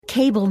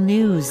Cable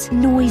news,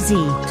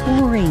 noisy,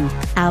 boring,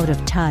 out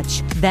of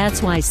touch.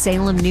 That's why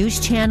Salem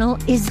News Channel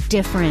is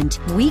different.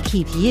 We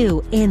keep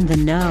you in the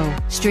know.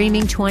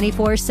 Streaming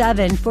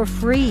 24/7 for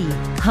free.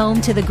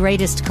 Home to the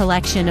greatest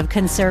collection of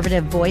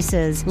conservative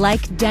voices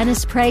like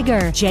Dennis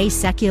Prager, Jay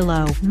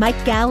Sekulow,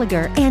 Mike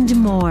Gallagher, and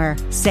more.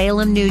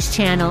 Salem News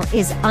Channel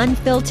is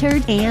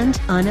unfiltered and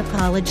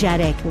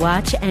unapologetic.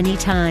 Watch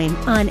anytime,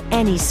 on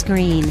any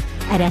screen,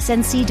 at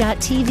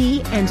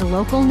snc.tv and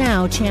Local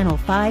Now Channel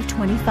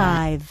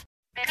 525.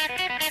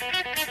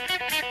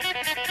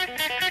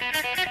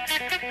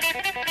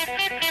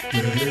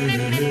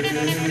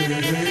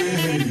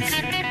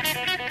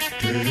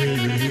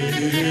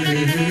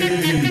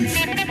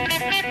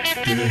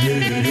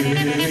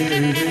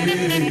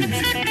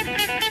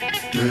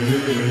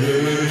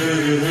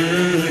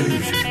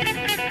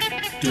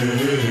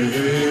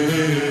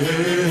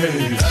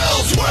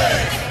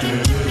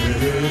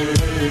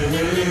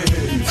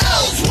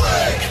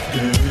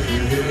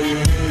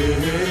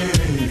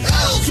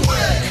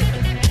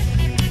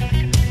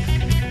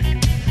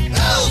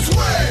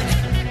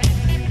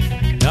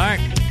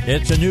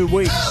 It's a new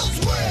week.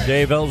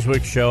 Dave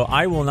Elswick Show.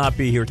 I will not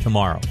be here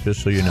tomorrow,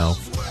 just so you know.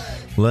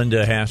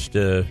 Linda has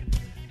to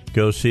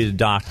go see the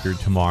doctor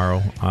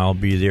tomorrow. I'll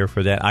be there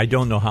for that. I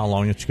don't know how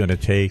long it's going to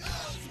take.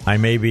 I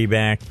may be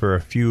back for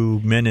a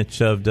few minutes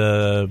of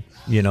the,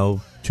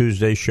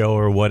 Tuesday show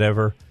or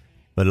whatever.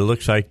 But it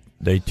looks like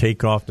they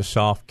take off the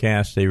soft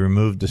cast. They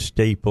remove the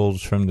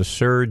staples from the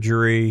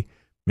surgery.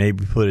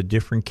 Maybe put a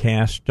different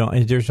cast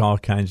on. There's all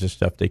kinds of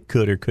stuff they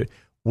could or could.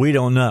 We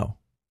don't know.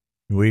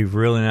 We've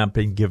really not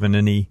been given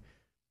any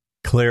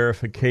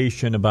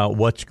clarification about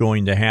what's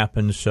going to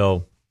happen.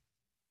 So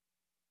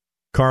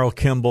Carl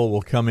Kimball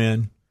will come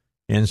in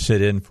and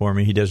sit in for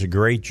me. He does a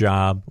great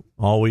job.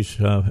 Always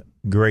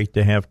great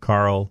to have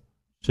Carl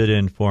sit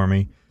in for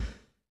me.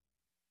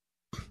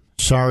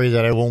 Sorry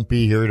that I won't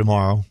be here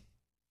tomorrow.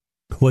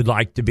 Would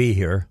like to be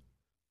here,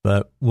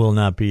 but will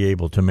not be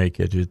able to make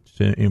it. It's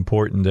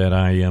important that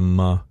I am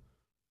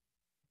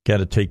got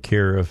to take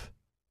care of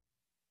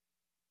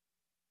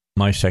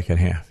my second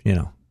half,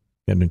 got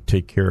to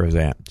take care of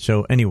that.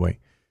 So anyway,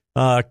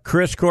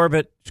 Chris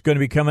Corbett is going to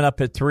be coming up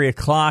at 3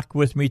 o'clock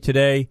with me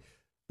today.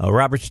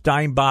 Robert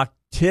Steinbach,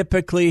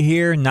 typically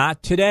here,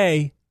 not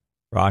today.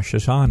 Rosh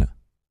Hashanah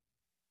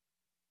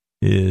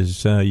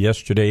is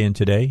yesterday and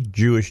today,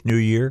 Jewish New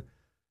Year.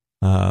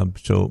 I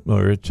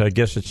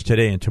guess it's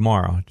today and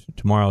tomorrow.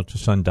 Tomorrow to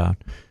sundown.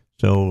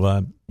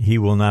 So he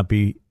will not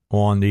be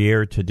on the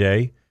air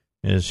today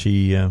as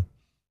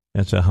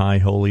that's a high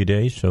holy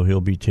day, so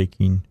he'll be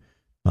taking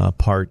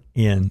part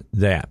in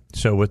that.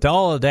 So with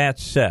all of that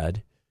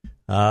said,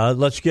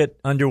 let's get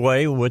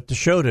underway with the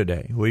show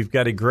today. We've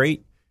got a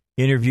great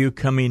interview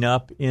coming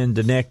up in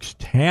the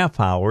next half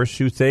hour.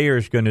 Sue Thayer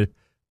is going to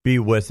be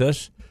with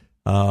us.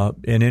 An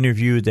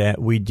interview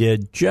that we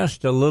did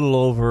just a little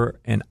over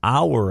an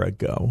hour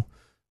ago.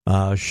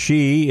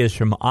 She is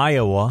from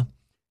Iowa,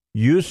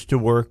 used to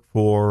work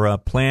for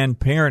Planned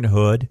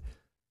Parenthood,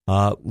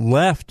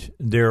 left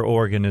their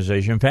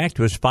organization. In fact,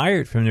 was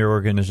fired from their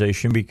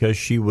organization because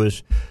she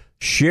was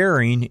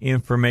sharing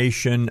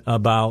information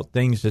about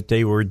things that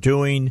they were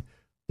doing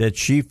that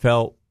she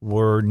felt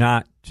were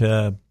not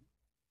good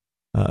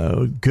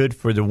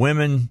for the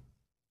women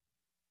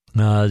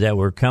that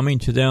were coming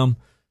to them,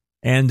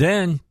 and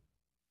then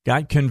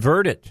got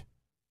converted,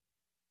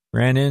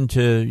 ran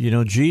into,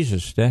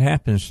 Jesus. That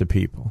happens to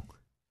people.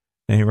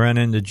 They run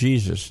into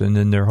Jesus, and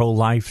then their whole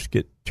lives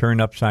get turned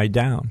upside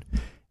down.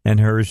 And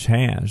hers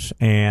has.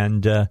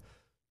 And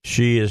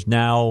she is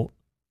now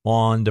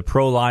on the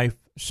pro-life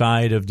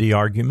side of the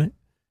argument.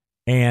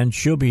 And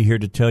she'll be here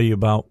to tell you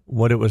about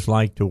what it was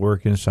like to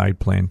work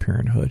inside Planned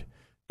Parenthood.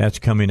 That's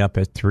coming up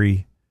at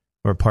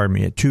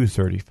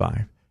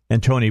 2:35.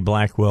 And Tony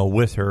Blackwell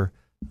with her,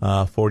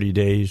 40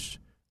 days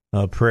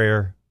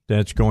prayer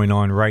that's going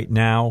on right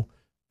now.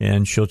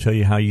 And she'll tell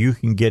you how you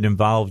can get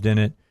involved in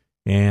it.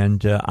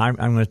 And I'm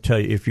going to tell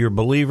you, if you're a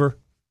believer,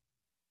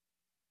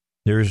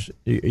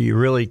 you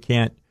really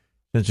can't,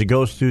 since it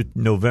goes through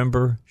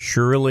November,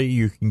 surely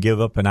you can give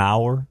up an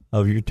hour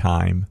of your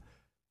time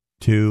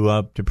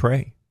to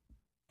pray.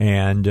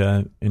 And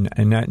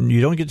that,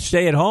 you don't get to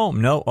stay at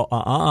home. No,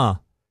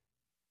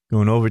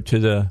 going over to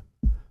the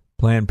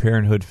Planned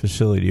Parenthood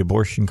facility,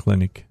 abortion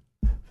clinic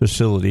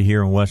facility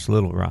here in West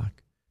Little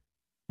Rock,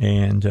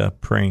 and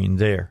praying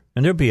there.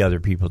 And there'll be other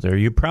people there.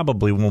 You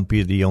probably won't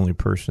be the only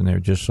person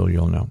there, just so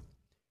you'll know.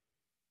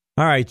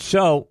 All right,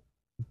 so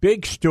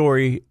big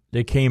story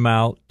that came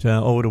out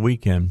over the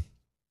weekend.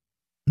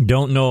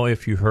 Don't know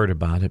if you heard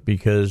about it,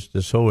 because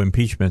this whole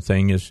impeachment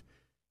thing is,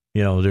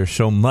 there's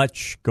so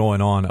much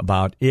going on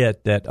about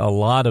it that a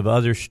lot of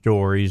other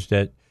stories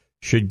that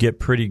should get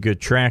pretty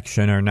good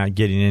traction are not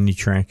getting any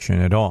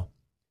traction at all.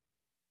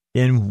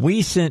 In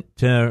recent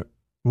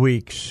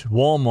weeks,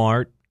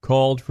 Walmart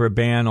called for a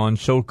ban on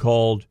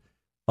so-called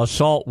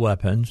assault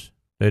weapons.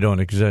 They don't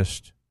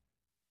exist.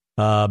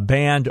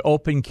 Banned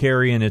open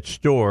carry in its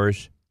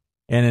stores,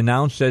 and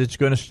announced that it's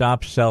going to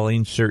stop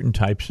selling certain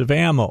types of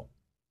ammo.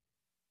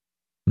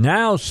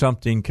 Now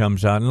something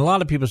comes out, and a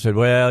lot of people said,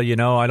 well,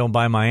 I don't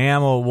buy my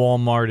ammo at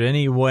Walmart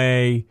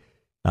anyway.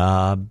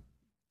 I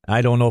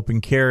don't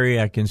open carry.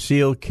 I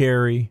conceal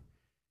carry.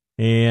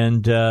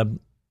 And, the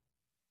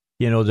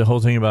whole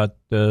thing about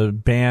the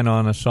ban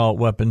on assault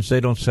weapons, they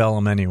don't sell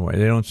them anyway.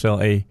 They don't sell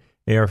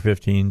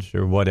AR-15s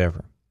or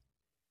whatever.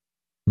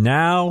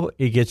 Now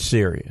it gets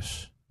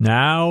serious.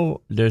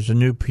 Now there's a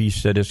new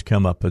piece that has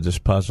come up with this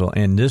puzzle,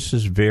 and this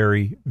is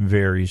very,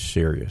 very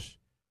serious.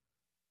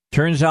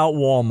 Turns out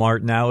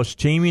Walmart now is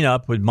teaming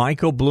up with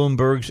Michael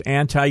Bloomberg's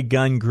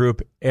anti-gun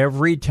group,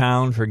 Every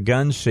Town for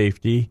Gun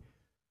Safety,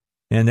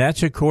 and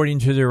that's according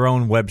to their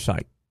own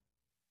website.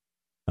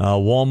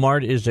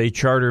 Walmart is a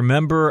charter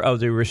member of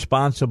the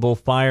Responsible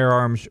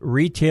Firearms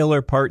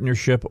Retailer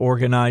Partnership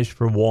organized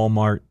for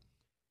Walmart,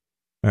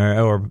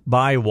 or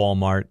by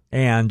Walmart,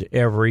 and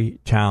Every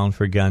Town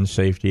for Gun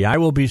Safety. I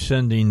will be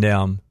sending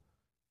them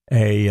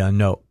a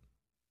note,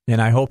 and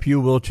I hope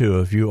you will too.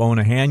 If you own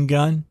a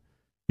handgun,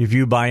 if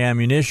you buy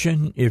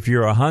ammunition, if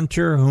you're a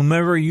hunter,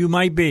 whomever you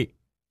might be,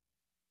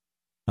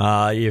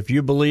 if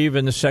you believe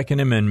in the Second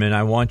Amendment,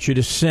 I want you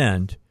to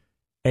send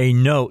a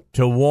note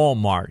to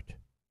Walmart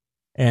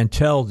and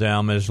tell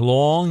them, as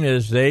long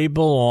as they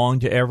belong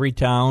to Every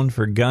Town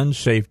for Gun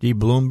Safety,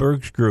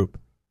 Bloomberg's group,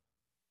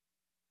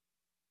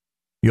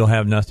 you'll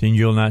have nothing.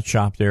 You'll not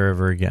shop there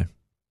ever again.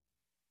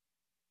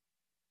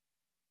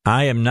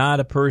 I am not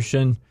a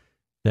person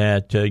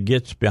that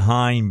gets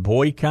behind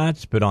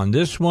boycotts, but on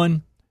this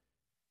one,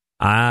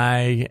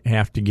 I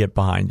have to get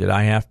behind it.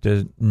 I have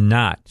to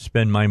not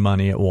spend my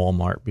money at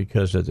Walmart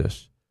because of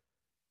this.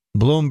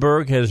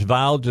 Bloomberg has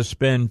vowed to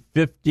spend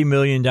 $50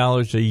 million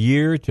a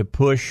year to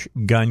push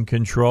gun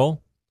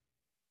control.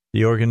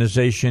 The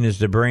organization is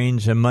the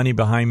brains and money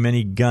behind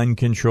many gun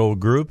control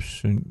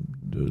groups. And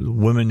the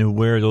women who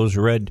wear those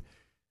red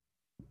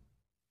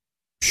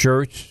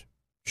shirts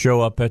show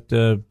up at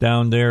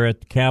down there at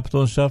the Capitol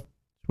and stuff.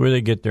 That's where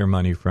they get their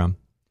money from.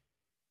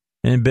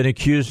 And been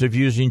accused of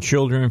using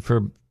children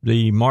for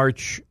the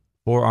March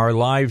for Our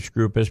Lives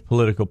group as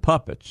political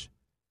puppets.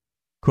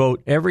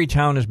 Quote, Every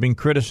Town has been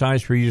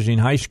criticized for using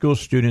high school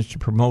students to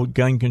promote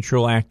gun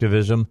control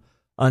activism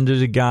under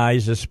the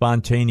guise of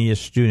spontaneous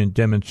student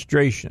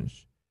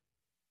demonstrations.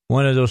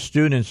 One of those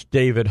students,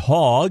 David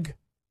Hogg,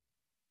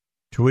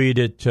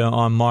 tweeted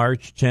on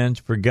March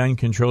 10th, for gun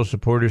control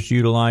supporters to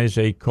utilize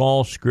a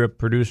call script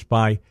produced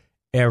by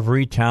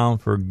Every Town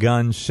for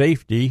Gun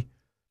Safety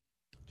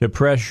to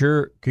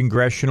pressure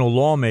congressional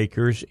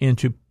lawmakers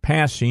into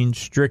passing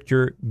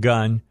stricter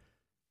gun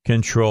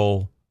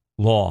control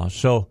laws.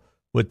 So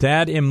with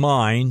that in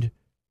mind,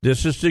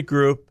 this is the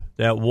group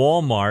that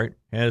Walmart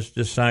has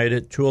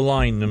decided to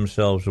align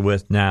themselves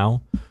with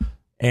now.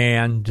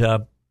 And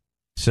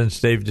since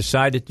they've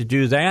decided to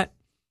do that,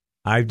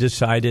 I've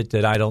decided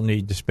that I don't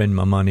need to spend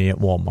my money at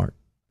Walmart.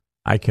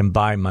 I can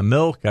buy my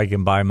milk. I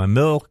can buy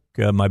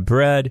my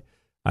bread.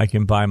 I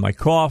can buy my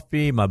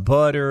coffee, my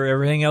butter,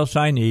 everything else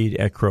I need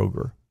at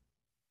Kroger.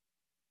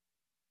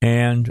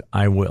 And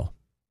I will.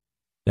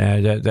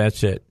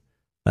 That's it.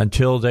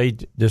 Until they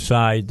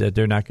decide that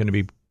they're not going to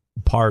be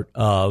part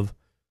of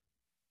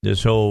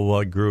this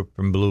whole group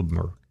from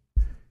Bloomberg.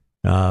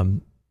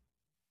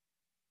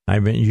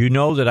 You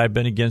know that I've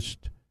been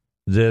against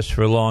this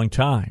for a long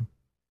time.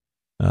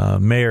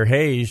 Mayor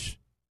Hayes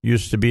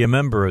used to be a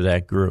member of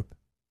that group.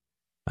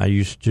 I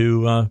used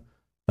to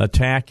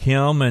attack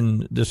him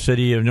and the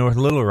city of North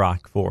Little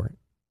Rock for it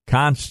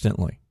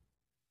constantly.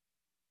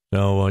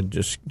 So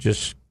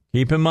just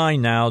keep in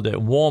mind now that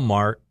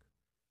Walmart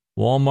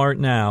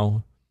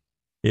now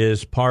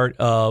is part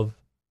of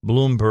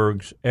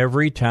Bloomberg's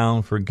Every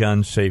Town for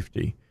Gun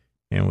Safety.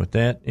 And with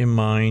that in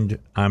mind,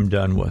 I'm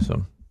done with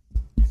them.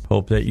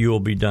 Hope that you will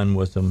be done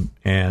with them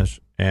as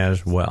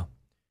well.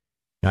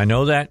 I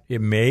know that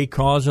it may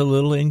cause a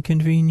little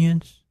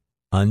inconvenience.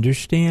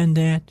 Understand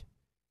that.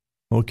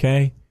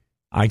 Okay?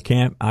 I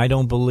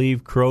don't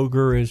believe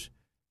Kroger is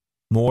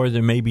more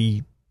than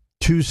maybe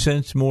 2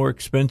 cents more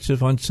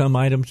expensive on some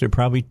items. They're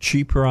probably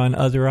cheaper on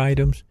other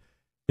items.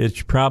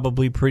 It's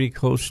probably pretty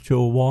close to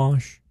a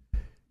wash.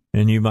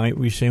 And you might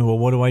be saying, well,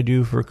 what do I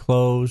do for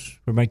clothes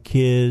for my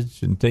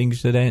kids and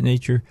things of that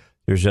nature?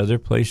 There's other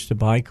places to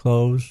buy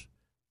clothes,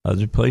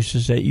 other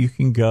places that you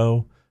can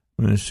go.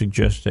 I'm going to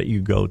suggest that you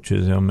go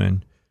to them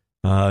and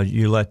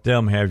you let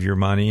them have your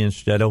money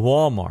instead of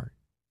Walmart,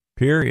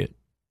 period.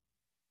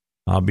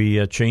 I'll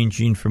be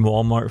changing from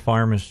Walmart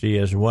Pharmacy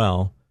as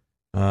well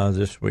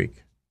this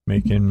week,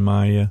 making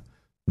my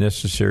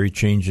necessary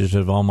changes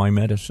of all my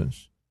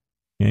medicines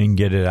and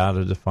get it out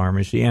of the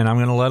pharmacy. And I'm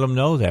going to let them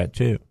know that,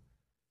 too.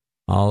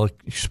 I'll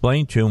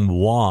explain to them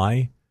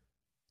why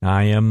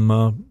I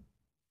am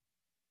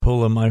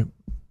pulling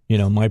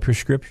my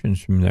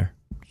prescriptions from there.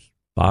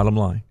 Bottom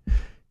line.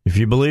 If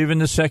you believe in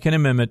the Second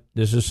Amendment,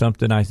 this is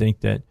something I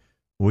think that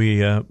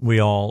we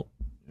all,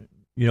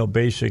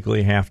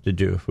 basically have to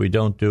do. If we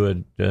don't do it,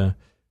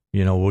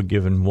 we're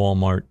giving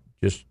Walmart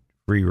just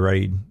free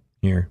rein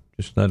here.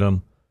 Just let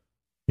them,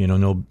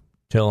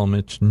 tell them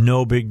it's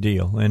no big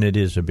deal, and it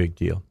is a big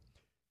deal.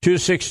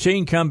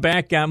 2:16, come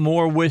back. Got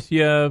more with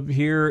you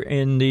here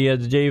in the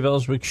Dave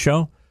Elswick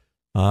Show.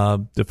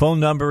 The phone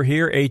number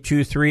here,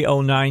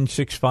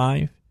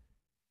 823-0965.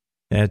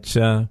 That's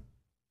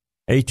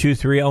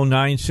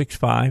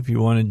 823-0965. You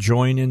want to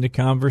join in the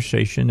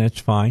conversation, that's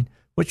fine.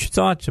 What's your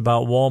thoughts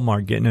about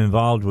Walmart getting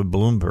involved with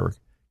Bloomberg?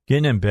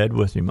 Getting in bed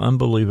with him.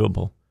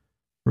 Unbelievable.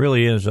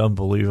 Really is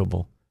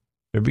unbelievable.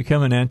 They're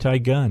becoming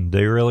anti-gun.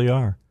 They really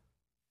are.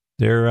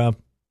 They're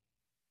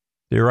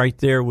right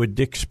there with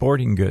Dick's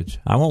Sporting Goods.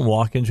 I won't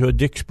walk into a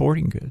Dick's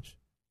Sporting Goods.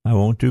 I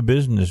won't do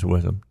business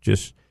with them.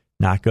 Just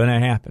not going to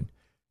happen.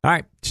 All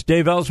right, it's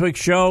Dave Elswick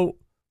Show.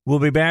 We'll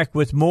be back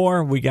with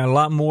more. We got a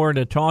lot more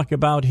to talk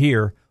about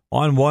here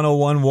on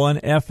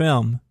 101.1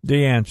 FM,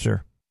 The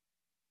Answer.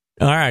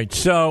 All right,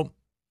 so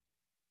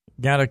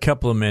got a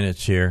couple of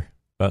minutes here,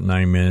 about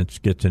 9 minutes,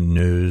 get to the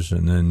news,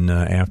 and then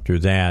after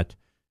that,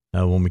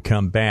 when we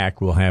come back,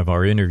 we'll have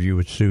our interview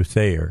with Sue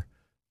Thayer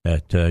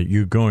that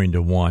you're going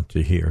to want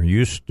to hear.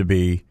 Used to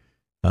be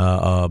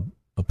a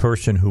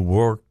person who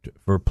worked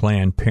for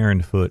Planned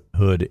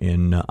Parenthood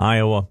in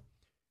Iowa,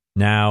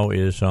 now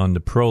is on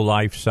the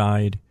pro-life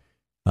side.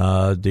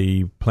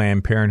 The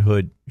Planned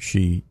Parenthood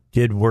she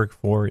did work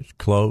for is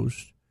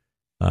closed,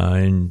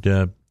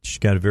 and she's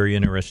got a very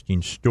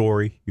interesting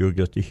story. You'll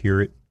get to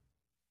hear it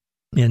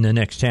in the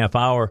next half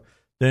hour.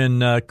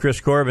 Then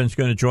Chris Corbin's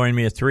going to join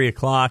me at 3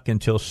 o'clock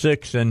until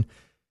 6, and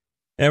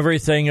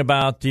everything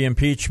about the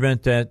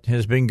impeachment that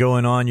has been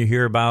going on you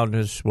hear about,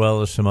 as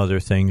well as some other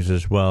things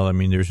as well. I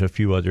mean, there's a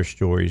few other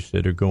stories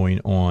that are going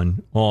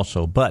on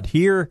also. But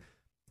here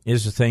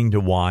is the thing to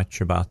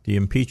watch about the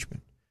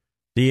impeachment.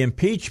 The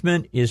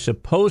impeachment is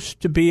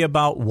supposed to be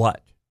about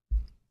what?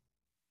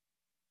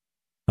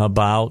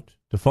 About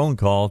the phone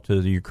call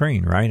to the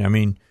Ukraine, right? I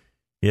mean,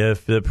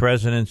 if the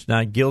president's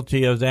not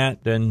guilty of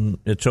that, then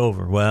it's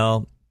over.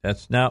 Well,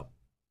 that's not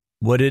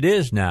what it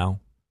is now.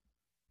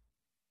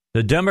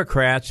 The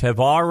Democrats have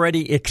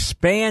already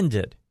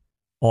expanded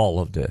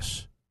all of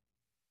this.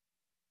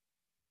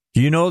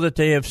 Do you know that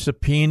they have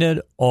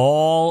subpoenaed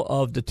all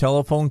of the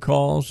telephone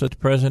calls that the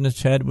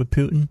president's had with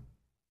Putin?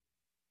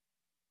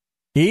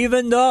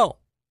 Even though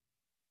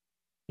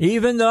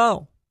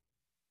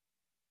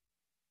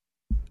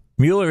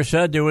Mueller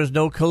said there was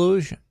no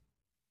collusion.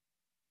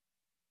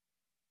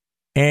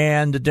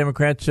 And the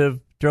Democrats have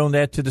thrown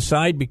that to the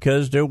side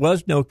because there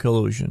was no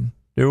collusion.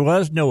 There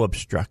was no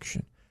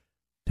obstruction.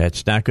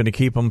 That's not going to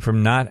keep them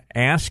from not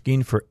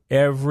asking for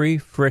every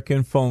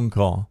frickin' phone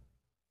call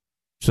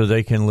so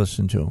they can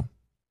listen to them.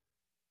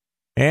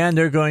 And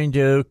they're going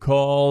to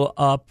call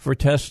up for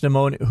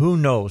testimony. Who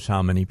knows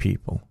how many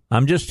people?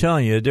 I'm just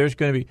telling you, there's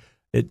going to be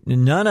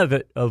none of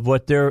it of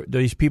what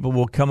these people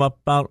will come up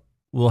about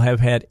will have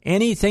had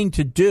anything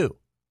to do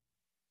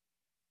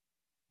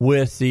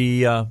with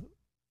the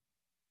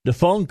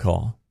phone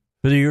call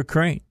for the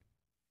Ukraine.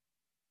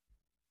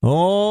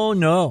 Oh,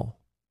 no.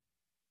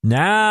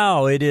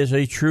 Now it is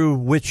a true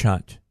witch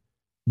hunt.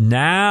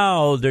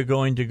 Now they're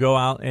going to go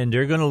out and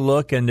they're going to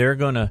look, and they're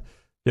going to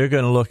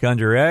look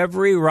under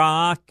every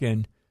rock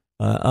and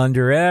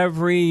under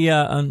every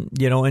in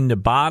the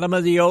bottom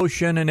of the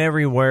ocean and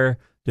everywhere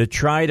to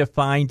try to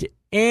find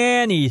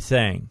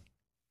anything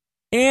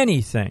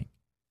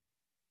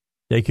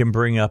they can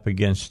bring up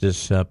against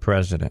this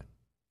president.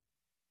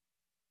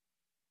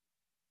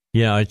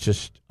 Yeah, it's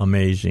just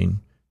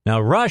amazing.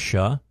 Now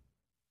Russia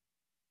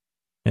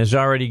has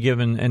already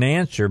given an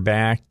answer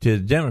back to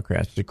the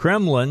Democrats. The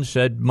Kremlin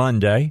said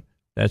Monday,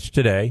 that's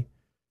today,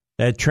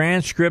 that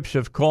transcripts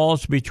of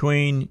calls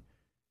between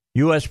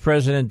U.S.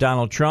 President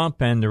Donald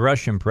Trump and the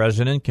Russian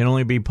president can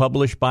only be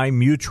published by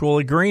mutual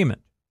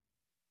agreement.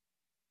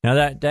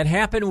 Now, that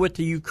happened with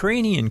the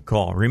Ukrainian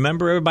call.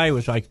 Remember, everybody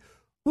was like,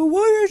 well,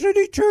 why hasn't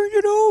he turned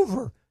it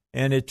over?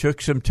 And it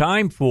took some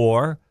time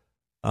for,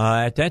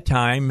 at that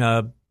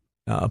time,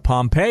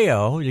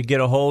 Pompeo to get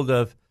a hold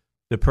of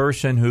the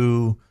person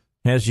who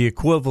has the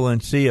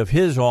equivalency of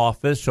his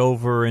office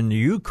over in the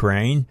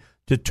Ukraine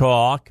to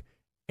talk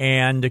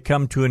and to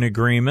come to an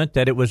agreement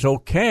that it was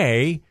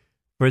okay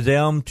for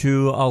them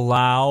to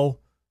allow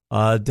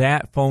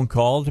that phone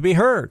call to be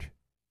heard.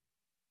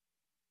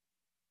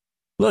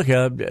 Look,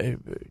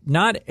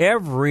 not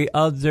every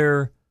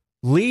other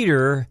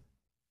leader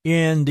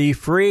in the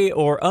free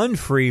or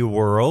unfree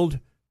world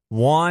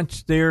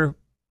wants their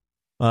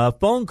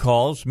phone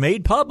calls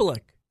made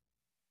public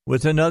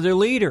with another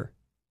leader.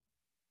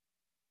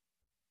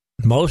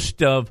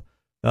 Most of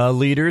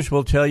leaders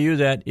will tell you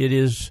that it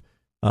is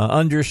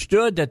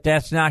understood that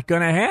that's not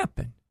going to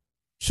happen.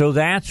 So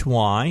that's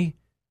why,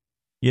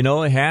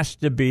 it has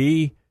to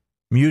be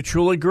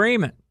mutual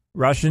agreement.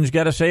 Russians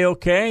got to say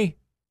okay.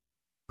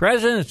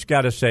 President's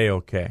got to say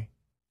okay.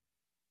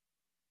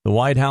 The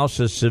White House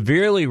has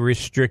severely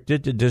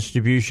restricted the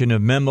distribution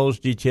of memos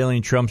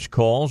detailing Trump's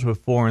calls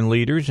with foreign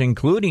leaders,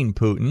 including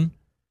Putin.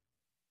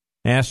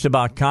 Asked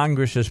about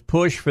Congress's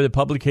push for the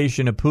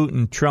publication of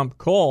Putin-Trump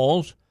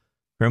calls,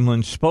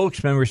 Kremlin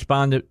spokesman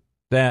responded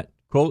that,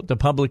 quote, the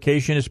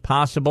publication is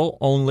possible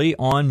only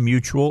on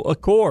mutual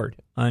accord,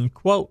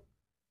 unquote.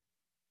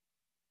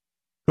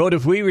 Quote,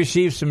 if we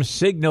receive some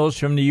signals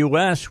from the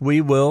U.S.,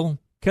 we will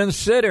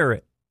consider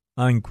it,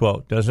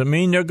 unquote. Doesn't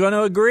mean they're going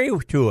to agree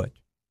to it.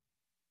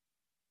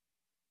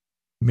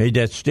 Made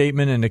that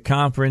statement in a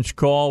conference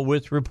call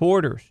with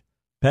reporters.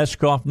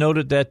 Peskov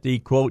noted that the,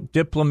 quote,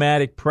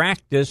 diplomatic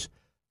practice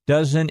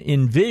doesn't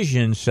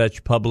envision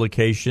such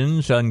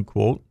publications,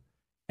 unquote,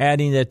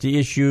 adding that the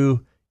issue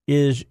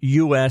is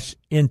U.S.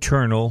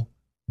 internal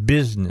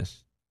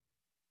business.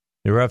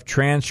 The rough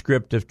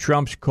transcript of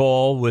Trump's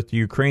call with the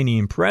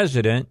Ukrainian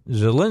president,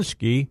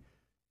 Zelensky,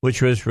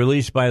 which was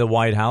released by the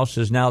White House,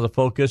 is now the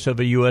focus of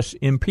a U.S.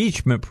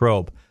 impeachment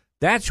probe.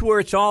 That's where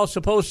it's all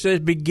supposed to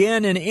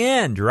begin and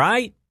end,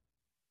 right?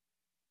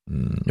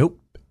 Nope.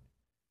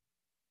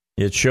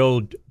 It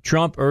showed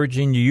Trump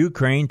urging the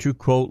Ukraine to,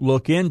 quote,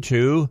 look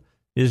into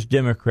his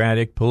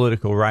Democratic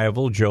political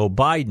rival, Joe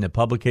Biden. A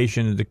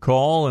publication of the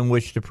call in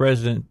which the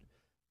president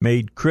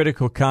made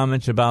critical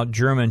comments about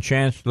German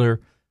Chancellor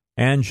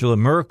Angela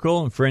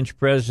Merkel and French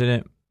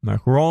President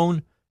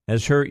Macron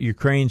has hurt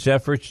Ukraine's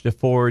efforts to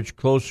forge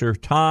closer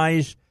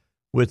ties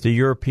with the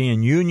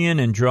European Union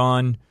and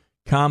drawn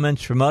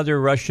comments from other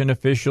Russian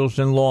officials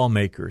and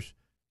lawmakers.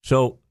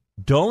 So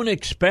don't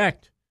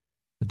expect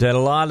that a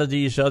lot of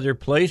these other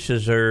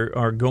places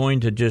are going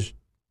to just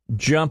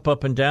jump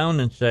up and down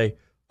and say,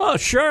 oh,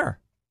 sure,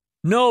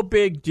 no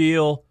big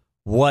deal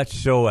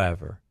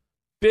whatsoever.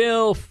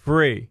 Feel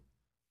free.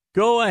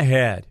 Go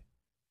ahead.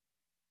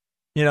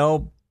 You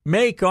know,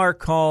 make our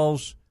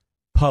calls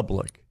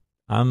public.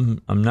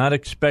 I'm not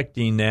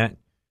expecting that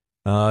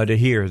to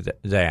hear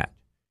that.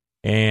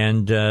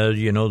 And,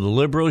 you know, the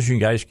liberals, you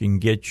guys can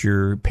get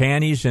your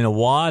panties in a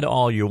wad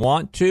all you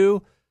want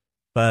to.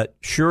 But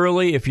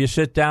surely if you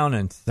sit down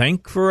and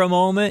think for a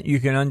moment, you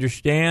can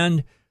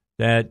understand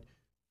that,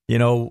 you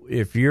know,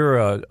 if you're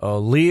a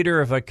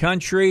leader of a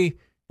country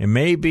and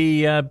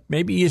maybe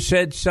you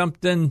said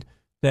something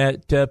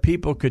that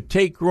people could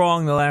take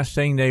wrong, the last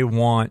thing they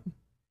want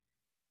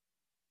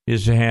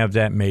is to have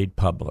that made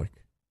public.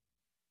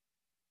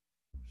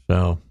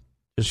 So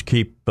just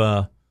keep,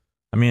 I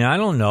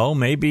don't know,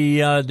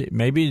 maybe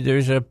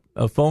there's a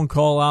phone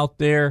call out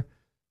there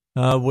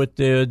with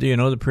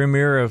the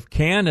Premier of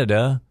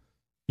Canada,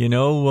 talking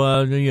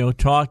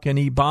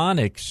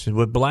Ebonics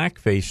with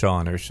blackface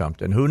on or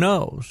something. Who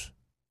knows?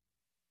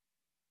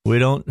 We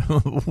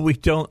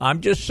don't.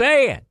 I'm just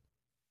saying.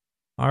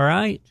 All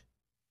right.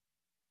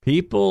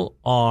 People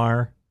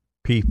are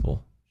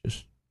people,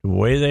 just the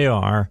way they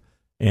are.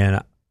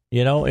 And,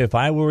 if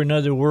I were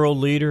another world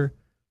leader,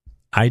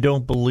 I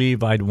don't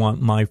believe I'd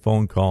want my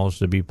phone calls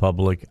to be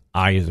public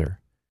either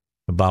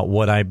about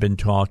what I've been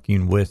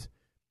talking with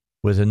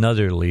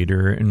another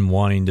leader and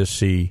wanting to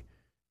see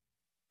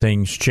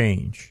things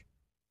change.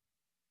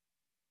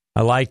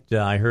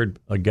 I heard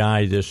a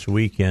guy this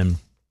weekend.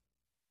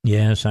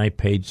 Yes, I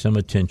paid some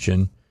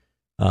attention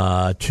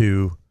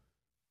to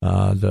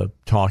the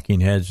talking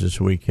heads this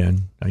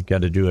weekend. I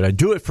got to do it. I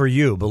do it for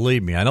you,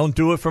 believe me. I don't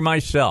do it for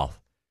myself.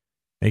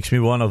 Makes me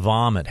want to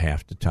vomit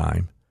half the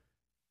time.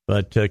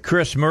 But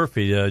Chris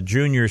Murphy, the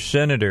junior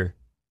senator,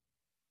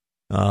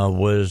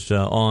 was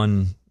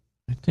on,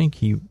 I think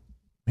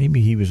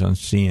maybe he was on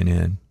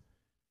CNN.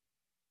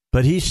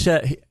 But he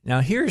said, now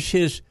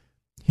here's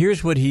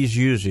what he's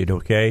using,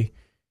 okay?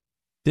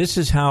 This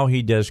is how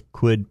he does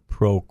quid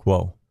pro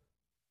quo.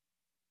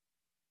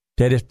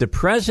 That if the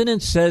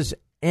president says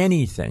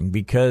anything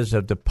because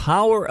of the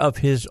power of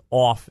his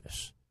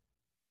office,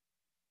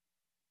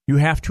 you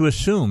have to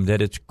assume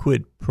that it's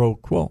quid pro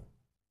quo.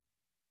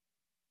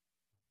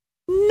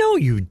 No,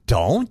 you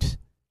don't.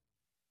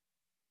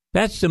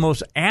 That's the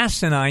most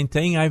asinine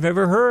thing I've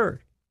ever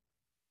heard.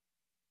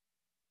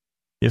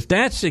 If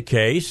that's the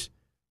case,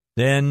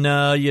 then,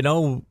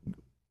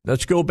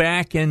 let's go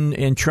back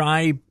and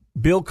try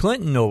Bill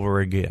Clinton over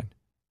again.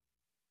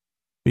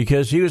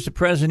 Because he was the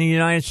president of the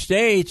United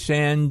States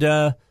and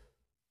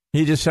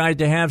he decided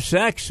to have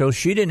sex, so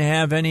she didn't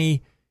have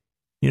any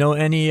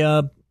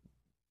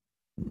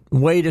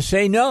way to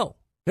say no.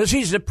 Because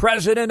he's the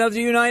president of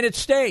the United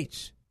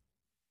States.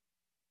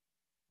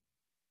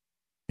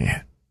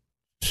 Yeah.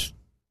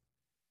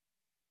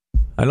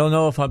 I don't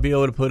know if I'll be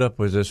able to put up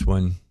with this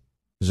one,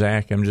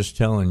 Zach. I'm just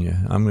telling you.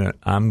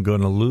 I'm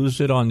going to lose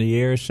it on the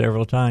air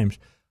several times.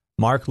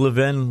 Mark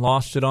Levin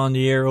lost it on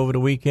the air over the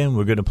weekend.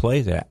 We're going to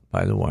play that,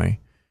 by the way.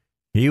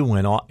 He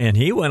went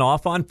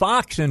off on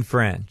Fox and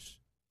Friends,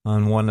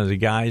 on one of the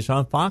guys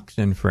on Fox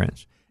and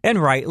Friends,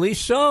 and rightly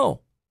so.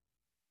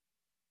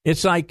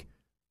 It's like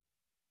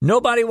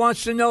nobody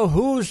wants to know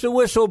who's the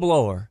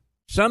whistleblower.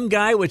 Some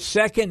guy with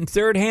second and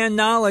third hand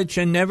knowledge,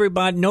 and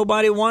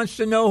nobody wants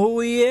to know who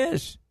he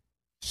is.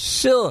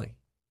 Silly.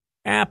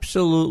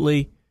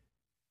 Absolutely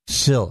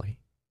silly.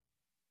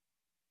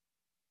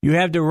 You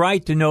have the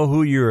right to know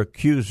who your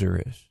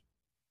accuser is.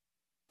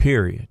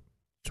 Period.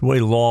 It's the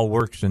way law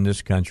works in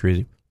this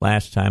country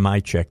last time I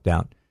checked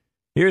out.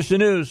 Here's the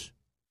news.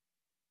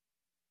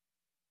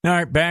 All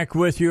right, back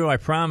with you. I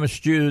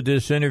promised you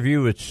this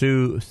interview with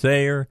Sue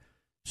Thayer.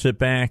 Sit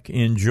back,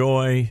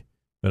 enjoy.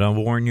 But I'll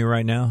warn you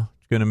right now,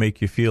 it's going to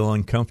make you feel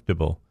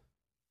uncomfortable.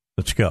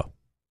 Let's go.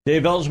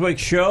 Dave Elswick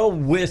Show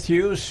with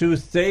you. Sue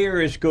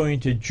Thayer is going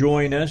to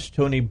join us.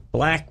 Tony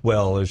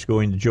Blackwell is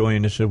going to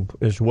join us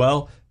as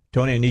well.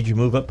 Tony, I need you to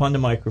move up on the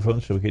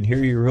microphone so we can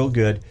hear you real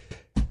good.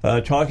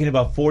 Talking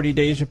about 40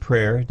 Days of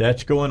Prayer.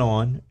 That's going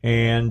on.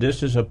 And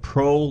this is a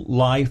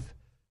pro-life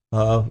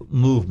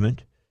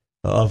movement,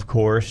 of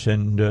course.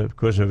 And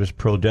because of his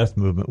pro-death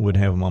movement,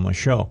 wouldn't have him on my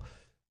show.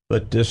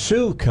 But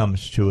Sue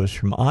comes to us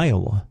from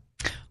Iowa.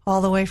 All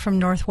the way from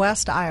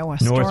Northwest Iowa.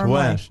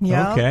 Northwest.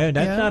 Yep, okay,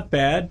 that's yep. not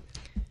bad.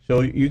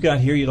 So you got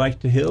here, you like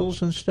the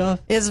hills and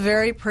stuff? It's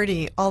very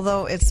pretty,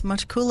 although it's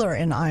much cooler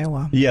in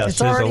Iowa. Yes,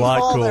 it's a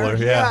lot cooler.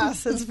 Yeah.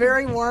 Yes, it's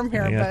very warm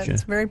here, but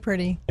it's very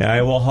pretty. Yeah,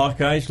 Iowa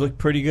Hawkeyes look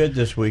pretty good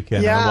this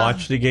weekend. Yeah. I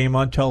watched the game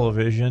on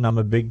television. I'm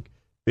a Big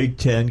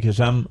Ten because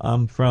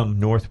I'm from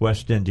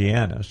Northwest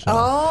Indiana. So,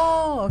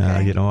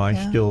 okay.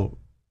 I still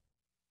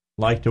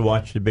like to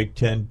watch the Big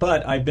Ten,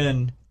 but I've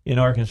been in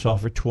Arkansas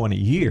for 20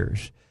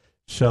 years,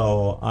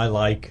 so I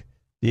like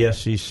the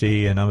SEC,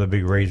 and I'm a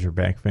big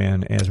Razorback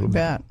fan as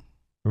well.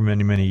 For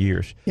many, many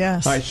years.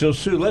 Yes. All right, so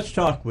Sue, let's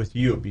talk with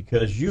you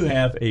because you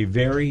have a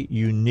very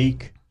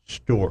unique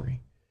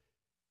story.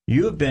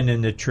 You have been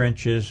in the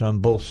trenches on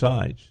both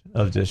sides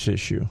of this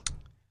issue.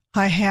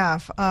 I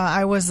have.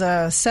 I was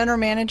a center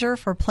manager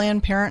for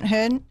Planned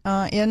Parenthood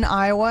in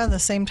Iowa, the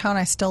same town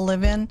I still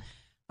live in,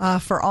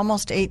 for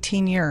almost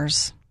 18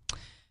 years.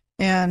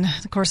 And,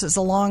 of course, it's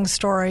a long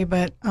story,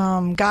 but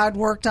God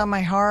worked on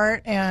my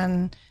heart,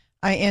 and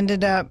I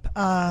ended up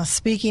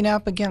speaking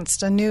up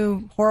against a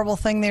new horrible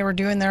thing they were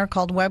doing there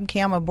called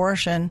webcam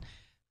abortion.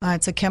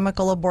 It's a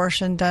chemical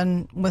abortion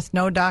done with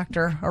no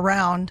doctor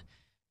around.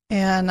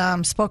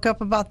 And spoke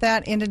up about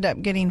that, ended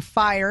up getting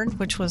fired,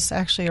 which was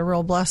actually a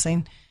real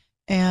blessing.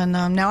 And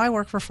now I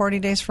work for 40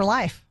 Days for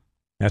Life.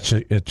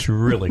 It's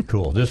really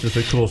cool. This is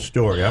a cool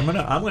story. I'm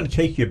gonna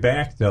take you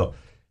back, though.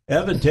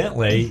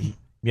 Evidently,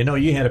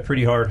 you had a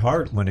pretty hard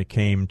heart when it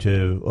came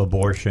to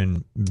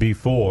abortion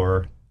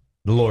before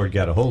the Lord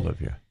got a hold of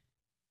you.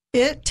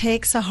 It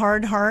takes a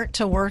hard heart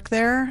to work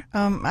there.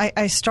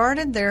 I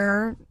started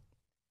there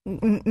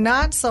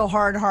not so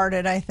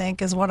hard-hearted, I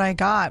think, is what I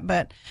got.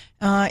 But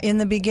in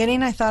the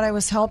beginning, I thought I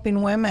was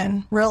helping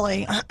women,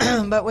 really.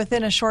 But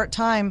within a short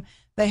time,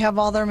 they have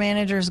all their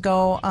managers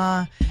go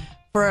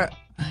for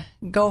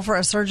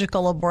a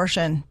surgical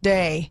abortion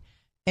day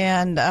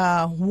and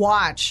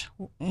watch,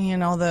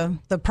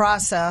 the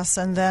process.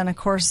 And then, of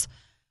course,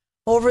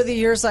 over the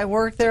years I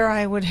worked there,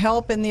 I would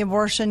help in the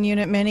abortion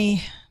unit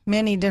many,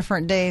 many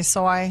different days.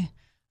 So I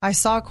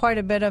saw quite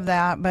a bit of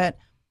that. But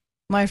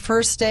my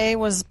first day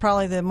was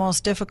probably the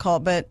most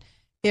difficult, but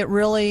it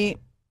really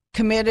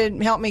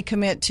helped me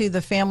commit to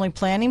the family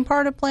planning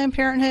part of Planned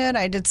Parenthood.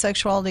 I did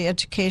sexuality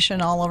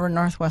education all over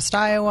Northwest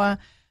Iowa.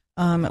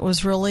 It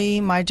was really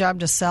my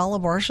job to sell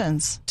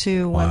abortions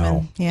to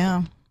women.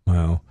 Yeah.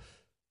 Wow.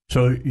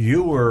 So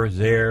you were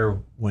there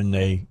when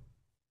they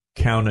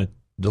counted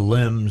the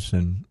limbs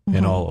and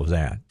all of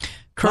that.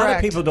 Correct. A lot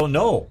of people don't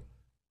know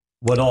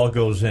what all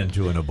goes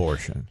into an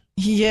abortion.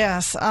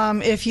 Yes.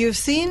 If you've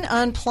seen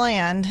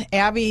Unplanned,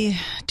 Abby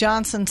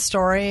Johnson's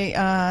story,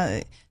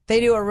 they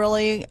do a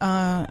really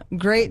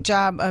great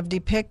job of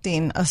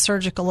depicting a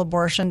surgical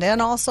abortion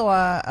and also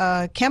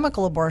a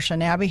chemical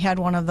abortion. Abby had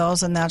one of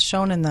those, and that's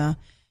shown in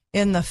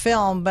the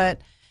film.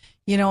 But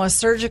a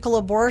surgical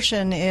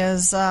abortion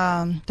is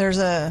there's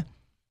a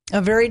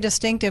very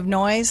distinctive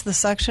noise, the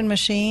suction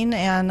machine,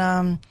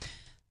 and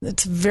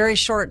it's a very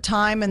short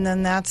time, and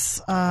then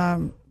that's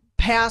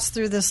passed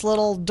through this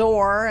little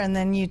door, and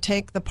then you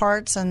take the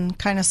parts and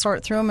kind of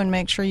sort through them and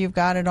make sure you've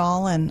got it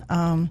all.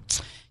 And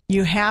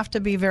you have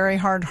to be very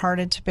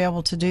hard-hearted to be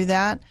able to do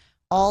that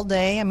all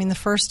day. I mean, the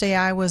first day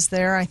I was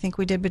there, I think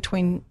we did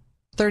between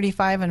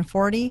 35 and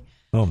 40.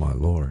 Oh, my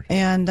Lord.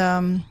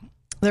 And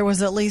there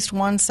was at least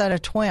one set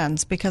of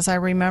twins, because I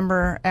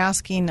remember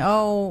asking,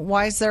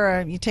 why is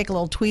there you take a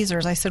little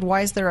tweezers. I said,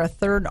 why is there a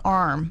third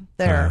arm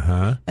there?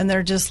 Uh-huh. And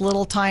they're just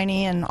little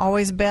tiny and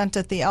always bent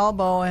at the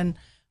elbow. And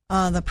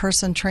the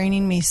person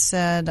training me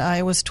said,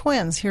 it was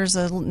twins. Here's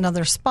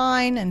another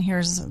spine, and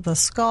here's the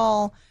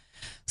skull.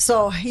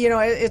 So,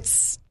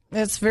 it's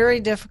very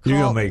difficult. You're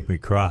going to make me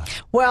cry.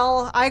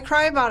 Well, I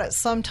cry about it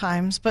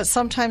sometimes, but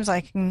sometimes I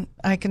can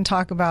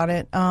talk about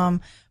it.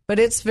 But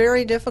it's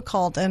very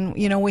difficult, and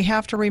we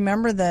have to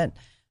remember that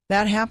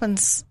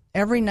happens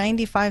every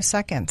 95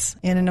 seconds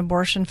in an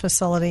abortion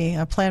facility,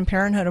 a Planned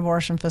Parenthood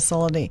abortion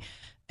facility,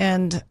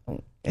 and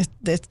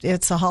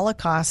it's a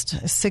Holocaust.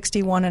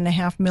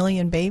 61.5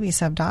 million babies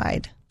have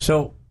died.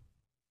 So,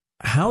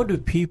 how do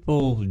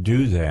people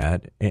do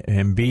that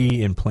and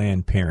be in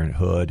Planned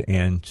Parenthood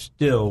and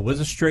still, with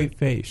a straight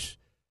face,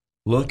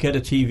 look at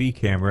a TV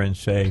camera and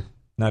say,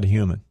 "Not a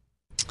human"?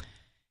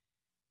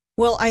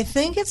 Well, I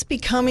think it's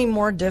becoming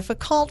more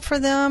difficult for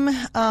them.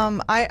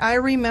 I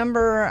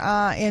remember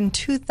in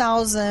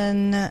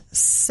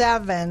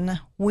 2007,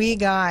 we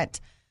got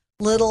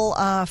little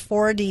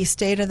 4D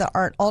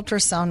state-of-the-art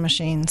ultrasound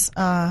machines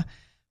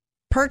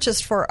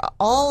purchased for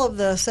all of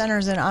the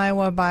centers in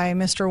Iowa by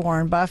Mr.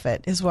 Warren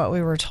Buffett, is what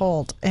we were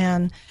told.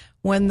 And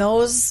when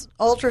those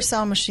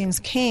ultrasound machines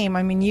came,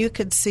 I mean, you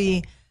could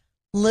see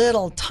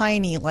little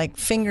tiny, like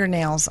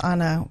fingernails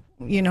on a,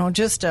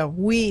 just a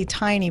wee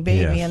tiny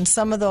baby. Yes. And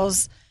some of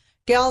those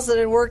gals that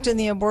had worked in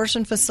the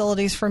abortion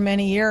facilities for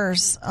many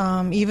years,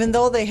 even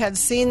though they had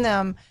seen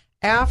them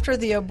after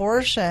the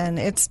abortion,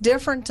 it's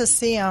different to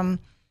see them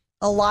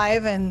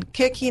alive and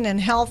kicking and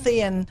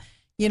healthy, and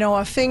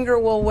a finger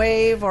will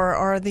wave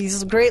or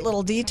these great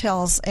little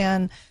details.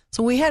 And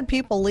so we had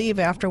people leave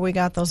after we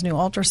got those new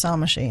ultrasound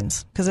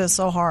machines because it's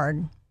so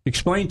hard.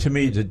 Explain to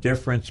me the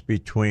difference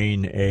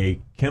between a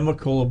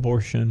chemical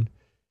abortion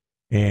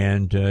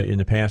and, in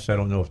the past, I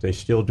don't know if they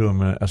still do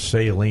them, a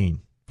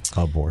saline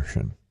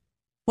abortion.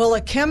 Well,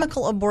 a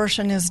chemical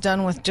abortion is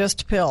done with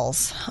just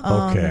pills.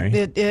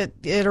 Okay.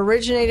 It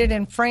originated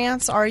in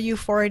France,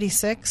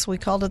 RU486. We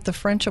called it the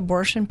French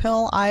abortion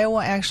pill.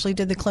 Iowa actually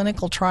did the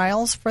clinical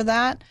trials for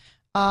that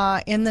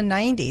in the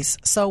 90s,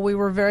 so we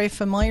were very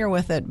familiar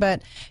with it.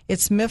 But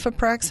it's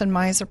mifeprex and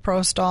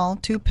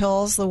misoprostol, 2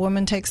 pills. The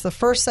woman takes the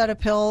first set of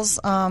pills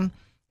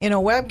in a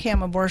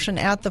webcam abortion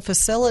at the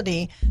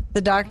facility.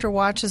 The doctor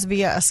watches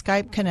via a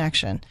Skype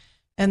connection.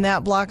 And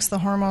that blocks the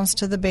hormones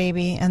to the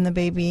baby, and the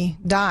baby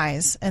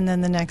dies. And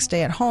then the next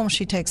day at home,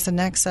 she takes the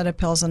next set of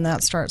pills, and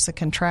that starts the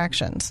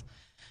contractions.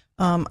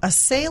 A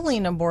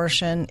saline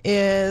abortion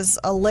is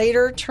a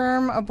later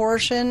term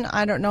abortion.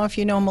 I don't know if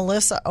you know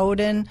Melissa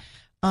Oden.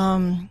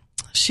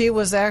 She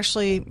was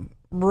actually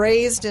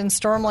raised in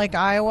Storm Lake,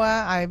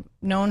 Iowa. I've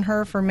known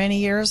her for many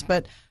years,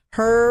 but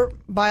her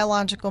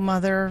biological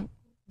mother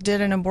did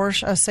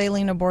a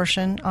saline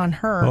abortion on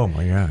her. Oh,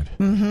 my God.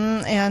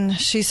 Mm-hmm. And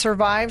she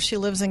survived. She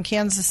lives in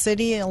Kansas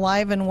City,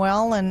 alive and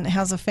well, and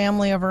has a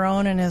family of her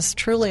own, and is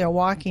truly a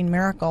walking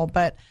miracle.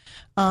 But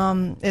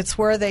it's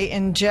where they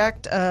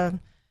inject a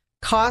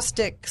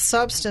caustic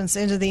substance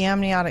into the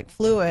amniotic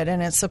fluid,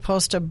 and it's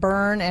supposed to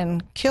burn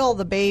and kill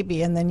the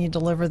baby, and then you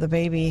deliver the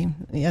baby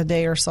a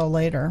day or so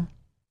later.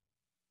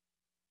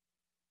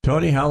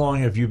 Tony, how long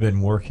have you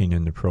been working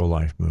in the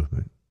pro-life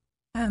movement?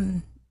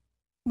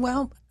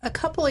 Well, a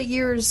couple of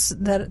years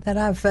that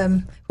I've,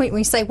 when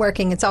we say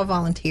working, it's all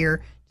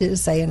volunteer.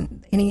 Just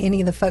saying,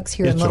 any of the folks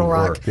here in Little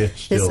Rock. It's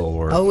still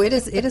work. Oh, it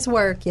is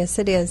work. Yes,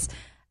 it is.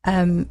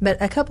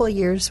 But a couple of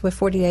years with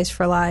 40 Days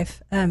for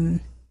Life.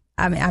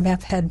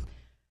 I've had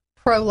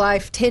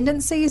pro-life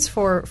tendencies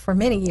for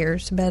many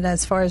years, but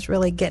as far as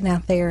really getting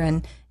out there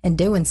and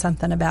doing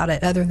something about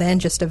it, other than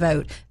just to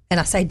vote, and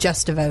I say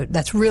just to vote,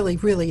 that's really,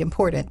 really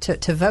important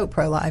to vote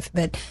pro-life.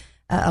 But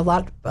a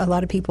lot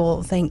of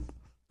people think,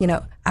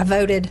 I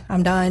voted,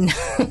 I'm done.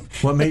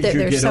 What made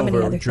you jump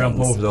things.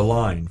 over the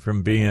line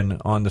from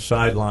being on the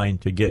sideline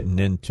to getting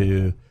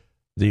into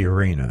the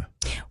arena?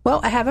 Well,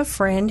 I have a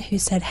friend who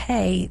said,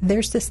 hey,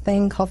 there's this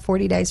thing called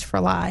 40 Days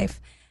for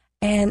Life,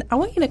 and I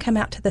want you to come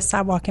out to the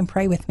sidewalk and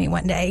pray with me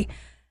one day.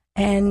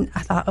 And I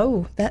thought,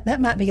 oh,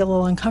 that might be a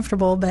little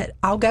uncomfortable, but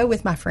I'll go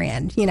with my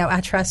friend. I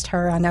trust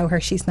her. I know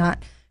her. She's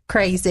not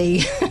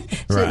crazy. So,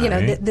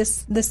 right.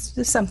 This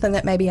is something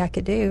that maybe I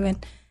could do.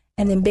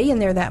 And then being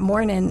there that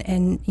morning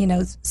and,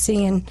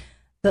 seeing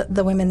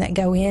the women that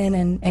go in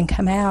and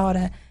come out,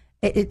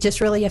 it just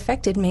really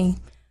affected me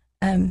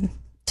to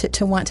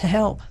want to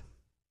help.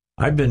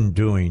 I've been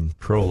doing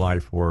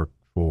pro-life work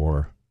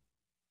go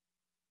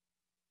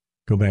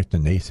back to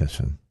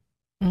Nathanson.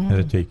 Mm-hmm.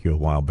 That'll take you a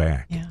while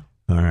back. Yeah.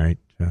 All right.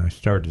 I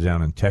started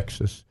down in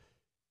Texas,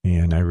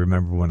 and I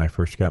remember when I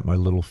first got my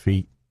little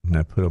feet, and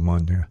I put them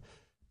on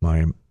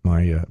my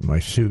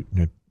suit.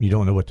 And if you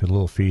don't know what the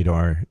little feet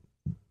are,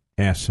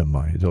 ask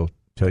somebody. They'll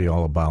tell you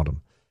all about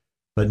them.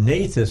 But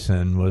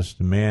Nathanson was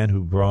the man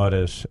who brought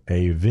us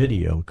a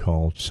video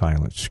called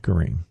Silent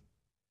Scream.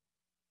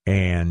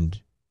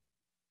 And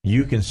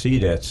you can see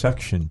that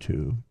suction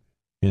tube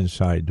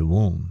inside the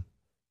womb.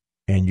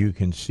 And you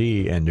can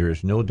see, and there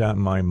is no doubt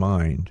in my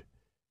mind,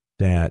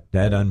 that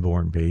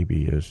unborn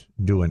baby is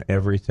doing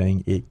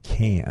everything it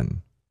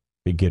can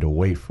to get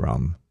away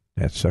from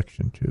that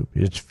suction tube.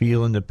 It's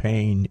feeling the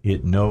pain.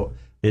 It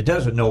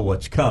doesn't know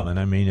what's coming.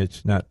 I mean,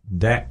 it's not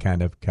that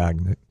kind of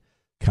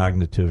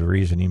cognitive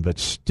reasoning, but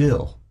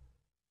still,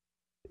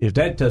 if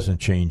that doesn't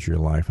change your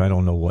life, I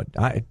don't know what.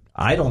 I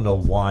don't know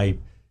why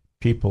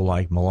people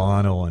like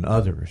Milano and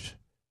others,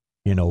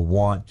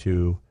 want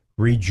to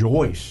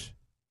rejoice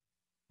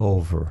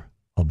over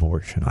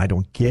abortion. I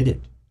don't get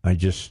it. I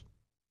just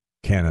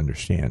can't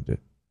understand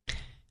it.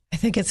 I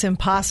think it's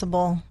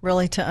impossible,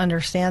 really, to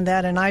understand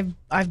that. And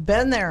I've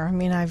been there. I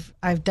mean,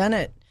 I've done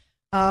it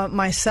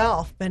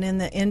myself, been in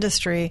the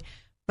industry,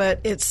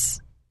 but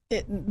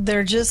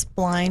they're just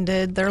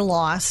blinded. They're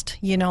lost.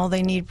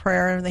 They need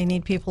prayer. They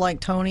need people like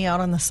Tony out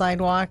on the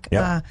sidewalk,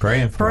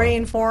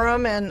 praying for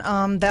them.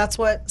 And that's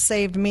what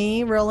saved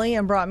me, really,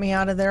 and brought me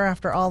out of there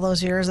after all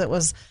those years. It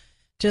was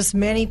just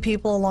many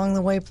people along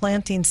the way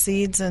planting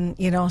seeds and,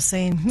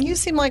 saying, you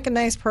seem like a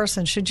nice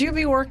person. Should you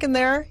be working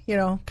there?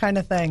 Kind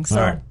of thing. So.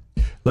 All right.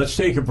 Let's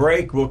take a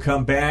break. We'll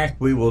come back.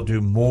 We will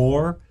do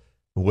more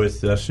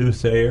with Sue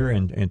Thayer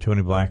and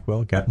Tony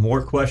Blackwell. Got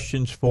more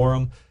questions for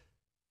them.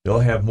 They'll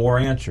have more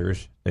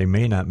answers. They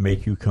may not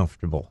make you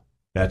comfortable.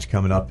 That's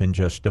coming up in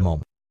just a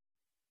moment.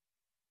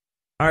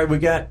 All right, we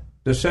got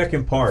the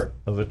second part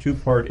of a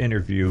two-part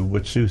interview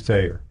with Sue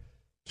Thayer.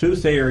 Sue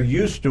Thayer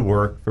used to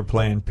work for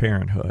Planned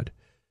Parenthood.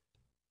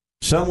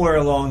 Somewhere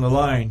along the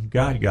line,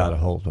 God got a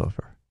hold of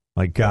her,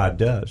 like God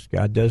does.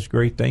 God does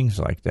great things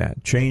like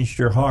that. Changed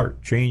your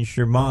heart, changed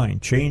your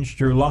mind, changed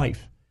your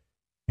life.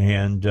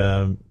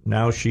 And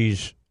now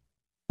she's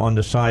on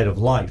the side of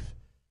life.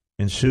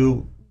 And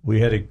Sue,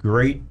 we had a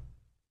great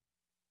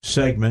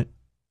segment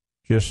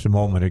just a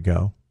moment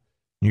ago.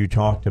 You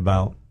talked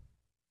about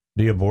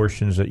the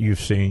abortions that you've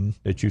seen,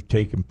 that you've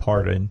taken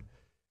part in.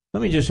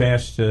 Let me just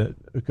ask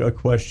a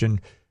question.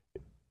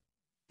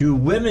 Do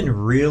women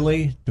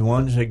really, the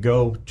ones that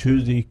go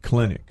to the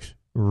clinics,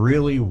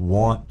 really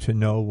want to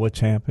know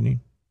what's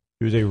happening?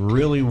 Do they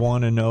really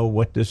want to know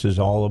what this is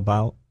all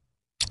about?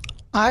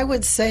 I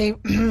would say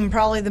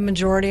probably the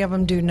majority of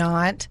them do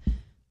not.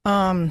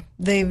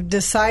 They've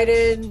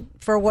decided,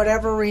 for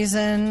whatever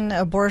reason,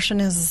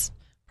 abortion is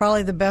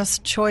probably the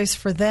best choice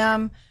for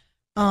them,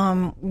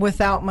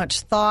 without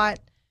much thought.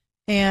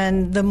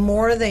 And the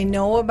more they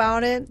know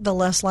about it, the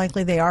less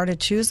likely they are to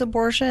choose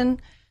abortion.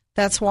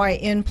 That's why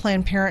in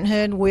Planned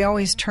Parenthood, we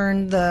always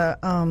turned the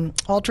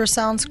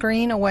ultrasound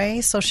screen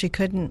away so she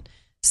couldn't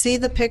see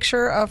the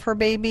picture of her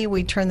baby.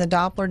 We turned the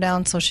Doppler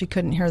down so she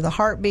couldn't hear the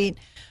heartbeat.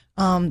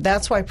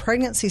 That's why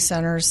pregnancy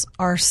centers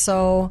are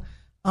so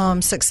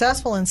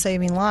successful in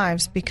saving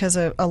lives, because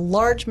a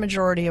large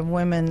majority of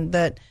women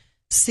that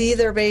see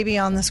their baby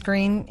on the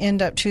screen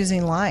end up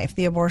choosing life.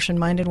 The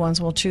abortion-minded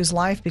ones will choose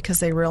life because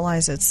they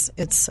realize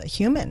it's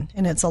human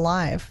and it's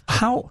alive.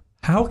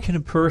 How can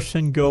a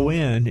person go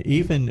in,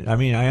 even, I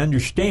mean, I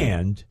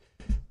understand,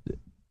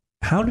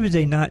 how do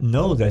they not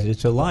know that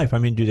it's alive? I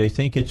mean, do they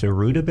think it's a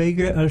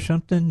rutabaga or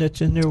something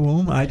that's in their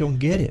womb? I don't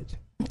get it.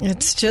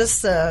 It's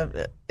just,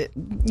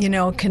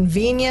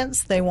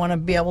 convenience. They want to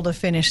be able to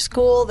finish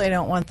school. They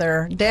don't want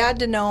their dad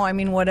to know. I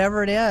mean,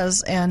 whatever it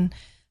is. And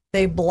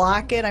they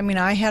block it. I mean,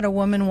 I had a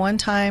woman one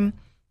time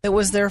that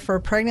was there for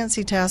a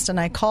pregnancy test, and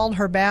I called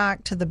her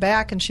back to the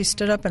back, and she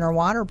stood up and her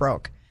water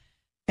broke.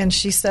 And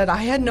she said,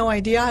 I had no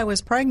idea I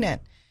was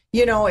pregnant.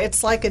 You know,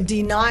 it's like a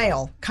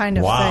denial kind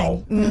of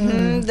thing.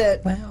 Mm-hmm.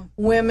 That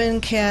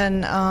women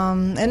can,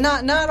 and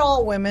not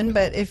all women,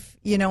 but if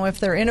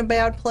they're in a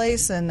bad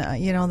place and,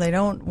 they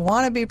don't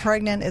want to be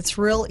pregnant, it's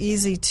real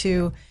easy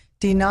to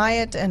deny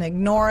it and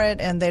ignore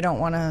it, and they don't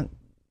want to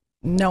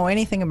know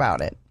anything about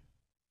it.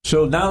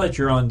 So now that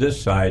you're on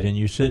this side and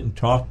you sit and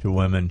talk to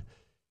women,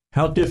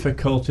 how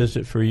difficult is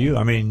it for you?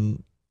 I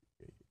mean,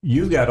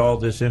 you got all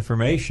this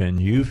information.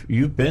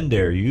 You've been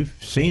there. You've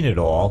seen it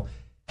all.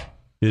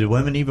 Do the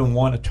women even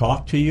want to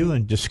talk to you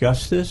and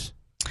discuss this?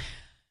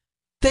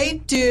 They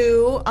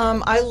do.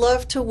 I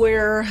love to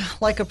wear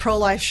like a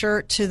pro-life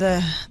shirt to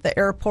the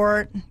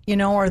airport,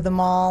 or the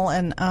mall.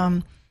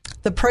 And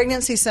the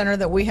pregnancy center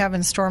that we have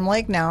in Storm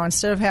Lake now,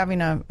 instead of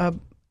having a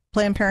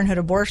Planned Parenthood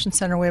abortion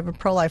center, we have a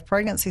pro-life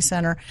pregnancy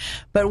center.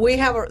 But we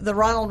have the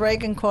Ronald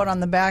Reagan quote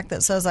on the back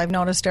that says, I've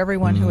noticed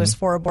everyone who is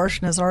for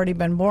abortion has already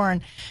been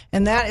born.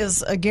 And that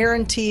is a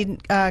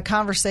guaranteed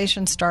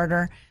conversation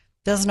starter.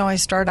 Doesn't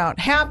always start out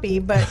happy,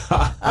 but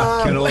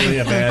I can only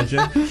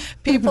imagine.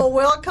 People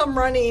will come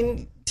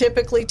running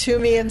typically to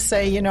me and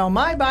say,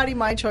 my body,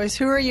 my choice.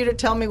 Who are you to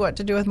tell me what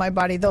to do with my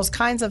body? Those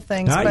kinds of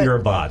things. Not your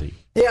body.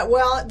 Yeah,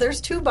 well, there's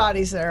two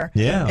bodies there.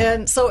 Yeah.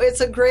 And so it's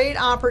a great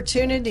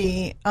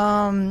opportunity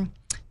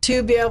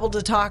to be able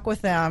to talk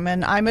with them.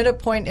 And I'm at a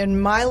point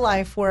in my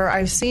life where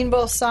I've seen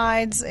both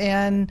sides,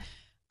 and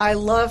I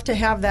love to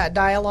have that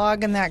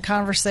dialogue and that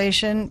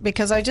conversation,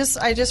 because I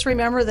just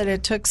remember that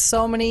it took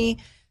so many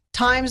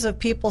times of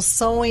people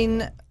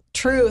sowing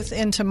truth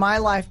into my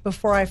life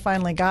before I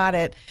finally got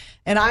it.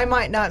 And I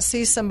might not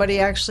see somebody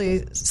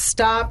actually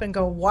stop and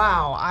go,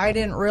 wow, I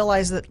didn't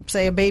realize that,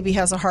 say, a baby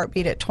has a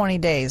heartbeat at 20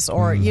 days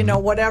or,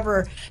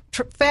 whatever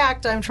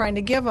fact I'm trying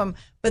to give them.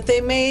 But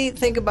they may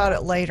think about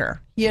it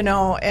later,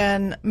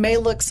 and may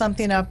look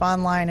something up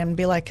online and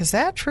be like, is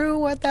that true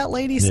what that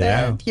lady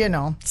said? So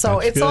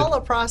That's it's good. all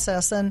a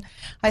process. And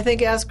I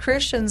think as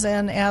Christians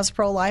and as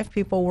pro-life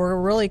people, we're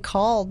really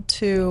called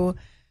to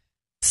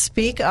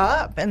speak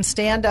up and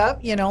stand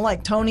up,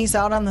 like Tony's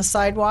out on the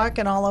sidewalk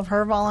and all of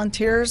her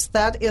volunteers.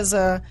 That is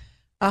a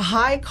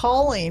high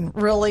calling,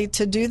 really,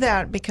 to do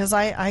that, because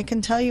I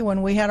can tell you,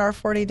 when we had our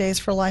 40 Days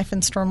for Life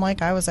in Storm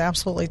Lake, I was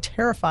absolutely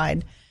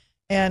terrified.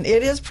 And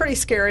it is pretty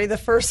scary the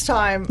first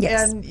time.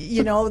 Yes. And,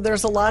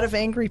 there's a lot of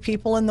angry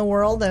people in the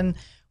world, and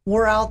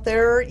we're out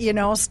there,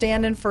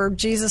 standing for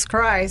Jesus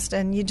Christ,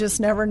 and you just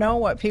never know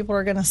what people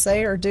are going to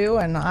say or do.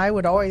 And I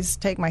would always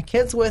take my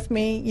kids with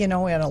me.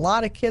 We had a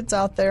lot of kids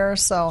out there,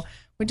 so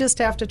we just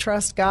have to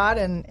trust God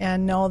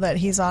and know that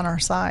He's on our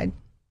side.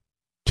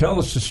 Tell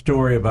us a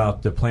story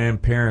about the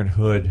Planned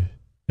Parenthood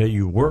that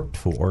you worked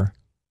for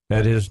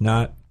that is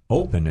not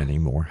open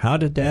anymore. How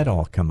did that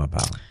all come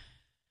about?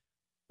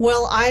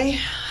 Well, I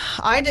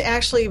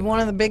actually, one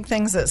of the big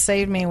things that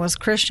saved me was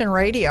Christian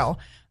radio.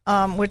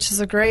 Which is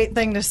a great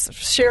thing to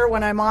share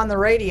when I'm on the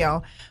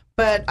radio.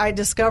 But I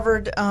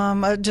discovered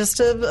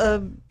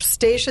a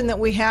station that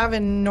we have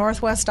in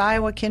Northwest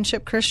Iowa,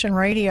 Kinship Christian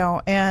Radio,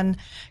 and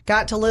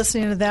got to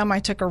listening to them. I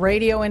took a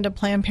radio into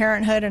Planned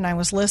Parenthood, and I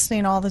was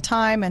listening all the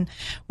time. And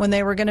when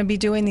they were going to be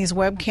doing these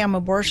webcam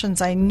abortions,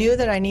 I knew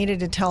that I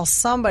needed to tell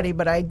somebody,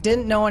 but I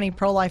didn't know any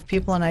pro-life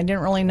people, and I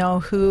didn't really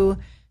know who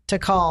to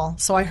call.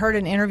 So I heard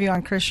an interview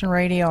on Christian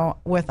radio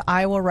with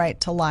Iowa Right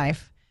to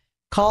Life.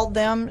 Called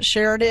them,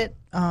 shared it.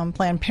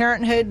 Planned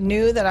Parenthood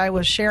knew that I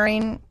was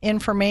sharing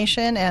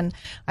information, and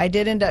I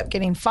did end up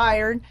getting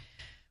fired.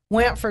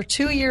 Went for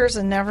 2 years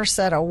and never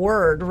said a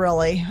word,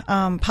 really,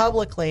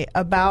 publicly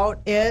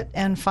about it.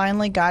 And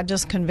finally, God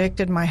just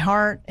convicted my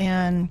heart,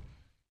 and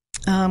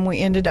we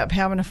ended up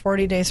having a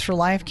 40 Days for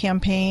Life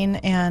campaign.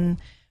 And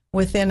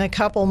within a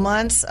couple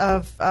months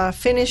of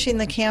finishing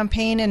the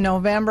campaign in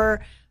November,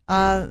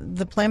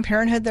 the Planned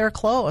Parenthood there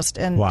closed.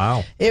 And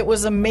wow. It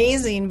was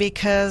amazing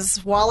because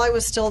while I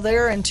was still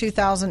there in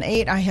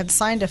 2008, I had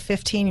signed a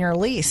 15-year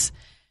lease.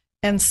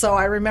 And so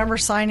I remember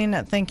signing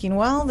it thinking,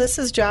 well, this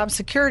is job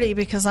security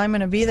because I'm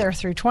going to be there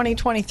through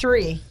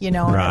 2023. You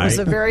know, right. It was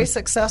a very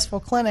successful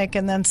clinic,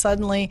 and then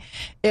suddenly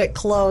it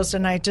closed,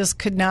 and I just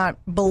could not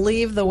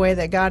believe the way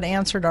that God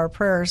answered our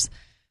prayers.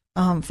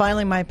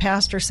 Finally, my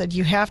pastor said,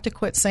 you have to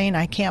quit saying,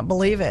 I can't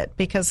believe it,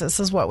 because this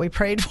is what we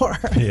prayed for.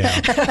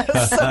 Yeah.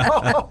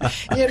 So,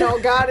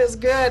 God is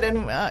good.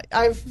 And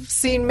I've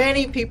seen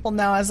many people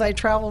now as I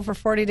travel for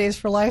 40 Days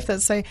for Life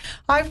that say,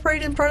 I've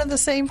prayed in front of the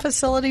same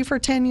facility for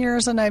 10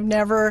 years and I've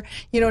never,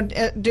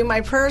 do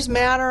my prayers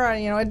matter?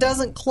 It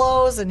doesn't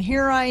close, and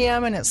here I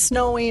am and it's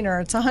snowing or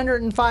it's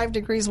 105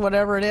 degrees,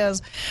 whatever it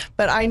is.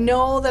 But I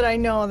know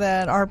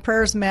that our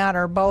prayers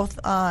matter, both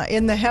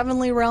in the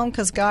heavenly realm,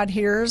 because God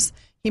hears.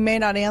 He may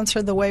not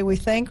answer the way we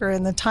think or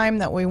in the time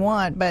that we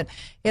want, but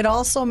it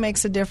also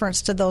makes a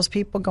difference to those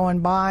people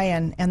going by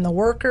and the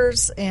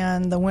workers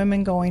and the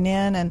women going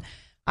in. And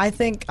I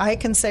think I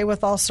can say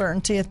with all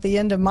certainty at the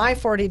end of my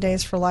 40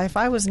 Days for Life,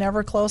 I was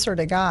never closer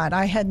to God.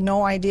 I had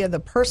no idea the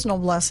personal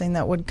blessing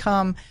that would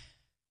come,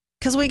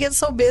 because we get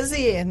so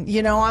busy and,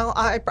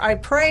 I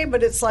pray,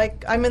 but it's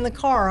like I'm in the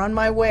car on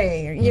my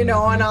way, and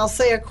I'll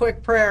say a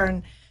quick prayer.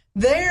 And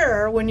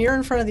there, when you're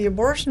in front of the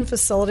abortion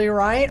facility,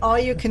 right, all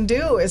you can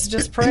do is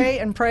just pray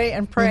and pray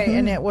and pray. Mm-hmm.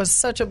 And it was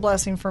such a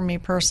blessing for me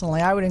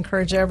personally. I would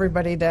encourage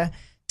everybody to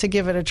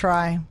give it a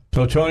try.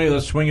 So, Tony,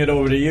 let's swing it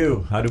over to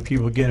you. How do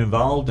people get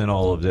involved in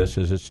all of this?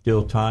 Is it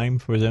still time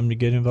for them to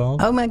get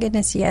involved? Oh, my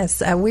goodness,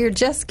 yes. We're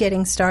just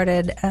getting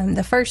started.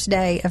 The first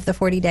day of the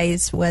 40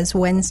 days was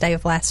Wednesday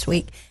of last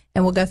week,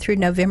 and we'll go through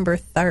November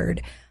 3rd,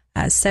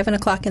 7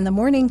 o'clock in the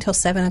morning till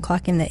 7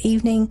 o'clock in the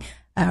evening.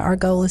 Our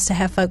goal is to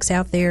have folks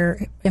out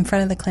there in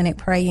front of the clinic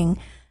praying,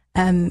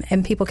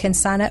 and people can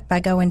sign up by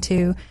going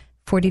to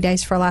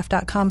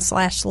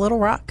 40daysforlife.com/Little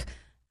Rock.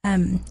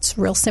 It's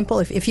real simple.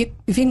 If you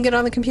can get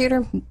on the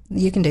computer,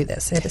 you can do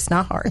this. It's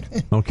not hard.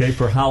 Okay,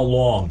 for how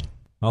long?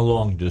 How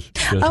long does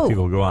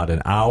people go out?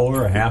 An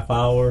hour, a half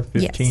hour,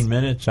 15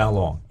 minutes? How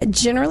long?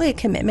 Generally, a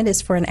commitment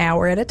is for an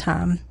hour at a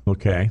time.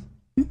 Okay.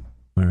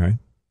 All right.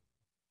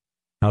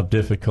 How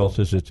difficult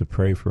is it to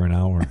pray for an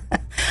hour?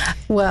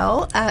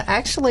 Well,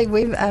 actually,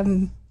 we've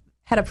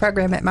had a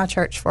program at my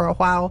church for a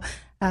while,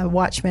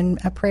 Watchman,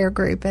 a prayer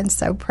group, and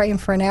so praying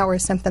for an hour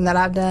is something that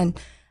I've done.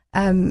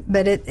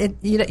 But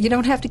you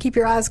don't have to keep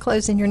your eyes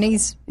closed and your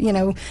knees,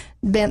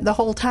 bent the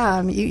whole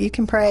time. You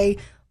can pray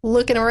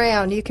looking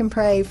around. You can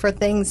pray for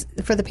things,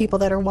 for the people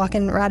that are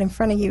walking right in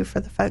front of you,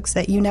 for the folks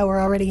that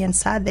are already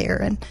inside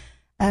there.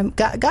 And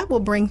God will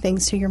bring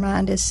things to your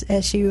mind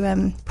as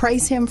you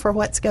praise Him for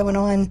what's going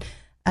on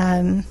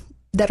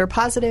that are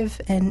positive,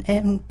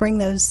 and bring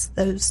those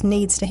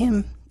needs to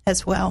Him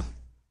as well.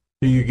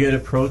 Do you get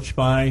approached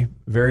by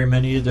very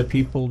many of the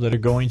people that are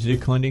going to the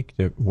clinic,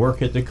 that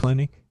work at the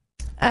clinic?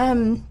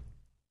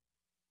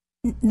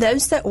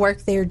 Those that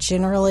work there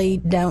generally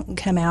don't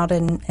come out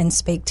and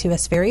speak to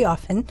us very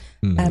often.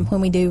 Mm-hmm.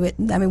 When we do it,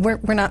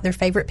 we're not their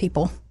favorite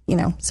people,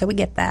 so we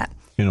get that.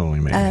 You can only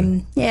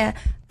imagine.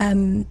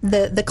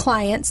 The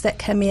clients that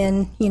come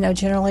in,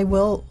 generally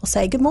will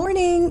say good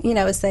morning,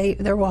 as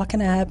they're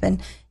walking up, and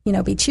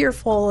be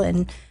cheerful.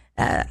 And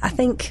I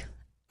think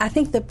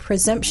the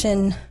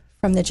presumption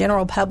from the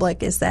general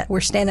public is that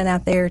we're standing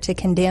out there to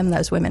condemn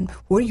those women.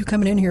 What are you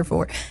coming in here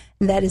for?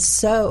 That is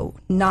so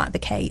not the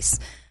case.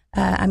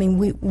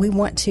 We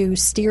want to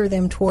steer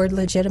them toward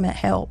legitimate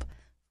help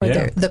for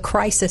the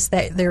crisis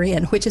that they're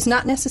in, which is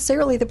not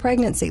necessarily the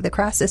pregnancy. The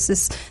crisis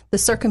is the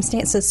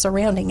circumstances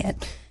surrounding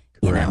it.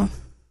 Correct.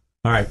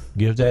 All right,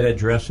 give that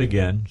address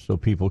again so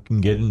people can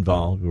get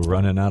involved. We're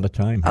running out of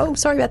time here. Oh,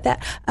 sorry about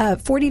that.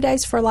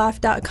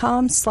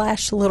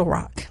 40daysforlife.com/Little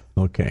Rock.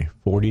 Okay,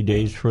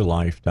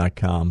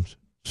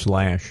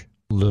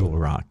 40daysforlife.com/Little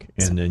Rock,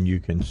 and then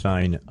you can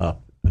sign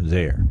up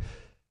there.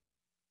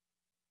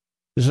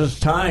 This is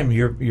time.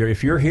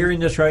 If you're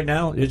hearing this right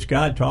now, it's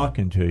God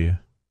talking to you.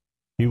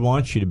 He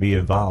wants you to be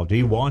involved.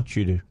 He wants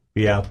you to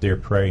be out there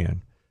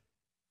praying.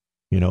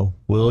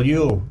 Will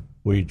you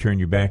turn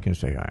your back and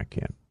say, I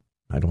can't.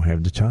 I don't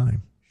have the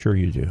time. Sure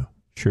you do.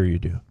 Sure you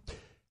do.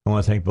 I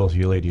want to thank both of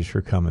you ladies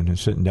for coming and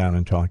sitting down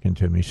and talking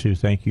to me. Sue,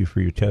 thank you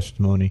for your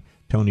testimony.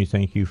 Tony,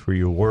 thank you for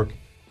your work.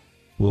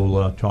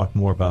 We'll talk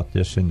more about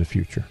this in the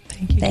future.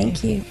 Thank you.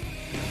 Thank you.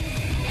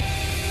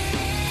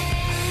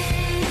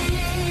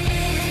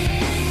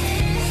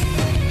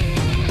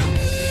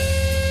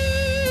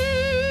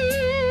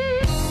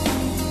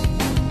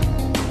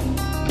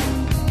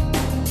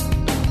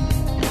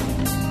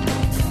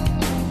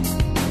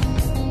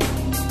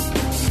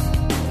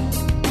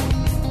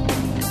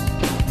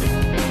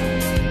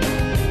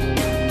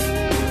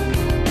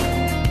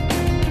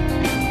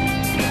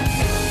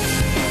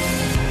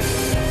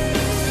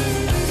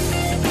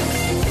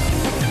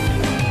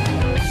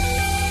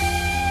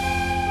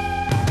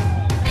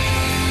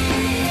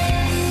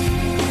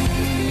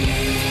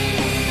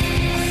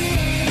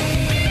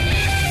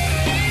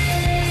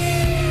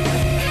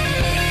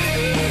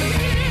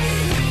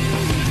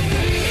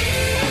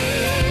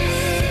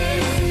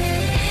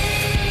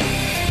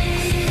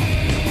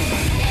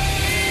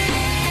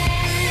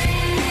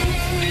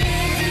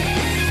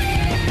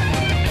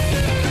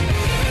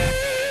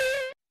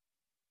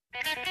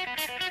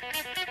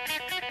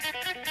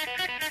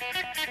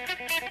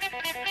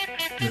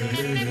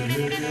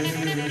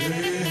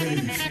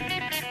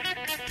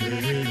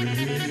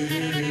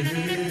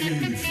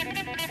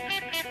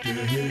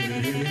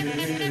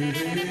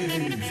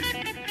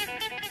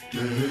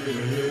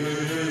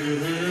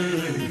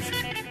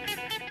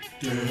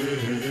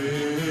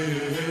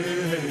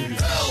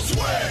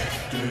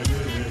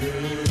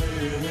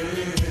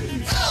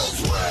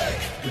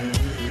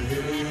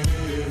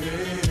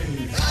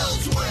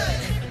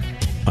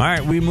 All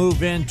right, we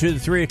move into the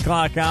 3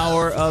 o'clock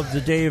hour of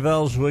the Dave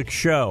Elswick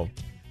Show.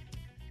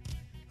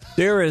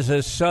 There is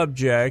a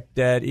subject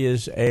that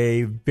is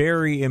a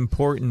very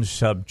important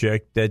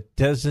subject that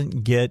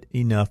doesn't get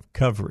enough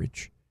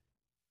coverage,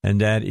 and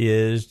that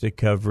is the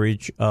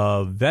coverage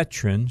of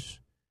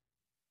veterans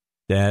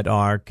that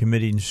are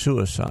committing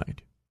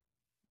suicide.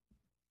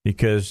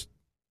 Because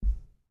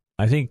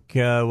I think,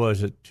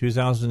 was it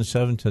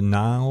 2007 to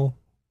now,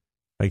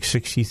 like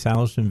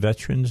 60,000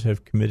 veterans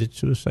have committed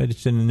suicide.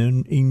 It's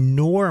an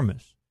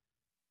enormous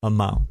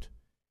amount.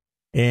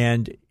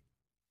 And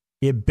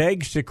it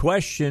begs the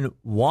question,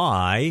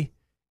 why?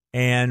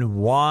 And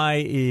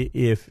why,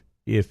 if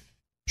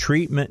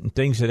treatment and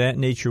things of that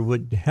nature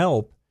would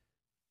help,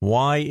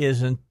 why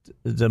isn't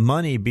the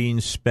money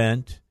being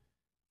spent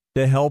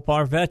to help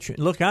our veterans?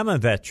 Look, I'm a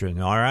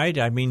veteran, all right?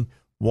 I mean,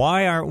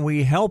 why aren't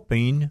we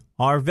helping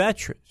our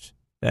veterans?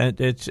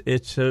 That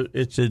it's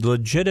a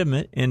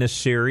legitimate and a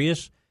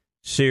serious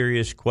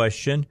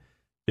question.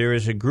 There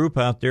is a group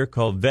out there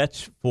called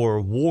Vets for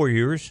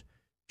Warriors.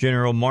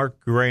 General Mark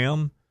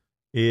Graham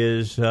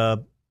is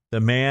the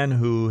man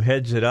who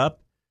heads it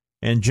up.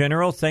 And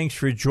General, thanks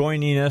for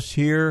joining us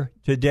here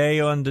today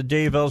on the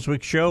Dave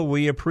Elswick Show.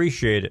 We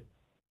appreciate it.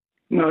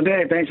 No,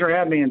 Dave, thanks for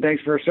having me and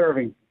thanks for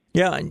serving.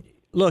 Yeah,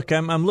 look,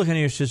 I'm looking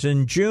here. It says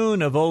in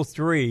June of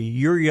 2003,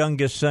 your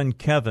youngest son,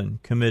 Kevin,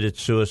 committed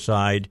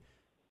suicide.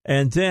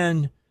 And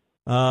then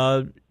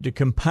to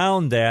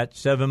compound that,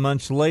 7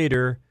 months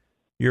later,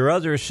 your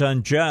other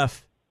son,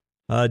 Jeff,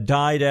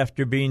 died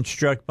after being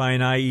struck by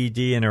an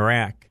IED in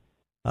Iraq.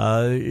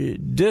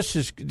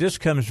 This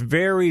comes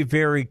very,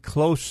 very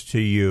close to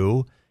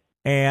you.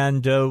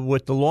 And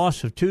with the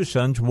loss of two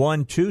sons,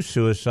 one to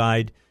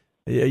suicide,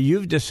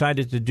 you've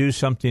decided to do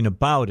something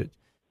about it.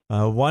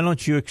 Why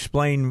don't you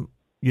explain,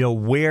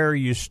 where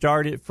you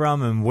started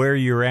from and where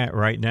you're at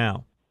right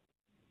now?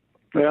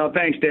 Well,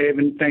 thanks, Dave,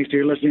 and thanks to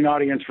your listening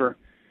audience for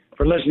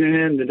listening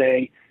in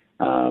today.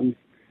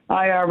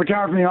 I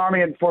retired from the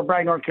Army at Fort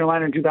Bragg, North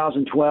Carolina in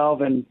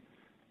 2012, and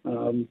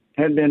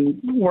had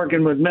been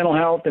working with mental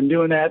health and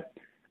doing that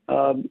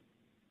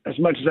as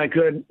much as I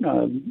could,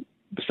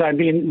 besides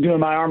doing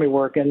my Army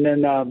work. And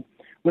then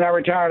when I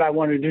retired, I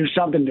wanted to do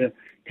something to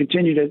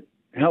continue to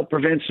help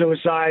prevent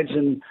suicides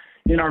and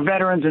in our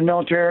veterans and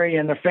military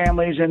and their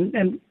families,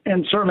 and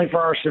certainly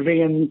for our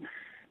civilians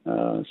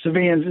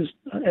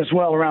as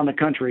well around the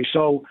country.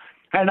 So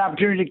I had an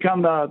opportunity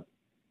to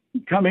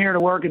come here to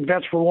work at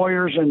Vets for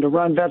Warriors and to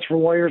run Vets for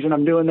Warriors, and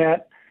I'm doing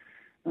that.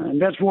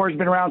 Vets for Warriors has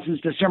been around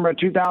since December of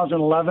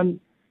 2011.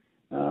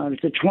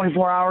 It's a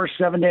 24-hour,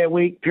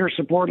 7-day-a-week peer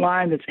support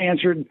line that's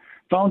answered.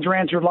 Phones are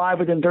answered live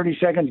within 30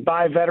 seconds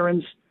by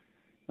veterans.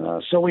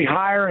 So we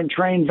hire and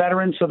train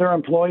veterans, so they're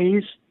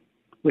employees.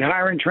 We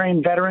hire and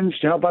train veterans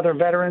to help other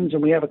veterans,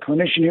 and we have a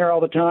clinician here all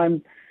the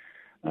time.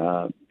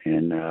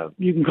 And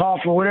you can call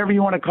for whatever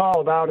you want to call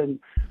about. And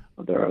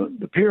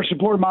the peer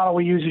support model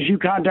we use is you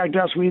contact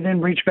us, we then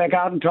reach back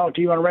out and talk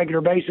to you on a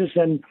regular basis,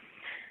 and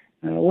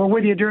we're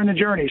with you during the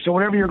journey. So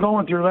whatever you're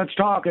going through, let's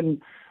talk.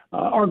 And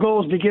our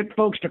goal is to get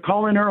folks to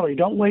call in early.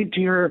 Don't wait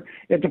till you're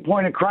at the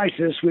point of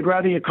crisis. We'd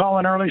rather you call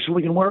in early so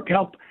we can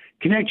help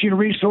connect you to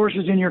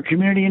resources in your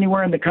community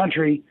anywhere in the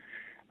country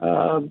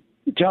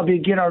to help you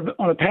get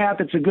on a path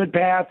that's a good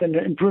path and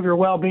to improve your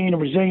well-being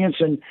and resilience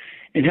and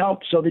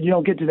help so that you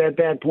don't get to that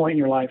bad point in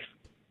your life.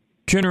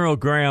 General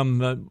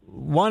Graham,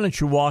 why don't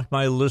you walk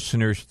my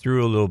listeners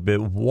through a little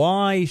bit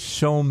why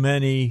so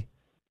many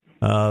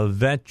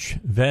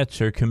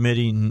vets are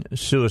committing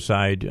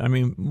suicide. I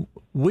mean,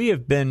 we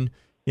have been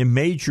in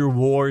major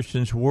wars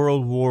since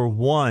World War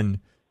I,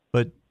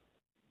 but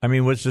I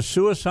mean, was the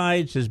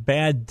suicides as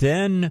bad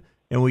then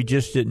and we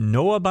just didn't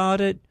know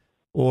about it,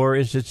 or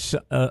is it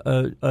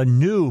a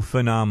new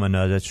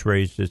phenomena that's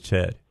raised its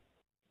head?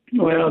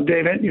 Well,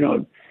 David,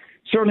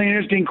 certainly an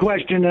interesting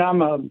question, and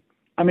I'm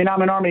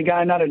an Army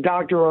guy, not a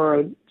doctor or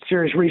a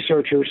serious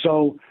researcher,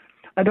 so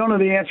I don't know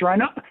the answer. I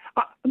know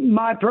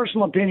my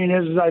personal opinion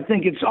is I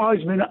think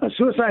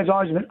suicide has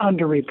always been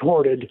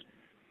underreported,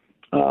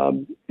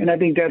 and I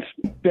think that's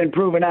been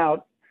proven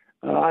out.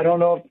 I don't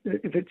know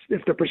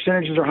if the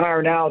percentages are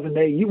higher now than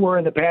they were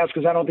in the past,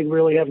 because I don't think we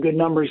really have good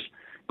numbers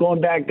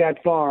going back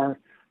that far.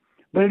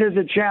 But it is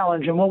a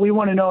challenge, and what we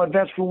want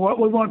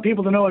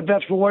people to know at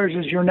Vets for Warriors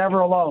is you're never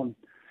alone.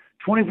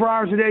 24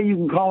 hours a day, you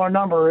can call our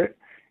number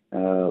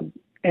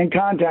and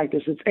contact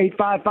us. It's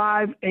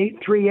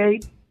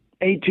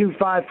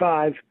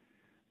 855-838-8255.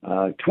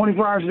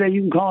 24 hours a day,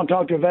 you can call and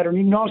talk to a veteran.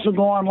 You can also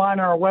go online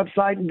on our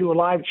website and do a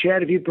live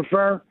chat if you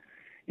prefer,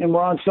 and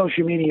we're on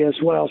social media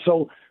as well.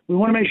 So we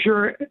want to make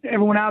sure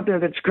everyone out there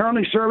that's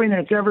currently serving,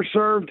 that's ever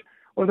served,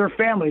 or their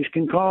families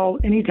can call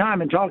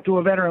anytime and talk to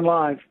a veteran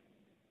live.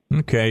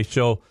 Okay,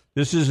 so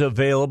this is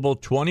available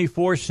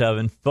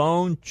 24/7,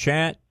 phone,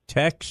 chat,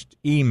 text,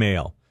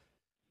 email.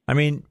 I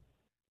mean,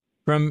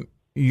 from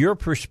your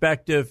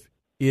perspective,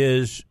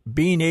 is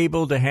being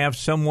able to have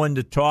someone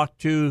to talk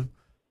to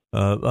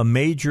a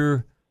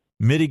major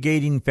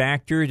mitigating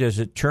factor? Does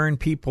it turn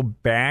people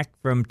back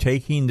from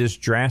taking this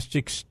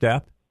drastic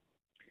step?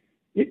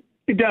 It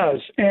does.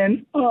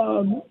 And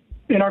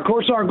of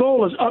course, our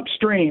goal is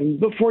upstream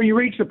before you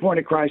reach the point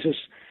of crisis.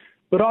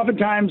 But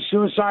oftentimes,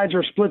 suicides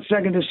are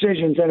split-second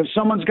decisions. And if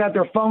someone's got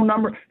their phone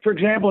number, for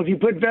example, if you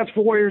put Vets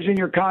for Warriors in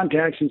your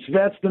contacts, it's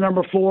Vets, the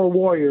number 4,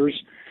 Warriors.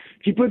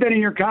 If you put that in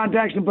your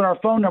contacts and put our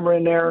phone number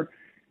in there,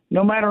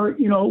 no matter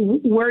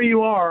where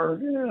you are,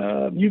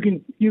 you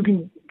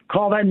can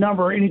call that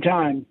number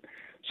anytime.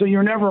 So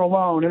you're never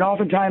alone. And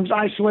oftentimes,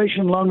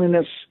 isolation,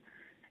 loneliness,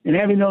 and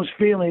having those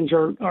feelings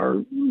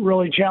are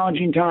really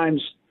challenging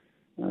times.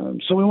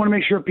 So we want to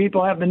make sure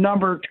people have the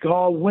number to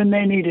call when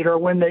they need it, or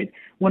when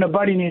a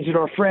buddy needs it,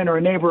 or a friend or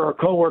a neighbor or a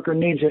coworker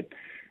needs it,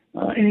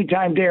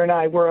 anytime, day or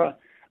night. We're a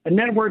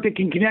network that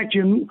can connect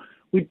you.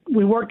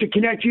 We work to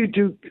connect you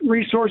to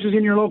resources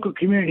in your local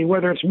community,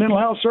 whether it's mental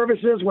health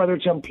services, whether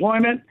it's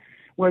employment,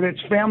 whether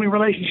it's family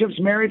relationships,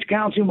 marriage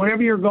counseling,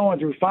 whatever you're going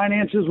through,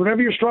 finances,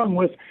 whatever you're struggling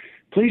with.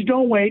 Please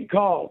don't wait.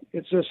 Call.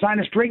 It's a sign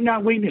of strength,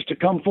 not weakness, to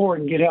come forward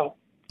and get help.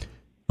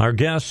 Our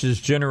guest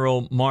is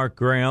General Mark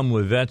Graham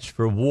with Vets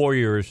for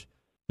Warriors.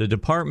 The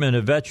Department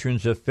of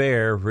Veterans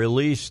Affairs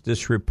released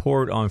this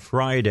report on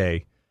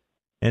Friday,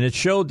 and it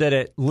showed that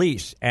at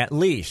least,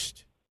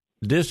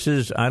 this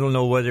is, I don't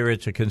know whether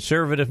it's a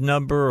conservative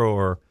number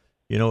or,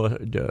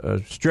 a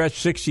stretch,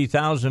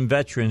 60,000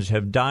 veterans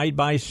have died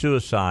by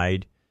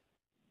suicide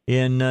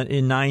in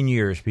 9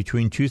 years,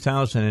 between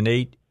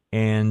 2008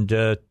 and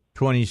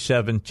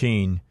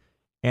 2017.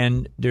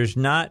 And there's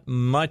not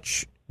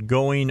much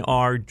going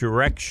our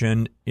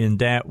direction in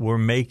that we're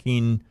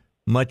making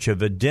much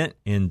of a dent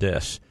in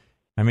this.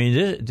 I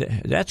mean,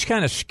 that's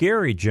kind of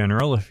scary,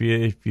 General, if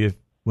you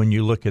when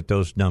you look at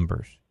those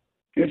numbers.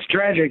 It's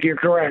tragic. You're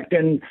correct.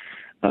 And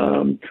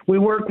we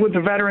work with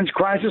the Veterans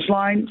Crisis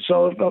Line.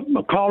 So if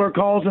a caller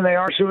calls and they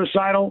are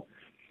suicidal,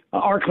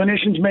 our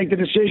clinicians make the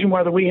decision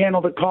whether we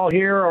handle the call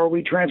here or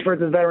we transfer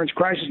to the Veterans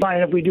Crisis Line.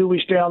 And if we do, we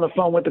stay on the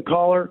phone with the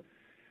caller,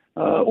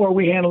 or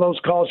we handle those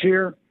calls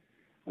here.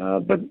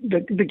 But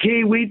the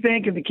key we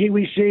think, and the key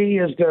we see,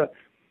 is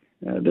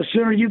the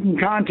sooner you can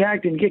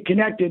contact and get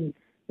connected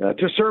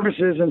to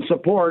services and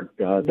support,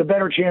 the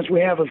better chance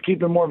we have of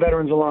keeping more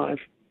veterans alive.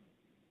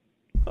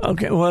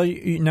 Okay. Well,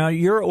 now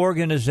your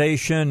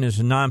organization is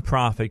a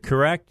nonprofit,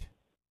 correct?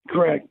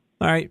 Correct.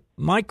 All right.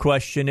 My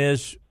question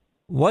is,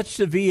 what's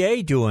the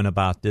VA doing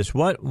about this?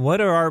 What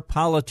are our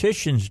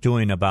politicians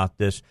doing about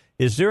this?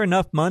 Is there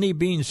enough money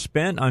being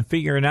spent on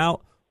figuring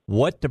out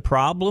what the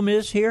problem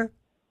is here?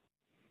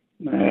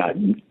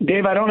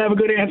 Dave, I don't have a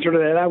good answer to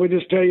that. I would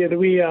just tell you that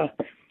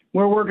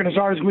we're working as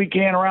hard as we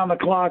can around the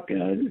clock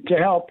to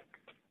help.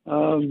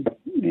 And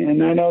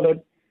I know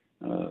that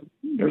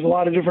there's a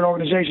lot of different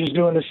organizations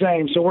doing the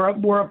same. So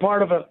we're a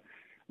part of a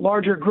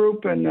larger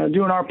group and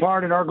doing our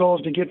part, and our goal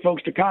is to get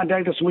folks to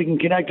contact us so we can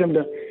connect them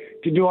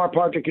to do our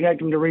part to connect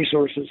them to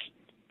resources.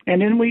 And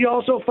then we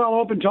also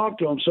follow up and talk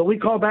to them. So we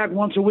call back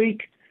once a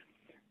week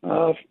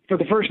for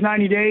the first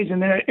 90 days,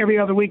 and then every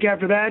other week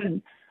after that.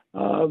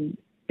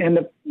 And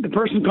the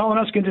person calling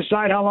us can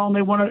decide how long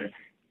they want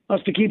us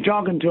to keep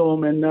talking to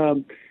them.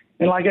 And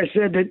like I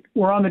said, that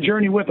we're on the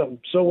journey with them.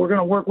 So we're going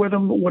to work with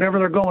them, whatever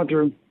they're going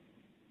through.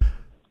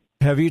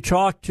 Have you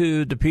talked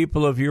to the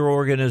people of your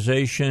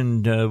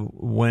organization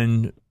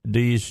when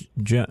these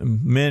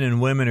men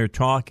and women are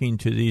talking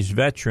to these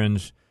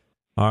veterans?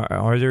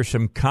 Are there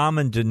some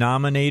common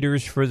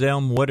denominators for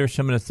them? What are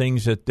some of the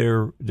things that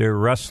they're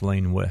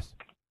wrestling with?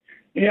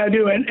 Yeah, I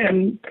do.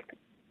 And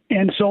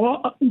And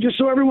so just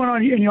so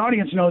everyone in the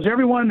audience knows,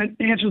 everyone that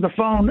answers the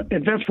phone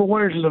at Vets for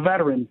Warriors is a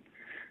veteran.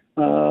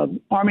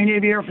 Army,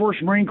 Navy, Air Force,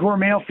 Marine Corps,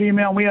 male,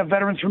 female. We have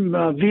veterans from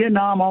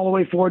Vietnam all the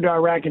way forward to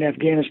Iraq and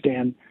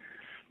Afghanistan.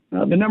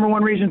 The number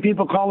one reason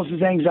people call us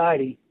is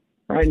anxiety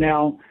right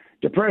now.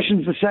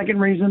 Depression is the second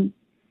reason.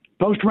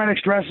 Post-traumatic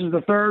stress is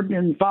the third,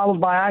 and followed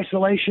by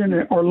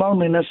isolation or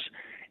loneliness,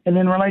 and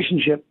then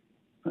relationship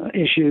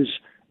issues.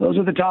 Those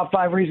are the top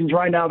 5 reasons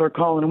right now they're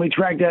calling, and we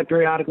track that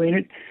periodically.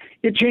 And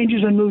it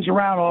changes and moves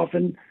around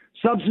often.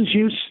 Substance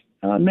use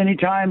many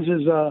times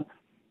is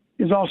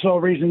also a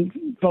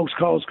reason folks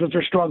call us, because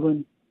they're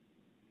struggling,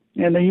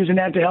 and they're using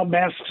that to help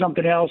mask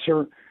something else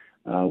or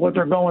what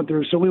they're going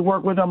through. So we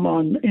work with them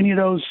on any of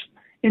those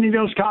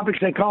topics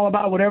they call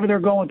about, whatever they're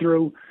going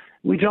through.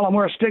 We tell them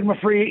we're a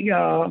stigma-free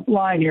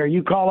line here.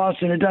 You call us,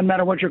 and it doesn't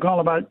matter what you're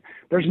calling about.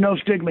 There's no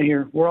stigma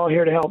here. We're all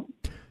here to help.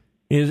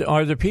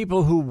 Are the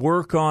people who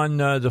work on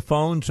the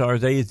phones, are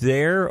they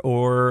there,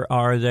 or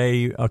are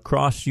they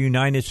across the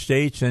United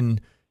States,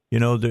 and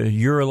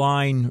your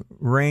line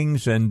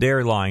rings and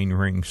their line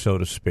rings, so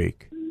to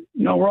speak?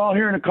 No, we're all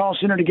here in a call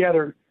center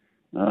together.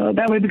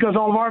 That way, because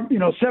all of our,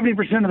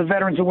 70% of the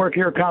veterans that work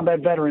here are combat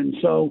veterans.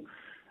 So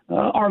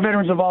our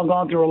veterans have all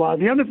gone through a lot.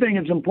 The other thing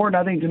that's important,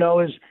 I think, to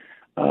know is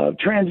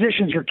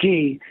transitions are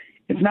key.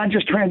 It's not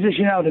just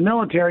transitioning out of the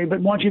military,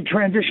 but once you've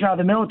transitioned out of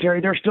the military,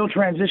 there's still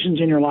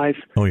transitions in your life.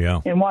 Oh,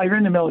 yeah. And while you're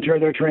in the military,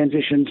 there are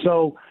transitions.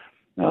 So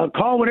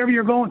call whatever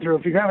you're going through.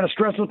 If you're having a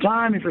stressful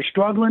time, if you're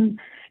struggling,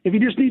 if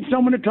you just need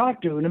someone to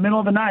talk to in the middle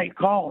of the night,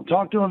 call.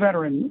 Talk to a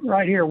veteran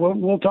right here.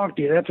 We'll talk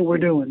to you. That's what we're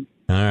doing.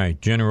 All right.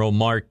 General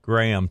Mark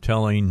Graham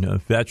telling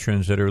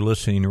veterans that are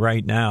listening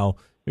right now,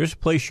 there's a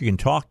place you can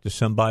talk to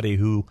somebody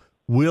who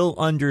will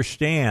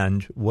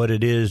understand what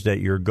it is that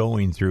you're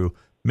going through.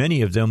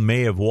 Many of them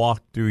may have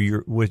walked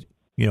through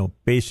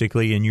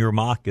basically in your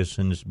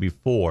moccasins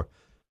before.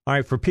 All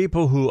right, for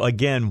people who,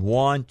 again,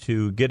 want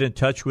to get in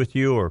touch with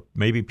you, or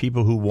maybe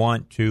people who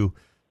want to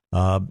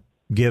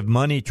give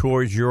money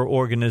towards your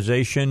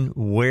organization,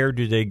 where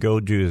do they go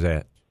do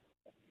that?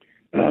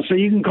 So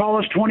you can call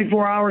us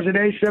 24 hours a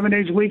day, 7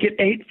 days a week at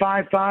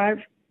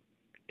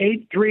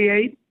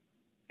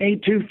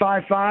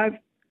 855-838-8255.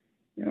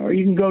 Or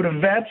you can go to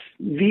VETS,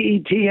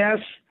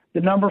 VETS,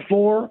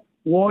 4,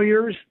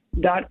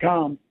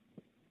 warriors.com.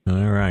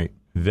 All right.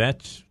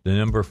 VETS,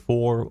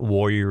 4,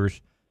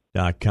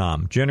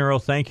 warriors.com. General,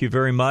 thank you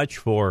very much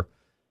for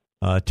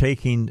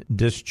taking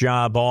this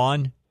job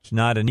on. It's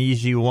not an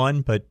easy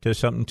one, but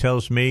something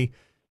tells me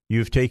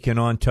you've taken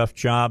on tough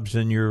jobs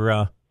in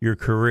your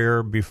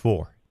career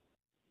before.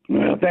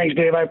 Well, thanks,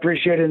 Dave. I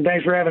appreciate it, and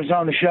thanks for having us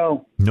on the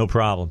show. No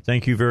problem.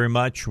 Thank you very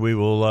much. We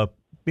will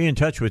be in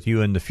touch with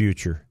you in the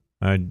future.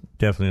 I'd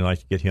definitely like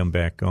to get him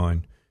back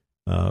on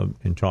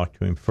and talk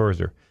to him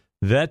further.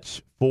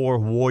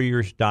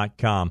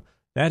 Vets4warriors.com.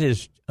 That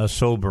is a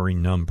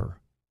sobering number.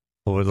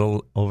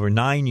 Over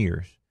 9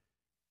 years,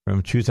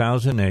 from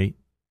 2008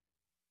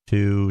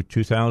 to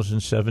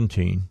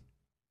 2017,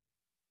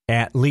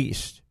 at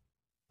least.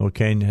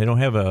 Okay, I don't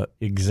have an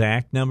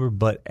exact number,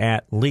 but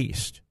at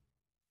least.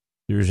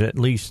 There's at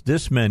least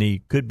this many,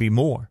 could be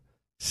more.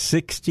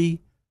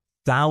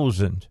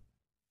 60,000.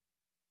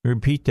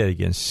 Repeat that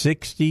again.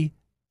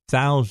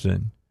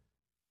 60,000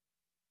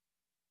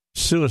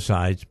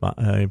 suicides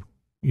by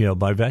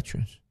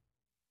veterans.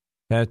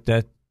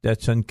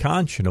 That's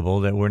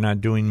unconscionable that we're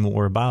not doing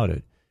more about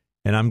it.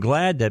 And I'm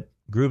glad that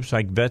groups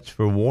like Vets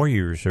for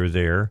Warriors are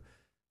there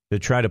to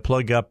try to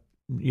plug up.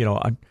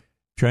 I'm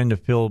trying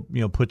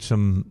to put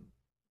some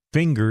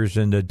fingers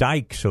in the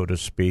dike, so to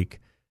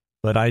speak.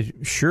 But I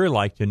sure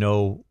like to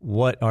know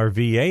what our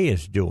VA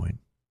is doing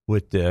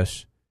with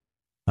this.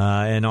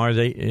 And are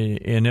they?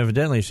 And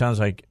evidently, it sounds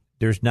like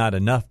there's not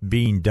enough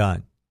being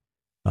done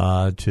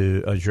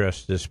to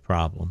address this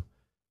problem.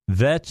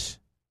 Vets,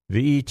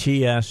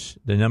 VETS,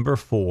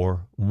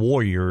 4,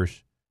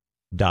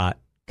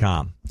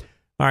 warriors.com.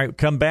 All right,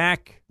 come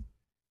back.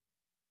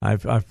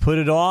 I've put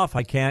it off.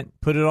 I can't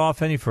put it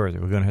off any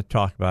further. We're going to have to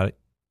talk about it.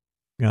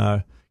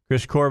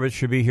 Chris Corbett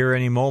should be here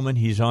any moment.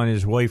 He's on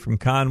his way from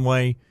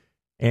Conway.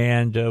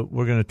 And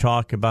we're going to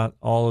talk about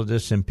all of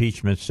this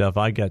impeachment stuff.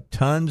 I got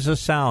tons of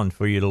sound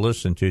for you to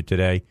listen to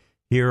today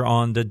here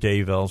on the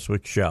Dave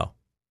Elswick Show.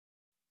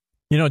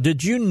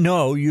 Did you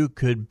know you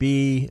could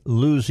be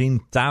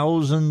losing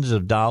thousands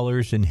of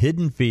dollars in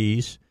hidden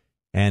fees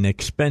and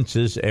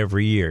expenses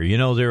every year?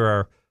 There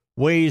are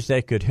ways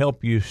that could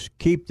help you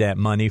keep that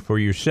money for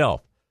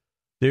yourself.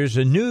 There's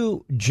a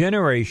new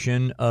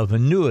generation of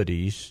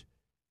annuities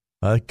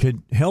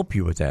could help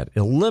you with that.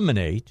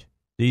 Eliminate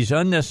these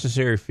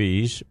unnecessary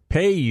fees,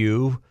 pay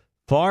you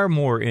far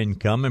more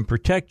income, and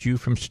protect you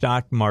from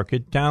stock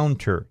market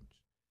downturns.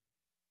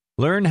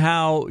 Learn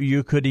how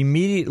you could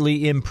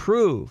immediately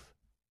improve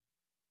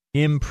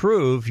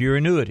your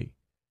annuity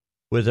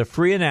with a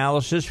free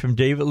analysis from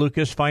David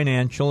Lucas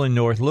Financial in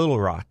North Little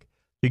Rock.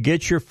 To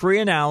get your free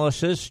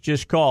analysis,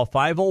 just call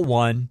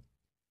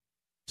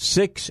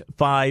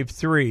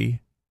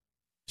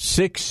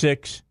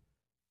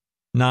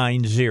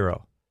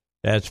 501-653-6690.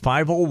 That's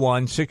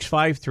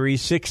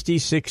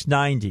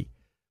 501-653-6690.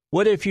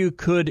 What if you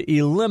could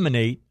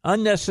eliminate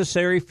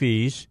unnecessary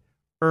fees,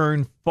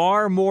 earn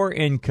far more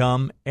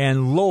income,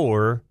 and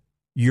lower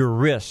your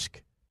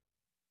risk?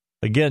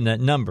 Again,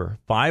 that number,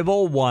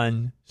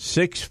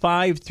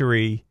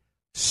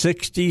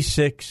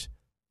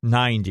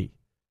 501-653-6690.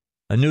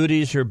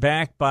 Annuities are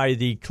backed by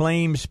the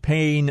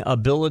claims-paying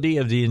ability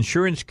of the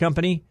insurance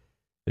company.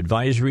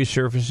 Advisory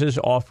services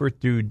offered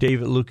through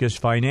David Lucas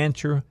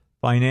Financial,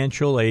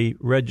 a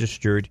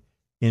registered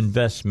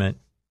investment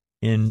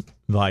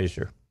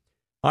advisor.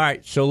 All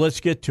right, so let's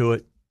get to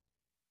it.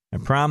 I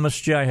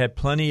promised you I had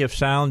plenty of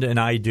sound, and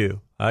I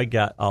do. I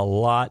got a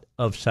lot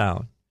of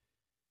sound.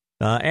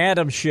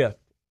 Adam Schiff,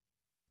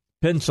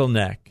 pencil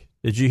neck.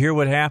 Did you hear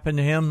what happened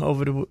to him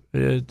over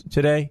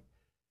today?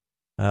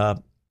 A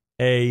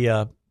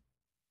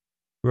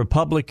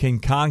Republican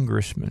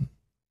congressman.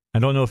 I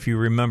don't know if you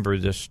remember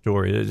this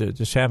story.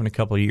 This happened a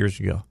couple of years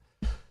ago.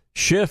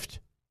 Schiff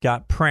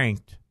got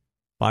pranked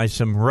by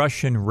some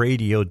Russian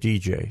radio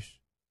DJs.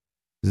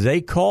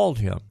 They called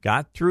him,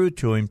 got through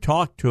to him,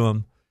 talked to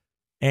him,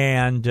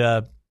 and,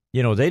 they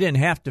didn't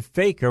have to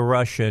fake a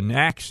Russian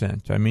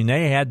accent. I mean,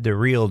 they had the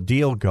real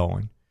deal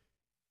going.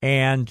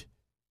 And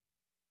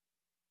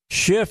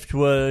Schiff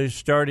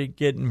started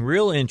getting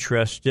real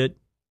interested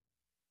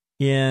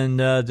in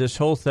this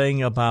whole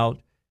thing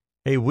about,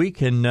 hey, we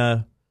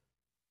can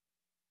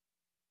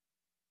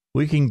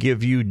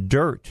give you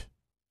dirt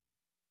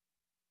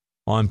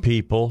on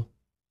people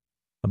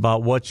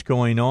about what's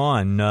going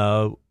on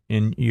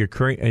in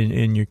Ukraine.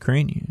 In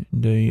Ukraine,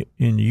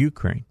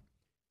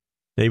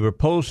 they were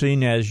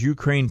posing as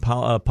Ukraine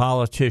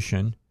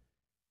politician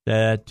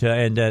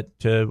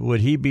that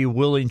would he be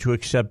willing to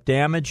accept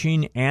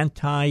damaging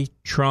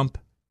anti-Trump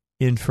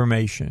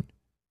information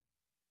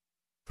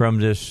from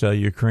this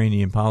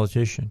Ukrainian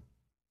politician.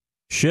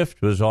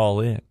 Schiff was all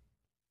in.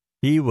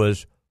 He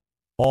was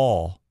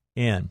all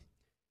in.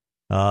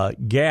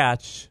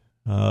 Gatz,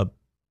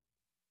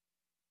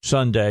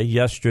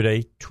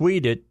 yesterday,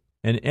 tweeted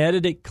an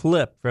edited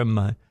clip from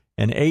an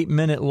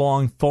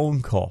 8-minute-long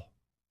phone call.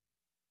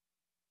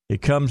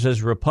 It comes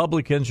as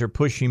Republicans are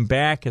pushing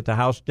back at the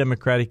House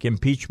Democratic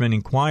impeachment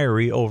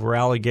inquiry over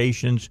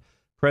allegations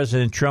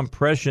President Trump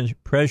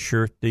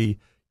pressured the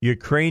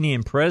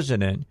Ukrainian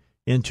president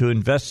into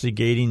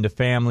investigating the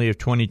family of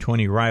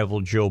 2020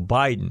 rival Joe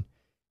Biden.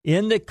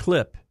 In the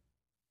clip,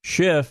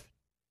 Schiff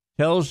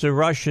tells the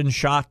Russian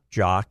shock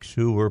jocks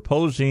who were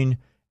posing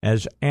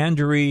as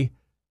Andriy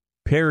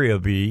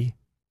Peryovy,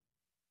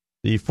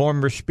 the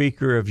former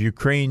Speaker of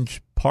Ukraine's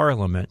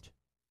parliament,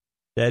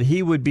 that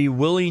he would be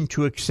willing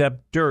to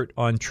accept dirt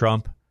on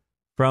Trump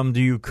from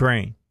the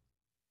Ukraine.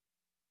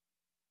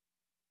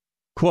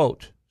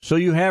 Quote, so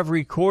you have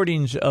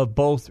recordings of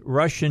both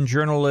Russian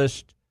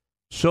journalist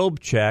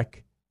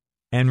Sobchak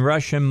and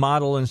Russian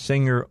model and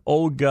singer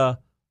Olga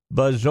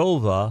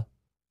Bazova,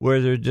 where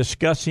they're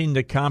discussing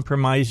the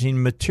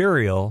compromising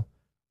material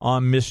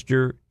on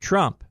Mr.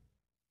 Trump,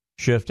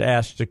 Schiff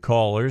asked the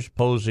callers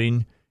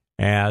posing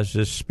as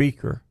the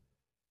speaker.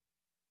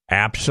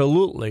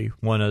 Absolutely,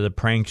 one of the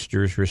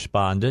pranksters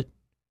responded.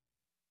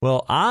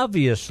 Well,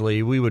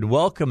 obviously, we would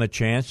welcome a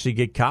chance to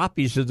get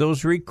copies of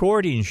those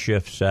recordings,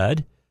 Schiff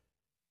said.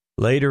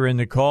 Later in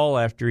the call,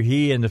 after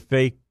he and the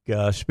fake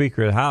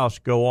Speaker of the House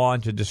go on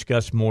to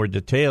discuss more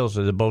details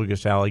of the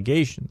bogus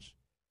allegations,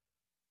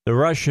 the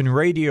Russian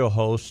radio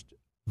host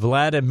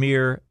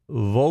Vladimir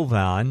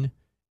Vovan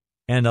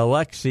and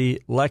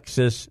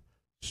Alexis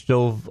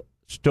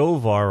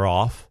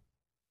Stovarov,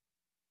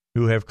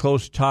 who have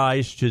close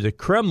ties to the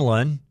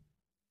Kremlin,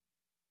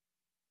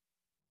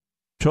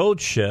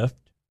 told Schiff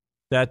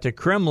that the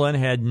Kremlin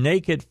had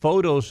naked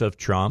photos of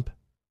Trump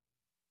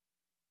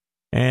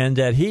and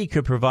that he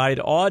could provide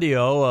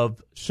audio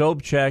of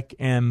Sobchak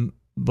and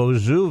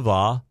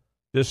Bozova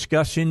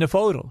discussing the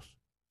photos.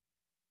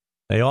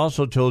 They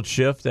also told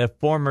Schiff that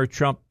former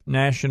Trump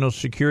National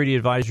Security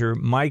Advisor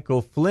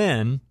Michael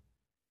Flynn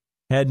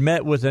had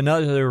met with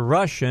another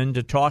Russian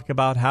to talk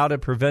about how to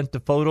prevent the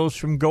photos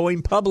from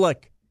going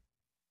public.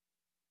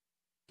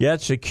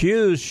 Getz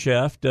accused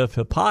Schiff of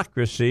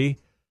hypocrisy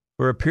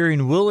for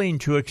appearing willing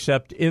to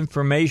accept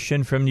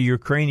information from the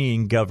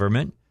Ukrainian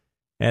government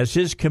as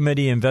his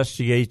committee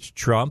investigates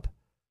Trump,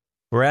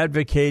 for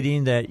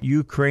advocating that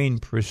Ukraine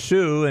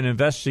pursue an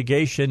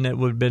investigation that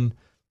would have been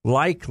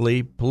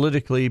likely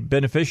politically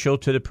beneficial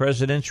to the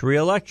president's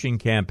reelection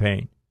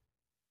campaign.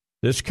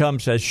 This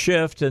comes as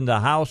Schiff and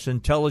the House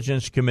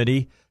Intelligence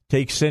Committee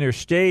take center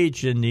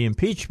stage in the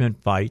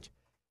impeachment fight,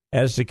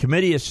 as the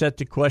committee is set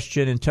to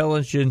question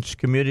Intelligence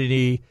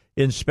Community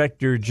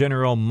Inspector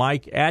General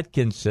Mike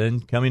Atkinson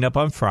coming up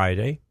on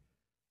Friday.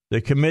 The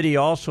committee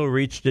also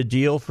reached a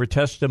deal for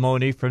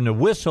testimony from the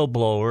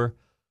whistleblower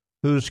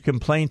whose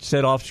complaint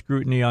set off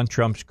scrutiny on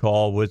Trump's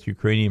call with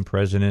Ukrainian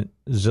President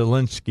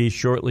Zelensky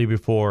shortly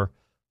before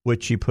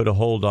which he put a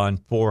hold on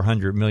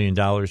 $400 million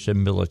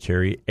in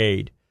military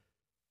aid.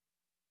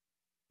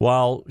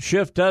 While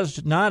Schiff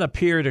does not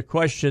appear to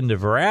question the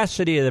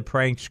veracity of the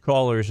prank's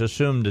caller's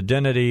assumed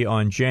identity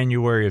on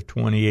January of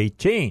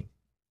 2018,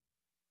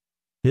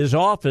 his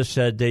office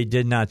said they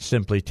did not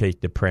simply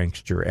take the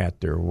prankster at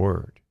their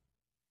word.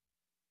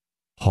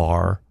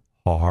 Har,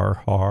 har,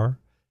 har.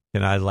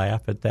 Can I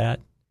laugh at that?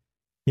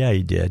 Yeah,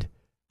 he did.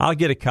 I'll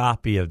get a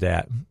copy of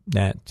that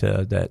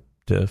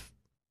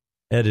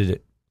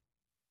edited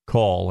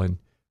call, and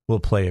we'll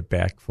play it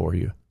back for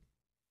you.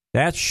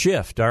 That's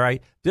Schiff, all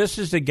right? This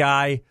is the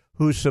guy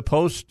who's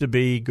supposed to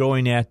be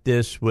going at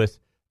this with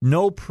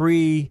no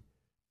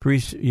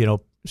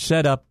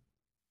set up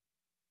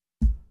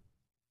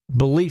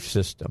belief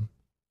system.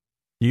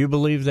 Do you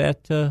believe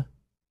that,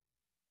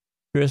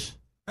 Chris?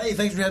 Hey,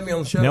 thanks for having me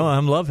on the show. No,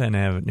 I'm loving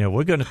having.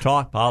 We're going to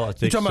talk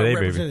politics. You're talking today,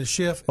 about Representative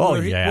Schiff? Oh,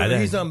 whether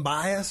he's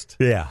unbiased?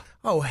 Yeah.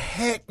 Oh,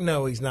 heck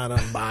no, he's not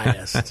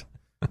unbiased.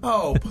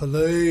 Oh,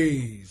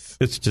 please.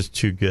 It's just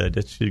too good.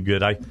 It's too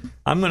good.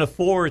 I'm going to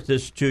forward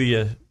this to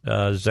you,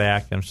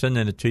 Zach. I'm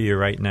sending it to you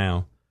right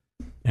now.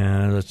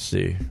 Let's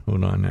see.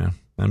 Hold on now.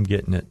 I'm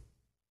getting it.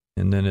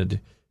 And then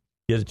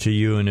get it to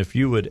you. And if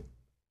you would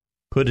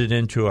put it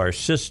into our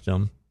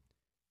system,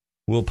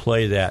 we'll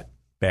play that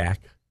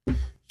back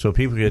so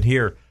people can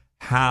hear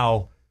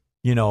how,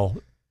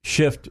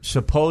 Schiff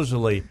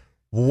supposedly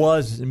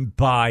wasn't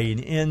buying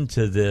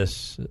into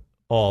this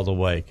all the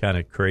way. Kind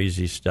of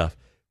crazy stuff.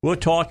 We'll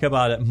talk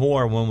about it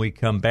more when we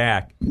come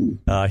back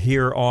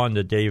here on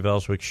the Dave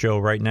Elswick Show.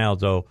 Right now,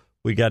 though,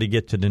 we got to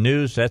get to the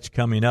news. That's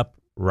coming up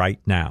right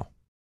now.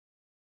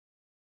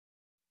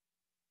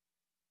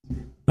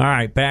 All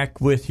right,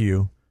 back with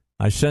you.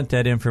 I sent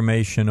that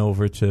information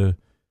over to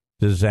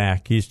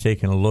Zach. He's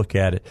taking a look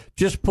at it.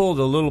 Just pulled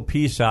a little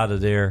piece out of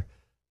there,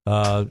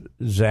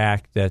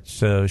 Zach,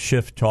 that's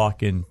Schiff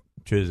talking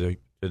to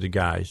the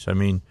guys. I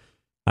mean,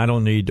 I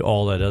don't need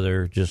all that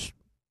other just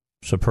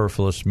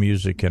superfluous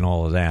music and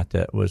all of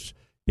that was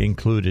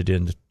included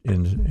in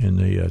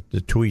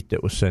the tweet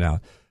that was sent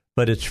out.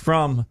 But it's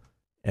from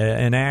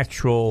an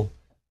actual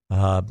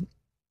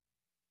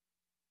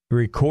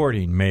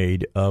recording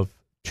made of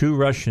two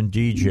Russian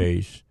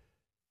DJs,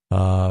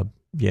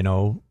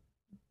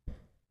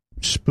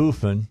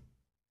 spoofing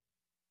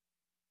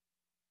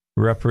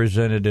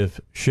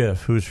Representative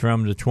Schiff, who's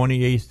from the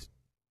 28th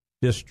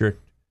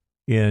district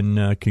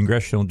in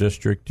congressional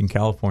district in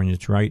California.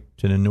 It's right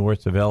to the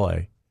north of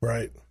L.A.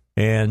 Right.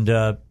 And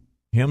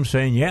him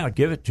saying, yeah,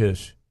 give it to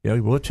us.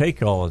 We'll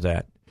take all of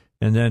that.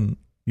 And then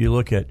you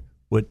look at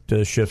what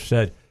Schiff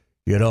said,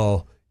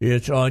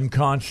 it's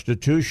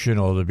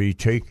unconstitutional to be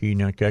taking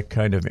that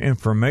kind of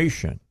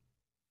information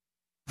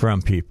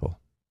from people.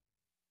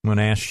 I'm going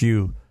to ask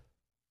you,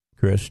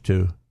 Chris,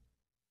 to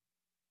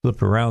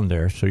flip around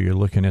there so you're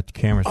looking at the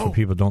camera so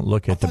people don't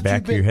look at the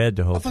back of your head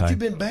the whole time. I thought you'd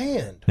been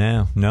banned.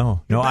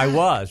 No, I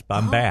was, but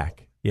I'm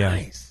back. Yeah.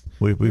 Nice.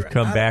 We've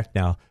come back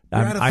now.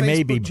 I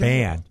may be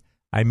banned.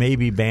 I may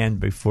be banned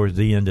before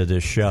the end of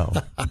this show.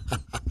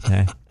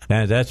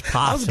 That's possible.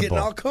 I was getting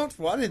all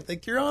comfortable. I didn't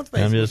think you're on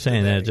Facebook. I'm just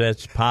saying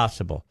that's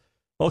possible.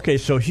 Okay,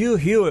 so Hugh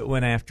Hewitt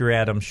went after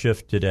Adam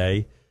Schiff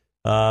today,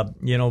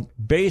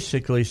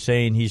 basically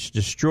saying he's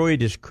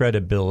destroyed his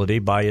credibility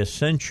by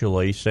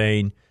essentially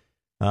saying,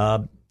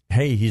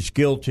 hey, he's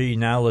guilty.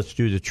 Now let's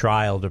do the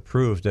trial to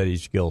prove that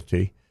he's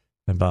guilty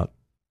about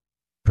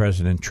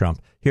President Trump.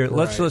 Here,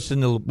 let's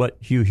listen to what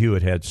Hugh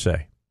Hewitt had to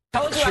say.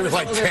 She was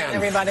like 10.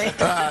 Everybody.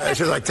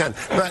 She was like 10.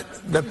 But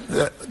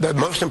the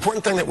most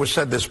important thing that was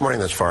said this morning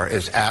thus far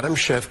is Adam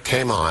Schiff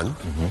came on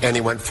and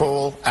he went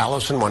full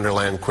Alice in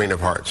Wonderland, Queen of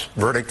Hearts.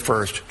 Verdict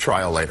first,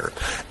 trial later.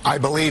 I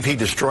believe he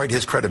destroyed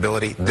his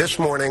credibility this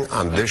morning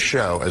on this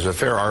show as a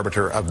fair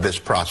arbiter of this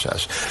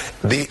process.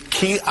 The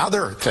key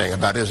other thing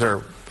about is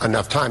there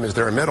enough time, is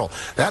there a middle?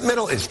 That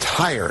middle is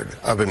tired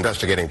of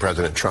investigating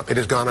President Trump. It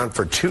has gone on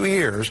for 2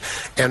 years,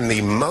 and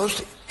the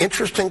most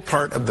interesting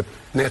part of the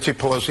Nancy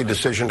Pelosi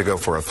decision to go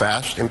for a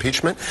fast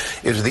impeachment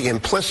is the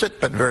implicit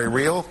but very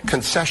real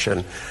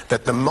concession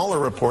that the Mueller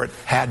report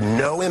had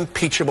no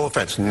impeachable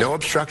offense, no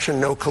obstruction,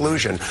 no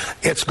collusion.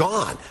 It's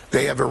gone.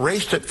 They have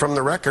erased it from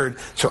the record.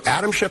 So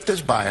Adam Schiff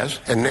is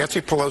biased, and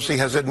Nancy Pelosi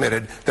has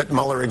admitted that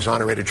Mueller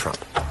exonerated Trump.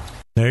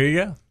 There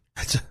you go.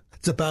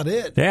 That's about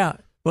it. Yeah.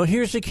 Well,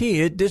 here's the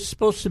key. This is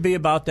supposed to be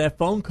about that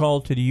phone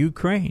call to the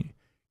Ukraine.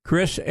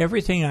 Chris,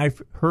 everything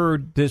I've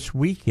heard this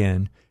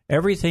weekend,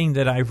 everything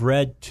that I've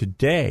read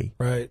today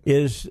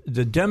is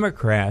the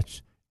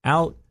Democrats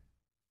out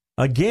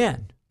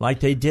again, like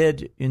they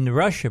did in the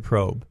Russia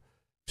probe,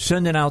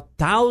 sending out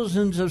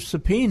thousands of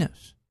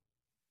subpoenas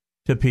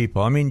to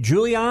people. I mean,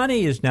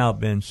 Giuliani has now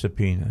been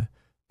subpoenaed.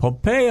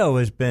 Pompeo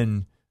has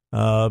been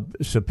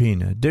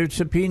subpoenaed. They're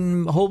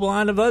subpoenaing a whole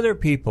lot of other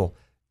people.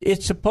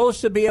 It's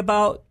supposed to be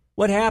about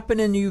what happened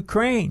in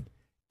Ukraine.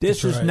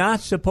 This is not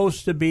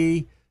supposed to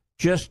be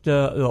just,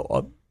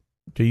 to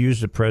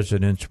use the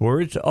president's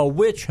words, a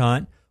witch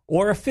hunt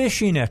or a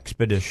fishing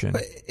expedition.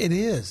 But it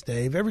is,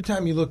 Dave. Every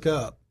time you look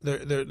up,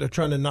 they're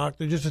trying to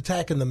they're just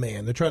attacking the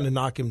man. They're trying to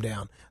knock him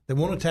down. They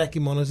won't attack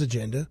him on his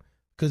agenda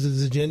because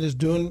his agenda is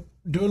doing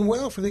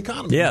well for the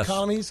economy. Yes. The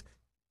economy's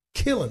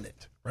killing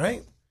it.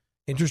 right?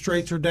 Interest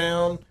rates are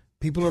down.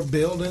 People are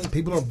building.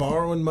 People are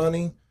borrowing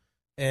money.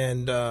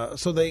 And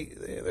so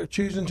they're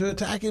choosing to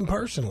attack him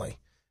personally.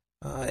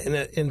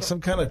 In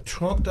some kind of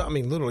trumped up, I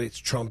mean, literally it's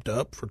trumped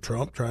up for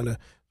Trump trying to,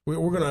 we're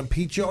going to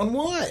impeach you on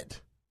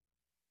what?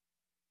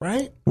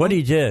 Right? What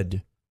he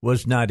did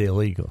was not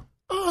illegal.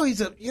 Oh,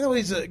 he's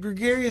a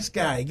gregarious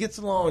guy. He gets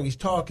along. He's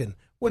talking.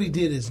 What he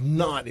did is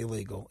not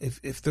illegal.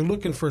 If they're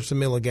looking for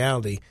some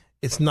illegality,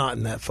 it's not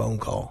in that phone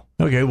call.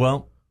 Okay,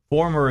 well,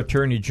 former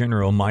Attorney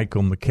General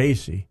Michael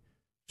McCasey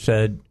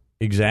said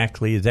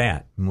exactly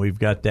that. And we've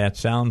got that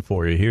sound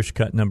for you. Here's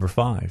cut number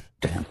 5.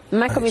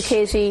 Michael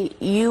McCasey,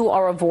 you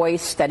are a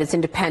voice that is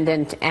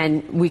independent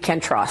and we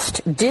can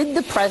trust. Did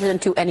the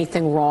president do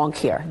anything wrong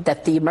here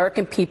that the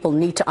American people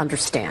need to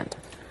understand?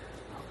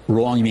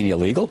 Wrong, you mean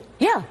illegal?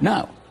 Yeah.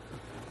 No.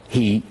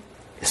 He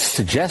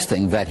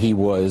suggesting that he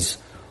was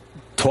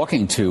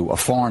talking to a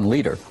foreign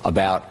leader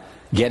about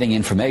getting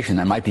information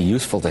that might be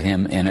useful to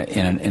him in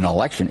an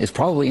election is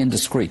probably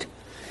indiscreet.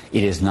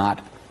 It is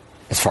not,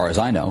 as far as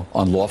I know,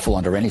 unlawful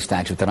under any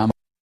statute that I'm.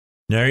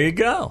 There you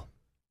go.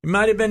 It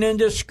might have been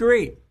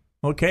indiscreet,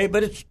 okay,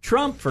 but it's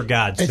Trump, for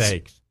God's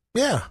sakes.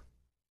 Yeah.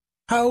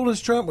 How old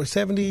is Trump? Was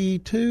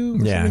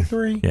 72,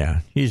 73? Yeah.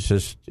 He's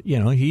just,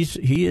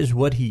 he is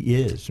what he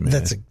is, man.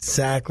 That's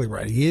exactly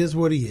right. He is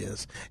what he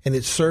is. And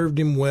it served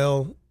him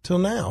well till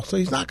now. So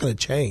he's not going to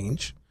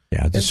change.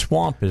 Yeah, the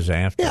swamp is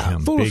after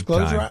him. Full big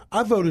disclosure, time.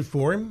 I voted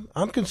for him.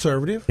 I'm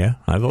conservative. Yeah,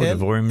 I voted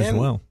for him as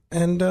well.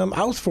 And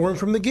I was for him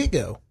from the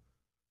get-go.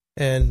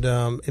 And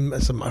some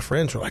of my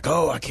friends were like,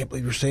 "Oh, I can't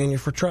believe you're saying you're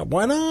for Trump.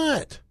 Why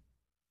not?"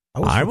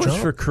 I was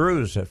for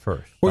Cruz at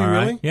first. Were you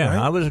really? Yeah,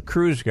 right. I was a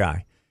Cruz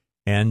guy.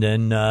 And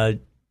then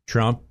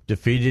Trump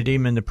defeated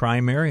him in the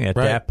primary. At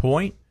that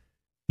point,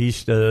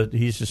 he's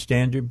the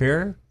standard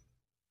bearer,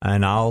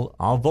 and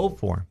I'll vote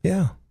for him.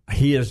 Yeah.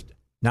 He is.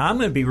 Now, I'm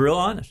going to be real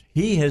honest.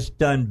 He has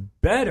done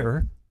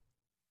better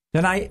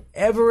than I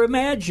ever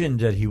imagined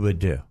that he would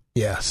do.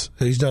 Yes,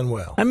 he's done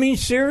well. I mean,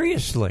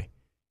 seriously.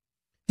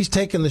 He's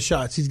taking the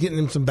shots. He's getting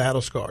him some battle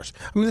scars.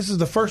 I mean, this is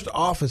the first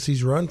office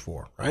he's run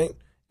for, right?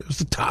 It was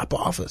the top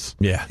office.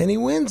 Yeah. And he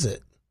wins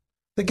it.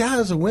 The guy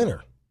is a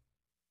winner.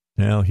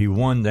 Well, he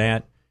won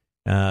that.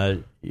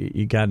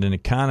 You got an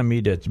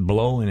economy that's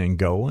blowing and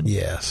going.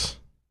 Yes.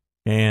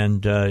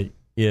 And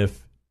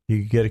if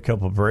you get a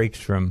couple of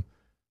breaks from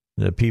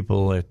the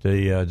people at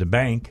the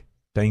bank,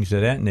 things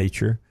of that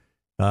nature,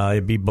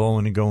 it'd be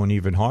blowing and going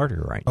even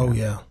harder right now. Oh,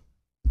 yeah.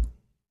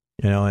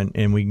 And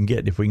if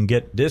we can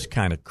get this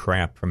kind of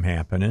crap from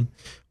happening,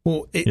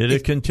 well, it'll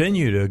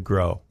continue to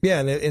grow. Yeah,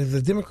 and if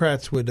the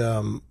Democrats would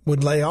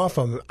lay off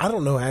him, I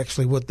don't know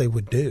actually what they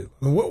would do.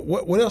 I mean,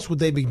 what else would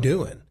they be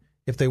doing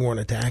if they weren't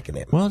attacking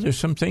him? Well, there's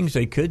some things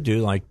they could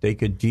do, like they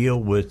could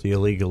deal with the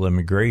illegal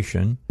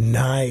immigration.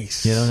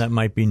 Nice. That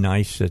might be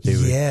nice that they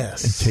would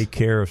take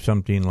care of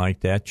something like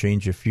that,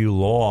 change a few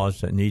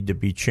laws that need to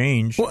be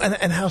changed. Well,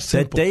 and how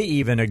simple. That they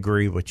even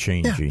agree with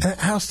changing. Yeah,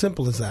 how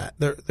simple is that?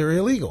 They're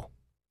illegal.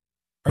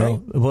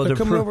 Right?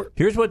 Well,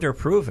 here's what they're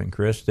proving,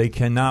 Chris. They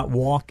cannot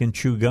walk and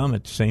chew gum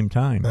at the same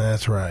time.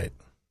 That's right.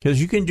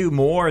 Because you can do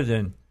more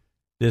than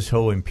this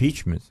whole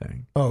impeachment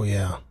thing. Oh,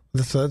 yeah.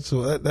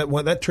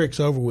 That trick's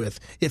over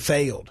with. It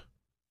failed.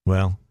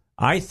 Well,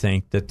 I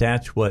think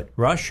that's what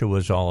Russia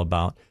was all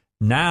about.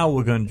 Now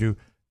we're going to do,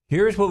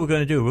 here's what we're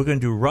going to do. We're going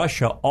to do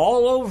Russia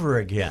all over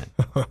again.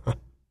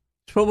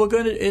 That's what we're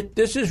going to,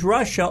 this is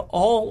Russia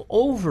all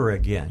over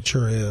again.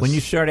 Sure is. When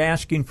you start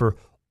asking for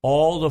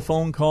all the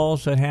phone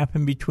calls that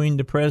happen between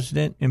the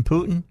president and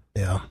Putin,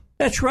 yeah,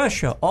 that's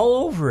Russia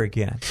all over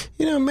again.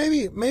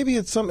 Maybe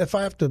it's something. If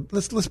I have to,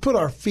 let's put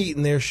our feet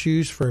in their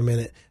shoes for a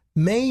minute.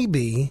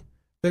 Maybe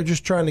they're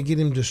just trying to get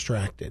him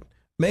distracted.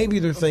 Maybe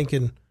they're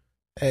thinking,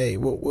 "Hey,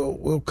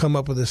 we'll come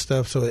up with this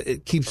stuff so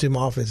it keeps him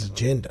off his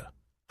agenda."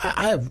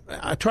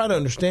 I try to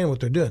understand what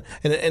they're doing,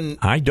 and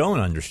I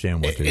don't understand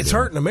what they're doing. It's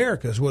hurting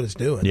America, is what it's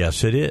doing.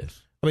 Yes, it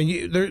is. I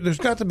mean, there's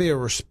got to be a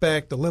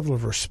level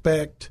of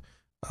respect.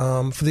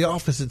 For the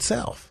office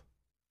itself,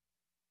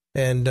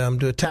 and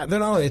to attack, they're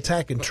not only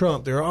attacking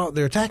Trump,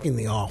 they're attacking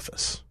the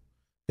office.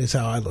 Is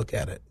how I look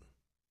at it.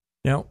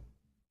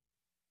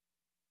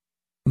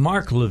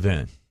 Mark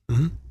Levin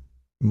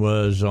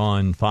was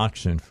on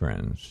Fox and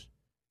Friends,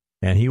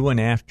 and he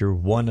went after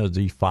one of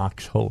the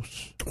Fox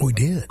hosts. Oh, he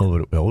did.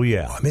 Oh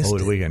yeah, I missed over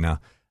the it. weekend. Now,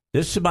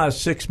 this is about a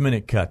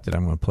 6-minute cut that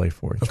I'm going to play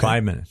for you. It's Okay.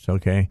 5 minutes.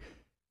 Okay,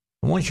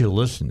 I want you to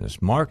listen to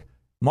this. Mark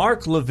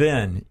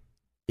Levin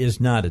is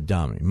not a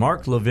dummy.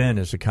 Mark Levin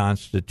is a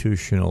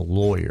constitutional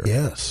lawyer.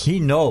 Yes. He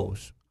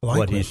knows what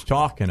Likely. he's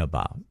talking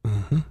about.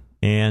 Mm-hmm.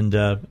 And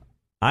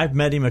I've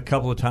met him a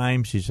couple of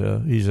times. He's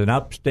an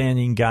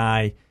upstanding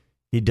guy.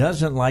 He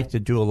doesn't like to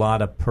do a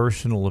lot of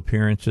personal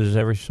appearances.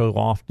 Every so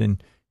often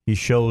he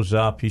shows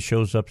up. He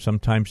shows up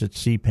sometimes at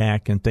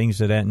CPAC and things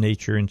of that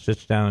nature and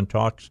sits down and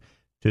talks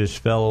to his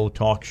fellow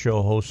talk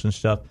show hosts and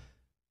stuff.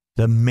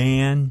 The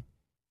man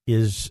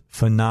is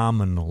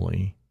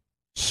phenomenally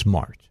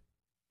smart.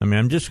 I mean,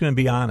 I'm just going to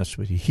be honest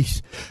with you.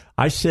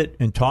 I sit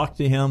and talk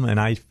to him, and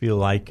I feel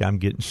like I'm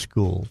getting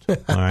schooled.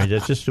 All right,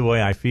 that's just the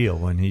way I feel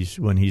when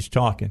he's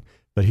talking.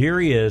 But here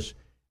he is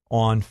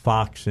on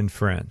Fox and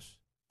Friends.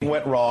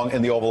 Went wrong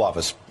in the Oval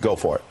Office. Go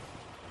for it.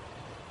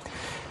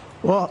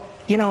 Well,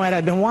 you know, Ed,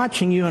 I've been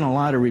watching you and a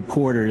lot of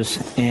reporters,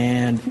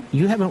 and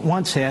you haven't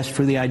once asked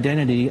for the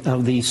identity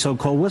of the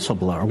so-called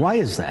whistleblower. Why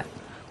is that?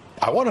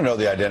 I want to know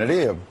the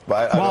identity of.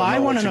 I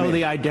want to know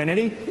the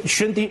identity.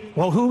 Shouldn't the?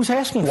 Well, who's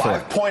asking for it?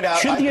 I've pointed out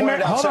several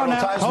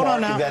times,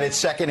 Mark, that it's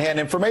secondhand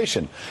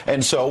information,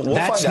 and so we'll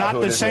That's find out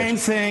not the same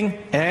thing,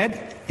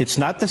 Ed. It's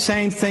not the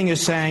same thing as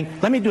saying.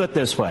 Let me do it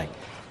this way.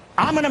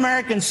 I'm an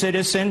American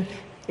citizen.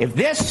 If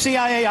this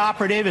CIA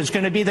operative is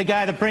going to be the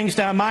guy that brings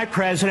down my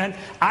president,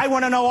 I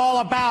want to know all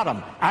about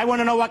him. I want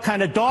to know what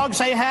kind of dogs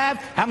they have,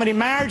 how many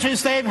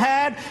marriages they've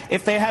had,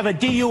 if they have a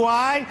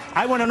DUI.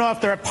 I want to know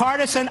if they're a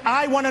partisan.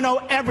 I want to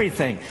know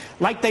everything,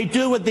 like they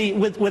do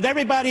with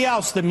everybody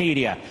else, the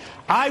media.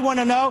 I want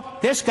to know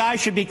this guy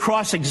should be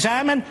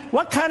cross-examined.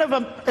 What kind of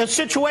a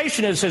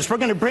situation is this? We're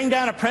going to bring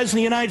down a president of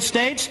the United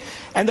States,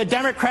 and the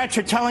Democrats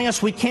are telling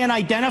us we can't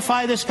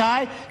identify this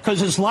guy because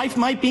his life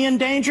might be in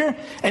danger?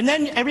 And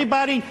then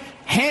everybody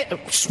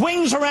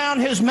swings around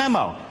his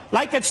memo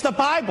like it's the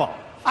Bible.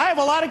 I have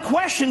a lot of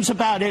questions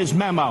about his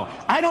memo.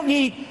 I don't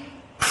need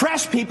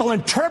press people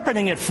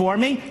interpreting it for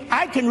me.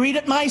 I can read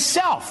it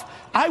myself.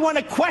 I want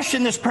to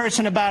question this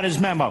person about his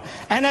memo.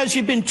 And as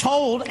you've been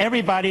told,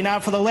 everybody now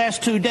for the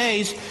last 2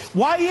 days,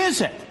 why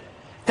is it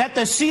that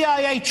the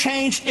CIA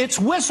changed its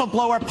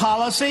whistleblower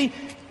policy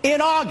in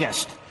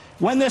August,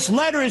 when this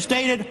letter is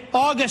dated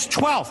August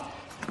 12th?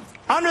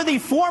 Under the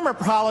former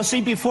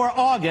policy before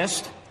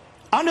August,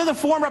 under the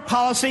former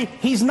policy,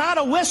 he's not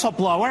a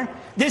whistleblower.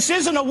 This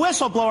isn't a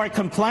whistleblower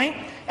complaint,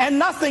 and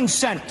nothing's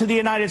sent to the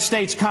United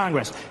States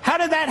Congress. How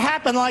did that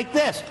happen like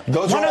this?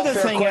 Those are all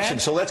fair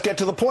questions. So let's get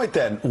to the point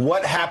then.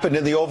 What happened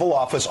in the Oval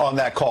Office on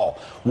that call?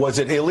 Was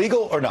it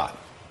illegal or not?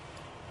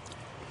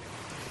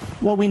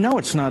 Well, we know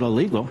it's not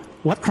illegal.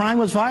 What crime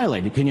was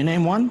violated? Can you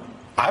name one?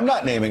 I'm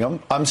not naming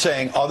them. I'm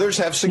saying others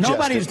have suggested.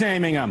 Nobody's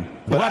naming them.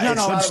 But well,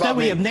 no. Instead,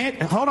 we me. have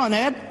named. Hold on,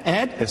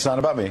 Ed. It's not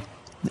about me.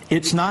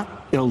 It's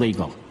not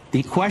illegal.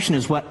 The question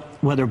is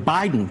whether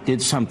Biden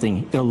did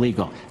something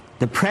illegal.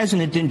 The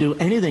president didn't do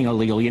anything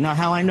illegal. You know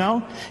how I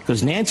know?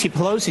 Because Nancy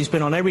Pelosi's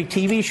been on every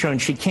TV show, and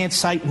she can't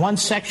cite one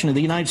section of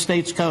the United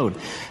States Code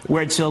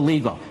where it's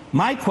illegal.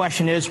 My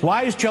question is,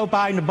 why is Joe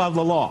Biden above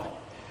the law?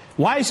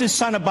 Why is his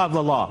son above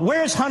the law?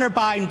 Where is Hunter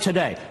Biden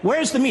today?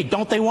 Where's the meat?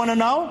 Don't they want to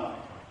know?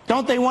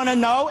 Don't they want to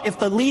know if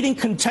the leading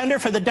contender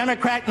for the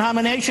Democrat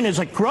nomination is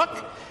a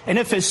crook? And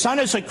if his son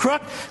is a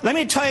crook? Let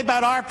me tell you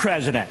about our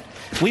president.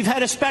 We've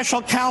had a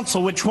special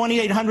counsel with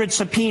 2,800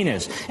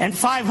 subpoenas and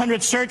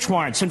 500 search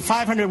warrants and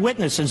 500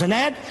 witnesses, and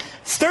Ed,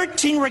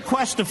 13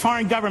 requests to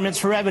foreign governments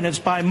for evidence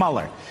by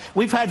Mueller.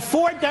 We've had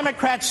 4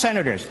 Democrat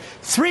senators.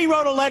 3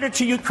 wrote a letter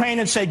to Ukraine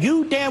and said,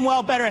 you damn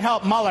well better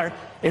help Mueller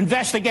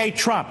investigate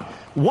Trump.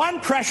 1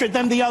 pressured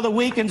them the other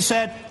week and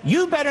said,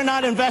 you better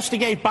not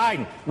investigate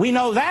Biden. We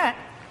know that.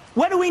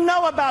 What do we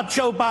know about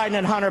Joe Biden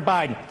and Hunter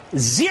Biden?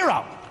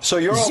 Zero. So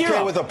you're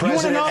okay with a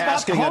president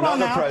asking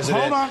another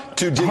president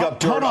to dig up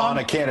dirt on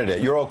a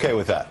candidate? You're okay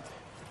with that?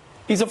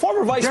 He's a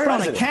former vice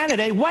president. Dirt on a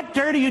candidate? What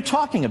dirt are you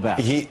talking about?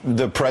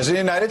 The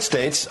president of the United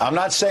States. I'm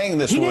not saying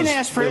this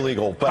was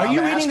illegal, but I'm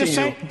asking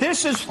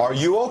you. Are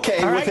you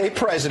okay with a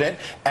president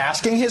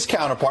asking his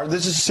counterpart,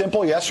 this is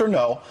simple yes or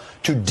no,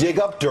 to dig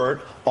up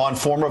dirt on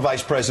former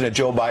Vice President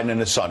Joe Biden and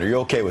his son? Are you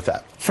okay with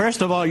that?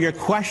 First of all, your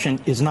question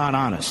is not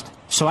honest.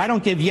 So I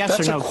don't give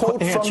yes or no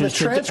quote answers. From the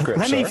transcript,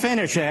 Let me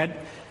finish, Ed.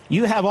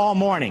 You have all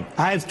morning.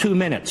 I have 2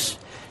 minutes.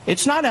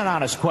 It's not an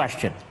honest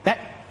question.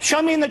 Show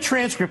me in the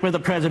transcript where the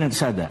president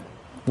said that.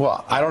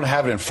 Well, I don't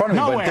have it in front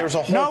of me, but there's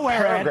a whole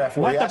paragraph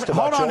where he asked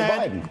about Joe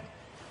Biden.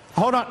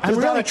 Hold on. I'm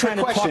really trying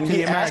to talk to the American people.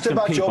 He asked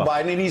about Joe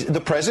Biden, and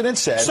the president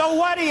said... So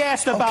what he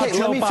asked about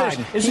Joe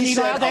Biden? Isn't he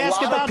allowed to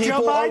ask about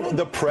Joe Biden?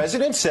 The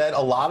president said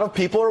a lot of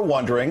people are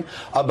wondering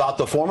about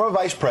the former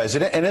vice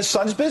president and his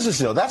son's business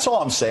deal. That's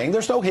all I'm saying.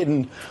 There's no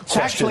hidden question there. It's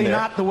actually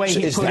not the way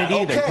he put it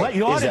either. What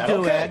you ought to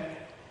do,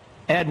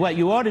 Ed, what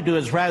you ought to do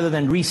is rather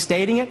than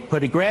restating it,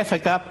 put a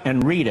graphic up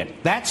and read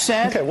it. That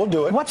said... Okay, we'll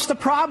do it. What's the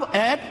problem,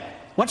 Ed?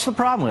 What's the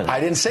problem with it? I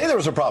didn't say there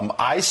was a problem.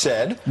 I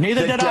said...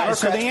 Neither did I.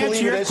 So the answer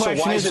to your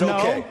question is no.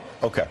 Okay.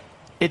 Okay.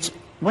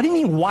 What do you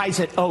mean, why is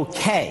it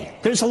okay?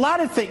 There's a lot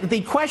of things.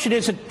 The question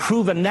isn't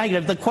proven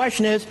negative. The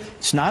question is,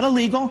 it's not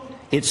illegal,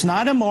 it's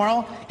not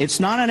immoral, it's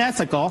not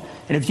unethical,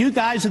 and if you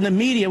guys in the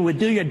media would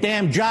do your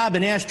damn job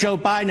and ask Joe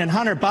Biden and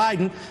Hunter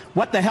Biden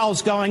what the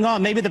hell's going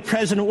on, maybe the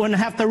president wouldn't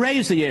have to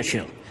raise the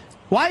issue.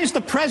 Why is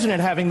the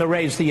president having to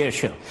raise the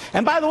issue?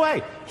 And by the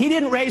way, he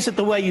didn't raise it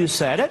the way you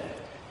said it.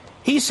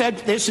 He said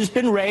this has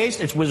been raised.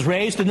 It was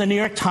raised in the New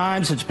York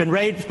Times. It's been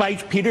raised by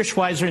Peter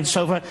Schweizer and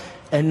so forth,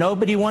 and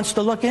nobody wants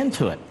to look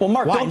into it. Well,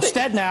 Mark,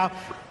 instead now,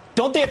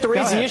 Don't they have to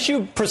raise the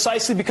issue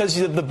precisely because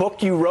of the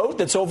book you wrote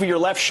that's over your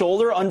left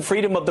shoulder,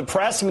 Unfreedom of the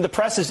Press? I mean, the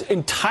press is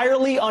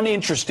entirely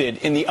uninterested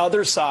in the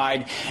other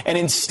side and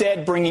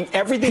instead bringing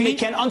everything they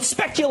can on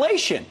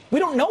speculation. We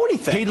don't know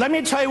anything. Pete, let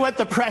me tell you what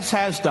the press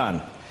has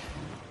done.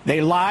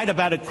 They lied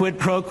about a quid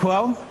pro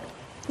quo.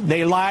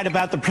 They lied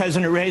about the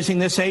president raising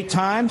this 8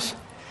 times.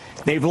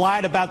 They've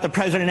lied about the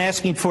president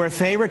asking for a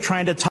favor,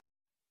 trying to...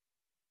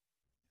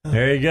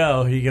 There you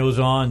go. He goes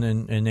on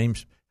and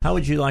names... How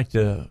would you like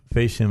to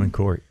face him in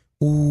court?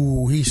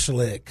 Ooh, he's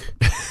slick.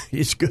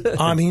 He's good.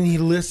 I mean, he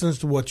listens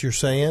to what you're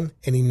saying,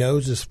 and he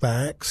knows his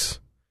facts,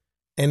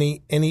 and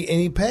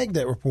he pegged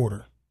that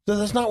reporter. So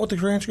that's not what the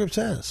transcript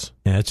says.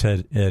 Yeah, it's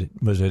Ed.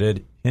 Was it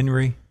Ed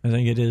Henry? I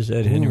think it is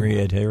Ed Henry,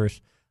 Ed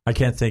Harris. I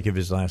can't think of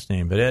his last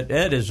name, but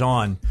Ed is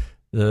on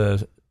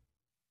the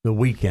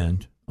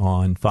weekend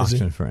on Fox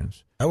and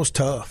Friends. That was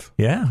tough.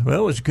 Yeah, well,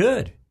 it was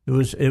good. It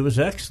was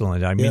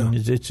excellent. I mean,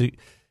 it's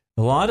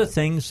a lot of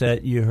things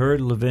that you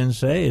heard Levin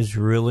say is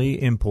really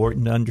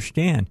important to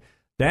understand.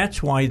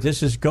 That's why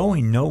this is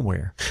going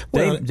nowhere.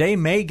 Well, they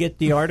may get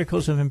the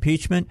articles of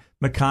impeachment.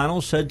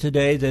 McConnell said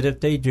today that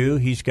if they do,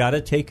 he's got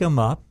to take them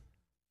up.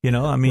 You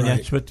know, I mean,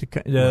 that's what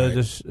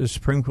the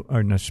Supreme Court,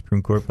 or not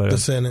Supreme Court, but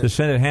the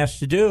Senate has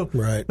to do.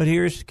 Right. But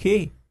here's the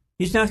key: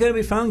 he's not going to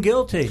be found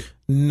guilty.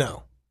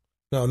 No,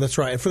 that's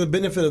right. And for the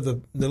benefit of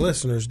the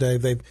listeners,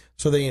 Dave,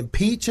 they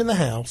impeach in the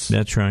House.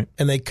 That's right.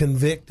 And they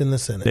convict in the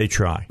Senate. They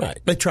try. Right.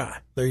 They try.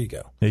 There you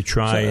go. They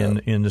try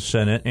in the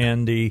Senate,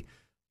 and the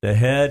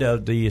head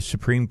of the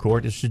Supreme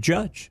Court is the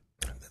judge.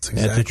 That's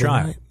exactly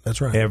right. That's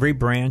right. Every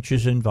branch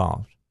is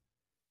involved.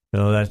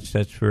 So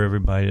that's for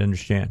everybody to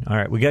understand. All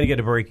right, we got to get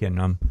a break in.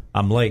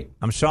 I'm late.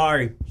 I'm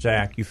sorry,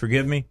 Zach. You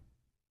forgive me?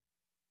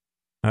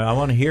 I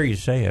want to hear you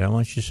say it. I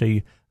want you to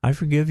say, I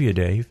forgive you,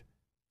 Dave.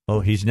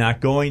 Oh, he's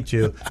not going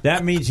to.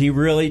 That means he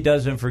really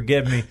doesn't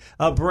forgive me.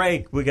 A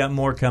break. We got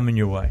more coming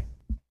your way.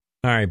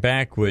 All right,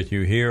 back with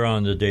you here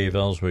on the Dave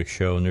Elswick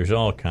Show, and there's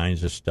all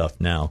kinds of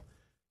stuff now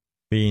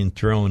being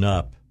thrown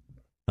up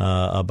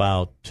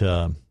about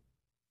the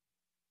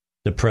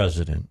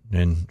president,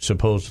 and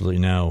supposedly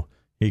now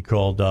he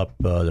called up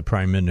the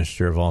Prime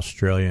Minister of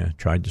Australia,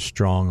 tried to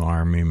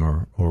strong-arm him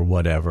or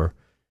whatever,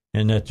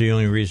 and that the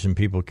only reason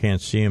people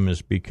can't see him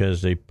is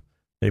because they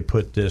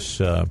put this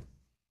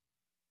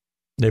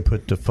they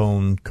put the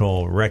phone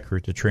call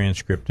record, the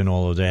transcript, and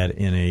all of that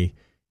in a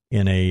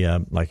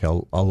like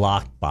a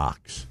lock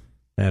box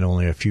that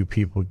only a few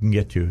people can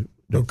get to.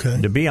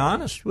 Okay. To be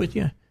honest with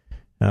you,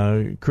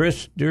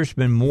 Chris, there's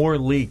been more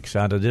leaks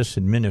out of this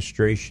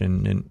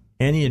administration than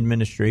any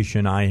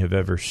administration I have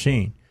ever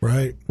seen.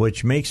 Right.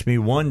 Which makes me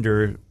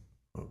wonder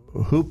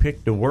who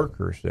picked the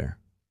workers there.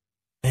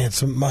 And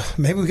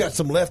maybe we got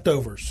some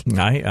leftovers.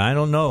 I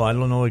don't know. I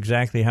don't know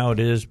exactly how it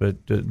is,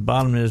 but the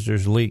bottom is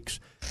there's leaks.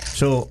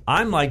 So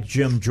I'm like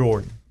Jim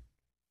Jordan.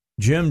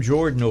 Jim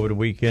Jordan over the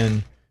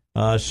weekend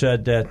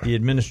said that the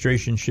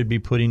administration should be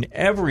putting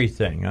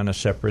everything on a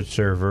separate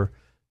server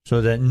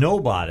so that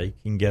nobody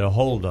can get a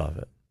hold of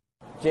it.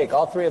 Jake,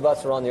 all three of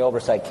us are on the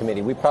Oversight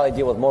Committee. We probably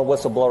deal with more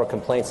whistleblower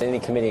complaints than any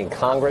committee in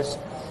Congress.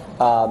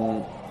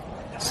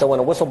 So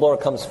when a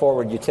whistleblower comes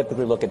forward, you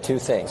typically look at two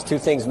things. Two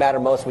things matter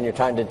most when you're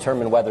trying to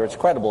determine whether it's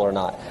credible or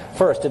not.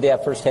 First, do they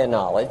have firsthand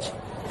knowledge?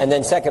 And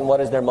then second,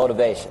 what is their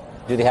motivation?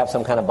 Do they have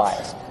some kind of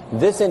bias?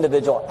 This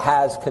individual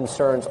has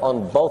concerns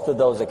on both of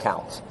those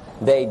accounts.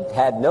 They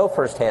had no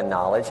firsthand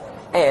knowledge,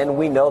 and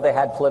we know they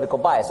had political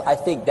bias. I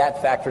think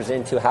that factors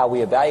into how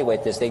we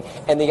evaluate this thing.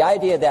 And the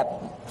idea that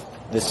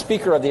the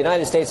Speaker of the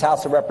United States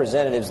House of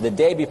Representatives, the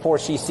day before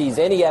she sees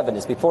any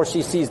evidence, before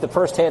she sees the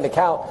first-hand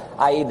account,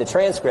 i.e. the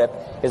transcript,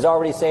 is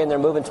already saying they're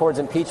moving towards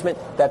impeachment,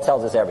 that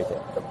tells us everything.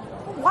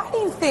 Why do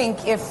you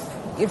think, if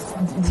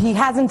he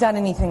hasn't done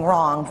anything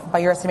wrong, by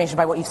your estimation,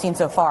 by what you've seen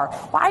so far,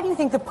 why do you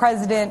think the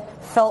president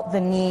felt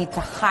the need to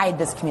hide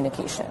this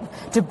communication,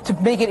 to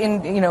make it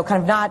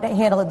kind of not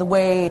handle it the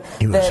way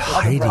that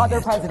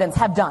other presidents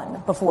have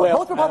done before,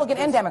 both Republican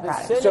and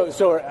Democratic?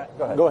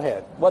 Go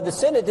ahead. Well, the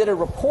Senate did a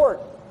report.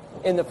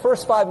 In the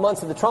first 5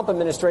 months of the Trump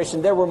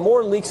administration, there were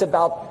more leaks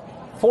about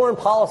foreign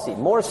policy,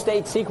 more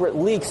state secret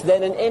leaks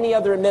than in any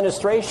other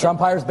administration.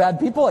 Trump hires bad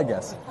people, I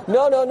guess.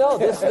 No.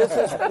 This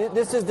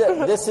is the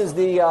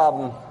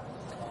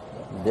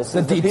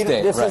deep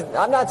state.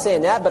 I'm not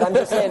saying that, but I'm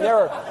just saying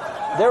there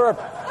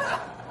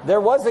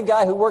was a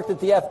guy who worked at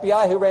the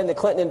FBI who ran the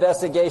Clinton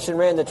investigation,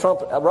 ran the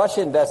Trump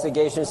Russia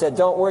investigation, said,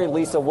 "Don't worry,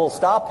 Lisa, we'll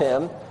stop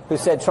him." Who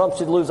said Trump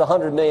should lose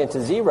 $100 million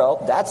to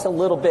zero. That's a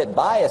little bit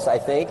biased, I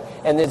think.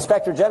 And the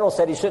Inspector General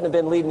said he shouldn't have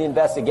been leading the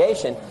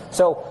investigation.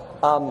 So,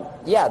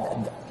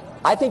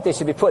 I think they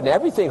should be putting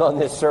everything on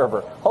this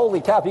server.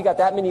 Holy cow, if you got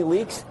that many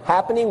leaks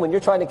happening when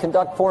you're trying to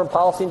conduct foreign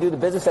policy and do the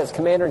business as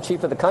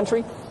commander-in-chief of the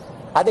country,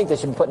 I think they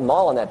should be putting them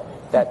all on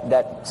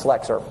that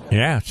select server.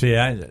 Yeah, see,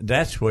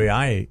 that's the way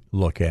I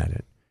look at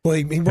it. Well,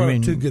 he brought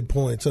up two good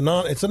points.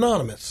 It's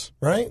anonymous,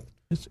 right?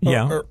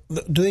 Yeah.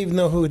 Do they even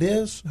know who it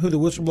is, who the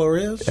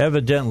whistleblower is?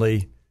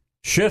 Evidently,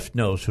 Schiff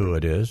knows who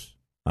it is,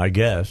 I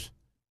guess.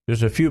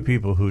 There's a few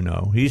people who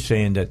know. He's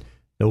saying that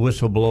the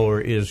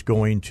whistleblower is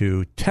going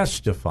to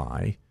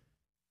testify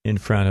in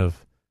front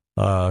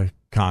of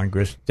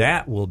Congress,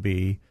 that will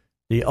be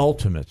the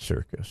ultimate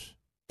circus.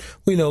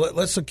 Well,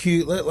 let's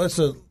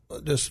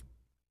just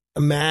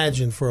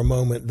imagine for a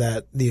moment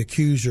that the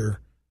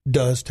accuser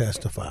does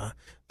testify.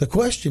 The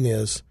question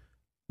is,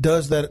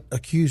 does that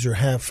accuser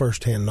have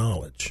firsthand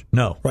knowledge?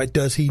 No. Right?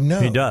 Does he know?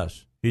 He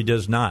does. He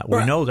does not. Right.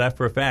 We know that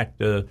for a fact.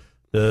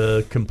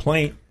 The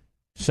complaint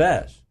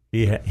says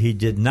he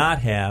did not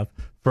have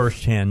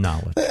firsthand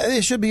knowledge.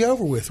 It should be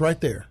over with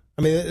right there.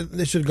 I mean,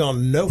 this should have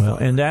gone no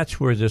further. And that's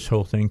where this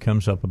whole thing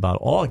comes up about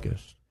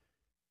August.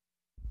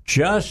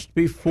 Just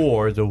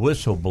before the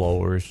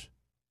whistleblower's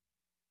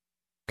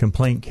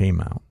complaint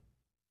came out,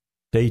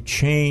 they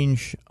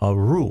changed a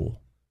rule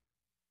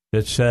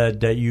that said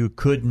that you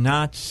could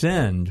not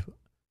send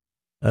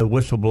a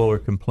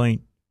whistleblower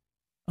complaint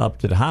up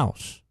to the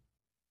House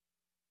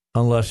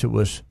unless it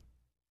was,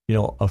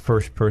 a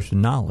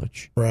first-person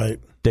knowledge. Right.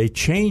 They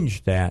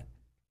changed that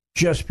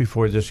just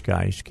before this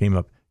guy's came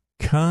up.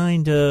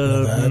 Kind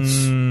of.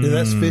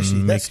 That's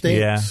fishy. That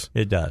stinks.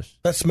 Yeah, it does.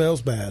 That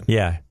smells bad.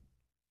 Yeah,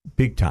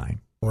 big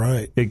time.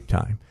 Right. Big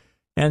time.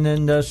 And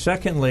then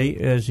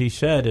secondly, as he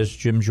said, as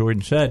Jim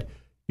Jordan said,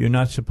 you're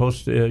not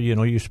supposed to,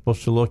 you're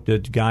supposed to look,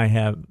 did the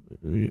guy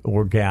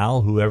or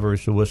gal, whoever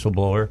is the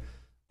whistleblower,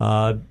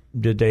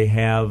 did they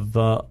have,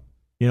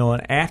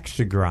 an axe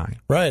to grind?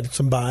 Right,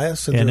 some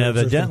bias. And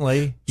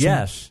evidently,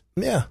 yes.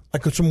 Yeah,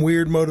 like some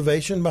weird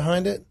motivation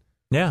behind it.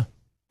 Yeah.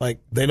 Like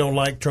they don't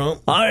like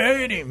Trump. I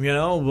hate him,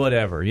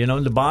 whatever.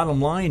 The bottom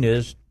line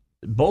is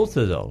both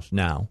of those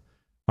now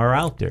are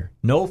out there.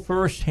 No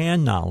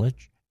first-hand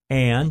knowledge,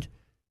 and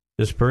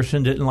this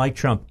person didn't like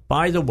Trump.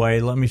 By the way,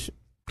 let me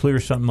clear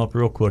something up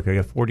real quick. I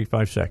got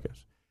 45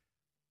 seconds.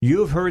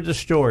 You've heard the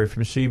story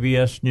from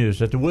CBS News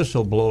that the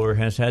whistleblower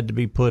has had to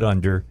be put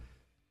under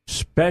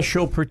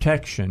special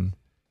protection,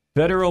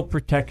 federal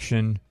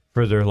protection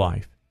for their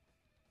life.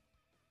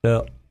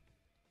 The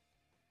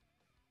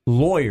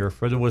lawyer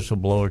for the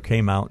whistleblower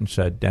came out and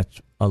said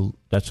that's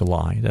a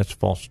lie. That's a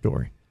false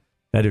story.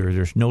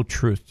 There's no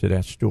truth to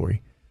that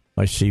story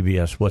by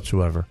CBS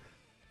whatsoever.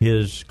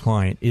 His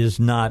client is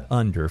not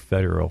under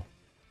federal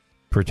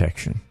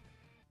protection.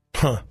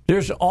 Huh.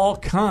 There's all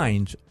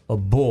kinds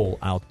of bull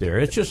out there.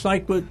 It's just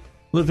like what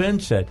Levin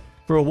said.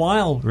 For a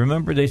while,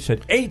 remember, they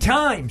said 8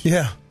 times.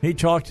 Yeah. He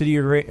talked to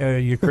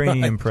the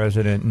Ukrainian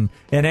president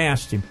and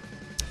asked him.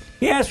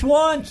 He asked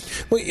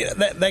once. Well, yeah,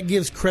 that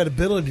gives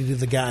credibility to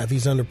the guy if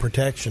he's under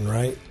protection,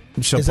 right?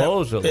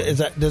 Supposedly.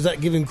 Does that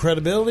give him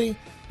credibility,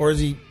 or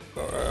he's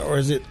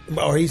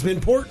been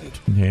important?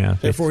 Yeah.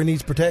 Therefore, he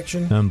needs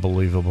protection.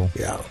 Unbelievable.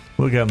 Yeah.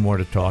 We got more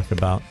to talk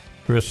about.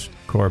 Chris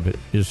Corbett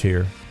is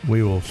here.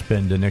 We will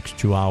spend the next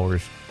 2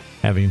 hours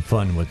having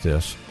fun with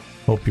this.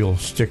 Hope you'll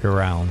stick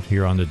around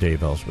here on the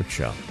Dave Elswick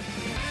Show.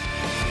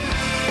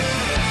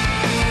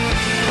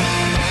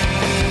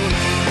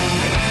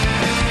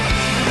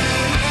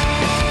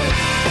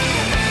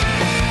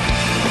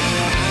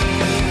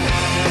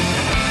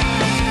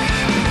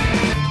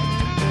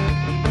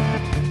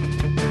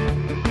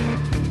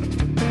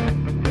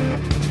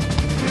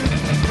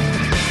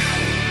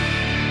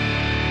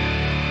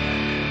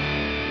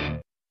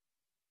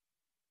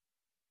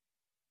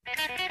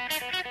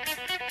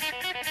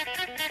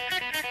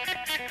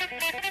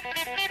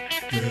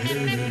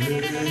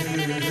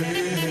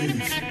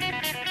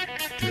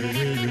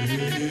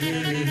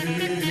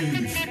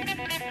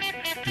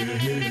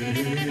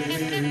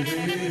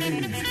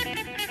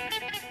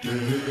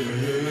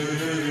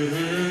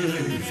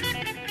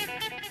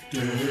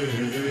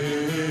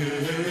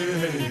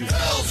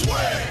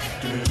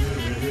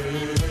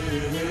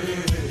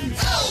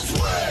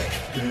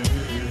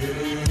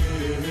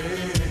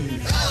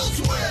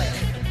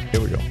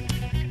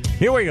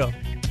 Here we go.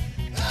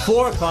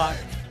 4 o'clock.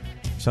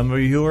 Some of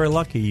you are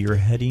lucky. You're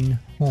heading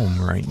home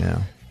right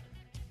now.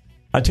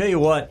 I tell you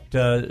what,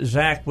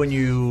 Zach, when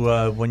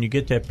you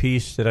get that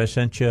piece that I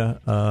sent you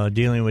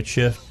dealing with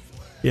Schiff,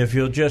 if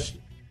you'll just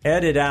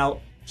edit out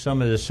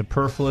some of the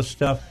superfluous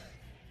stuff,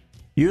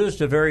 use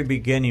the very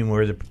beginning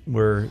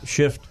where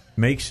Schiff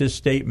makes his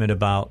statement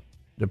about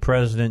the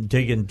president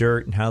digging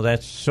dirt and how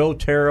that's so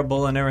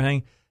terrible and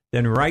everything.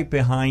 Then right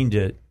behind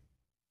it,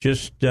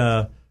 just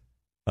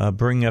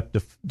bring up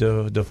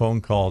the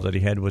phone call that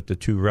he had with the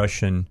 2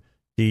 Russian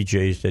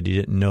DJs that he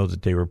didn't know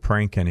that they were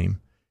pranking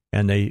him,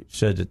 and they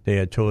said that they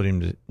had told him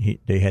that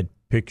they had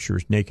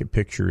pictures, naked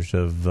pictures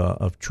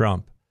of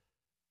Trump,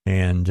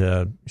 and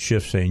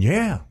Schiff saying,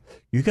 "Yeah,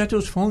 you got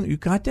those phones, you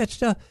got that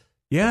stuff.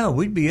 Yeah,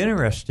 we'd be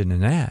interested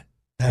in that."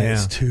 That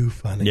is too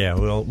funny. Yeah,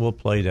 we'll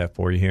play that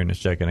for you here in a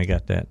second. I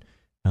got that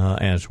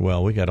as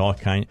well. We got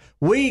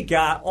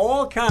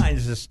all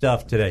kinds of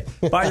stuff today.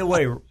 By the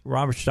way,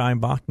 Robert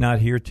Steinbach not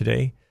here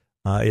today.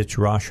 It's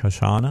Rosh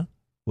Hashanah,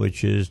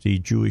 which is the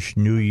Jewish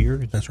New Year.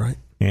 That's right.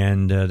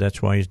 And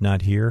that's why he's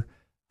not here.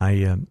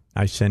 I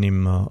sent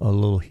him a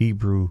little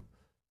Hebrew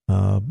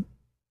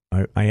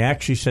I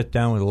actually sat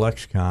down with a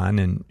lexicon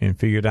and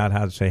figured out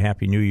how to say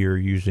Happy New Year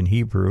using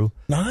Hebrew.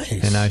 Nice.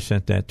 And I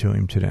sent that to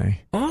him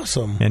today.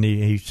 Awesome. And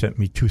he sent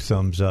me 2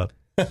 thumbs up.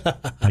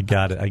 I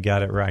got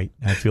it right.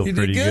 I feel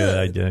pretty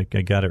good.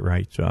 I got it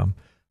right. So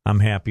I'm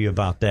happy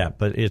about that.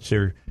 But it's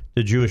the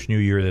Jewish New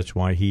Year. That's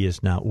why he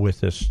is not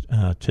with us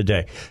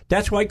today.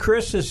 That's why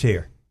Chris is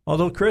here.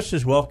 Although Chris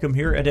is welcome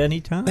here at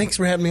any time. Thanks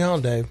for having me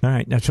on, Dave. All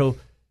right. Now, so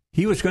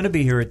he was going to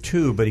be here at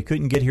 2, but he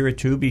couldn't get here at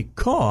 2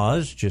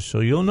 because, just so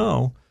you'll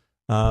know,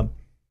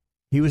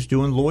 he was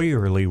doing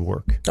lawyerly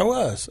work. I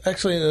was.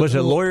 Actually. Was it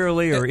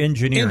lawyerly or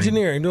engineering?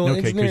 Engineering. Doing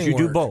engineering because you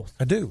work. do both.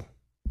 I do.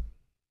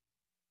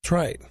 That's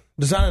right.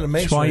 Designing a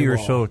masonry That's why you're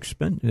wall. so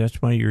expensive. That's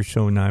why you're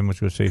so. I was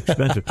going to say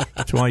expensive.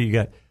 That's why you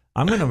got.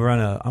 I'm going to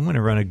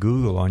run a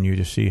Google on you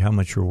to see how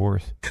much you're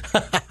worth.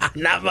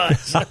 Not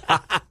much.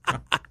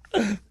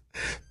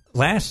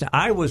 Last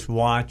I was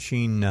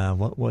watching.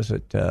 What was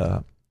it?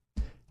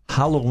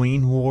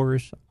 Halloween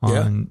Wars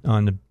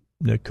on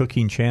the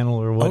Cooking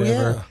Channel or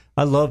whatever. Oh, yeah.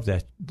 I love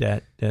that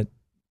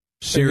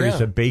series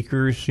of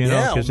bakers. You know,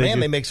 yeah, because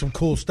they make some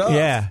cool stuff.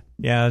 Yeah,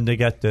 and they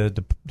got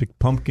the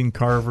pumpkin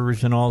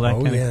carvers and all that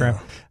kind of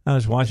crap. I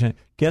was watching it.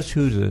 Guess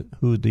who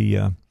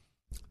the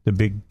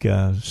big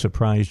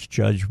surprise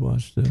judge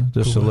was?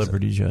 The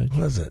celebrity judge.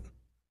 Who was it?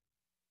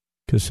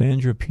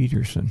 Cassandra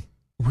Peterson.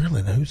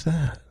 Really? Who's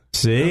that?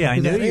 See, I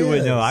knew you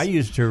would know. I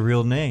used her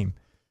real name.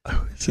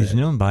 She's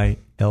known by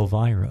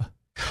Elvira.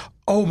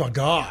 Oh my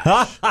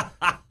gosh!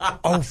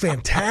 Oh,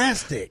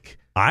 fantastic!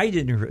 I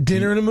didn't.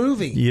 Dinner in a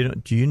movie.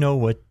 Do you know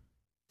what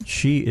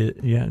she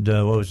is? Yeah.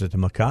 What was it? The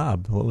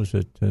Macabre. What was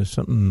it?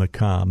 Something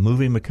Macabre.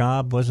 Movie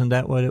Macabre. Wasn't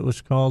that what it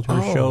was called? Her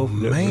show.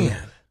 Man.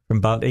 From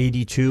about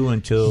 82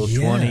 until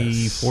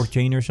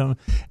 2014 or something.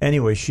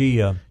 Anyway, she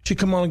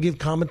come on and give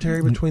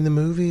commentary between the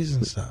movies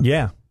and stuff.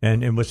 Yeah,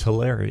 and it was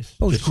hilarious.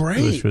 Oh, it was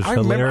great. It was I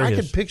remember. hilarious.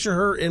 I could picture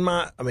her in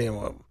my. I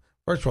mean,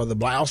 first of all, the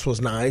blouse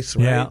was nice,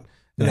 right? Yeah.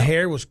 And the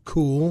hair was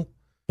cool.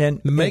 And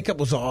the makeup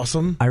was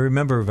awesome. I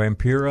remember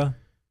Vampira.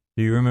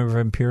 Do you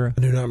remember Vampira?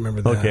 I do not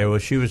remember that. Okay, well,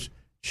 she was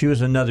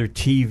another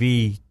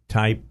TV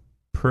type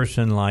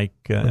person like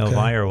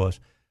Elvira was.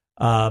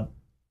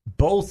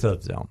 Both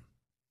of them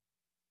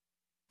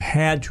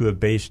had to have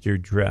based their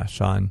dress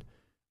on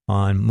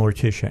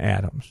Morticia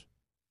Addams.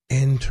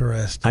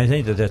 Interesting. I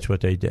think that's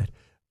what they did.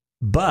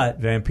 But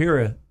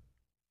Vampira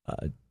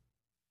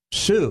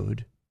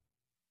sued.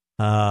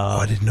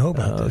 I didn't know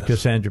about this.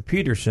 Cassandra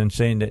Peterson,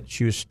 saying that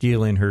she was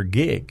stealing her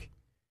gig.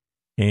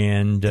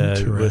 And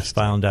it was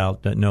found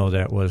out that, no,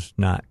 that was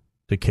not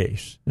the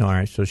case. All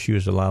right, so she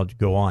was allowed to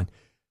go on.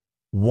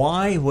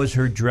 Why was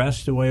her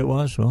dress the way it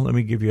was? Well, let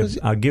me give you.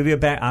 I'll give you a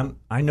back.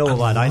 I know a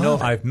lot. I know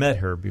I've met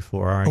her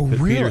before. Oh,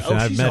 really? Peterson,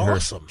 I've she's met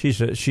awesome.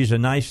 her. She's a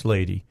nice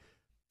lady.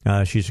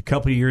 She's a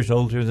couple of years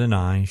older than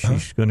I.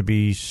 She's going to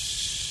be.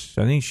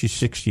 I think she's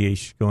 68.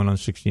 She's going on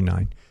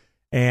 69,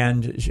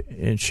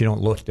 and she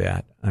don't look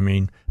that. I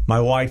mean, my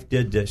wife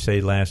did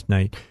say last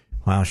night,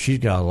 "Wow, she's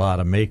got a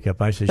lot of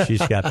makeup." I said,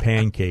 "She's got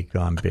pancake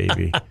on,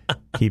 baby.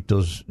 Keep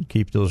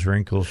those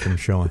wrinkles from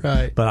showing."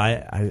 Right. But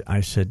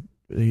I said.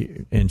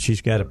 And she's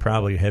got a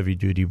probably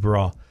heavy-duty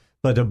bra.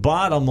 But the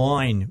bottom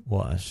line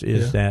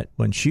is that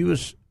when she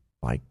was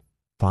like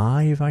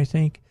 5, I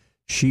think,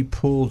 she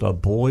pulled a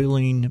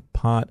boiling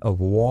pot of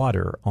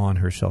water on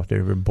herself.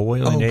 They were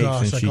boiling eggs.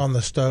 Gosh, and like on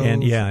the stove?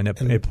 And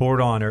it poured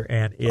on her.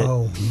 And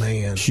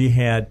man. She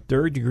had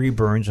third-degree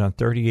burns on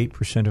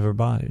 38% of her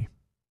body.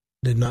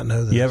 Did not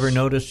know this. You ever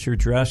noticed her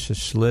dress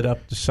is slid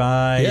up the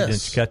side and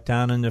it's cut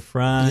down in the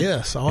front?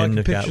 Yes. And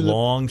it's got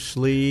long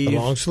sleeves. The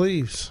long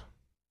sleeves.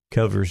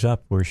 Covers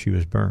up where she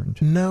was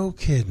burned. No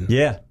kidding.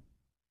 Yeah.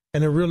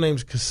 And her real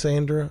name's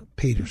Cassandra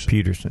Peterson.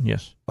 Peterson,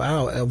 yes.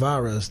 Wow,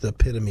 Elvira is the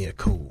epitome of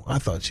cool. I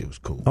thought she was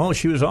cool. Oh,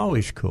 she was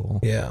always cool.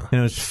 Yeah.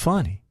 And it was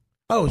funny.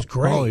 Oh, it was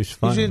great. Always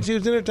funny. She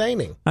was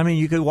entertaining. I mean,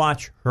 you could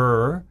watch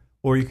her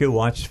or you could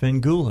watch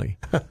Svengoolie.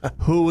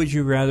 Who would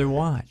you rather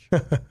watch?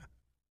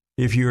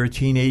 If you're a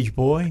teenage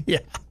boy? Yeah.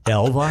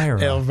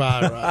 Elvira.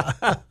 Elvira.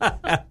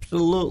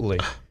 Absolutely.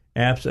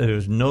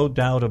 There's no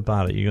doubt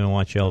about it. You're going to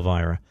watch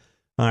Elvira.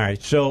 All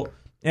right. So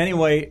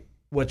anyway,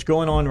 what's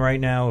going on right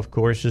now, of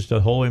course, is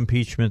the whole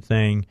impeachment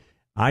thing.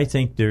 I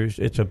think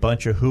it's a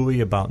bunch of hooey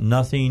about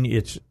nothing.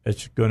 It's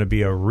going to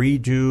be a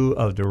redo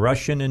of the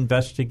Russian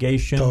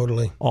investigation,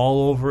 totally,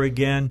 all over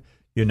again.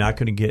 You're not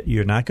going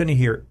to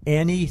hear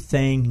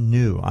anything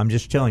new. I'm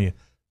just telling you,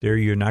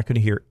 you're not going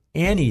to hear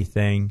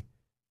anything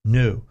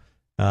new.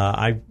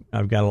 I've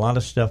got a lot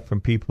of stuff from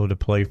people to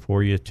play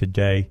for you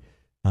today.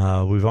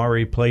 We've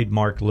already played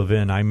Mark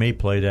Levin. I may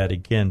play that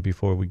again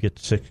before we get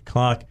to 6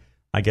 o'clock.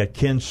 I got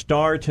Ken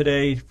Starr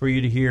today for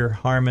you to hear.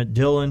 Harmon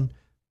Dillon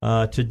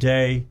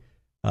today.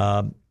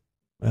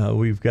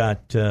 We've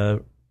got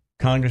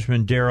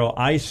Congressman Darrell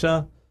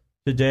Issa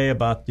today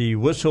about the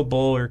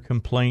whistleblower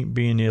complaint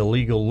being an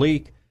illegal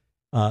leak.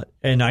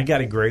 And I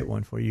got a great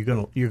one for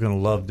you. You're gonna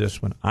love this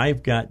one.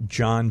 I've got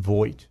John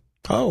Voight.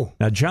 Oh,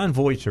 now John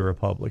Voight's a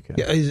Republican.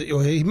 Yeah,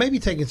 he may be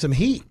taking some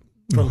heat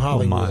from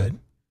Hollywood.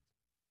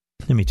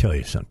 Let me tell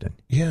you something.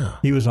 Yeah.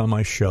 He was on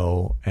my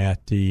show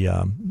at the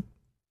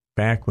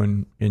back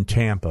when in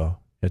Tampa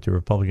at the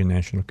Republican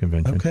National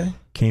Convention. Okay.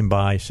 Came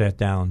by, sat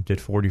down, did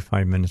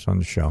 45 minutes on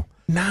the show.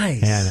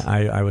 Nice. And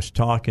I was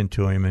talking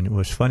to him, and it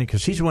was funny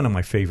because he's one of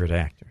my favorite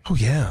actors. Oh,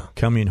 yeah.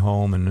 Coming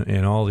Home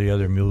and all the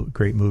other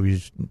great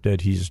movies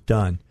that he's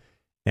done.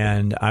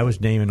 And I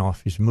was naming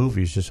off his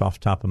movies just off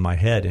the top of my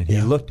head, and he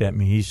looked at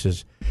me. He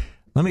says,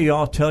 let me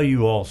tell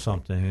you all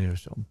something. And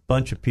there's a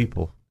bunch of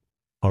people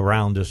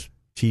around us,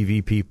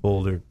 TV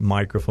people, their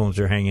microphones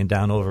are hanging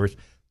down over us.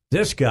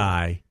 This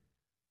guy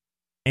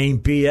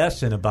ain't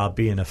BSing about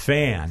being a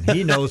fan.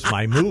 He knows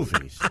my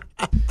movies.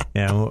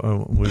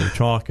 And we were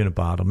talking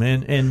about him.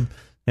 And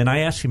I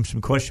asked him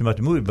some questions about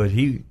the movie, but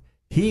he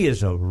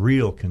is a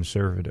real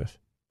conservative.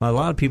 A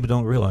lot of people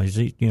don't realize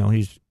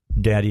he's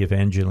daddy of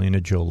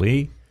Angelina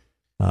Jolie.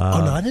 No,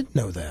 I didn't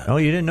know that. Oh,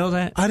 you didn't know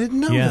that? I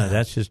didn't know that. Yeah,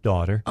 that's his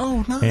daughter.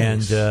 Oh,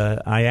 nice.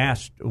 And I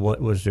asked what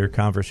was their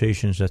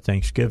conversations at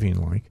Thanksgiving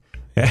like.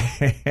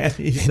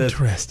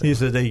 Interesting. He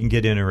said they can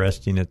get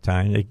interesting at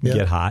times. They can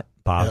get hot,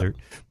 bothered.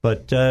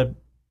 But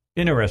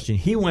interesting.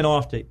 He went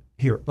off to...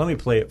 Here, let me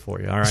play it for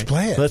you, all right?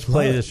 Let's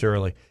play this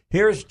early.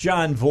 Here's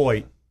John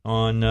Voight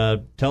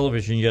on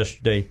television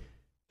yesterday.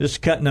 This is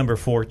cut number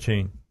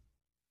 14.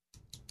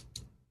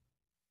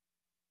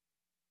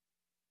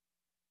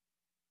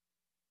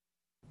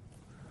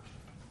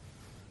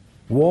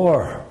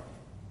 War.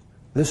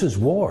 This is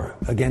war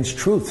against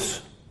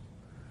truths.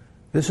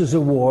 This is a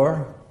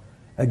war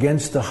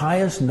against the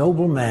highest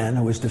noble man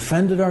who has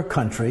defended our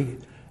country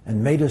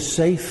and made us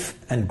safe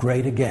and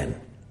great again.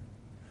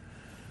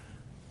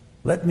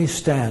 Let me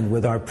stand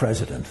with our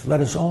president.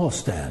 Let us all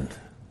stand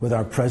with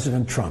our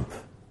President Trump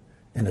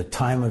in a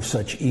time of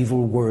such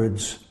evil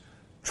words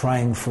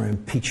trying for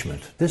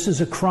impeachment. This is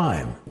a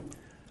crime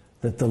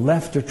that the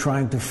left are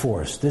trying to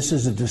force. This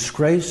is a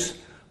disgrace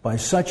by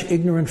such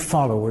ignorant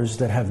followers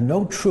that have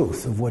no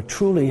truth of what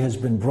truly has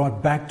been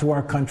brought back to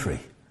our country.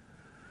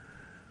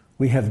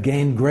 We have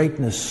gained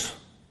greatness.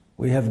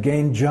 We have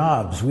gained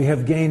jobs. We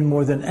have gained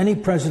more than any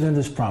president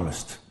has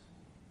promised.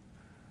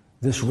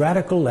 This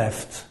radical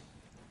left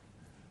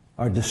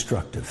are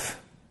destructive.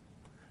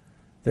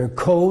 Their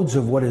codes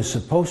of what is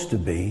supposed to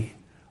be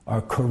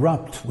are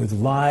corrupt with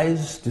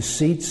lies,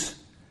 deceits,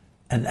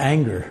 and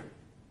anger.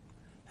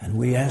 And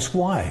we ask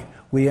why.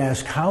 We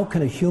ask, how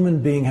can a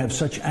human being have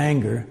such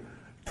anger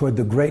toward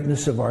the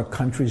greatness of our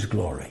country's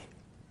glory?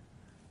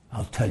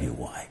 I'll tell you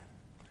why.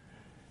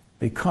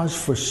 Because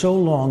for so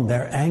long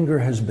their anger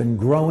has been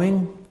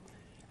growing,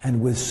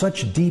 and with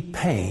such deep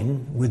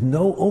pain, with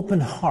no open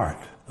heart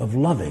of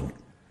loving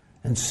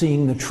and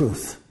seeing the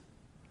truth.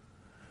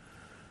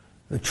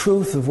 The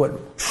truth of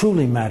what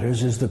truly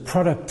matters is the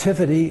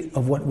productivity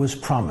of what was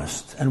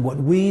promised, and what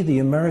we, the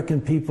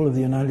American people of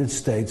the United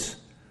States,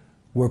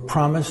 were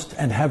promised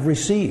and have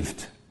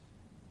received.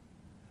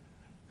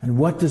 And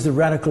what does the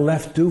radical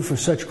left do for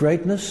such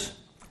greatness?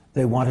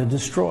 They want to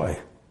destroy.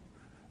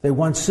 They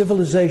want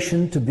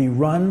civilization to be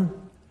run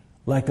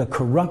like a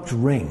corrupt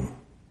ring.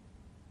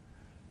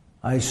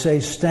 I say,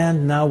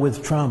 stand now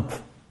with Trump.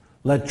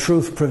 Let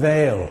truth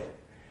prevail.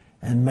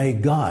 And may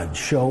God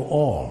show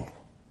all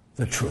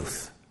the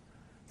truth.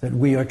 That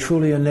we are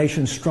truly a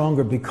nation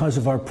stronger because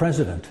of our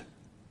president.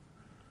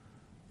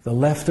 The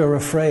left are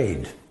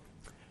afraid,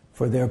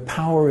 for their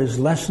power is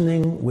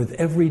lessening with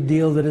every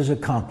deal that is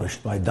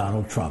accomplished by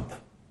Donald Trump.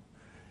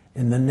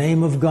 In the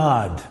name of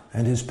God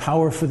and his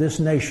power for this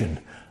nation,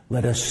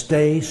 let us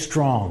stay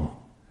strong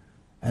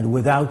and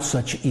without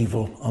such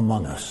evil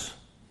among us.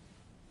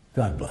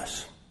 God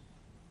bless.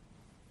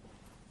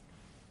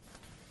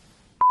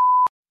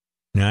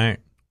 All right.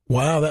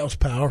 Wow, that was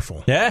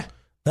powerful. Yeah?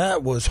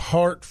 That was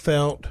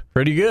heartfelt.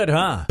 Pretty good,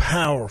 huh?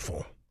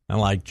 Powerful. I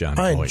like John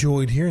I Voight.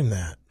 enjoyed hearing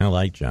that. I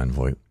like John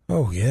Voight.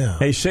 Oh, yeah.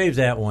 Hey, save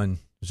that one,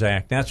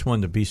 Zach. That's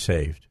one to be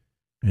saved.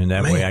 And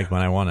that way,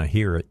 when I want to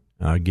hear it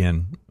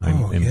again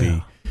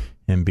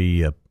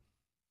be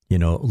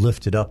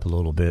lifted up a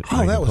little bit.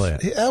 Oh,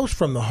 that was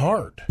from the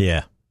heart.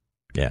 Yeah.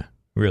 Yeah.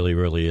 Really,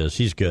 really is.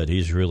 He's good.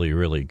 He's really,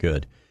 really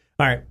good.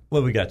 All right.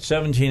 Well, we got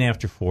 17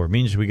 after 4.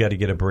 Means we got to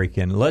get a break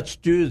in. Let's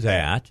do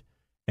that.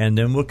 And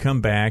then we'll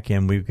come back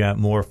and we've got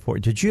more for.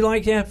 Did you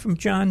like that from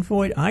John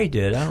Voight? I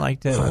did. I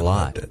liked that a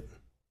lot.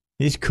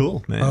 He's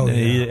cool, man. Oh,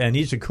 yeah. And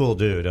he's a cool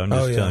dude. I'm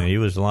just telling you. He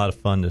was a lot of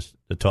fun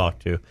to talk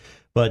to.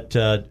 But,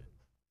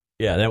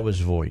 that was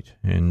Voight.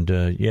 And,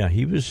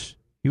 he was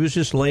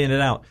just laying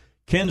it out.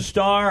 Ken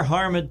Starr,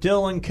 Harmon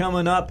Dillon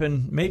coming up,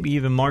 and maybe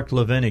even Mark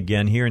Levin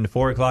again here in the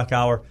 4 o'clock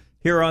hour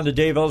here on the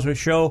Dave Elswick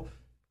Show.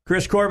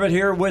 Chris Corbett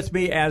here with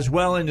me as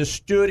well in the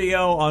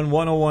studio on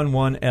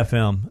 101.1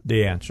 FM,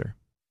 The Answer.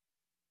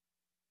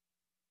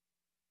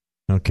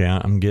 Okay,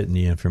 I'm getting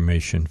the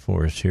information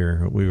for us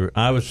here. We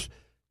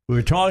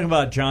were talking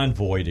about John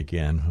Voight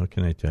again. What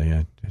can I tell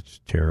you? It's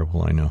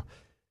terrible, I know.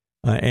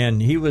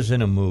 And he was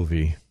in a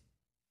movie.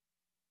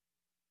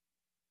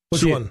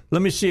 Which one?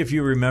 Let me see if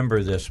you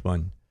remember this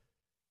one,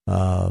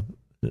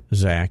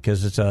 Zach,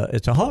 because it's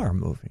a horror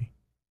movie.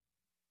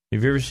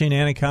 Have you ever seen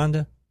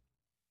Anaconda?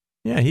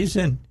 Yeah, he's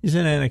in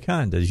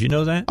Anaconda. Did you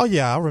know that? Oh,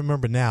 yeah, I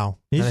remember now.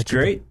 He's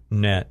great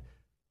in that.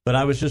 But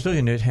I was just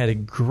looking, it had a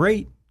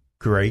great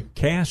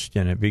cast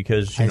in it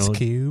because, Ice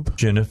Cube.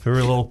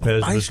 Jennifer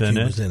Lopez was in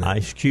it.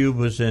 Ice Cube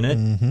was in it.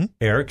 Mm-hmm.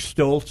 Eric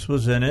Stoltz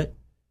was in it.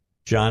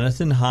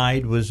 Jonathan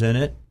Hyde was in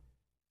it.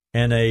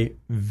 And a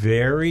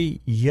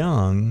very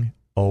young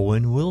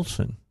Owen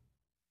Wilson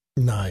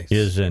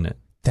is in it.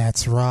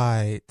 That's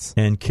right.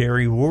 And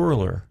Carrie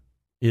Worler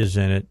is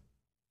in it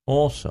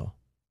also.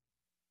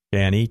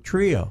 Danny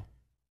Trejo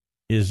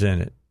is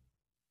in it.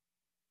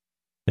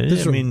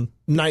 This is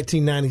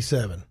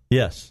 1997.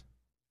 Yes.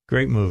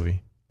 Great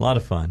movie. A lot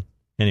of fun.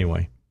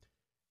 Anyway,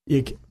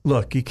 you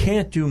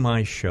can't do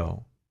my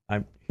show.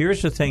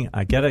 Here's the thing.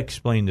 I got to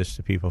explain this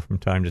to people from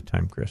time to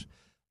time, Chris.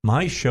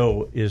 My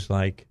show is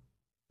like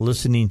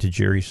listening to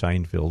Jerry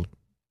Seinfeld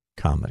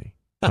comedy.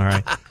 All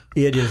right?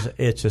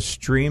 It's a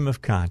stream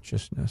of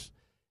consciousness.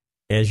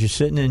 As you're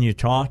sitting and you're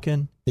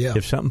talking,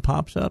 if something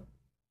pops up,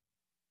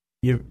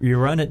 you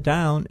run it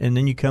down, and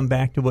then you come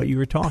back to what you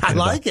were talking about.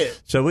 I like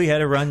it. So we had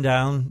to run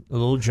down a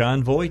little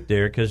John Voight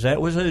there, because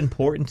that was an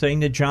important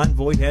thing that John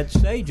Voight had to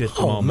say just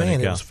a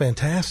moment ago. It was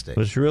fantastic. It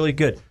was really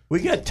good.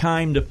 We got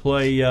time to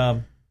play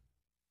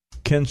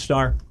Ken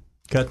Starr,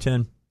 Cut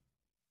 10.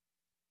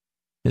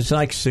 It's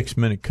like a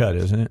 6-minute cut,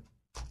 isn't it?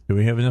 Do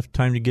we have enough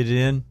time to get it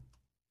in?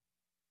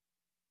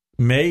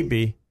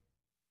 Maybe.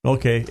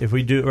 Okay, if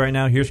we do it right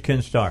now, here's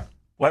Ken Starr.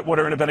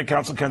 Whitewater Independent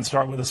Counsel Ken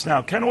Starr with us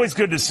now. Ken, always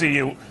good to see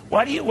you.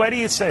 Why do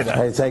you say that?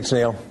 Hey, thanks,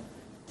 Neil.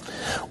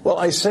 Well,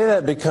 I say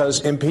that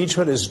because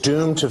impeachment is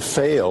doomed to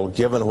fail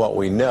given what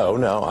we know.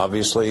 Now,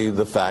 obviously,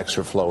 the facts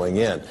are flowing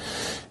in.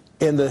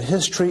 In the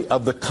history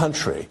of the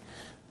country,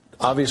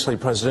 obviously,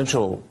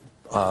 presidential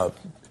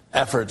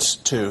efforts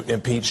to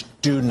impeach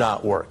do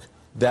not work.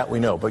 That we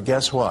know. But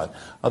guess what?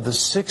 Of the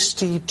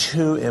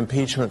 62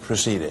 impeachment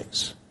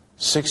proceedings,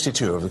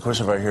 62 over the course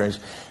of our hearings,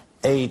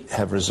 8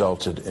 have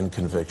resulted in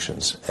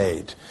convictions.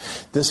 8.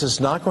 This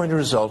is not going to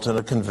result in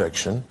a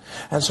conviction.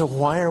 And so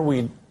why are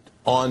we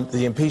on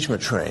the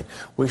impeachment train?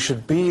 We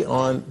should be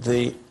on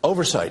the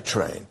oversight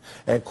train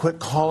and quit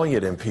calling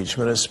it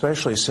impeachment,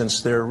 especially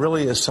since there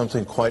really is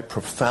something quite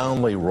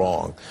profoundly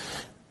wrong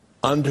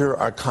under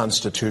our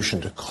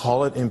Constitution to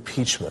call it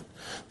impeachment,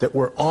 that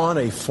we're on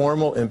a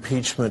formal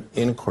impeachment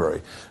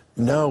inquiry.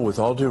 No, with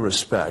all due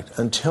respect,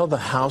 until the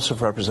House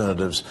of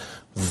Representatives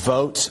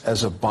votes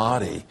as a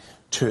body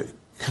to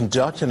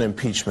conduct an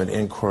impeachment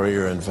inquiry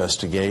or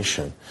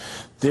investigation,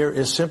 there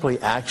is simply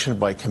action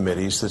by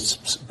committees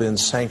that's been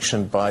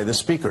sanctioned by the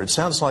Speaker. It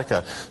sounds like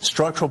a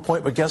structural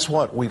point, but guess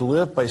what? We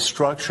live by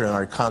structure in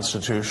our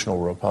constitutional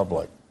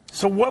republic.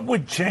 So what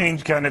would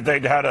change, Ken, if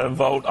they'd had a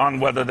vote on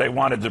whether they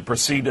wanted to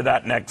proceed to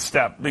that next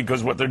step?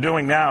 Because what they're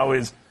doing now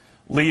is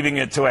leaving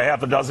it to a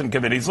half a dozen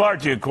committees,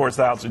 largely, of course,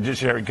 the House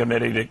Judiciary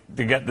Committee,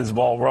 to get this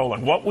ball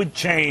rolling. What would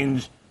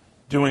change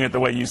doing it the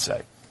way you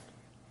say?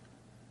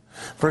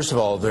 First of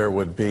all, there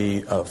would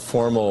be a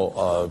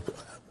formal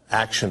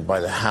action by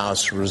the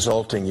House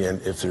resulting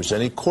in, if there's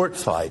any court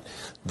fight,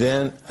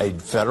 then a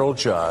federal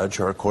judge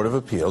or a court of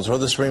appeals or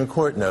the Supreme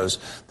Court knows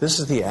this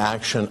is the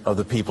action of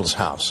the people's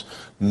House,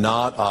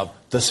 not of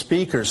the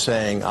Speaker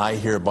saying, I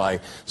hereby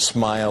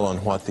smile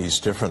on what these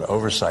different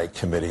oversight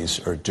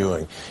committees are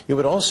doing. It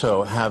would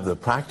also have the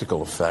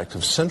practical effect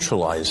of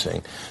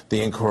centralizing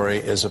the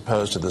inquiry as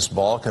opposed to this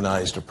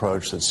balkanized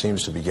approach that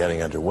seems to be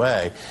getting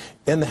underway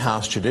in the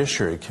House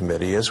Judiciary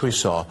Committee, as we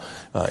saw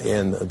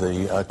in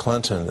the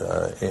Clinton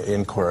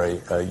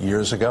inquiry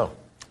years ago.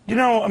 You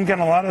know, I'm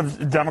getting a lot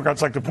of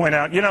Democrats like to point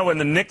out, you know, when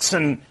the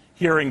Nixon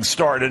hearing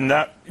started, and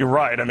that, you're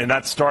right, I mean,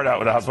 that started out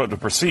with a House vote to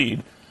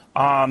proceed.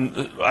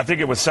 I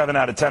think it was 7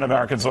 out of 10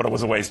 Americans thought it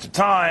was a waste of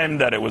time,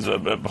 that it was a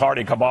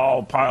party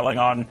cabal piling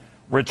on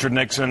Richard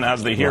Nixon.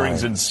 As the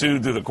hearings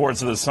ensued through the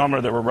course of the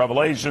summer, there were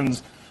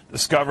revelations,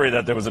 discovery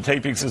that there was a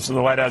taping system in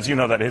the White House. You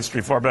know that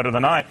history far better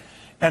than I.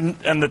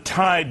 And the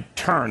tide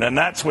turned, and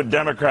that's what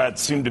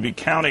Democrats seem to be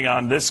counting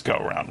on this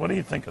go-around. What do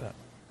you think of that?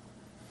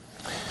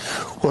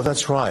 Well,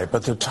 that's right.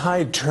 But the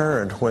tide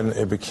turned when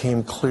it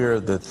became clear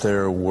that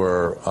there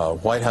were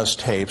White House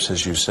tapes,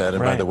 as you said.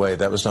 And by the way,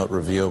 that was not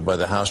revealed by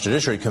the House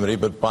Judiciary Committee,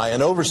 but by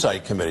an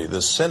oversight committee,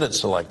 the Senate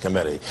Select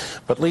Committee.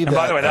 But leave and that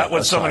by the way, that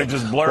was aside. Someone who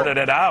just blurted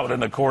it out in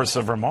the course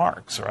of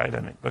remarks, right? I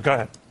mean, but go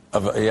ahead.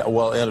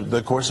 In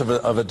the course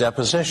of a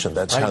deposition.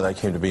 That's how that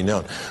came to be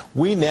known.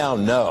 We now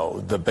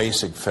know the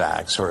basic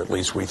facts, or at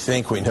least we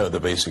think we know the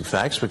basic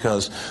facts,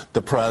 because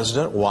the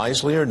president,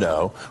 wisely or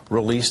no,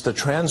 released the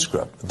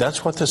transcript.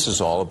 That's what this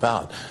is all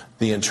about.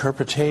 The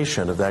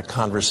interpretation of that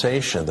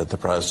conversation that the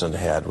president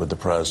had with the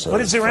president. But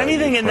is there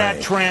anything in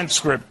that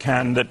transcript,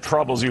 Ken, that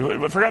troubles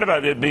you? Forget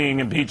about it being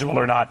impeachable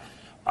or not.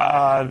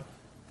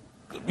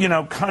 You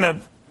know, kind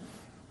of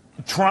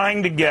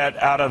trying to get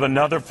out of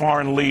another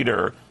foreign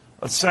leader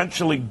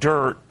essentially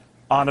dirt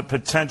on a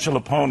potential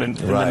opponent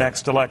in the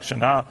next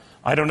election. I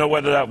don't know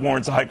whether that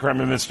warrants a high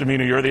crime or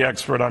misdemeanor. You're the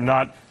expert. I'm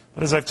not.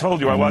 But as I've told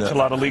you, I watch a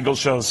lot of legal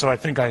shows, so I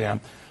think I am.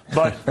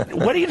 But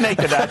what do you make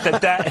of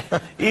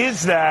that?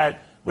 Is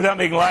that without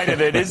making light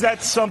of it, is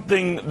that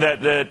something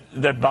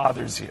that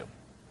bothers you?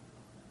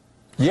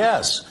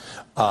 Yes.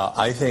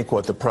 I think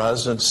what the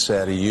president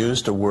said, he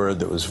used a word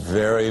that was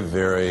very,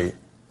 very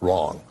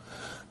wrong.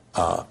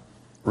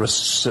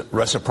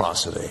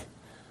 Reciprocity.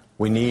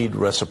 We need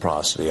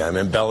reciprocity. I'm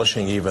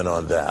embellishing even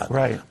on that.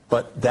 Right.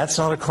 But that's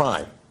not a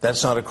crime.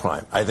 That's not a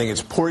crime. I think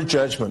it's poor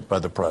judgment by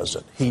the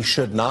president. He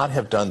should not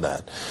have done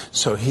that.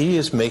 So he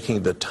is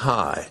making the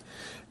tie.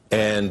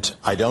 And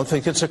I don't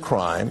think it's a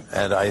crime,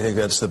 and I think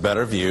that's the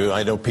better view.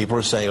 I know people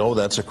are saying, oh,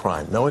 that's a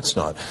crime. No, it's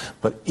not.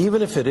 But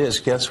even if it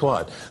is, guess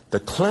what? The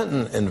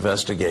Clinton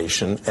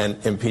investigation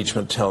and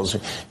impeachment tells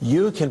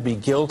you can be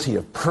guilty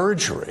of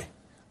perjury.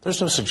 There's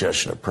no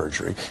suggestion of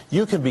perjury.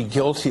 You can be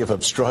guilty of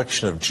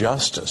obstruction of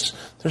justice.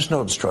 There's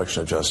no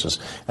obstruction of justice.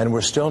 And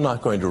we're still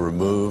not going to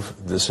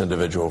remove this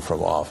individual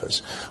from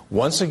office.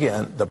 Once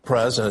again, the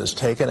president has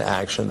taken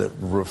action that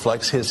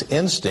reflects his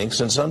instincts,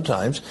 and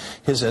sometimes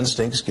his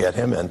instincts get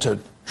him into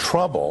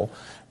trouble.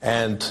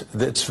 And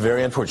it's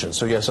very unfortunate.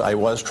 So, yes, I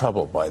was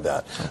troubled by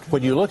that. Okay.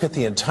 When you look at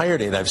the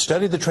entirety, and I've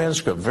studied the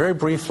transcript very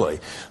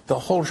briefly, the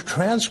whole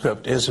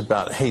transcript is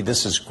about, hey,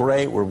 this is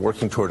great. We're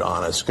working toward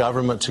honest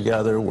government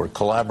together. We're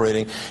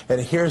collaborating.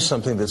 And here's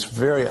something that's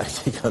very, I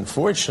think,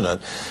 unfortunate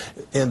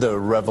in the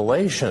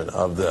revelation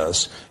of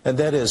this, and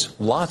that is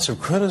lots of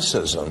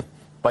criticism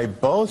by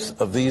both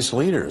of these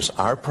leaders,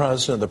 our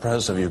president, the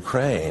president of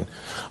Ukraine,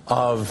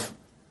 of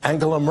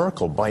Angela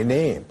Merkel by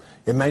name,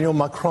 Emmanuel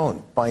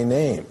Macron by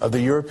name, of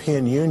the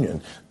European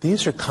Union.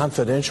 These are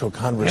confidential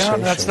conversations.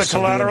 Yeah, that's the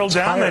collateral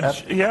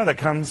damage. That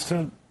comes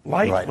to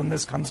light when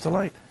this comes to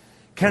light.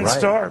 Ken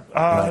Starr,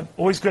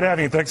 always good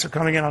having you. Thanks for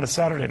coming in on a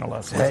Saturday, no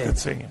less. It's good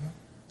seeing you.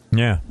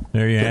 Yeah,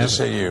 there you have it. Good to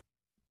see you.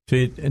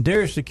 See,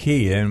 there's the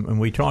key, and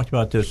we talked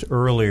about this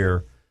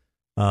earlier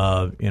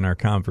in our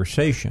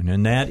conversation,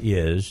 and that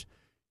is,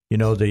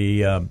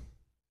 the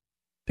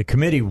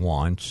committee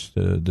wants,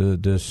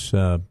 this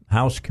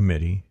House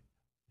committee,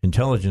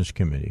 Intelligence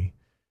Committee,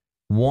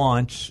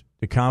 wants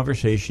the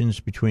conversations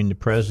between the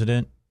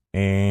president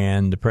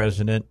and the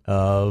president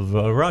of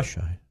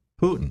Russia,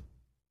 Putin.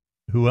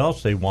 Who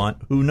else they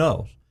want, who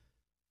knows?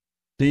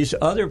 These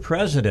other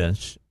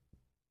presidents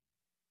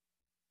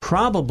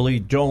probably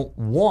don't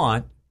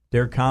want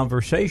their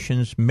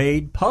conversations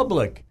made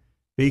public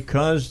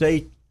because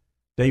they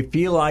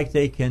feel like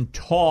they can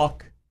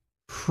talk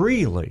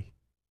freely.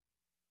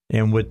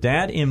 And with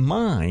that in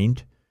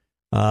mind,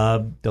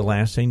 the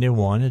last thing they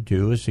want to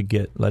do is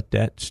to let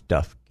that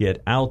stuff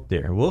get out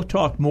there. We'll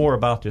talk more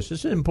about this.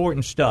 This is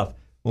important stuff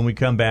when we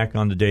come back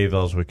on the Dave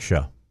Elswick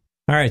Show.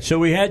 All right, so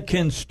we had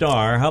Ken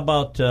Starr. How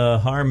about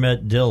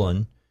Harmet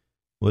Dillon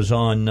was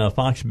on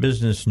Fox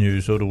Business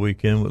News over the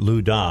weekend with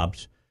Lou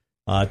Dobbs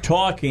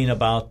talking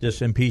about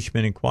this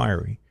impeachment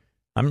inquiry.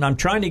 I'm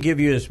trying to give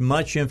you as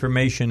much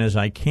information as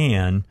I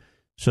can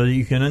so that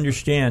you can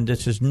understand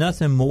this is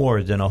nothing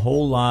more than a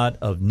whole lot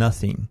of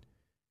nothing.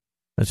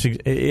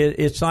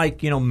 It's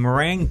like,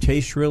 meringue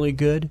tastes really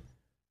good,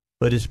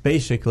 but it's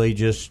basically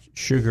just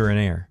sugar and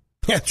air.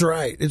 That's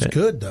right. It's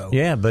good, though.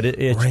 Yeah, but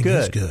it's meringue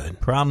good. Is good.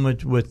 Problem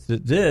with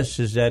this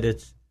is that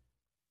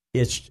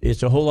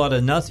it's a whole lot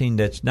of nothing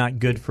that's not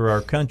good for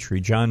our country.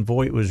 John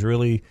Voight was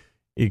really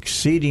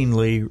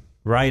exceedingly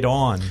right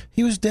on.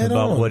 He was dead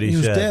about on. What he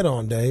was said. Dead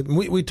on, Dave.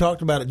 We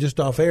talked about it just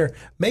off air.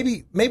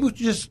 Maybe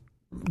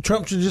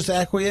Trump should just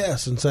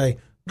acquiesce and say,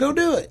 "Go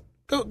do it.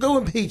 Go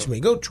impeach me.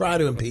 Go try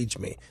to impeach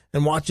me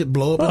and watch it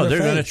blow up in their they're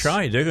going to face."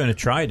 try. They're going to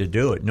try to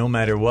do it no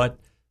matter what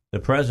the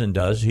president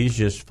does. He's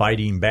just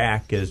fighting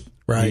back because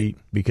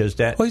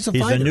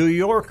he's a New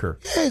Yorker.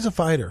 Yeah, he's a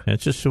fighter.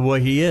 That's just the way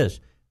he is.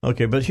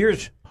 Okay, but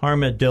here's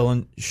Harmet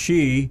Dillon.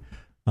 She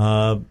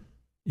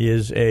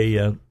is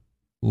a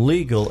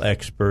legal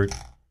expert.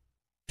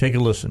 Take a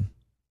listen.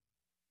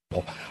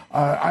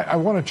 I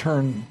want to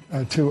turn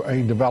to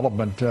a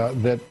development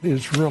that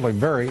is really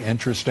very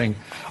interesting,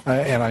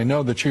 and I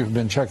know that you've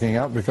been checking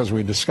out because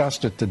we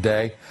discussed it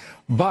today.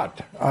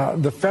 But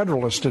the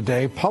Federalist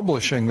today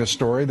publishing the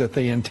story that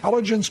the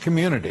intelligence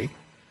community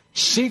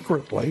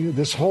secretly,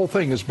 this whole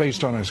thing is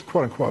based on a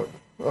quote-unquote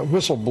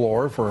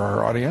whistleblower for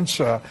our audience,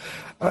 the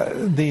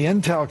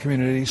intel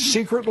community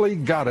secretly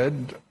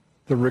gutted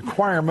the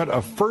requirement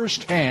of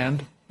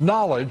first-hand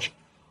knowledge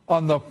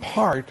on the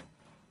part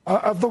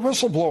of the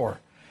whistleblower.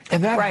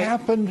 And that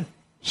happened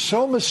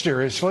so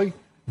mysteriously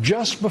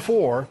just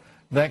before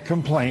that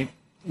complaint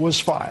was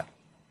filed.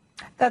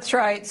 That's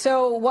right.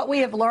 So what we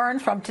have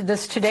learned from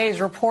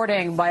today's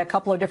reporting by a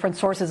couple of different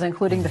sources,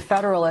 including the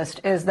Federalist,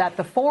 is that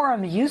the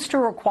forum used to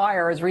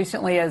require, as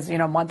recently as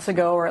months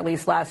ago or at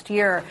least last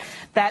year,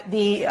 that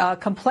the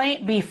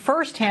complaint be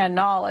firsthand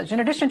knowledge, in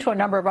addition to a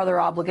number of other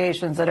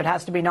obligations. That it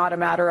has to be not a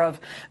matter of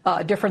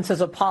differences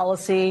of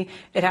policy.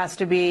 It has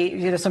to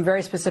be some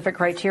very specific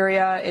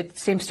criteria. It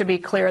seems to be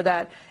clear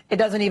that it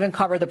doesn't even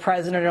cover the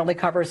president. It only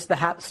covers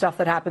the stuff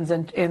that happens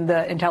in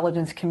the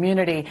intelligence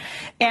community.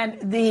 And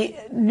the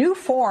new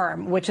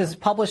form, which is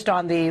published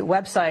on the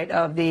website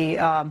of the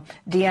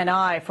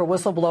DNI for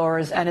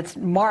whistleblowers, and it's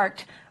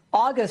marked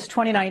August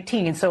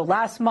 2019, so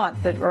last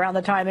month, around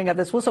the timing of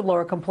this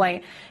whistleblower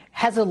complaint,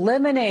 has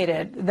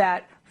eliminated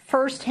that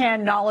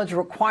first-hand knowledge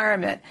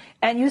requirement.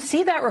 And you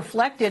see that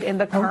reflected in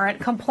the current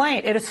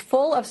complaint. It is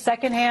full of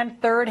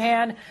second-hand,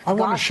 third-hand,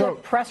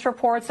 gossip, press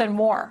reports, and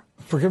more.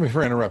 Forgive me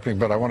for interrupting,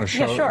 but I want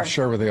to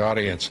share with the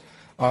audience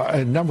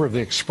a number of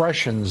the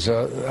expressions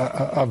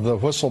of the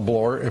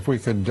whistleblower, if we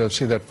could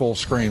see that full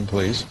screen,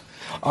 please.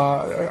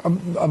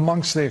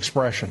 Amongst the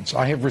expressions,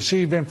 I have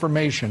received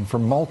information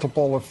from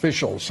multiple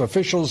officials.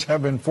 Officials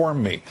have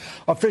informed me.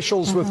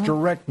 Officials with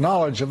direct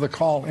knowledge of the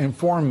call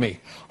informed me.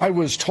 I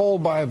was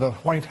told by the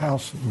White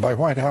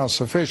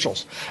House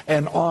officials,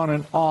 and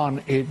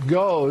on it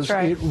goes.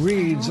 Right. It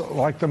reads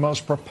like the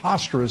most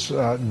preposterous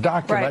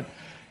document. Right.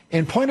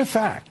 In point of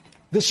fact,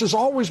 this has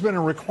always been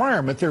a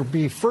requirement. There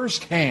be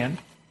firsthand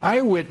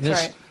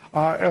eyewitness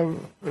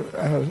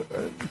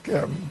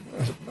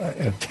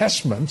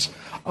attestments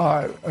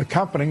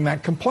accompanying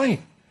that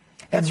complaint.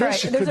 And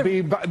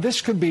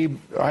this could be,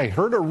 I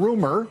heard a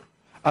rumor,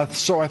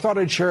 so I thought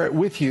I'd share it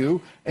with you,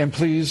 and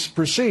please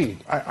proceed.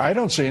 I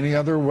don't see any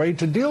other way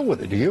to deal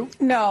with it, do you?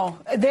 No.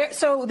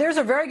 So there's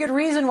a very good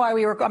reason why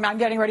I'm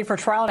getting ready for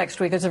trial next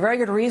week. There's a very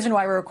good reason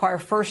why we require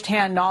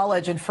firsthand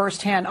knowledge and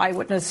firsthand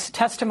eyewitness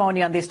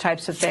testimony on these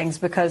types of things,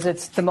 because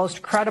it's the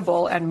most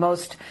credible and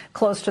most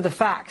close to the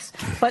facts.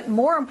 But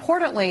more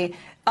importantly,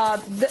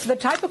 the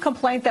type of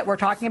complaint that we're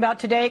talking about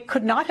today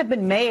could not have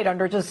been made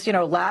under just,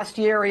 last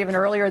year or even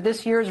earlier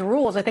this year's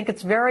rules. I think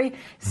it's very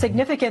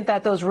significant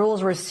that those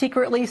rules were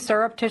secretly,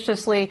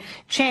 surreptitiously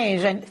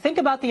changed. And think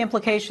about the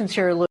implications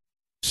here, Lou.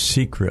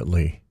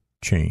 Secretly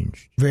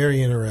changed.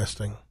 Very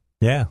interesting.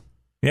 Yeah.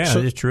 Yeah, so,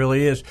 it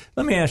really is.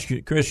 Let me ask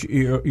you, Chris,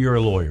 you're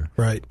a lawyer.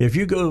 Right. If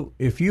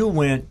you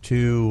went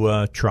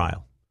to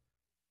trial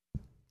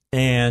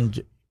and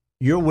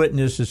your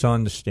witness is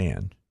on the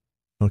stand,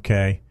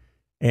 okay,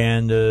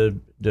 and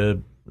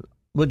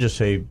we'll just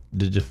say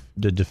the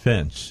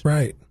defense,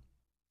 right,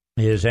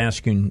 is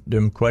asking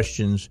them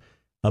questions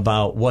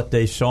about what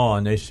they saw,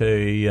 and they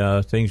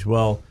say things.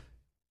 Well,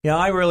 yeah,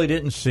 I really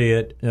didn't see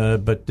it,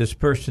 but this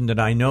person that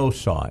I know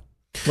saw it.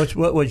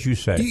 What would you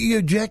say? You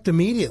object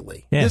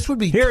immediately. Yeah. This would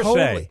be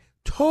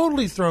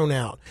totally thrown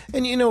out.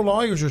 And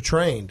lawyers are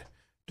trained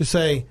to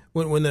say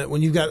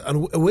when you've got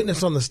a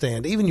witness on the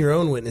stand, even your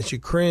own witness, you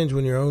cringe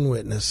when your own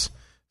witness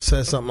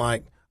says something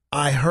like,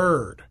 "I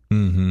heard."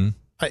 Mm-hmm.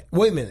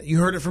 Wait a minute. You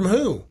heard it from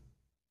who?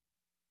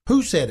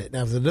 Who said it?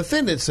 Now, if the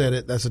defendant said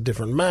it, that's a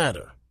different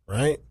matter,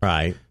 right?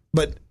 Right.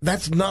 But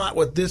that's not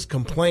what this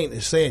complaint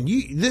is saying.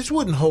 This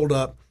wouldn't hold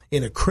up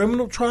in a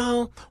criminal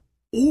trial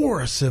or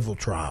a civil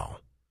trial.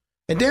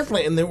 And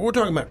definitely, and then we're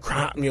talking about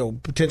crime,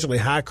 potentially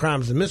high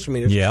crimes and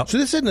misdemeanors. Yeah. So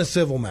this isn't a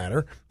civil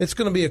matter. It's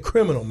going to be a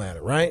criminal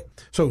matter, right?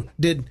 So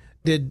did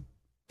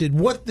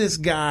what this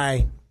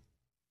guy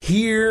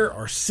hear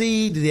or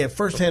see? Did he have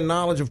firsthand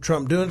knowledge of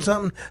Trump doing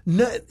something?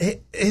 No,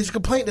 his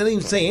complaint doesn't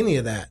even say any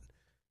of that.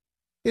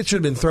 It should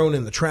have been thrown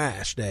in the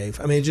trash, Dave.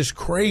 I mean, it's just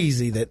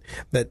crazy that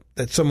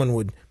someone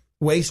would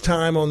waste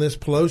time on this.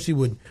 Pelosi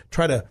would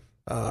try to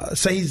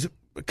say he's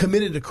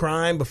committed a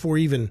crime before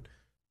even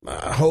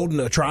holding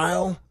a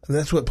trial, and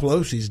that's what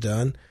Pelosi's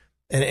done.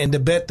 And to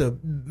bet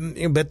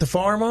the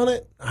farm on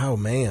it, oh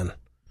man,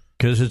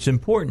 because it's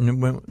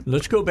important.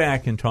 Let's go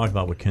back and talk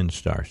about what Ken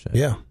Starr said.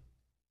 Yeah.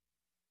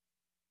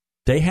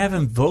 They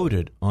haven't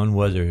voted on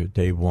whether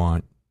they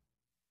want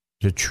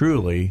to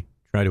truly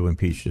try to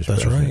impeach this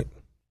president. That's right.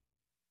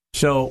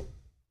 So,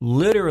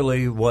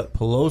 literally, what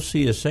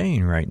Pelosi is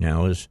saying right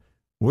now is,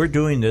 we're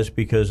doing this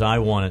because I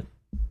wanted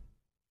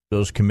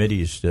those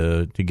committees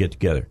to get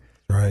together.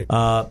 Right.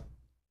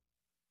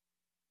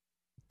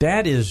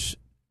 That is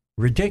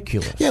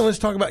ridiculous. Yeah, let's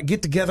talk about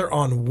get together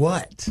on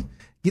what?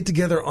 Get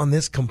together on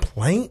this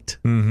complaint?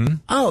 Mm-hmm.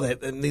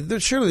 Oh,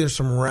 surely there's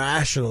some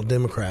rational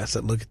Democrats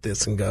that look at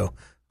this and go,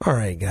 all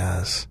right,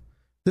 guys,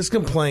 this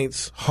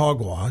complaint's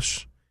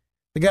hogwash.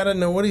 The guy doesn't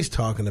know what he's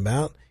talking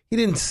about. He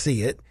didn't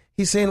see it.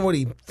 He's saying what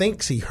he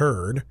thinks he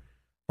heard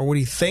or what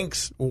he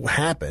thinks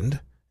happened.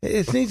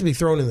 It needs to be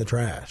thrown in the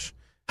trash.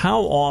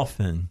 How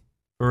often,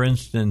 for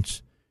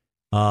instance,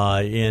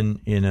 in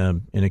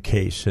a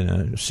case, in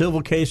a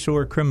civil case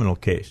or a criminal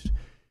case,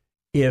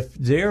 if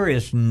there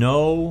is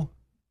no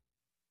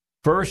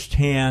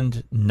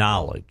firsthand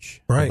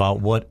knowledge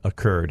about what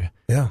occurred,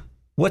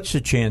 what's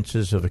the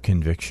chances of a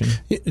conviction?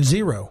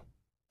 Zero.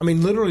 I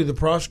mean, literally, the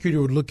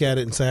prosecutor would look at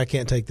it and say, I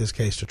can't take this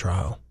case to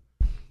trial.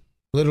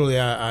 Literally,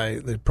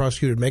 the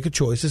prosecutor would make a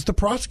choice. It's the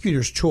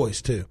prosecutor's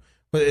choice, too.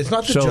 But it's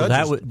not the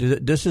judge's.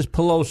 This is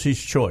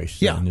Pelosi's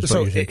choice. Yeah.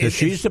 Because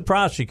she's the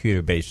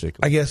prosecutor,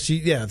 basically. I guess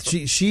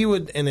she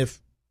would. And if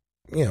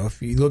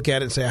you look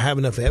at it and say, I have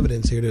enough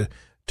evidence here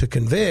to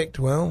convict,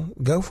 well,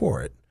 go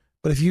for it.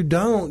 But if you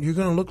don't, you're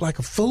going to look like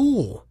a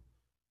fool.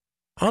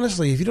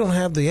 Honestly, if you don't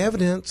have the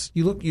evidence,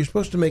 you're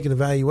supposed to make an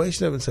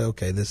evaluation of it and say,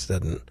 okay, this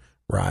doesn't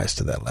rise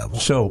to that level.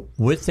 So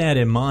with that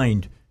in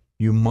mind,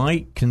 you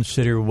might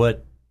consider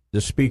what the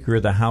Speaker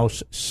of the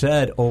House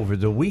said over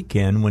the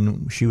weekend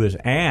when she was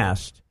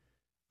asked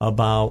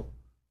about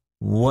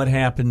what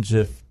happens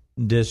if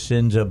this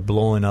ends up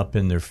blowing up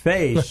in their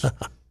face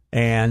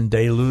and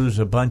they lose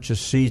a bunch of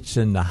seats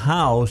in the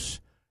House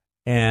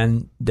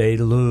and they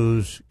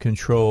lose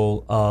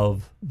control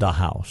of the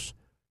House.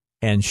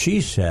 And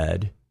she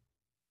said,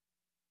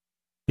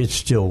 it's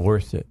still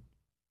worth it.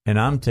 And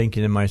I'm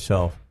thinking to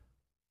myself,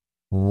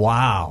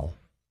 wow,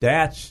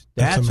 that's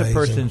a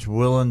person's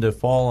willing to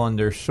fall on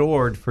their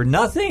sword for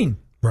nothing.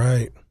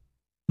 Right.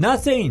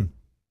 Nothing.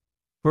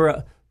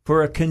 For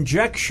a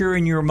conjecture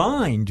in your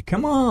mind.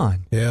 Come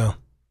on. Yeah.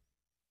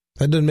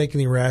 That doesn't make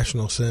any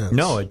rational sense.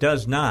 No, it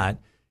does not.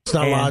 It's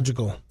not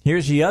logical.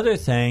 Here's the other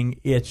thing.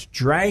 It's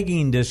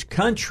dragging this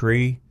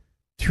country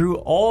through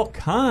all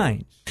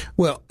kinds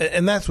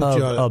and that's what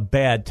a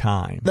bad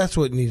time. That's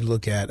what you need to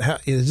look at. How,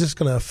 is this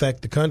going to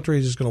affect the country?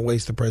 Is this going to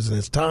waste the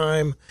president's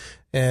time?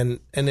 And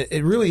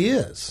it really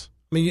is.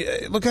 I mean,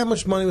 look how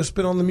much money was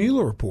spent on the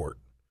Mueller report.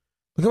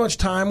 Look how much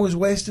time was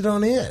wasted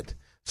on it.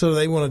 So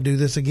they want to do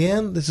this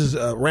again? This is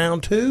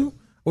round 2?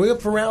 Are we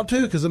up for round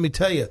 2? Because let me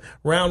tell you,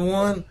 round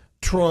 1,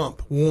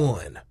 Trump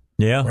won.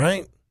 Yeah.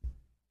 Right?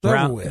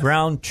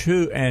 Round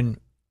 2, and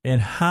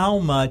how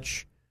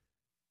much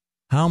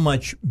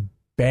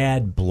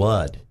bad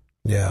blood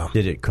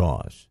did it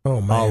cause?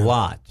 Oh, man. A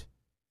lot.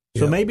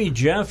 So maybe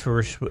Jeff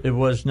it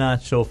was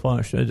not so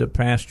far. The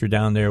pastor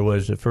down there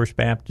was the First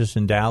Baptist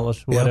in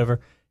Dallas, whatever.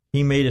 Yep.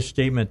 He made a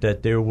statement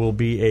that there will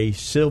be a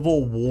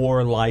civil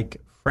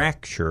war-like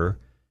fracture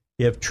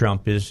if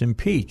Trump is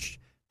impeached.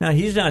 Now,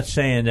 he's not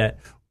saying that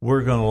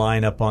we're going to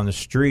line up on the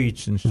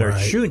streets and start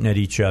shooting at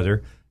each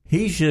other.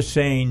 He's just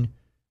saying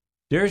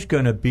there's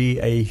going to be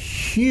a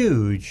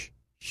huge,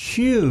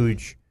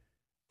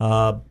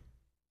 I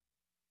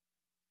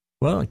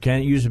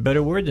can't use a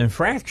better word than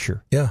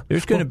fracture. Yeah.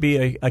 There's going to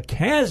be a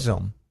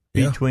chasm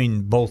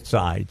between both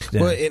sides.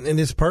 Then. Well, and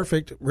it's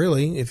perfect,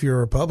 really. If you're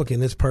a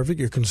Republican, it's perfect.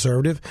 You're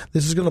conservative.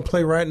 This is going to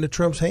play right into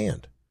Trump's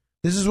hand.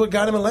 This is what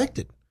got him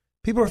elected.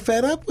 People are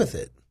fed up with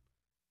it.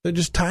 They're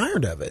just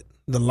tired of it.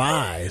 The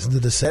lies, the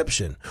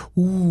deception.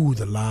 Ooh,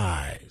 the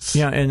lies.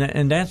 Yeah,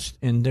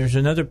 and there's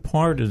another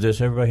part of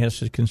this everybody has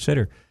to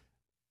consider,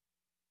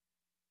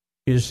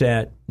 is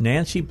that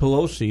Nancy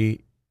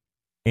Pelosi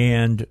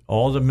and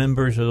all the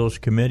members of those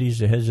committees,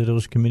 the heads of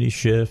those committees,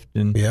 Schiff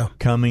and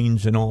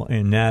Cummings and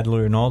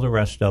Nadler and all the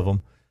rest of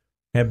them,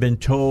 have been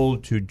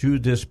told to do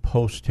this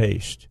post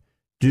haste,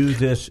 do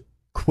this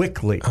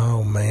quickly.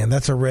 Oh, man,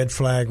 that's a red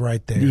flag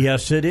right there.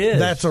 Yes, it is.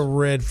 That's a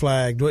red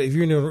flag. If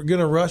you're going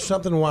to rush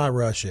something, why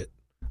rush it?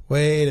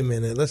 Wait a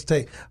minute.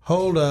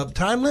 Hold up.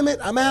 Time limit?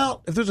 I'm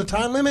out. If there's a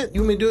time limit,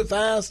 you want me to do it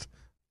fast?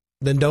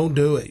 Then don't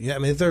do it. Yeah, I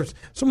mean, if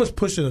someone's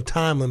pushing a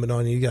time limit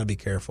on you, you got to be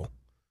careful.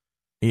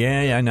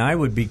 Yeah, and I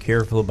would be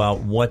careful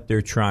about what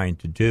they're trying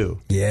to do.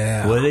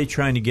 Yeah. What are they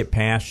trying to get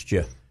past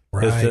you?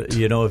 Right.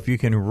 If you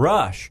can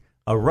rush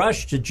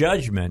to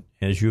judgment,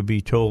 as you'll be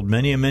told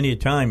many and many a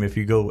time if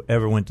you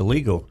ever went to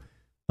legal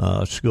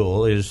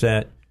school, is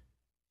that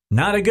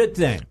not a good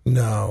thing.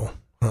 No.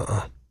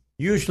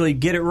 Usually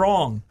get it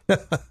wrong.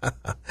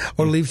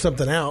 Or leave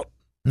something out.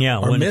 Yeah,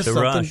 or when miss it's a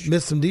something, rush.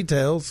 miss some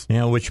details.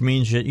 Yeah, which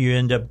means that you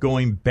end up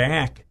going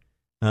back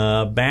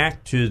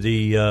to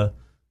the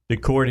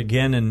court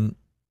again and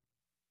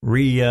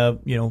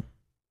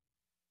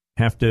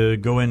have to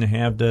go in and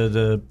have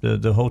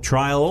the whole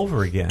trial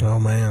over again. Oh,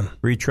 man.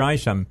 Retry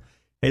something.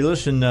 Hey,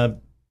 listen,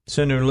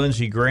 Senator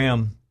Lindsey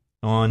Graham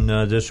on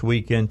this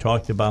weekend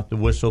talked about the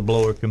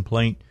whistleblower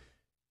complaint.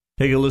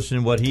 Take a listen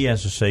to what he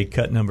has to say,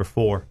 cut number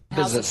 4.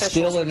 Because it's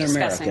still an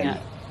American.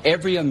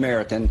 Every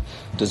American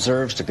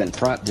deserves to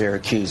confront their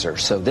accuser.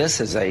 So this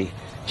is a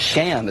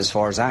sham as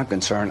far as I'm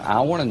concerned. I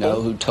want to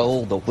know who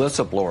told the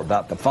whistleblower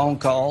about the phone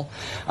call.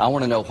 I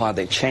want to know why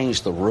they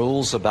changed the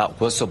rules about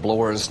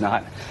whistleblowers.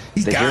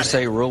 The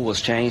hearsay rule was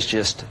changed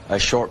just a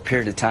short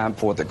period of time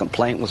before the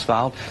complaint was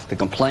filed. The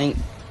complaint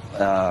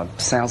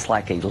sounds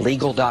like a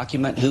legal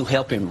document. Who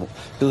helped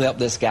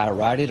this guy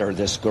write it or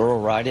this girl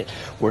write it?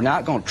 We're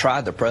not going to try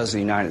the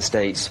President of the United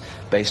States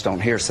based on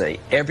hearsay.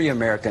 Every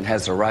American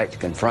has the right to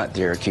confront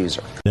their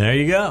accuser. There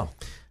you go.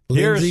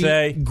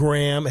 Lindsey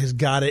Graham has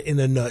got it in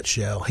a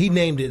nutshell. He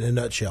named it in a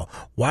nutshell.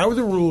 Why were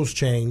the rules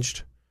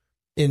changed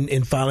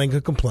in filing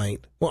a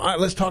complaint? Well,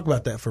 let's talk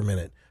about that for a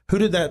minute. Who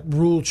did that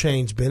rule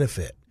change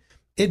benefit?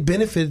 It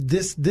benefited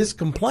this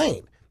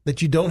complaint,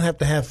 that you don't have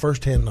to have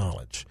firsthand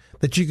knowledge,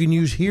 that you can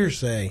use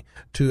hearsay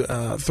to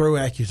throw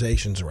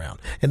accusations around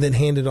and then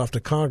hand it off to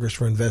Congress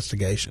for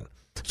investigation.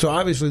 So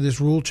obviously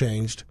this rule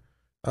changed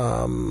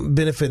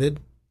benefited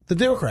the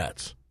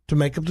Democrats to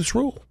make up this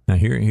rule. Now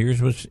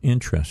here's what's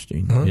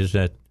interesting is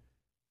that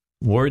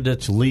word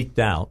that's leaked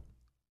out,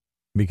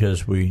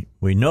 because we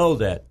know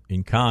that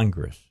in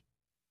Congress,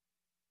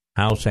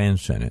 House and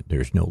Senate,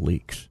 there's no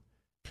leaks.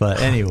 But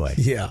anyway,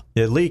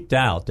 it leaked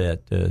out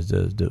that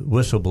the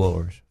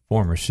whistleblowers,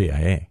 former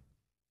CIA.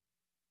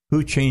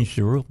 Who changed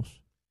the rules?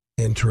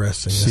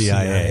 Interesting.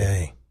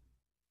 CIA.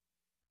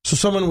 So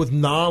someone with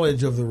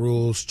knowledge of the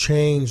rules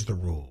changed the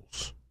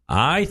rules.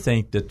 I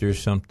think that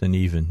there's something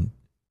even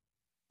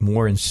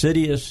more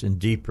insidious and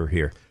deeper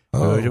here.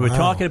 We're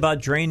talking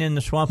about draining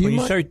the swamp. When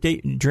you start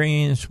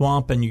draining the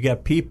swamp and you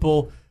got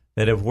people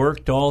that have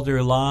worked all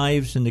their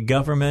lives in the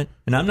government,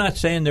 and I'm not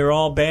saying they're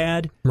all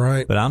bad,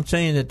 right? But I'm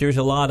saying that there's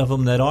a lot of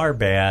them that are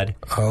bad,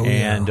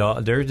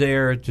 they're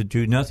there to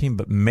do nothing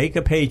but make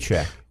a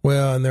paycheck.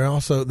 Well, and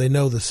they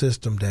know the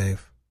system,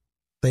 Dave.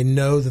 They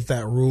know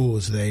that rule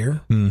is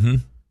there. Mm-hmm.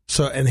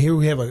 So, and here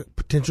we have a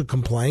potential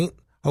complaint.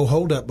 Oh,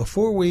 hold up!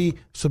 Before we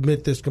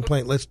submit this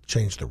complaint, let's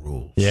change the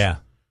rules. Yeah.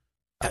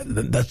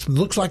 That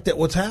looks like that.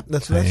 What's happened?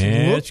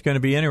 It's going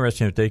to be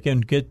interesting if they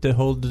can get the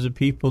hold of the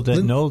people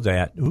that know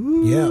that.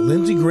 Ooh, yeah,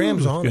 Lindsey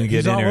Graham's on it.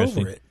 He's all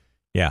over it.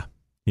 Yeah,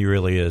 he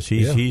really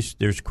is.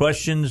 There's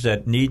questions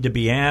that need to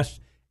be asked,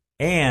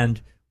 and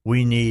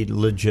we need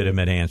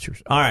legitimate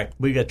answers. All right,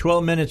 we got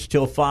 12 minutes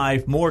till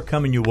 5. More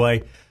coming your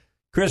way.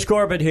 Chris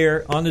Corbett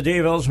here on the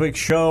Dave Elswick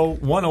Show,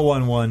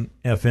 101.1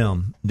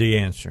 FM. The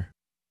Answer.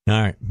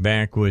 All right,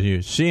 back with you.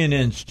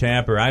 CNN's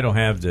Tapper. I don't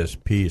have this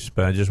piece,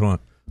 but I just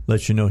want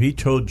let you know, he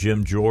told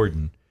Jim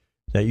Jordan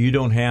that you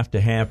don't have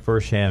to have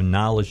first-hand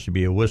knowledge to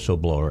be a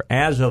whistleblower.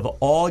 As of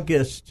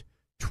August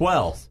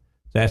 12th,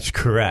 that's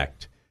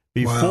correct.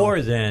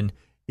 Before then,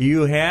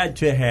 you had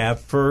to have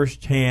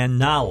first-hand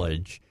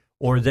knowledge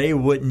or they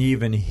wouldn't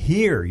even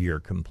hear your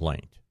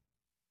complaint.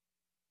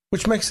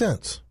 Which makes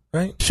sense,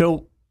 right?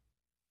 So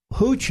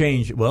who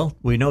changed it? Well,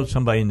 we know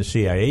somebody in the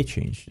CIA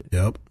changed it.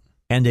 Yep.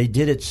 And they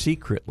did it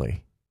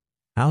secretly.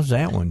 How's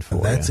that one for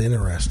you? That's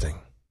interesting.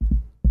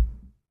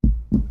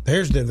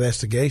 There's the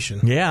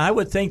investigation. Yeah, I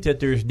would think that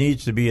there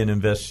needs to be an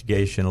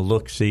investigation, a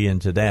look-see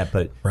into that.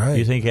 But do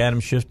you think Adam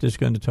Schiff is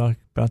going to talk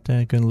about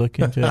that, going to look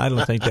into it? I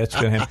don't think that's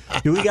going to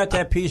happen. Do we got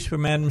that piece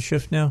from Adam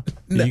Schiff now?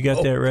 No. You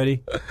got that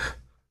ready?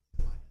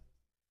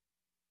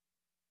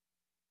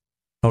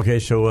 Okay,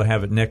 so we'll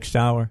have it next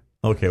hour?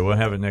 Okay, we'll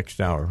have it next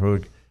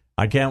hour.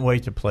 I can't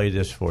wait to play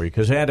this for you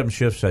because Adam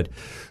Schiff said,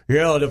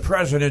 the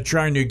president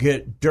trying to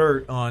get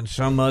dirt on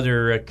some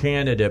other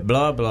candidate,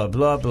 blah, blah,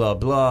 blah, blah,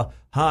 blah.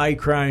 High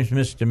crimes,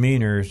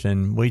 misdemeanors,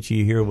 and wait till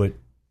you hear what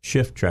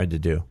Schiff tried to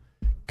do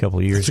a couple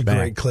of years back. It's a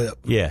great clip.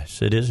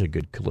 Yes, it is a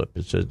good clip.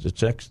 It's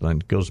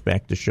excellent. It goes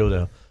back to show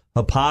the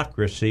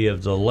hypocrisy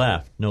of the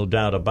left, no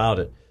doubt about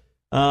it.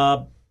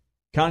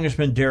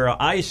 Congressman Dara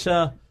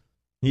Issa,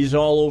 he's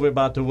all over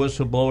about the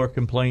whistleblower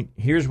complaint.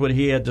 Here's what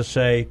he had to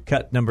say,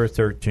 cut number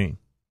 13.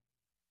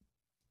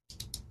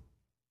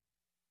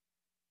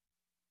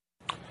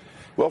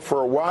 Well,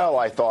 for a while,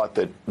 I thought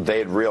that they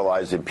had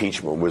realized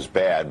impeachment was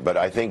bad, but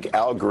I think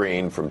Al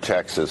Green from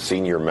Texas,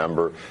 senior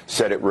member,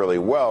 said it really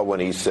well when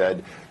he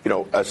said,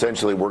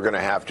 essentially we're going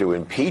to have to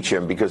impeach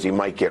him because he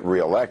might get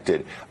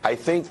reelected. I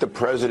think the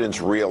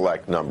president's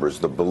reelect numbers,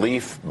 the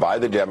belief by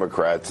the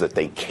Democrats that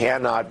they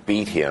cannot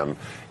beat him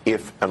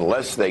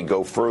unless they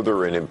go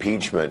further in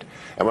impeachment.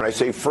 And when I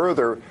say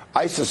further,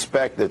 I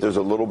suspect that there's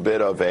a little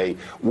bit of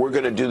we're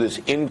going to do this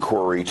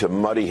inquiry to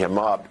muddy him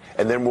up,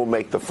 and then we'll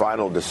make the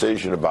final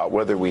decision about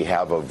whether we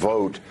have a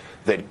vote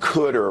that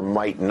could or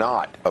might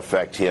not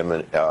affect him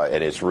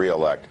and his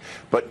reelect.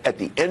 But at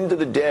the end of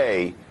the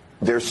day,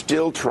 they're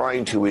still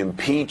trying to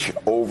impeach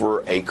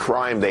over a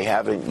crime they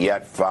haven't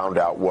yet found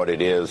out what it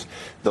is.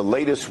 The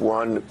latest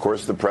one, of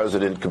course, the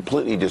president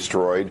completely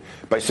destroyed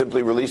by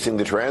simply releasing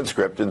the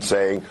transcript and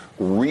saying,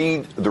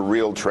 read the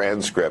real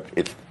transcript.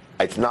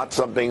 It's not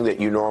something that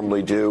you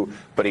normally do,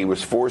 but he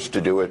was forced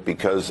to do it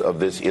because of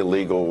this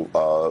illegal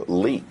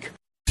leak.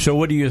 So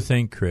what do you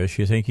think, Chris?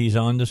 You think he's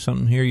on to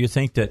something here? You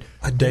think that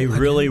they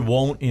really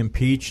won't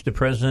impeach the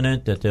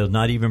president, that they'll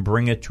not even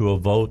bring it to a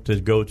vote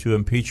to go to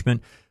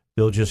impeachment?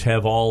 They'll just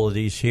have all of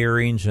these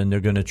hearings, and they're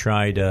going to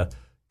try to,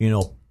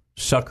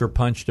 sucker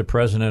punch the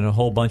president a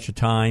whole bunch of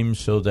times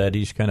so that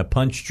he's kind of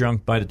punch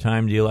drunk by the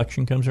time the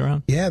election comes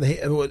around? Yeah,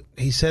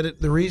 he said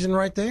it. The reason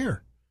right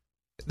there.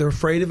 They're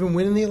afraid of him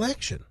winning the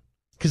election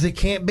because they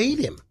can't beat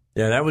him.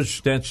 Yeah,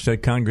 that's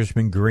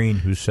Congressman Green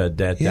who said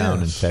that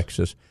down in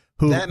Texas.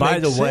 Who, that by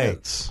the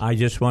sense. way, I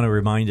just want to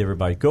remind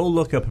everybody, go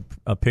look up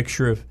a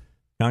picture of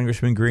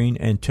Congressman Green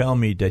and tell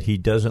me that he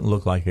doesn't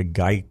look like a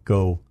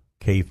Geico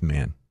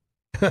caveman.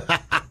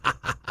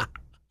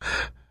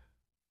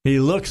 He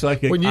looks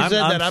like when you said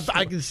that,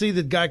 I can see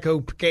the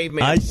Geico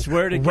caveman. I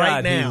swear to God,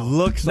 right now. He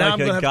looks now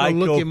like a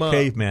Geico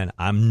caveman.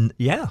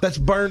 That's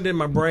burned in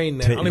my brain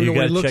now. I don't even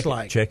know what he looks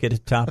like. Check it at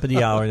the top of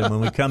the hour, and then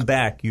when we come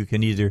back, you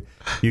can either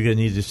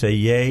say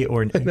yay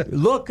or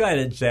look at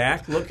it,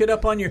 Zach. Look it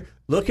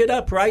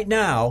up right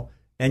now,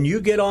 and you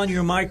get on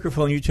your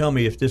microphone. You tell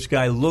me if this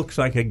guy looks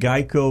like a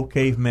Geico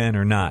caveman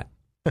or not.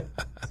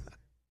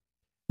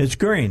 It's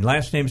Green.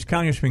 Last name's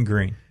Congressman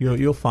Green.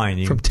 You'll find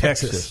him from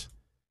Texas.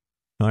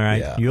 All right,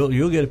 yeah.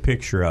 You'll get a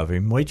picture of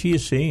him. Wait till you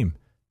see him.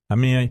 I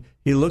mean,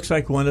 he looks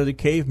like one of the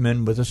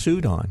cavemen with a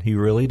suit on. He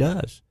really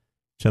does.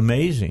 It's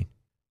amazing.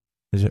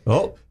 He's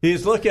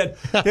looking.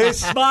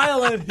 He's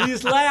smiling.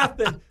 He's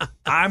laughing.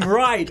 I'm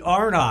right,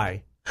 aren't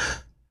I?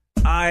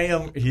 I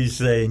am. He's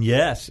saying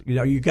yes.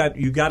 You got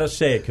to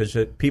say it because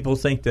people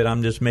think that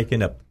I'm just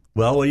making up.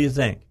 Well, what do you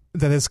think?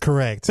 That is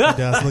correct. It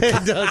does look,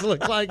 it does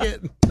look like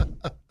it.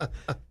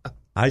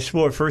 I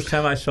swore first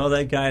time I saw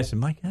that guy, I said,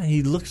 my God,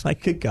 he looks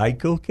like a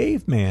Geico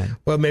caveman.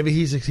 Well, maybe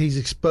he's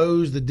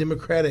exposed the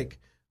Democratic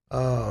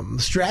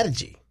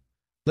strategy.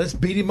 Let's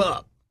beat him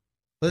up.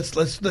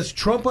 Let's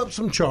trump up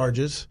some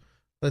charges.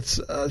 Let's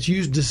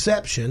use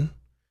deception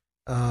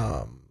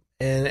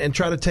and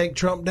try to take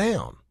Trump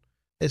down.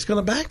 It's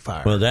going to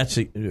backfire. Well, that's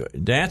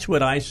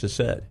what Issa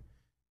said.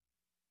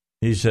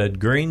 He said,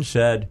 Green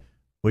said,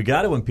 we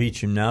got to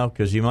impeach him now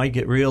because he might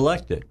get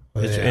reelected.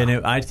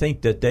 I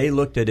think that they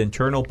looked at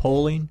internal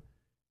polling,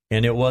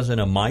 and it wasn't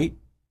a might.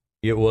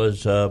 It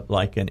was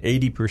like an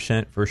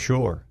 80% for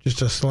sure.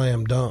 Just a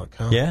slam dunk,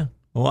 huh? Yeah.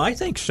 Well, I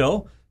think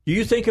so. Do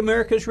you think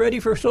America's ready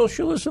for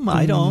socialism?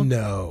 I don't.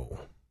 No.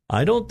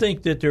 I don't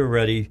think that they're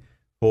ready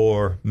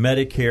for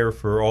Medicare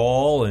for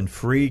all and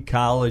free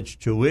college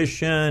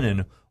tuition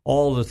and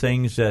all the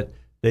things that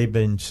they've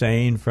been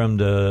saying from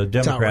the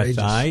Democrat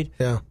side.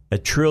 Yeah.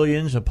 At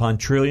trillions upon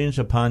trillions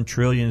upon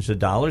trillions of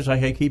dollars.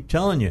 Like I keep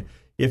telling you,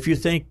 if you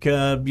think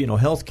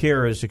health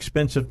care is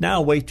expensive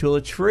now, wait till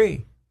it's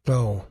free.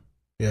 Oh,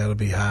 yeah, it'll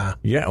be high.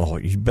 Yeah, well,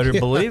 you better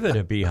believe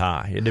it'd be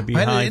high. It'd be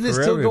high for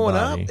still everybody. Going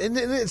up? Isn't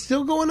it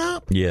still going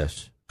up?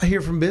 Yes. I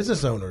hear from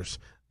business owners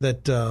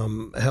that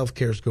health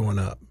care is going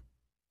up.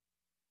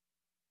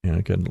 Yeah,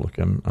 I gotta look.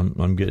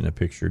 I'm getting a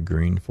picture of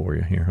Green for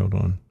you here. Hold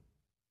on.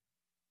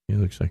 He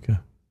looks like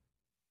a.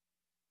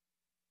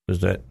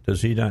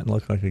 Does he not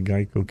look like a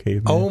Geico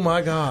caveman? Oh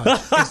my God!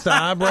 It's the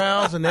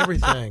eyebrows and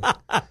everything.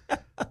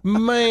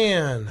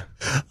 Man,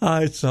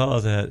 I saw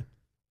that.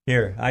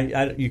 Here,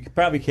 you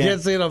probably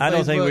can't see it on Facebook. I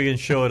don't think we can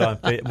show it on.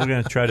 We're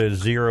going to try to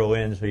zero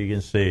in so you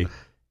can see.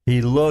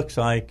 He looks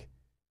like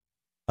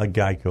a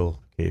Geico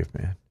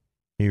caveman.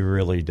 He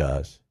really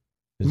does.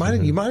 You might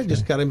have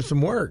just got him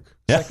some work.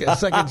 A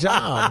second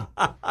job.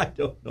 I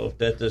don't know if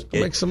that's this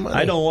case. Make some money.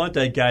 I don't want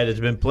that guy that's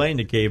been playing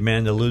the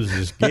caveman to lose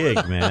his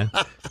gig, man.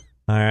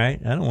 All right?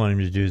 I don't want him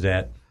to do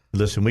that.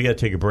 Listen, we got to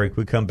take a break.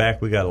 We come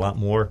back. We got a lot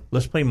more.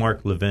 Let's play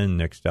Mark Levin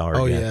next hour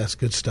Oh, again. yes.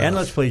 Good stuff. And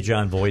let's play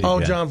John Voight again. Oh,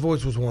 John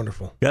Voight was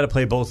wonderful. Got to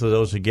play both of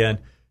those again.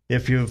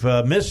 If you've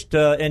missed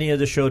any of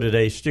the show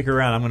today, stick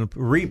around. I'm going to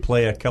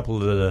replay a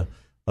couple of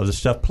the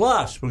stuff.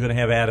 Plus, we're going to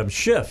have Adam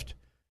Schiff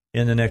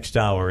in the next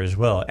hour as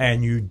well.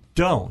 And you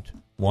don't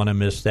want to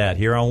miss that.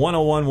 Here on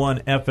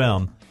 101.1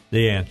 FM,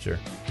 The Answer.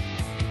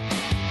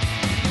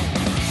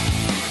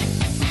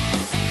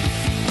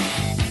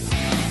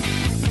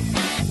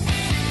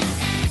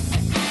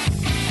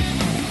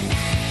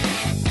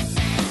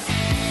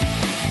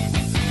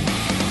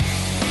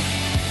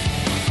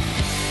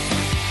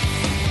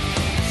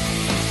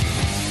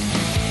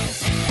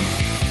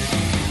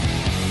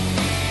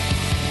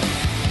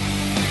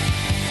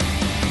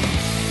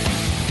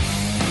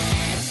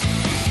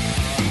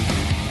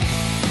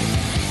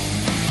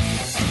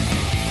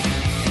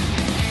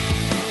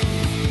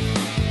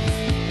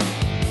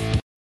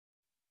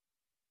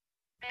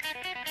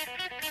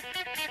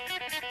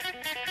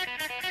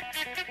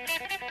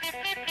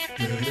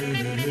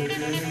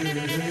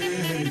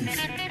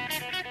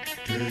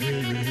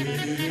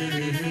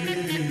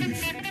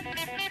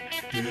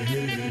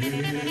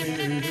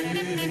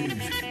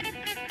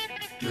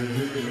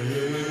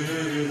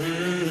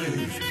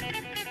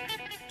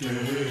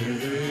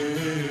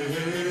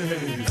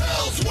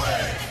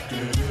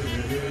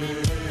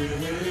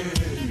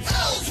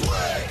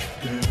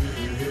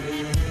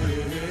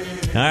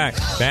 All right,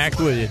 back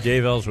with you,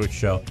 Dave Elswick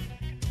Show.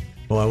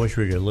 Well, I wish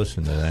we could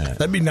listen to that.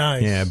 That'd be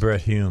nice. Yeah,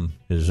 Brett Hume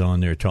is on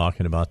there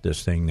talking about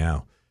this thing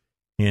now.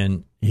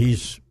 And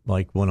he's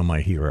like one of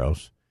my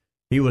heroes.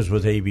 He was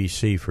with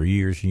ABC for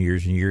years and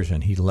years and years,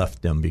 and he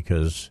left them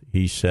because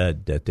he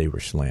said that they were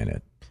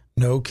slanted.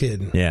 No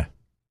kidding. Yeah.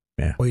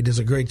 Well, he does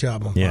a great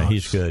job on Yeah, Fox.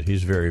 he's good.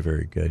 He's very,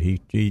 very good.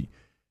 He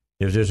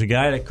if there's a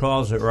guy that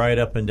calls it right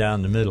up and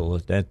down the middle,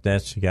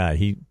 that's the guy.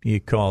 He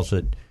calls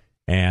it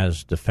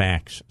as the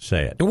facts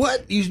say it.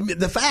 What?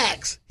 The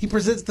facts. He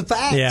presents the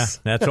facts. Yeah,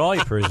 that's all he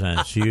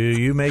presents.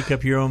 You make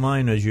up your own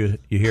mind as you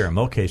hear him.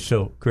 Okay,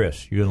 so,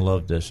 Chris, you're going to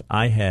love this.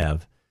 I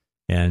have,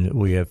 and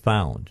we have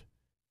found,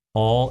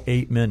 all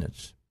 8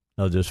 minutes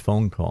of this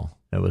phone call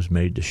that was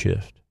made to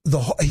Schiff.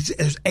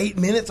 There's 8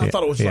 minutes? I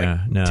thought it was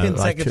 10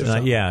 seconds or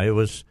something. Yeah, it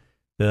was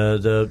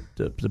the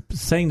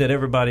thing that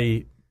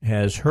everybody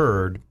has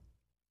heard,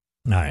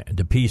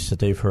 the piece that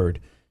they've heard,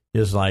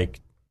 is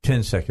like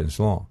 10 seconds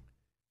long.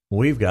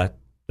 We've got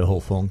the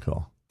whole phone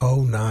call.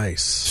 Oh,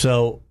 nice.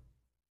 So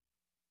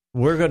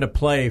we're going to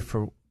play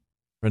from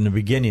the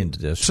beginning to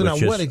this. So now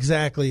what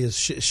exactly is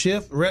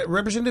Schiff?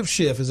 Representative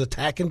Schiff is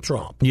attacking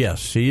Trump.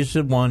 Yes, he's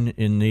the one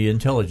in the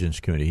Intelligence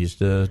Committee. He's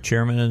the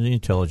chairman of the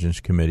Intelligence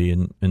Committee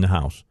in the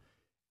House.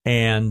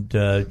 And,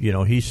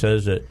 he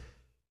says that,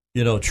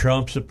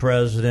 Trump's the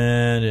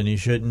president and he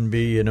shouldn't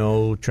be,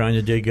 trying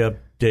to dig up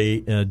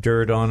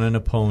dirt on an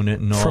opponent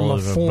and all from a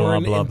of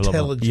foreign blah, blah, blah,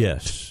 intelligence. blah.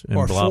 Yes, and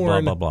or blah,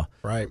 foreign, blah, blah,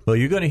 blah. Right. Well,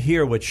 you're going to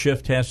hear what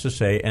Schiff has to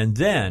say, and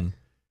then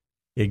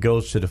it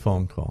goes to the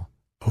phone call.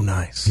 Oh,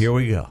 nice. Here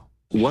we go.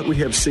 What we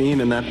have seen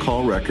in that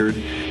call record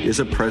is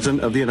a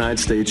president of the United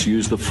States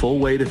use the full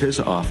weight of his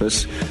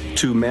office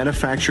to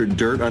manufacture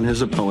dirt on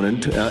his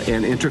opponent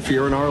and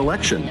interfere in our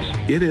elections.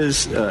 It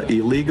is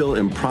illegal,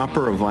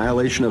 improper, a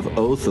violation of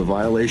oath, a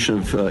violation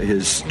of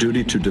his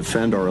duty to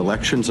defend our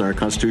elections and our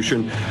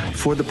Constitution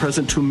for the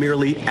president to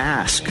merely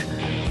ask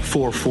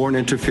for foreign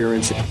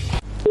interference.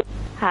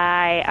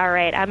 Hi. All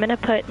right. I'm going to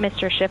put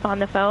Mr. Schiff on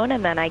the phone,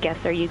 and then I guess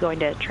are you going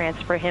to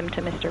transfer him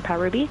to Mr.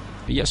 Parubi?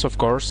 Yes, of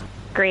course.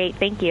 Great.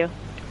 Thank you.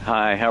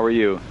 Hi. How are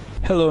you?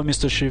 Hello,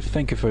 Mr. Schiff.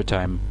 Thank you for your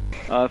time.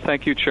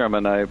 Thank you,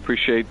 Chairman. I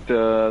appreciate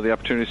the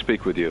opportunity to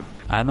speak with you.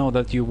 I know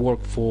that you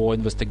work for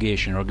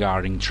investigation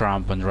regarding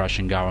Trump and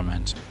Russian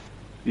government.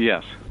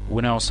 Yes.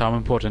 We know some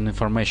important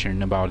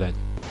information about that.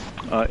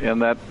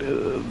 And that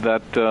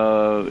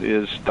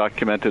is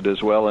documented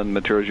as well in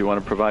materials you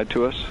want to provide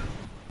to us?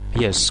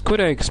 Yes.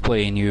 Could I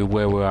explain you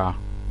where we are?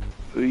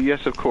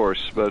 Yes, of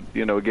course. But,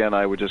 again,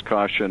 I would just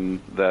caution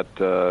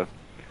that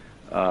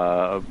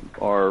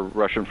our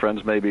Russian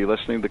friends may be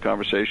listening to the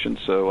conversation,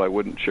 so I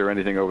wouldn't share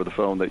anything over the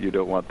phone that you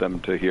don't want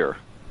them to hear.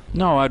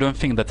 No, I don't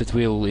think that it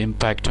will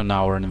impact on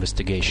our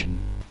investigation.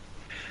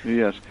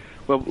 Yes.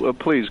 Well,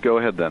 please, go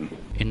ahead then.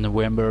 In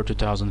November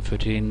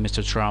 2013,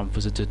 Mr. Trump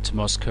visited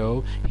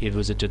Moscow. He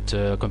visited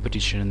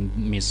competition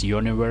Miss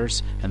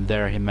Universe, and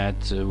there he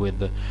met with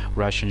the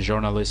Russian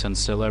journalist and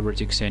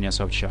celebrity Ksenia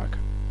Sobchak.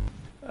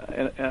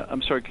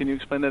 I'm sorry, can you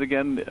explain that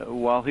again?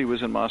 While he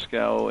was in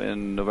Moscow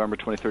in November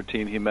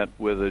 2013, he met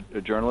with a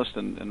journalist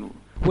and...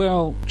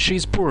 Well,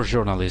 she's a poor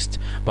journalist,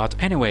 but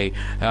anyway,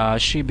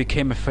 she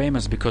became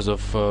famous because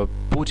of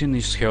Putin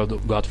is her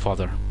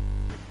godfather.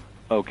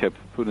 Okay,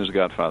 Putin's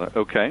godfather.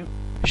 Okay.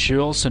 She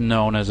also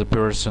known as a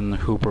person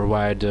who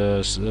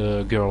provides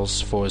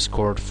girls for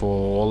escort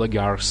for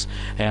oligarchs,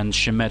 and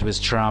she met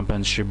with Trump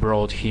and she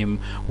brought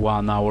him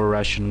our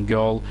Russian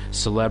girl,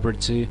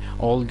 celebrity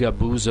Olga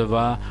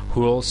Buzova,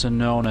 who also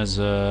known as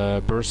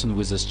a person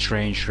with a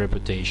strange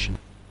reputation.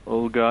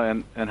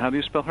 Olga, and how do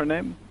you spell her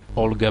name?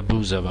 Olga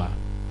Buzova.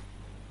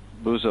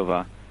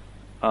 Buzova.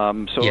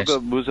 Yes. Olga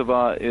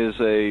Buzova is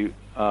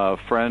a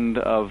friend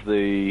of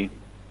the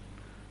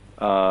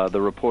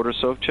reporter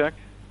Sobchak?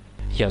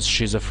 Yes,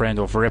 she's a friend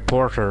of a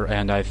reporter,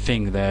 and I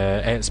think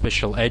the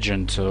special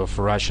agent of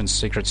Russian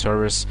Secret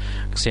Service,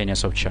 Ksenia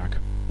Sobchak.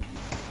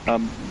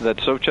 That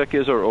Sobchak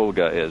is or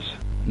Olga is?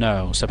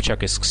 No,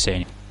 Sobchak is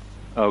Ksenia.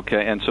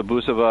 Okay, and so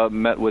Buzova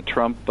met with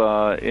Trump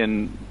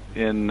in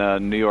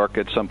New York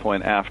at some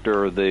point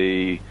after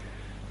the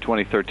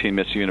 2013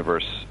 Miss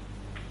Universe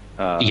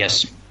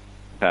yes.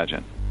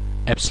 pageant.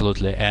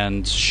 Absolutely,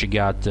 and she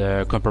got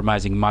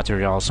compromising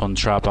materials on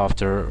Trump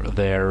after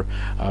their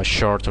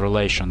short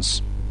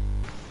relations.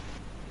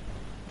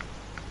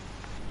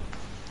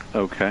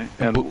 Okay,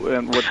 and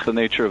what's the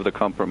nature of the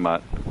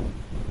compromise?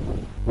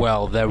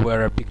 Well, there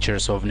were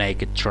pictures of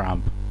naked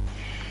Trump.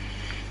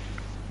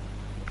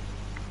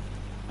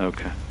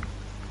 Okay.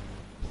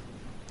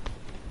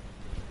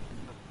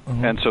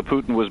 And so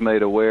Putin was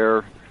made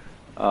aware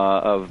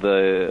of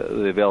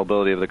the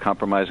availability of the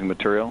compromising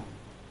material?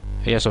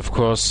 Yes, of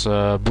course,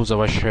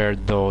 Buzova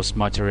shared those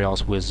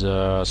materials with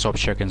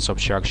Sobchak, and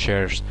Sobchak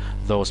shares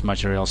those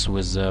materials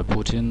with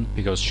Putin,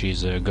 because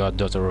she's a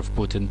goddaughter of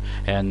Putin,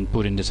 and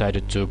Putin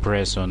decided to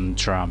press on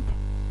Trump.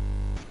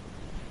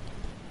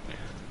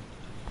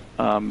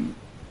 And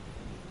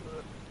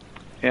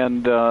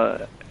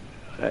the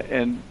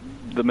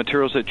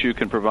materials that you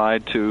can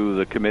provide to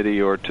the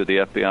committee or to the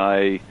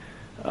FBI,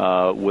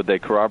 would they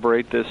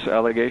corroborate this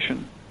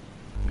allegation?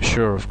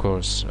 Sure, of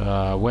course.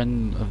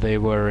 When they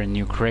were in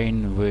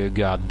Ukraine, we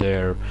got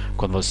their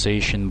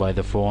conversation by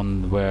the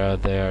phone where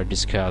they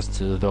discussed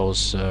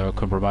those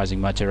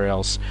compromising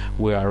materials.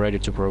 We are ready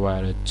to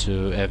provide it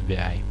to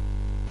FBI.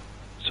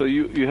 So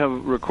you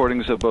have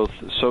recordings of both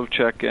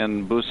Sobchak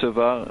and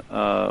Buzova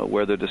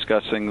where they're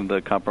discussing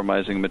the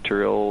compromising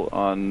material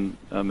on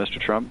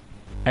Mr. Trump?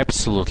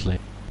 Absolutely.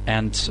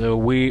 And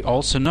we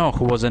also know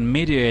who was a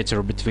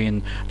mediator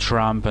between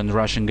Trump and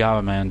Russian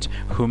government,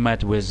 who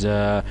met with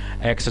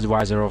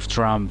ex-advisor of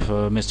Trump,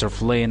 Mr.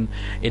 Flynn.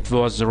 It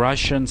was a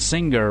Russian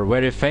singer,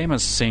 very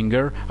famous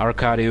singer,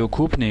 Arkady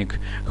Ukupnik,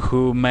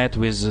 who met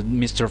with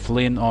Mr.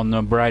 Flynn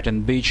on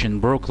Brighton Beach in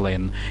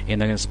Brooklyn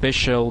in a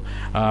special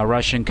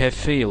Russian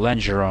cafe,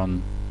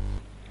 Langeron.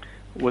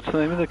 What's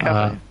the name of the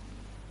cafe?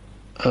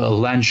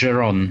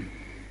 Langeron.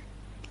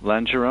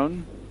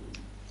 Langeron?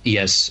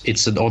 Yes,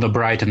 it's on the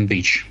Brighton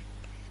Beach.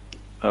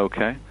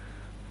 Okay,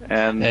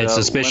 and it's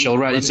a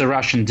special. It's a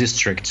Russian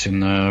district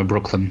in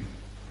Brooklyn.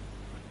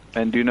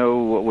 And do you know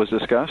what was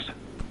discussed?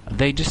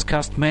 They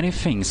discussed many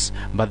things,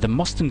 but the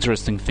most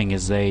interesting thing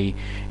is they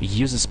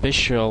used a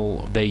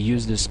special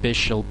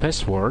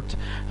password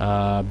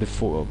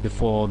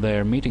before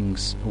their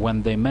meetings.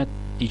 When they met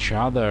each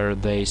other,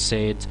 they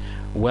said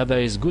weather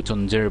is good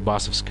on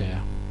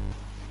Deribasovskaya.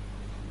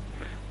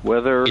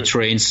 Weather it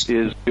rains.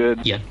 Is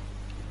good. Yeah.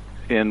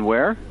 In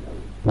where?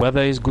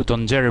 Weather is good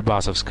on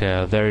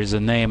Deribasovskaya. There is a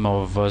name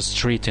of a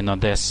street in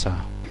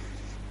Odessa.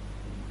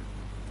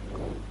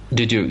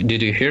 Did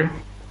you hear?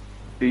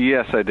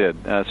 Yes, I did.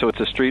 So it's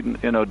a street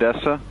in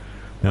Odessa.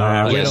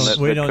 No, we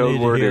the don't code need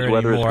to word hear is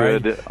weather anymore.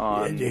 is good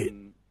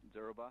on.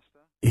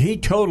 He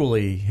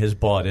totally has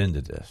bought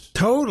into this.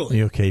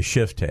 Totally. Okay,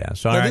 Schiff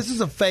has. All now, right. this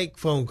is a fake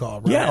phone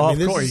call, right? Yeah, I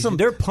mean, of course.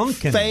 They're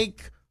punking.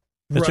 Fake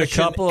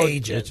Russian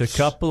agents. It's a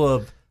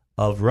couple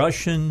of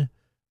Russian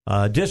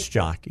disc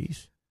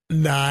jockeys.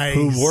 Nice.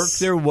 Who work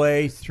their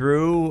way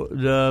through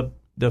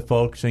the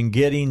folks and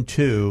getting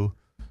to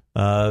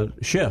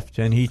Schiff,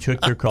 and he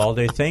took their call.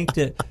 They think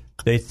that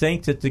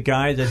the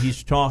guy that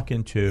he's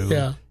talking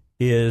to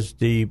is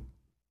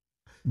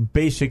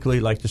basically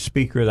like the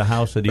Speaker of the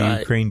House of the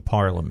Ukraine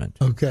Parliament.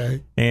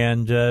 Okay,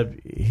 and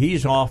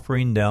he's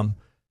offering them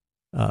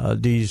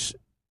these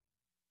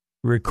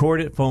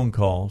recorded phone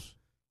calls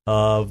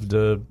of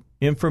the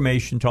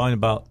information talking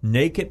about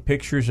naked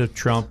pictures of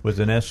Trump with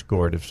an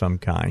escort of some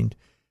kind,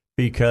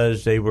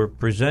 because they were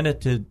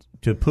presented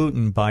to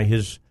Putin by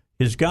his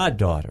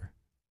goddaughter.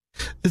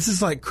 This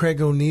is like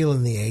Craig O'Neill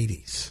in the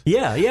 80s.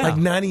 Yeah. Like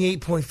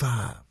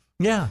 98.5.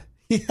 Yeah.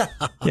 Yeah.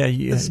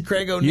 This is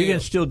Craig O'Neill. You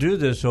can still do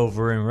this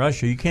over in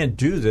Russia. You can't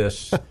do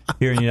this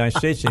here in the United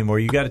States anymore.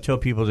 You got to tell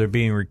people they're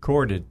being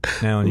recorded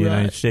now in the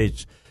United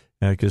States,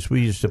 because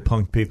we used to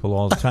punk people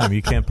all the time.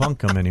 You can't punk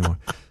them anymore.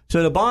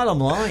 So the bottom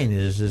line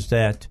is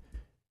that,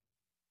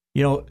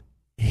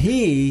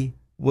 he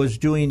was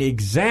doing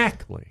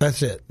exactly.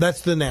 That's it.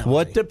 That's the analogy.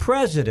 What the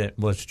president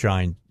was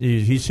trying.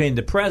 He's saying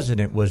the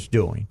president was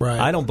doing. Right.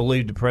 I don't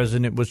believe the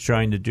president was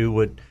trying to do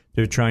what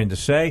they're trying to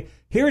say.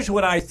 Here's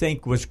what I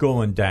think was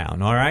going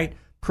down. All right.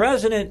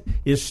 President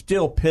is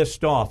still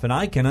pissed off, and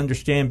I can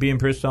understand being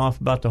pissed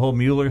off about the whole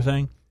Mueller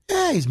thing.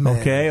 Yeah, he's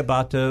mad. Okay,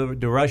 about the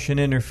Russian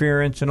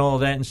interference and all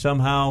that, and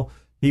somehow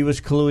he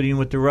was colluding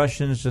with the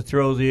Russians to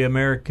throw the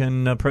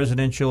American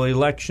presidential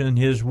election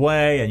his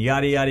way, and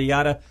yada, yada,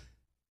 yada.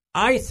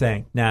 I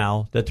think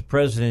now that the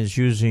president is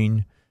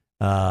using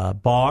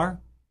Barr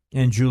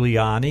and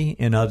Giuliani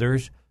and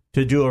others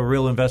to do a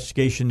real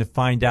investigation to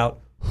find out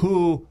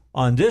who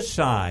on this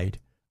side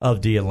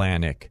of the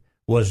Atlantic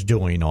was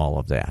doing all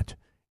of that.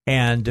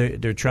 And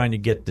they're trying to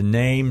get the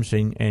names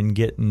and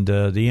getting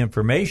the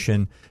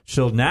information.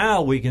 So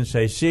now we can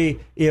say, see,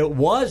 it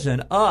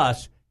wasn't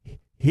us.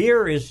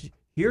 Here's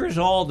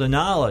all the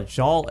knowledge,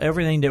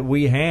 everything that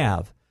we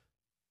have.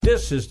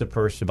 This is the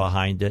person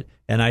behind it,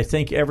 and I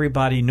think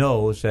everybody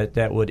knows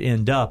that would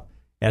end up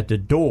at the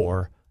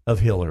door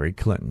of Hillary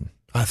Clinton.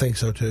 I think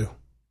so too.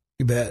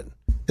 You bet.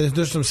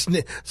 There's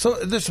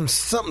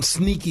something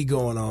sneaky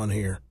going on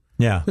here.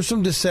 Yeah, there's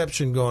some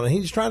deception going on.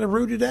 He's trying to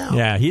root it out.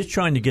 Yeah, he's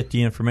trying to get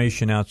the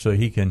information out so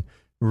he can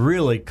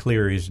really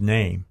clear his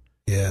name.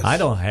 Yes, I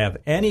don't have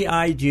any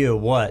idea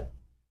what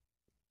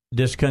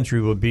this country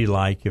would be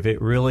like if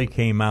it really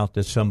came out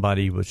that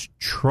somebody was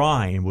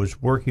truly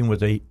working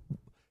with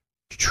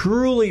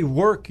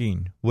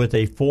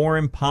a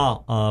foreign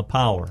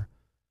power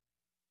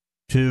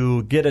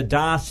to get a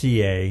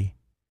dossier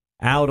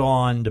out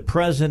on the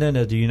president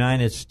of the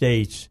United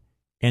States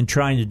and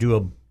trying to do a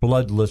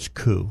bloodless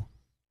coup.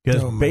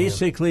 Because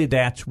basically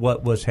that's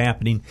what was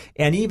happening.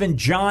 And even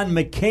John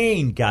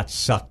McCain got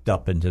sucked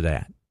up into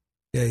that.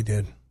 Yeah, he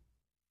did.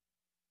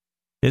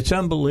 It's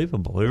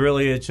unbelievable. It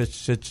really is.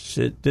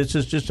 This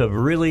is just a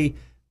really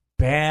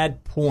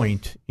bad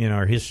point in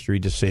our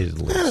history, to say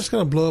the least. Yeah, it's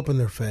going to blow up in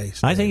their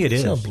face. I think it is.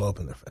 It's going to blow up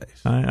in their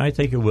face. I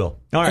think it will.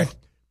 All right.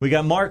 We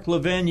got Mark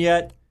Levin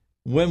yet.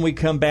 When we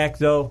come back,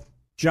 though,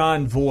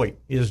 John Voight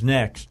is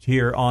next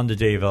here on the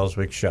Dave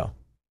Elswick Show.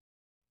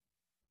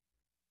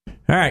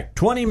 All right.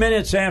 20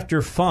 minutes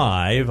after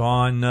 5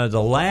 on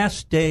the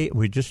last day.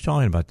 We're just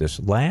talking about this.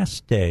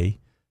 Last day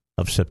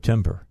of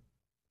September.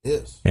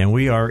 Yes. And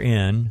we are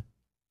in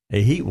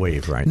a heat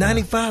wave right now.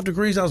 95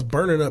 degrees. I was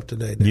burning up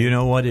today. Do you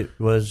know what it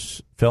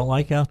felt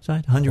like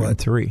outside?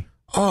 103. What?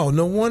 Oh,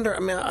 no wonder. I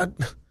mean,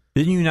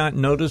 didn't you not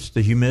notice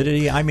the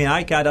humidity? I mean,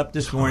 I got up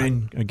this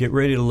morning, get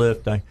ready to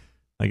lift. I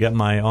got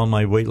all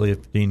my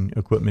weightlifting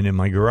equipment in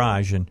my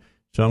garage, and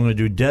so I'm going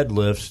to do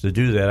deadlifts. To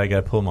do that, I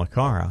got to pull my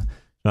car out.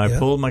 So I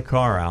pulled my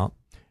car out,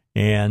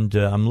 and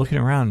I'm looking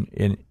around,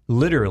 and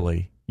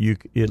literally,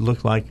 it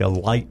looked like a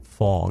light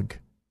fog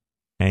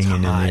hanging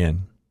in the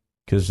end,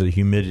 because the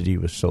humidity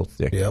was so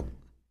thick. Yep.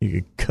 You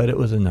could cut it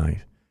with a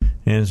knife.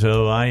 And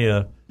so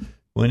I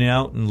went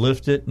out and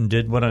lifted and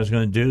did what I was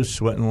going to do,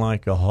 sweating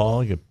like a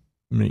hog. You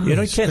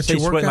can't say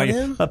sweating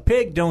like a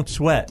pig. Don't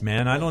sweat,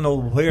 man. I don't know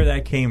where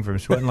that came from,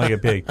 sweating like a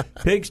pig.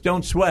 Pigs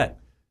don't sweat.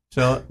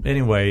 So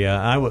anyway,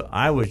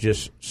 I was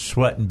just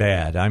sweating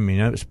bad. I mean,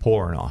 it was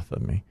pouring off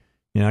of me.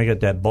 I got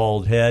that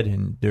bald head,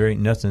 and there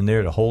ain't nothing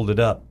there to hold it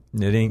up.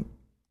 It ain't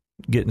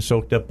getting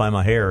soaked up by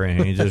my hair or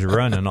anything. It's just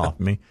running off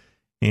me.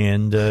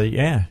 And,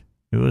 it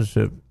was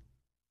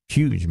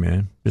huge,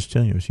 man. Just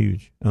telling you, it was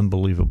huge.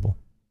 Unbelievable.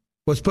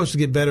 What's supposed to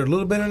get better, a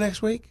little better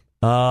next week?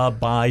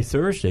 By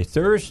Thursday.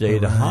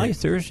 The high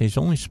Thursday is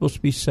only supposed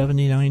to be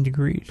 79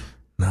 degrees.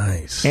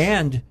 Nice.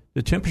 And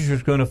the temperature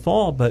is going to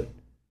fall, but,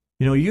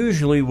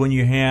 usually when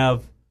you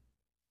have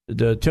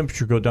the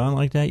temperature go down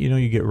like that,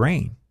 you get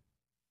rain.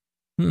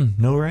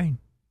 No rain.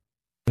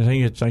 I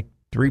think it's like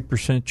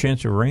 3%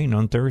 chance of rain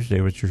on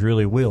Thursday, which is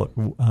really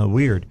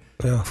weird.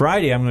 Yeah.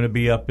 Friday, I'm going to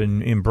be up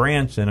in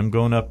Branson. I'm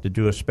going up to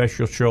do a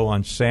special show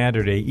on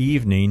Saturday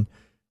evening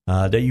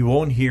that you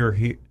won't hear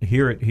it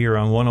here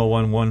on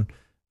 101.1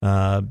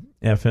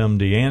 FM,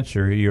 The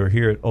Answer. You'll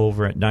hear it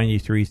over at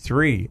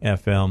 93.3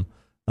 FM,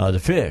 The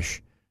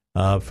Fish,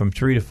 from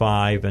 3 to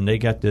 5. And they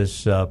got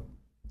this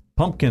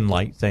pumpkin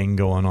light thing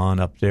going on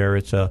up there.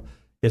 It's a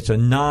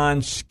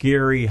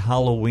non-scary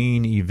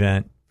Halloween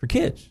event for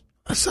kids.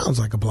 That sounds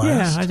like a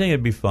blast. Yeah, I think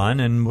it'd be fun,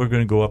 and we're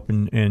going to go up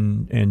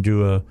and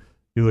do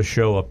a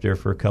show up there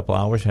for a couple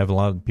hours. Have a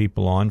lot of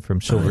people on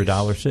from Silver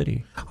Dollar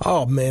City.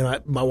 Oh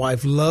man, my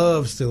wife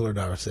loves Silver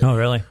Dollar City. Oh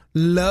really?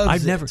 Loves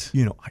I've it. never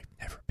been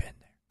there.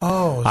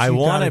 Oh, so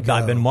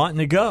I've been wanting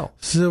to go.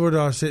 Silver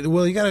Dollar City.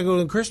 Well, you got to go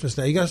to Christmas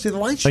now. You got to see the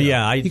light show.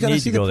 Yeah, I you gotta need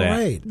see to go the there.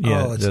 parade.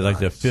 Yeah, oh, it's like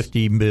the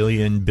 50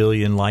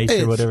 billion lights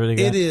or whatever they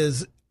got. It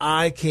is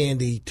eye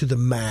candy to the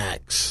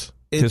max.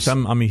 Because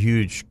I'm a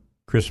huge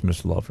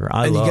Christmas lover.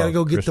 And you got to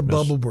go get Christmas. the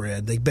bubble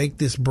bread. They bake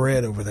this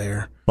bread over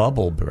there.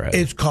 Bubble bread.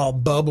 It's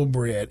called bubble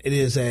bread. It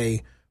is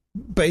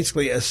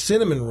basically a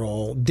cinnamon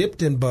roll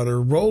dipped in butter,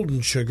 rolled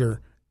in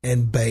sugar,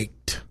 and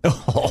baked.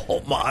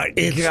 Oh my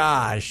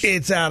gosh!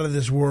 It's out of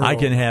this world. I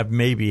can have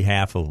maybe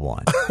half of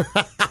one.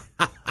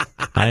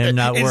 I am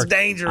not. It's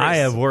dangerous. I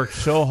have worked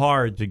so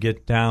hard to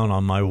get down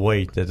on my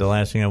weight that the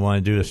last thing I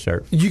want to do is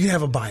start. You can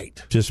have a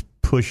bite. Just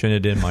pushing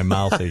it in my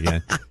mouth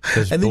again.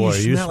 Because boy,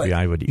 it used to be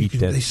I would eat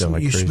that stuff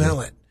like crazy. You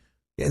smell it,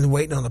 and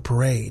waiting on the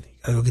parade. You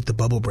got to go get the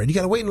bubble bread. You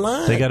got to wait in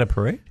line. They got a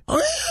parade?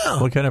 Oh yeah.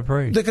 What kind of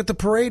parade? They got the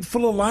parade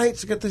full of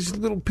lights. They got these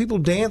little people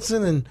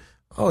dancing, and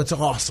it's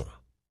awesome.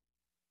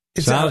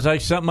 It sounds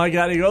like something I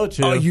got to go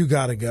to. Oh, you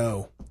got to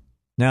go.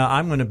 Now,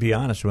 I'm going to be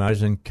honest. When I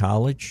was in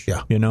college,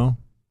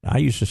 I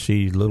used to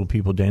see little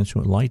people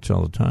dancing with lights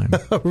all the time.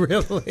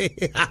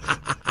 Really?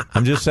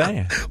 I'm just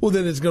saying. Well,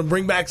 then it's going to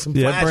bring back some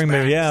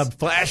flashbacks.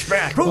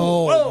 Flashback.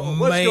 Oh,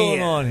 what's man.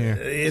 going on here?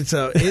 It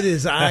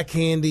is eye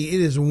candy.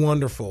 It is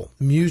wonderful.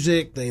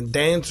 Music, the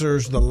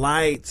dancers, the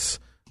lights,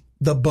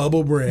 the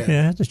bubble bread. Yeah,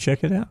 I have to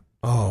check it out.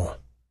 Oh.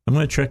 I'm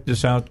going to check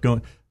this out.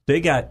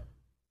 They got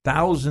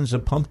thousands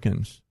of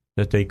pumpkins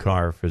that they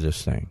carve for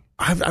this thing.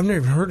 I've never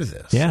even heard of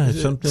this. Yeah,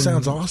 it's something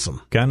sounds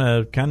awesome. Kind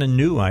of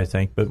new, I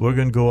think. But we're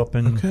going to go up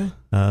and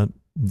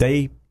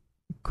they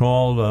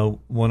called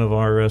one of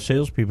our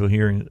salespeople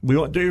here, and we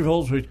want Dave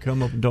Elswick to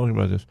come up and talk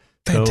about this.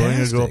 Fantastic. So we're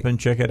going to go up and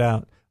check it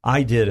out.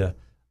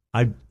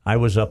 I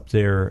was up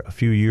there a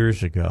few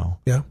years ago.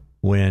 Yeah.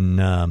 When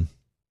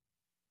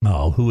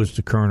who was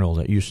the colonel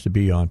that used to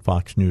be on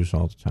Fox News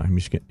all the time?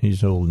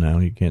 He's old now.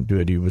 He can't do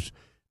it. He was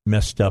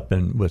messed up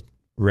with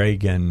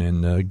Reagan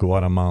and the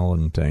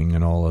Guatemalan thing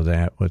and all of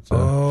that with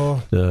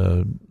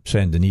the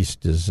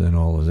Sandinistas and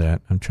all of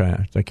that.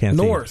 I can't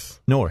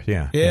North,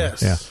 yeah.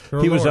 Yes.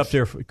 Yeah. He was up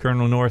there.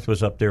 Colonel North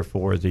was up there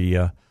for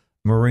the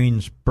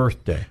Marine's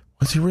birthday.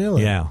 Was he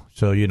really? Yeah.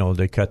 So,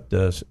 they cut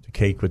the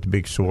cake with the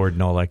big sword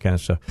and all that kind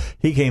of stuff.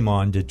 He came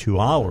on, did 2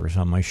 hours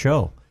on my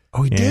show.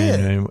 Oh, he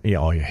did?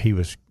 He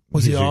was.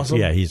 Was he awesome?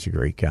 He's a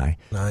great guy.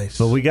 Nice.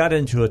 But we got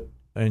into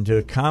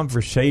a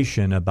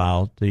conversation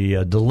about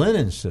the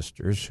Lennon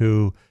sisters,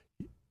 who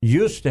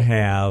used to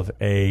have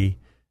I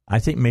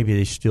think maybe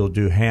they still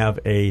do have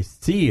a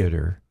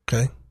theater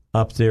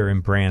up there in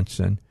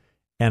Branson.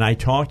 And I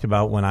talked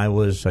about when I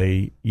was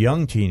a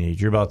young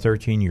teenager, about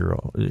 13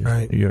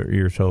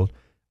 years old,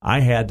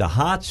 I had the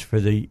hots for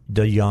the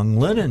young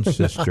Lennon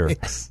sister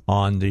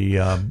on the,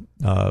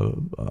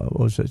 what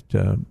was it?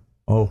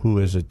 Who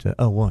is it?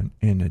 One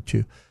and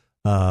two.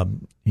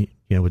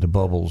 With the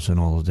bubbles and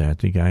all of that,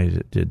 the guy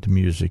that did the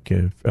music,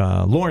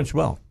 Lawrence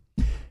Welk,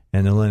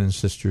 and the Lennon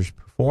sisters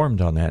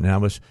performed on that. And I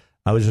was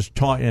just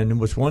talking, and it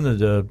was one of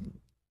the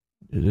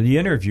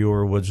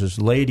interviewer was this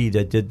lady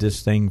that did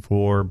this thing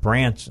for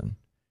Branson,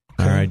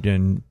 all right,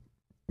 and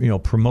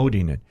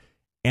promoting it.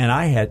 And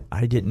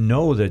I didn't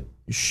know that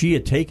she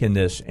had taken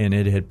this and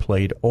it had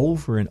played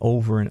over and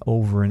over and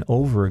over and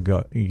over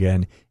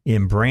again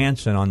in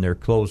Branson on their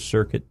closed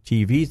circuit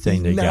TV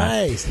thing they got.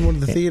 Nice, one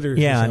of the theaters.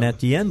 Yeah, and at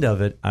the end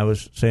of it, I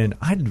was saying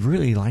I'd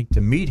really like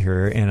to meet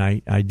her, and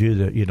I do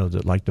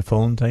the like the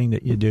phone thing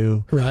that you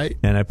do, right?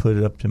 And I put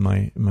it up to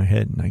my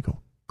head and I go,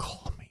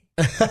 call me,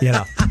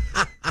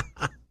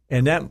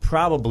 and that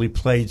probably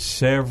played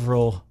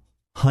several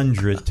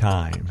 100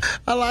 times.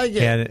 I like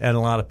it. And a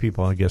lot of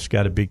people, I guess,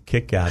 got a big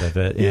kick out of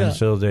it. Yeah. And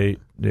so they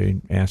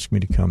ask me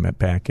to come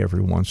back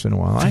every once in a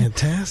while.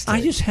 Fantastic. I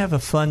just have a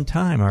fun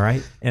time, all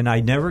right? And I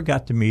never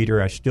got to meet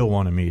her. I still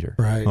want to meet her.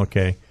 Right.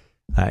 Okay.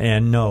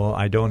 And no,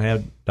 I don't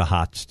have the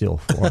hot still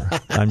for her.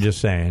 I'm just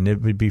saying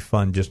it would be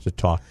fun just to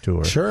talk to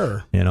her.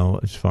 Sure.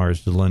 As far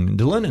as the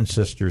Lennon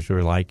sisters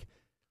were like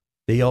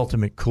the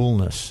ultimate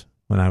coolness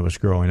when I was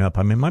growing up.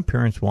 I mean, my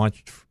parents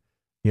watched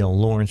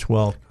Lawrence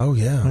Welk. Oh,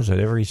 yeah. What was it,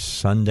 every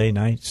Saturday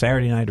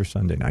night or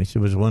Sunday nights? It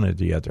was one or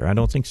the other. I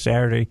don't think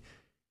Saturday,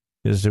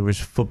 because there was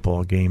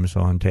football games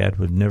on. Dad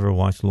would never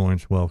watch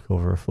Lawrence Welk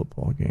over a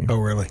football game. Oh,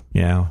 really?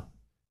 Yeah.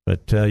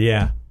 But,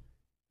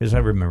 because I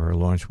remember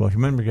Lawrence Welk.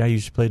 Remember the guy who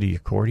used to play the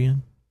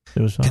accordion?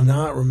 It was on.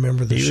 Cannot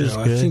remember the He was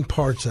show. good. I've seen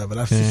parts of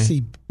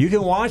it. You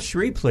can watch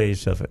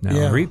replays of it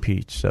now,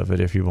 repeats of it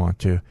if you want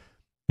to.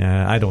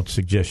 I don't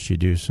suggest you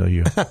do, so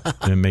you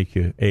make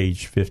you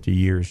age 50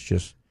 years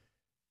just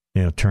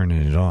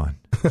turning it on.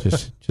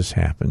 Just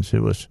happens.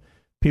 It was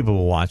people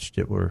who watched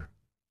it were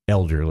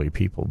elderly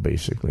people,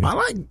 basically. I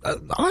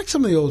like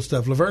some of the old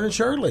stuff. Laverne and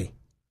Shirley.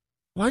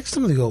 I like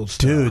some of the old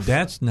stuff. Dude,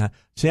 that's not.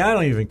 See, I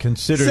don't even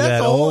consider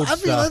that old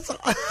stuff.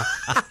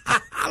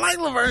 I like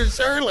Laverne and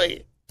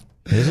Shirley.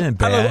 Isn't it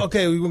bad?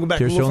 Okay, we can go back.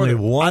 There's a little only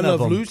further. one I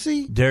of Love them.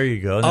 Lucy. There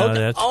you go. No,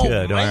 that's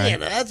good. Man, all right.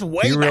 that's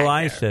way. You back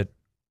realize there. that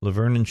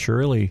Laverne and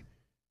Shirley,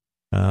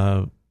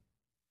 only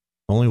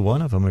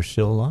one of them are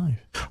still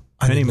alive.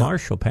 Penny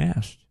Marshall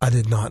passed. I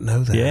did not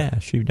know that. Yeah,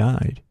 she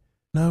died.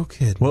 No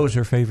kidding. What was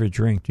her favorite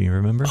drink? Do you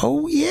remember?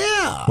 Oh,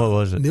 yeah. What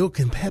was it? Milk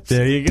and Pepsi.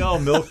 There you go,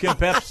 milk and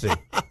Pepsi.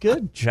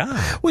 Good job.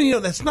 Well,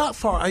 that's not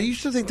far. I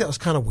used to think that was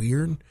kind of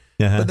weird,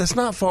 but that's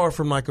not far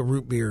from like a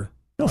root beer.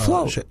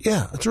 Float.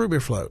 Yeah, it's a root beer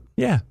float.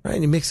 Yeah. Right,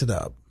 and you mix it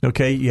up.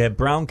 Okay, you had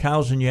brown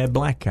cows and you had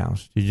black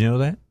cows. Did you know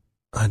that?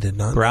 I did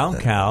not Brown know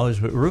that. cow is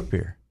with root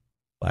beer.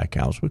 Black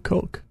cows with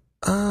Coke.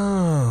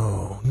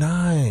 Oh,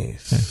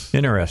 nice. Yeah.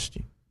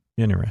 Interesting.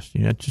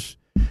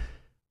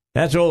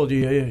 That's old.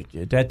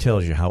 That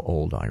tells you how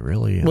old I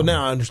really am. Well,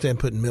 now I understand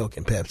putting milk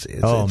in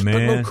Pepsi. It's man.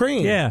 Put no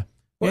cream. Yeah.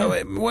 Well,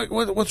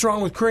 what's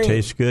wrong with cream?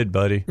 Tastes good,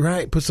 buddy.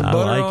 Right. Put some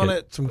butter on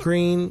it, some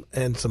cream,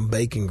 and some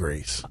bacon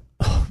grease.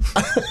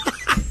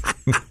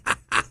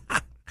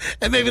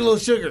 And maybe a little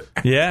sugar.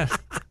 Yeah.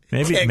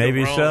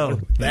 Maybe so.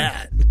 With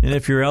that. And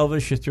if you're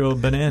Elvis, you throw a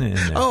banana in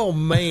there. Oh,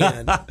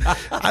 man.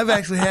 I've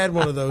actually had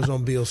one of those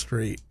on Beale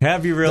Street.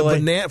 Have you really?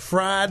 The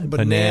fried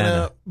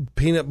banana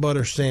peanut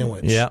butter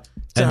sandwich. Yeah.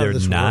 And they're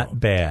not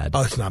bad.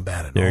 Oh, it's not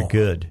bad at all. They're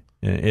good.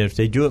 And if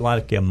they do it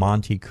like a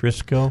Monte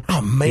Cristo.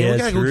 Oh, man, we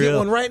got to go get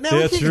one right now.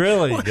 It's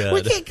really good.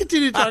 We can't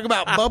continue to talk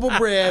about bubble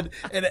bread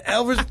and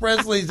Elvis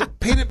Presley's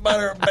peanut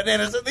butter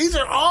bananas. These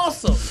are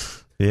awesome.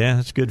 Yeah,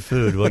 that's good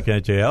food. What can I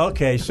tell you?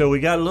 Okay, so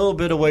we got a little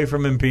bit away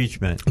from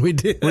impeachment. We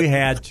did. We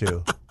had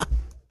to.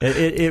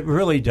 It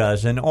really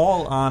does. In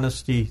all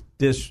honesty,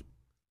 this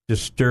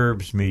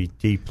disturbs me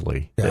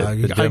deeply. Yeah,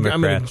 the Democrats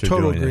I'm in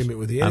total are doing agreement this.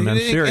 with you. I'm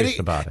serious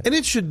about it. And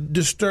it should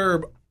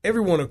disturb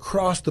everyone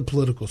across the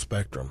political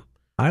spectrum.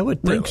 I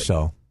would think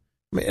so.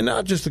 I mean,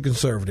 not just the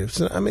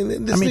conservatives.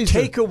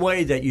 Take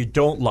away that you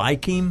don't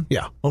like him.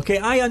 Yeah. Okay,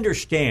 I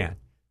understand.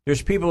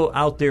 There's people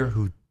out there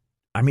who,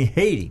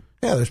 hate him.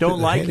 Yeah, don't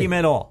like him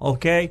at all.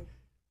 Okay,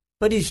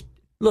 but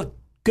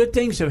good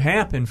things have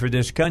happened for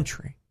this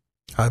country.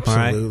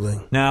 Absolutely.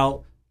 Right?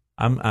 Now,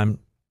 I'm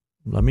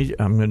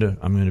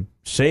gonna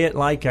say it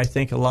like I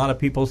think a lot of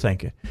people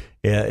think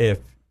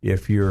it.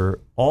 If you're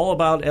all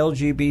about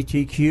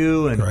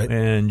LGBTQ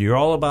and you're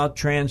all about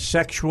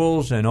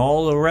transsexuals and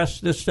all the rest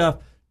of this stuff,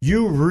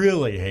 you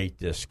really hate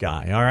this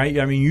guy, all right?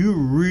 You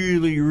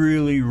really,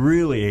 really,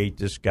 really hate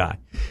this guy.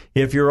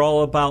 If you're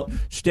all about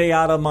stay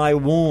out of my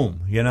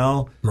womb,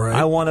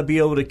 I want to be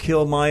able to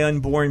kill my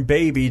unborn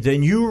baby,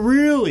 then you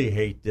really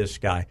hate this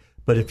guy.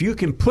 But if you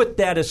can put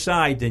that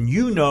aside, then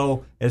you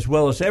know, as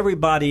well as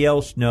everybody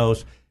else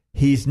knows,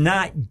 he's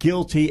not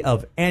guilty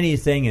of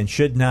anything and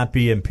should not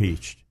be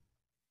impeached.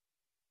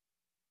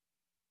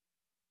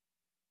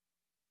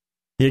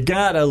 You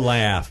got to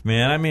laugh,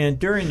 man.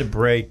 During the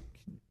break,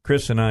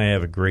 Chris and I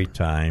have a great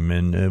time,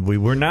 and we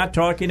were not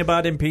talking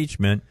about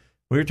impeachment.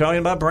 We were talking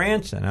about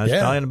Branson. I was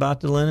talking about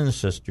the Lennon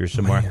sisters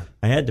some more.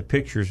 I had the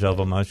pictures of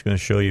them I was going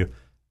to show you.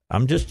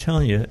 I'm just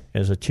telling you,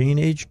 as a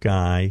teenage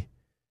guy,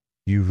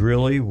 you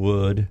really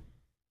would,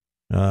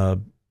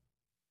 during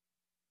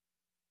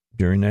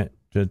that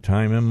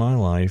time in my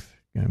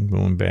life, I'm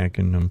going back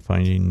and I'm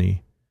finding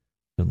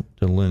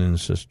the Lennon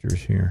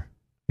sisters here.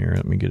 Here,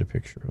 let me get a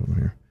picture of them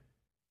here.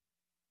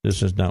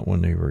 This is not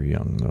when they were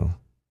young, though,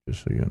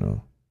 just so you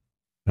know.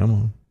 Come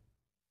on.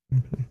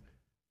 Okay.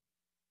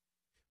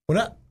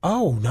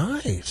 Oh,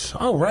 nice.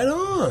 Oh, right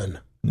on.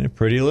 They're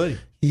pretty ladies.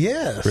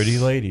 Yes. Pretty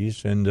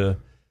ladies. And,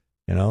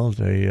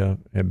 they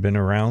have been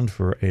around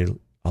for a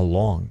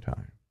long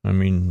time.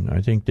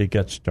 I think they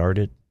got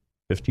started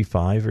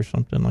 55 or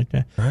something like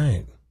that.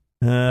 Right.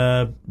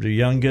 The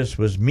youngest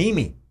was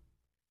Mimi.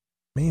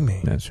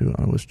 Mimi. That's who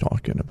I was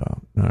talking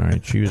about. All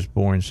right. She was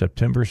born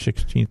September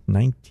 16th,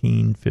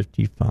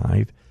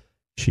 1955.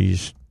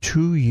 She's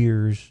 2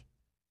 years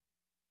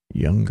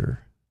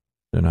younger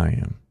than I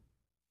am.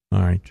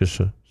 All right. Just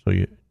so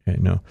you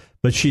know.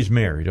 But she's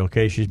married,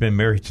 okay? She's been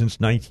married since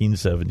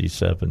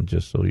 1977,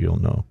 just so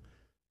you'll know.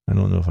 I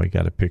don't know if I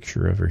got a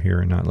picture of her here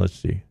or not. Let's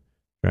see.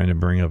 Trying to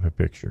bring up a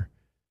picture.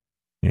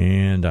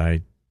 And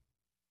I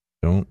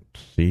don't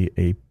see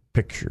a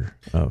picture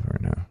of her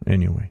now.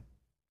 Anyway.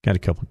 Got a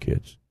couple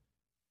kids.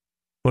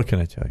 What can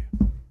I tell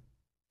you?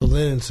 The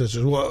Lennon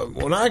sisters. Well,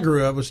 when I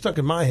grew up, what stuck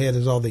in my head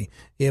is all the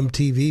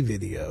MTV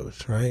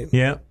videos, right?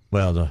 Yeah.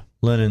 Well, the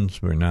Lennons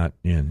were not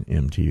in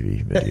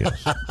MTV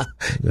videos.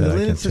 The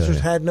Lennon sisters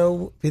had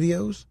no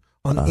videos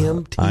on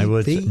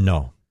MTV?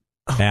 No.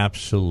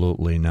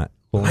 Absolutely not.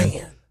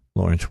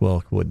 Lawrence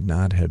Welk would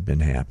not have been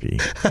happy.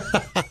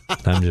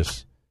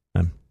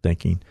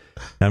 thinking.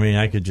 I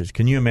mean,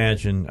 can you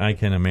imagine? I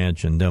can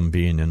imagine them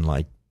being in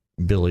like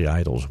Billy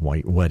Idol's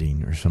White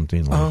Wedding or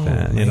something like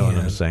that. You know what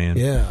I'm saying?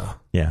 Yeah.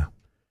 Yeah.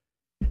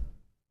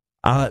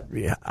 I'm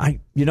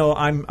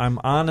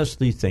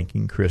honestly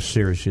thinking, Chris,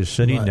 seriously,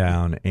 sitting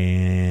down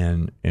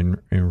and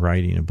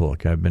writing a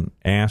book. I've been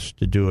asked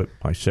to do it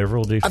by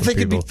several different people. I think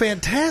it'd be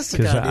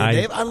fantastic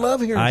idea, Dave. I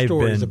love hearing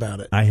stories about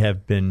it. I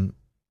have been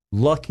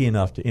lucky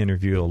enough to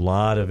interview a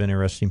lot of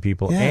interesting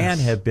people and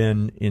have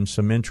been in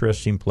some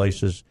interesting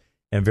places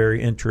and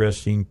very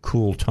interesting,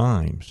 cool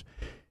times.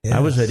 Yes. I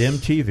was at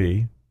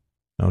MTV.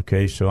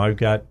 Okay, so I've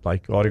got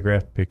like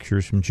autographed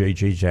pictures from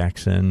J.J.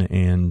 Jackson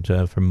and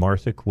from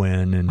Martha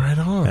Quinn and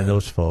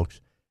those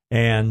folks.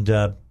 And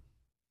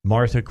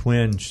Martha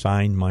Quinn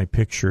signed my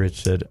picture. It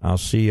said, "I'll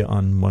see you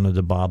on one of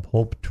the Bob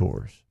Hope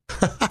tours."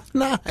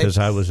 Nice. Because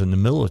I was in the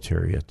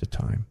military at the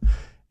time.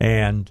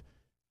 And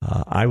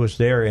I was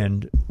there,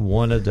 and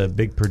one of the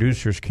big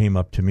producers came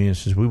up to me and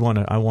says,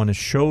 I want to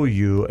show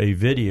you a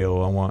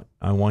video.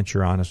 I want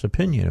your honest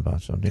opinion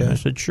about something. Okay. And I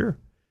said, sure.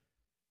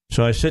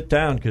 So I sit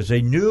down because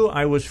they knew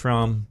I was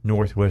from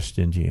Northwest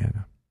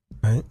Indiana.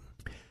 Right.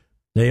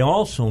 They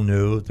also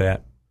knew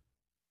that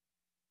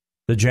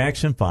the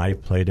Jackson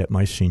 5 played at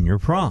my senior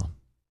prom.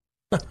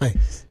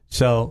 Nice.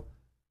 So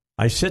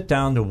I sit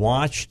down to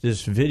watch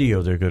this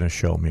video they're going to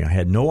show me. I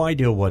had no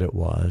idea what it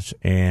was,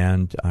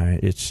 and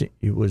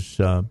it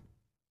was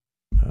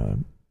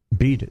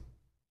Beat It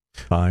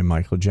by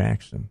Michael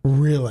Jackson.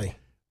 Really?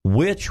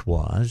 Which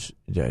was,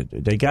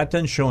 they got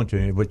done showing to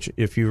me, which,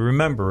 if you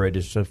remember it,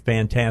 is a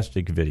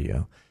fantastic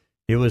video.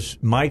 It was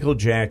Michael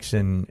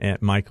Jackson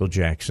at Michael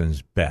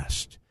Jackson's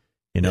best,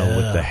 with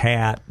the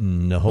hat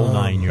and the whole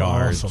 9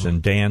 yards, awesome.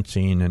 And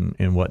dancing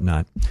and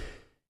whatnot.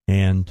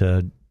 And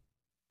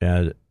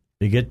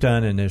they get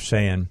done and they're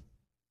saying,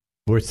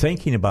 we're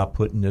thinking about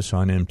putting this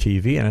on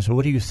MTV. And I said,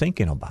 what are you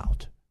thinking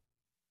about?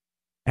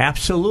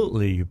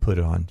 Absolutely, you put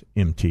it on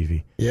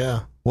MTV.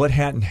 Yeah. What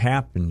hadn't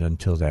happened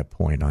until that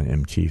point on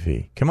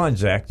MTV? Come on,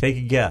 Zach, take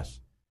a guess.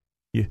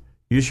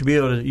 You should be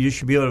able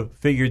to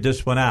figure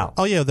this one out.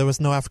 Oh yeah, there was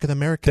no African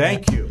American.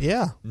 Thank you.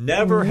 Yeah,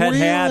 never had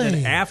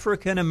an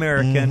African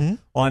American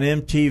on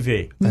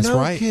MTV. That's no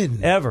right.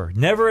 Kidding. Ever,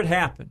 never had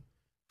happened.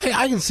 Hey,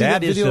 I can see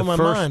that video in my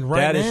mind right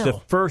now. That is the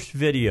first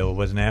video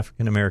was an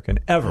African American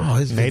ever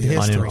on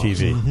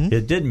MTV. Mm-hmm.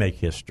 It did make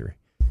history,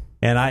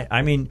 and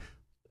I mean,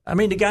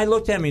 the guy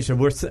looked at me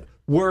and said,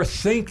 "We're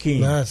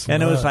thinking,"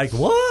 and it was like,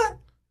 "What?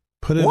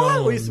 Put it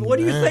on what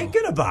are you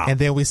thinking about?" And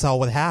then we saw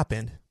what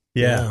happened.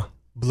 Yeah.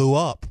 Blew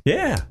up.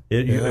 Yeah.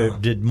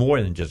 It did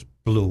more than just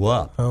blew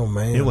up. Oh,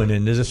 man. It went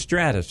into the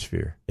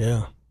stratosphere.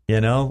 Yeah.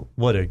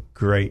 What a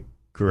great,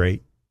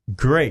 great,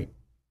 great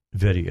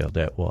video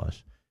that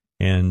was.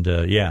 And,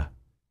 it's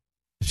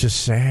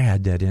just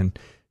sad that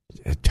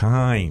at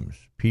times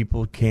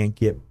people can't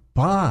get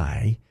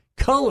by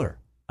color.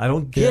 I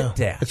don't get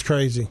that. It's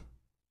crazy.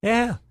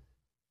 Yeah.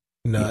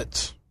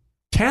 Nuts.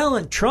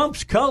 Talent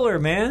trumps color,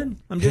 man.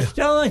 I'm just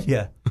telling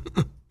you.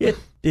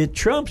 It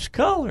trumps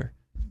color.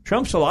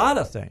 Trumps a lot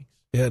of things.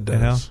 Yeah, it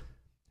does.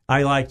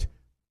 I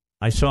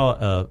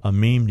saw a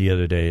meme the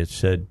other day. It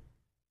said,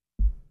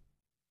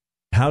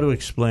 how to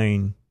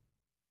explain,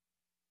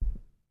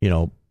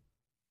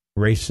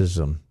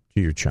 racism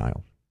to your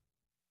child.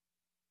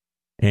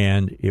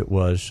 And it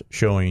was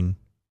showed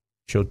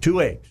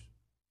 2 eggs.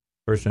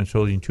 Person's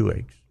holding 2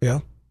 eggs.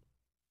 Yeah.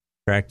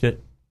 Cracked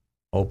it,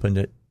 opened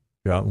it.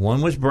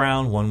 One was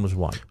brown, one was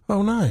white.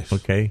 Oh, nice.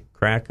 Okay,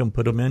 crack them,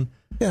 put them in.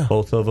 Yeah.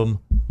 Both of them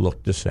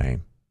looked the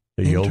same.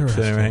 The yolks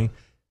and everything.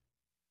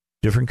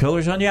 Different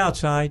colors on the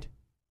outside,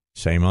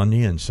 same on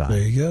the inside.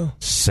 There you go.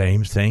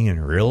 Same thing in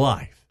real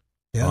life.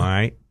 Yeah. All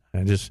right?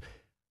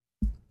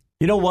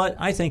 You know what?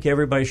 I think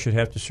everybody should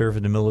have to serve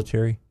in the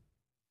military.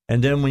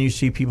 And then when you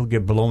see people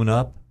get blown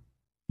up,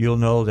 you'll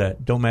know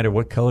that don't matter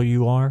what color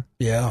you are,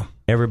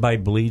 everybody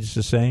bleeds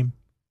the same.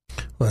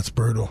 Well, that's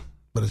brutal,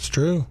 but it's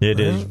true. It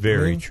is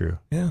very true.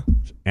 Yeah.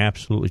 It's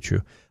absolutely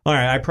true. All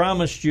right, I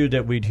promised you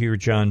that we'd hear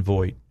John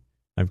Voight.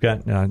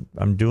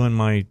 I'm doing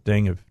my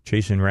thing of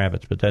chasing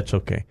rabbits, but that's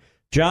okay.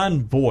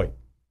 John Voight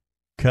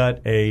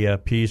cut a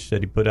piece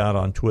that he put out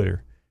on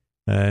Twitter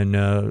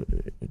and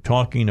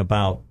talking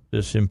about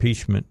this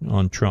impeachment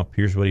on Trump.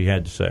 Here's what he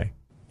had to say.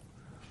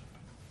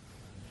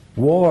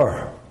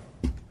 War.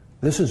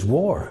 This is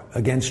war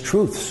against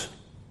truths.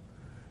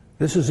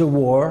 This is a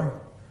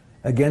war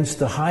against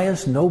the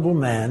highest noble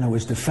man who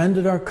has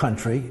defended our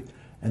country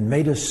and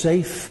made us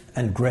safe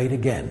and great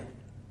again.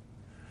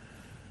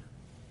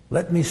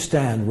 Let me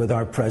stand with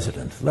our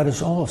president. Let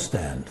us all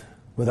stand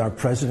with our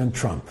President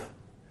Trump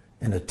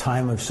in a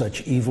time of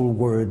such evil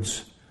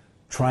words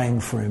trying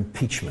for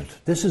impeachment.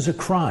 This is a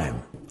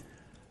crime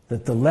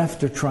that the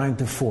left are trying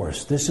to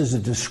force. This is a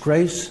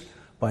disgrace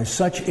by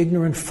such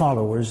ignorant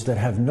followers that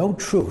have no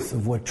truth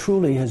of what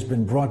truly has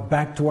been brought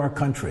back to our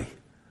country.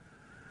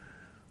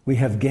 We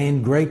have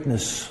gained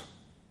greatness.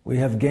 We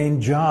have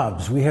gained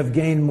jobs. We have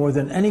gained more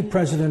than any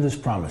president has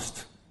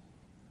promised.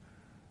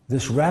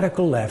 This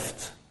radical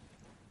left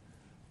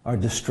are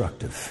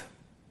destructive.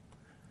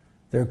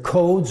 Their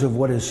codes of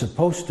what is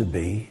supposed to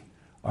be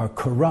are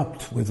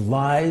corrupt with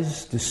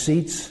lies,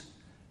 deceits,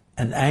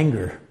 and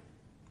anger.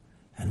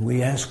 And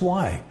we ask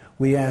why.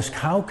 We ask,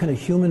 how can a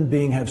human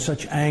being have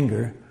such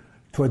anger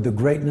toward the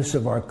greatness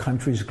of our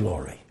country's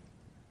glory?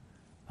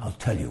 I'll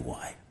tell you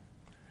why.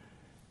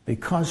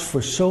 Because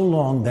for so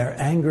long their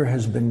anger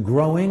has been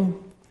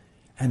growing,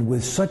 and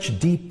with such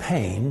deep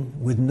pain,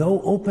 with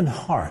no open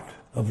heart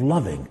of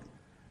loving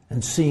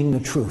and seeing the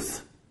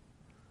truth.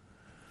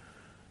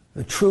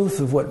 The truth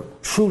of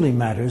what truly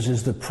matters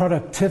is the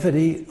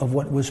productivity of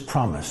what was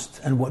promised,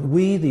 and what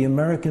we, the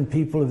American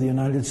people of the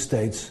United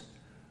States,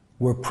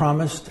 were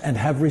promised and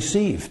have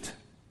received.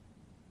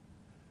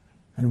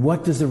 And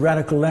what does the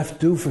radical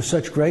left do for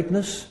such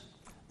greatness?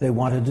 They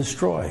want to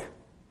destroy.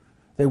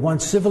 They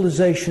want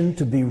civilization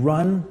to be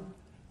run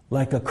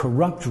like a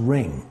corrupt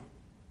ring.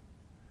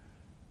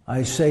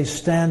 I say,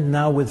 stand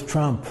now with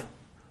Trump.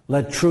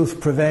 Let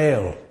truth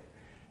prevail.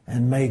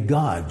 And may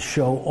God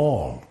show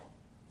all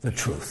the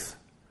truth.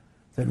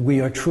 That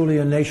we are truly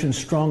a nation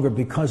stronger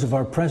because of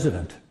our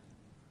president.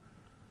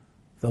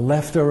 The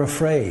left are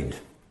afraid,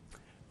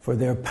 for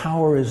their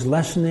power is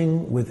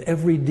lessening with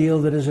every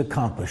deal that is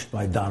accomplished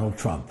by Donald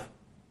Trump.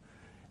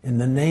 In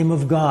the name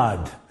of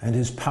God and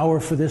his power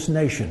for this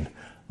nation,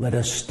 let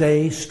us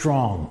stay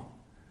strong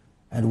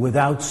and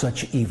without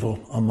such evil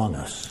among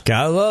us.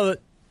 Gotta love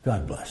it.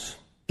 God bless.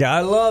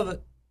 Gotta love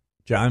it.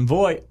 John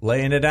Voight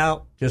laying it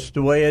out just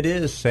the way it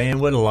is, saying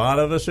what a lot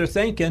of us are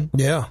thinking.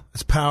 Yeah,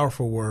 it's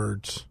powerful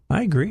words.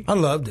 I agree. I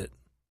loved it.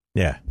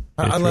 Yeah.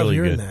 I love really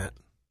hearing good. that.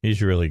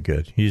 He's really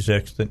good. He's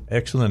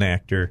excellent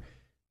actor.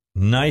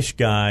 Nice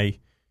guy.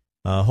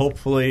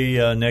 Hopefully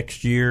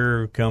next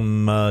year,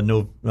 come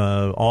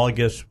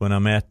August, when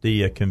I'm at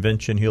the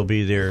convention, he'll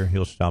be there.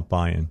 He'll stop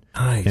by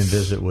and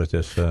visit with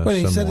us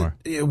some more.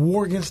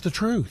 War against the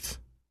truth.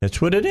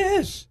 That's what it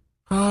is.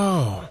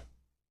 Oh.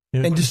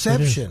 And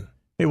deception.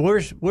 Hey,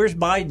 where's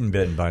Biden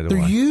been, by the way?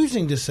 They're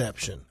using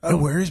deception. Oh,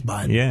 where is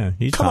Biden? Yeah,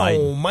 he's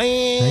hiding. Come on,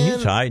 man.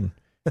 He's hiding.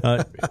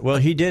 Well,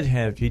 he did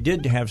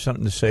have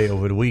something to say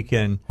over the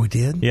weekend. We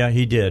did? Yeah,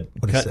 he did.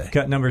 What did he say?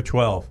 Cut number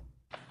 12.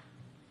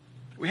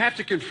 We have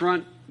to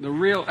confront the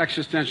real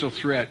existential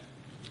threat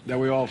that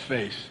we all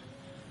face.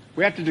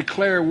 We have to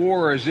declare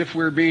war as if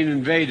we're being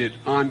invaded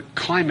on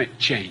climate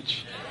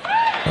change.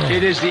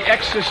 It is the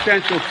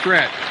existential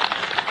threat.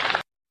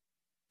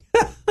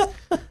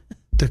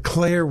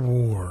 Declare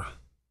war.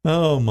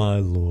 Oh, my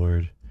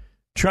Lord.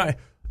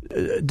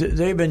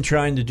 They've been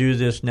trying to do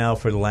this now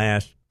for the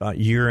last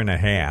year and a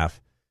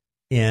half,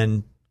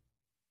 and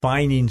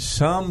finding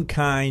some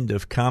kind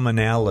of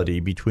commonality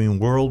between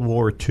World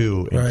War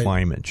II and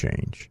climate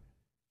change.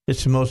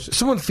 It's the most...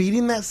 Someone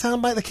feeding that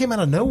soundbite that came out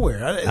of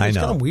nowhere. It's kind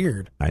of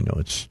weird. I know,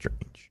 it's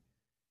strange.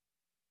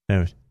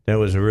 That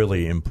was a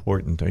really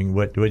important thing.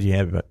 What do you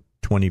have, about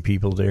 20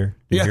 people there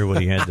to hear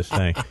what he had to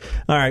say?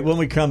 All right, when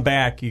we come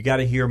back, you got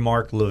to hear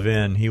Mark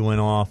Levin. He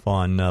went off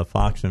on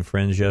Fox and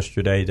Friends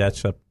yesterday.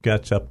 That's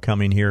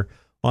upcoming here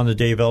on the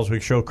Dave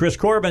Elswick Show. Chris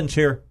Corbin's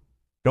here.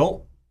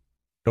 Don't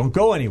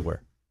go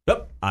anywhere.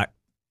 Yep, I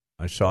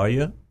saw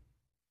you.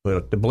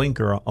 Put the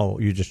blinker on. Oh,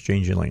 you're just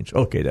changing lanes.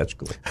 Okay, that's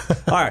cool.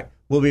 All right,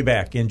 we'll be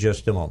back in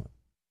just a moment.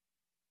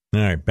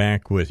 All right,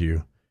 back with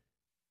you.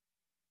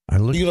 You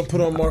going to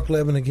put on Mark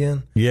Levin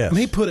again? Yes. I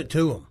mean, he put it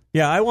to him.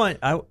 Yeah, I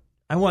want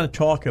to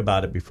talk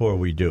about it before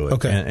we do it.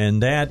 Okay.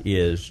 And that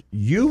is,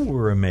 you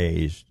were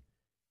amazed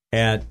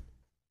at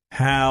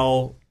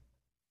how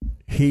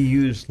he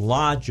used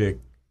logic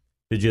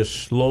to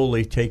just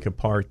slowly take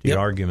apart the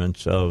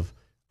arguments of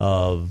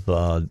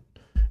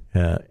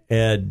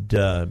Ed,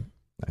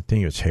 I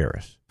think it was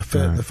Harris.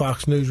 The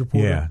Fox News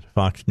reporter? Yeah, the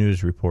Fox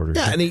News reporter.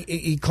 Yeah, and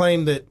he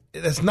claimed that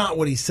that's not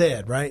what he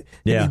said, right?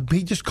 Yeah. And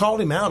he just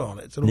called him out on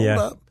it. Said, hold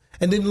up.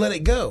 And didn't let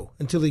it go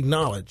until he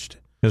acknowledged.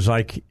 It's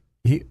like,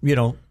 he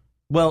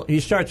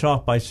starts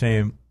off by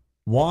saying,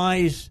 why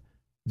is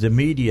the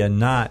media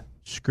not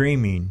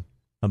screaming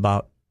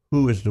about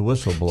who is the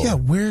whistleblower? Yeah,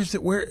 where is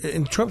it?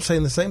 And Trump's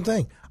saying the same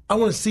thing. I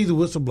want to see the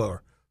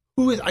whistleblower.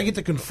 I get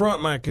to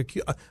confront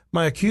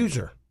my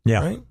accuser. Yeah.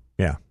 Right?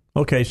 Yeah.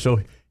 Okay,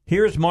 so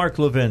here's Mark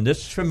Levin. This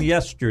is from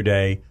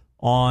yesterday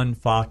on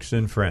Fox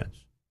and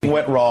Friends.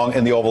 Went wrong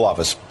in the Oval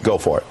Office. Go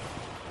for it.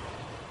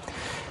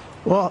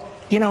 Well,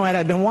 Ed,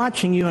 I've been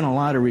watching you and a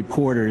lot of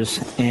reporters,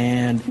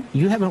 and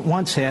you haven't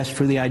once asked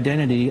for the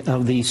identity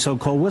of the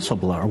so-called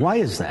whistleblower. Why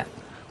is that?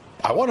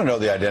 I want to know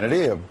the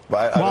identity.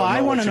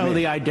 I want to know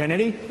the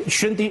identity.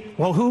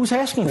 Who's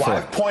asking for it?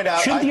 I've pointed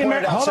out several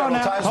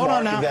times,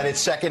 Mark, that it's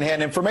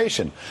secondhand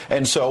information.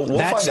 And so we'll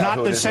That's find out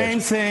not who the same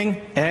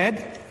thing,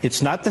 Ed.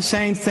 It's not the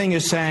same thing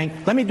as saying,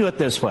 let me do it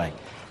this way.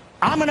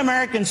 I'm an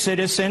American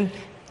citizen.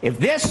 If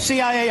this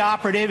CIA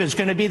operative is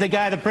going to be the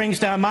guy that brings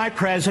down my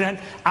president,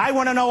 I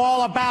want to know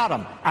all about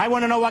him. I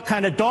want to know what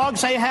kind of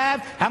dogs they have,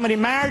 how many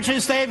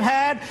marriages they've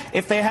had,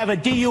 if they have a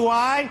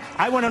DUI.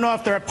 I want to know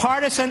if they're a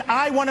partisan.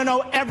 I want to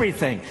know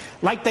everything,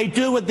 like they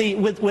do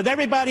with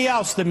everybody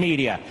else, the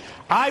media.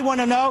 I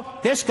want to know,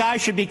 this guy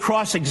should be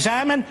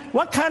cross-examined.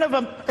 What kind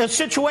of a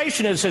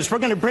situation is this? We're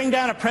going to bring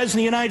down a president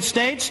of the United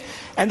States,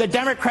 and the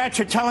Democrats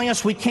are telling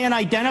us we can't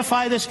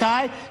identify this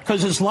guy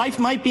because his life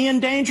might be in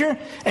danger?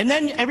 And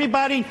then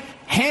everybody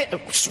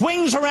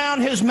swings around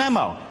his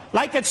memo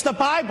like it's the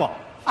Bible.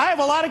 I have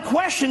a lot of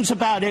questions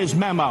about his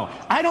memo.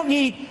 I don't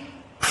need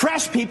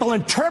press people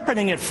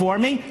interpreting it for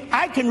me.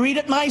 I can read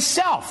it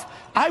myself.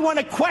 I want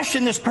to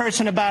question this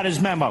person about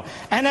his memo.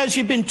 And as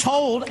you've been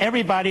told,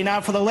 everybody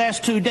now for the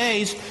last 2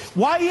 days,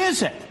 why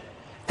is it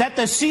that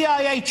the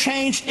CIA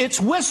changed its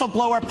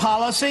whistleblower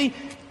policy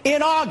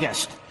in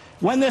August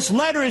when this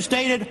letter is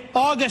dated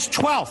August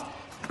 12th?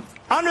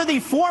 Under the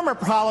former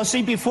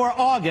policy before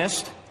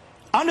August,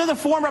 under the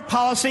former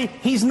policy,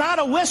 he's not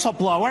a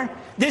whistleblower.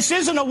 This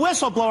isn't a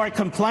whistleblower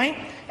complaint,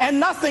 and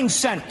nothing's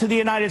sent to the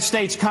United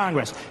States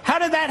Congress. How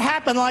did that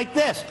happen like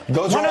this?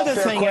 Those are all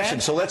fair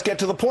questions. So let's get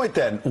to the point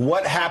then.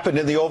 What happened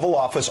in the Oval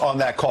Office on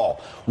that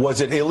call? Was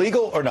it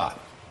illegal or not?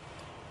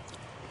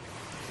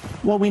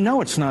 Well, we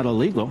know it's not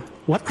illegal.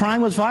 What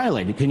crime was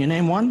violated? Can you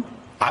name one?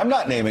 I'm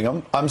not naming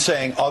them. I'm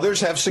saying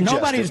others have suggested.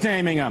 Nobody's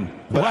naming them.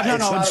 But well,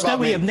 no. Instead,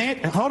 we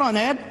have hold on,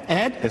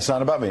 Ed. It's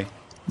not about me.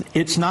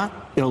 It's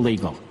not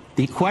illegal.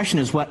 The question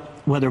is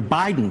whether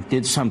Biden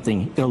did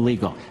something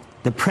illegal.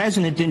 The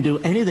president didn't do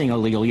anything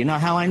illegal. You know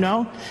how I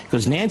know?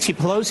 Because Nancy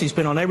Pelosi's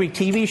been on every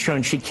TV show,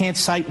 and she can't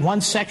cite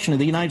one section of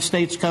the United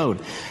States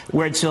Code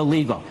where it's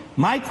illegal.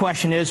 My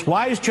question is,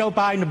 why is Joe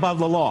Biden above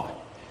the law?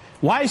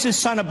 Why is his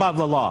son above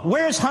the law?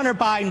 Where is Hunter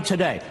Biden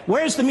today?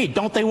 Where's the meat?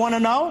 Don't they want to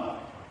know?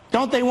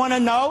 Don't they want to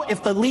know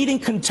if the leading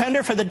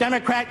contender for the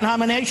Democrat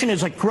nomination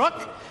is a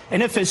crook?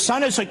 And if his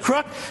son is a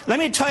crook? Let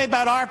me tell you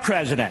about our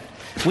president.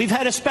 We've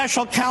had a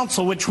special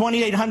counsel with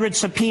 2,800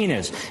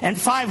 subpoenas and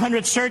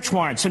 500 search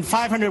warrants and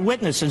 500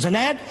 witnesses, and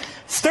Ed,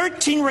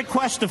 13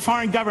 requests to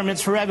foreign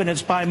governments for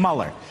evidence by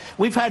Mueller.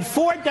 We've had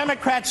 4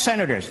 Democrat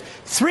senators.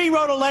 3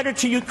 wrote a letter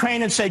to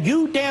Ukraine and said,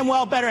 you damn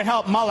well better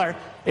help Mueller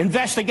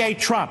investigate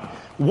Trump.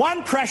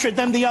 1 pressured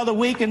them the other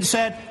week and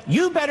said,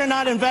 you better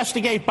not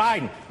investigate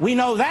Biden. We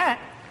know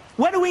that.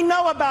 What do we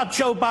know about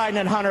Joe Biden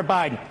and Hunter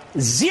Biden?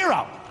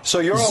 Zero. So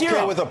you're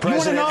okay with a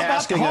president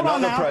asking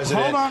another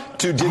president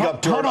to dig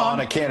up dirt on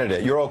a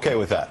candidate? You're okay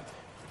with that?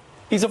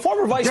 He's a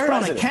former vice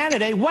president. Dirt on a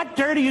candidate? What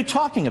dirt are you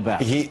talking about?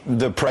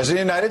 The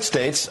president of the United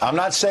States. I'm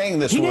not saying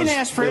this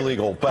was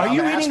illegal, but I'm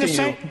asking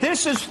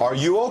you. Are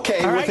you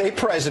okay with a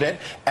president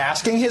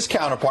asking his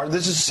counterpart?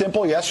 This is a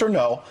simple yes or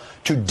no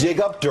to dig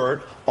up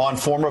dirt on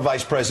former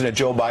Vice President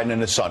Joe Biden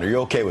and his son. Are you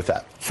okay with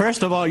that?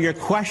 First of all, your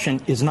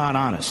question is not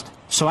honest.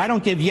 So I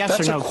don't give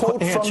yes or no answers. That's a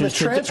quote from the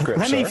transcript,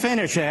 Let me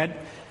finish, Ed.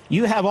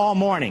 You have all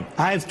morning.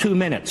 I have 2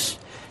 minutes.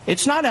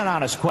 It's not an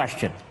honest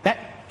question.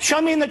 Show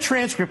me in the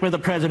transcript where the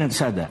president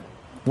said that.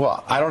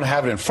 Well, I don't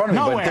have it in front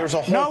of me, but there's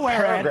a whole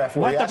paragraph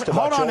where he asked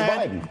about Joe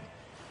Biden.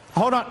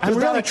 Hold on. I'm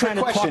really trying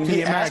to talk to the American people.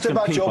 He asked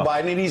about Joe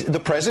Biden, and the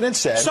president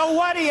said... So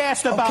what he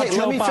asked about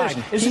Joe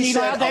Biden? Isn't he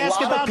allowed to ask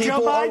about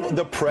Joe Biden?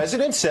 The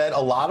president said a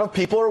lot of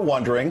people are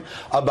wondering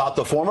about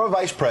the former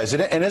vice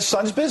president and his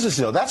son's business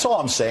deal. That's all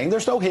I'm saying.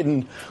 There's no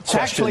hidden question there. It's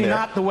actually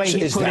not the way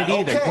he put it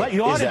either. What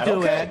you ought to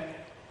do,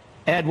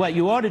 Ed, what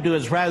you ought to do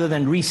is rather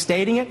than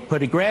restating it,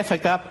 put a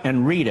graphic up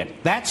and read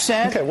it. That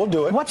said... Okay, we'll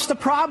do it. What's the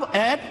problem,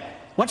 Ed?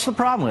 What's the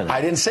problem with it?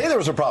 I didn't say there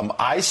was a problem.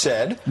 I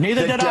said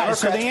neither did I.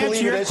 So the answer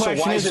to your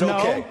question is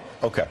no.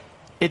 Okay.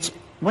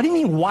 What do you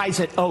mean, why is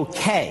it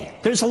okay?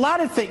 There's a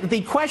lot of things.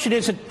 The question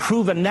isn't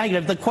proven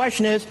negative. The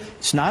question is,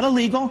 it's not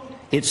illegal,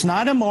 it's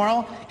not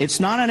immoral, it's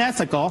not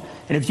unethical,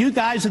 and if you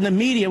guys in the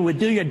media would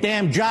do your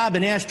damn job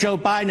and ask Joe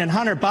Biden and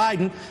Hunter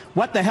Biden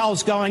what the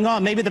hell's going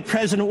on, maybe the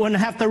president wouldn't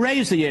have to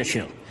raise the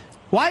issue.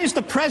 Why is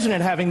the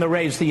president having to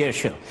raise the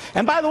issue?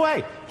 And by the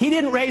way, he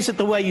didn't raise it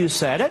the way you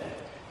said it.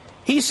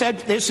 He said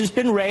this has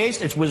been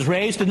raised. It was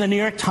raised in the New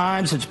York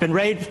Times. It's been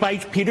raised by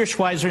Peter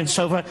Schweizer and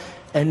so forth,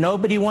 and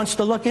nobody wants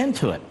to look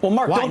into it. Well,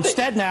 Mark,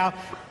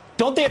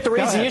 don't they have to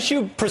raise the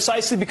issue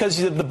precisely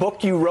because of the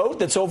book you wrote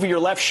that's over your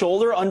left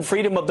shoulder,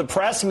 Unfreedom of the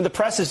Press? I mean, the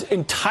press is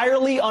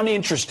entirely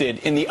uninterested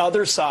in the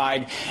other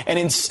side and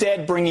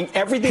instead bringing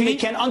everything they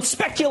can on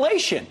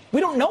speculation.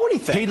 We don't know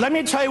anything. Pete, let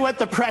me tell you what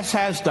the press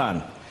has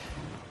done.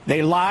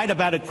 They lied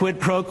about a quid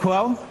pro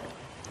quo.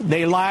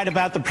 They lied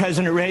about the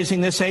president raising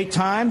this 8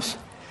 times.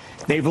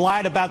 They've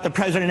lied about the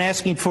president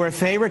asking for a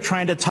favor,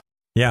 trying to...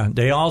 Yeah,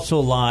 they also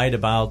lied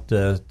about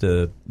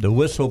the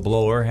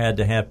whistleblower had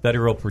to have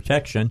federal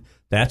protection.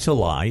 That's a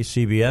lie.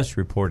 CBS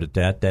reported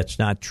that. That's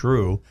not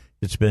true.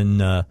 It's been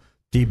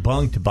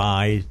debunked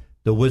by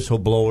the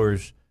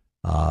whistleblower's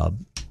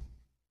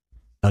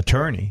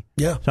attorney.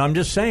 Yeah. So I'm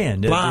just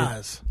saying.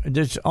 Lies.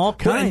 There's all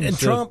kinds and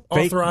Trump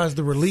authorized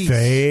the release.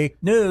 Fake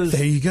news.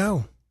 There you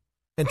go.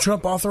 And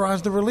Trump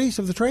authorized the release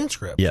of the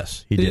transcript.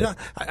 Yes, he did.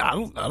 I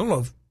don't know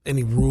if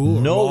any rule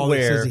or law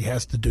that says he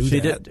has to do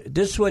that.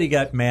 This is what he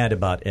got mad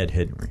about Ed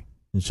Henry.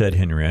 And said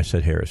Henry. I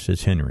said Harris.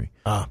 It's Henry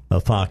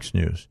of Fox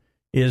News.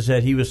 Is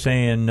that he was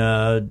saying,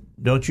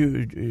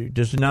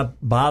 does it not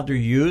bother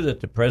you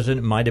that the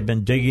president might have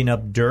been digging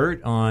up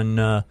dirt on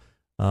Joe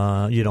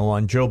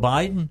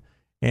Biden?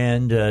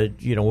 And,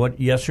 you know what,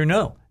 yes or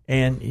no?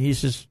 And he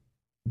says,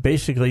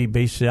 basically,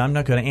 I'm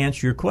not going to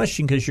answer your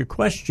question because your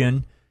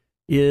question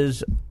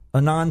is a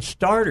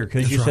non-starter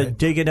because you said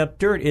digging up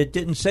dirt. It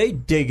didn't say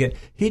dig it.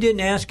 He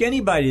didn't ask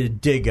anybody to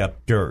dig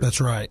up dirt. That's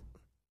right.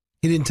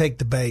 He didn't take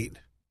the bait.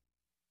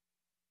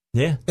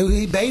 Yeah.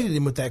 He baited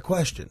him with that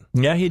question.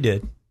 Yeah, he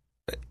did.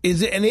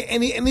 Is it? And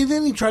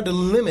then he tried to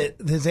limit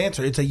his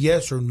answer. It's a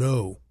yes or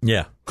no.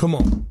 Yeah. Come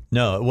on.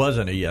 No, it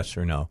wasn't a yes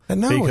or no.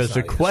 And no, because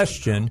the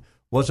question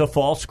was a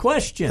false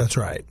question. That's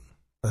right.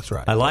 That's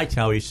right. I liked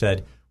how he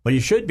said, what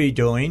you should be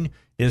doing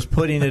is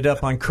putting it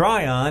up on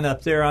Cryon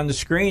up there on the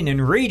screen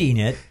and reading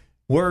it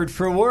word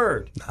for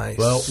word. Nice.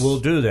 Well, we'll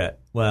do that.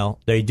 Well,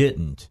 they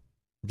didn't.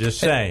 Just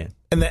saying.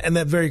 And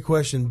that very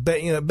question,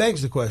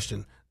 begs the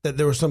question that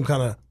there was some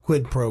kind of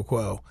quid pro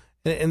quo,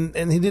 and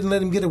he didn't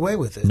let him get away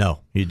with it. No,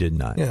 he did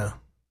not. Yeah.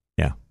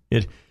 Yeah.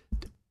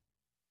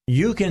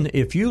 You can,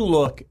 if you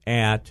look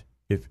at,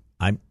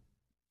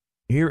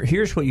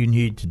 here's what you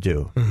need to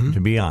do, to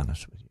be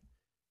honest with you.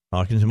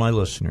 Talking to my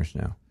listeners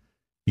now.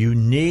 You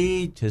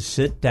need to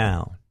sit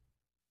down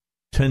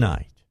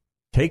tonight.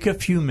 Take a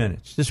few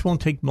minutes. This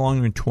won't take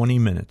longer than 20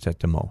 minutes at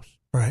the most.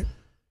 Right.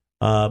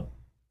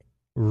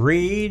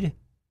 Read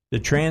the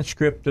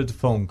transcript of the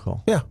phone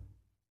call. Yeah.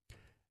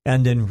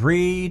 And then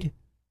read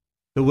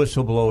the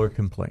whistleblower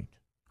complaint.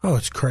 Oh,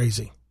 it's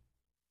crazy.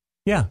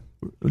 Yeah.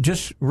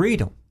 Just read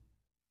them.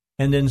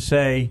 And then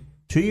say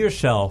to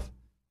yourself,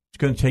 it's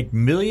going to take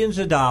millions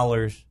of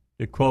dollars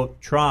to,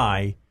 quote,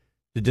 try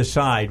to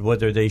decide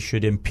whether they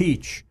should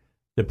impeach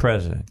the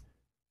president.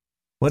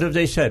 What have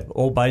they said?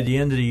 Oh, by the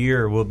end of the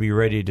year, we'll be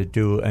ready to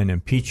do an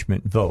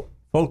impeachment vote.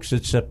 Folks,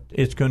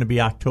 it's going to be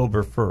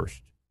October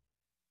 1st.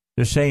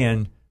 They're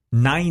saying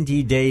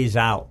 90 days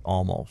out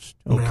almost,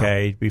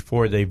 okay,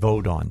 before they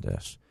vote on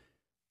this.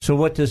 So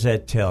what does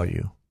that tell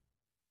you?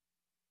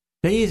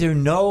 They either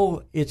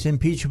know it's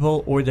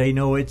impeachable or they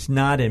know it's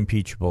not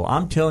impeachable.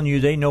 I'm telling you,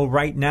 they know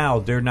right now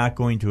they're not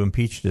going to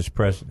impeach this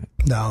president.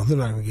 No, they're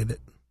not going to get it.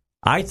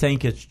 I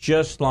think it's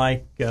just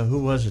like,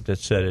 who was it that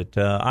said it?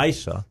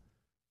 Issa,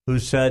 who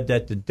said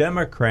that the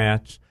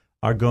Democrats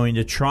are going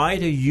to try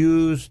to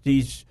use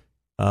these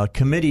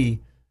committee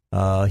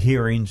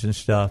hearings and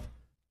stuff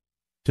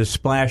to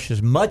splash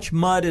as much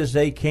mud as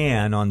they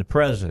can on the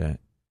president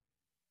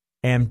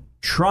and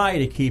try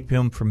to keep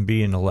him from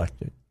being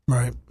elected.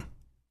 Right.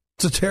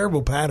 It's a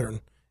terrible pattern.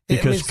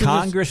 Because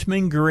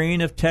Congressman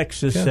Green of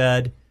Texas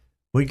said,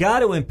 we got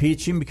to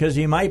impeach him because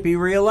he might be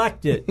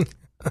reelected.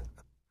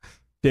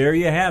 There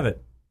you have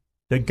it.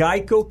 The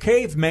Geico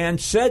caveman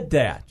said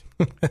that.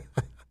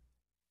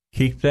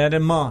 Keep that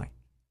in mind.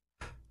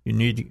 You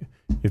need to,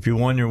 if you're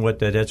wondering what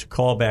that's a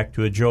callback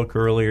to a joke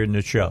earlier in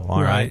the show.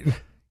 All right.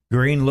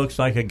 Green looks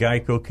like a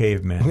Geico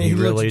caveman. He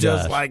really looks does.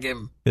 just like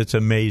him. It's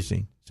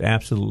amazing. It's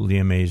absolutely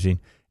amazing.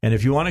 And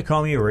if you want to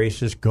call me a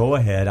racist, go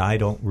ahead. I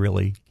don't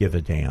really give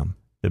a damn.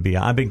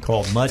 I've been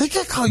called much, they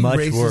can't call you much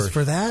racist worse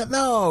for that.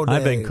 No, Dave.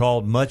 I've been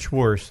called much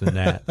worse than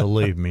that.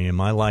 Believe me, in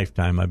my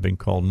lifetime, I've been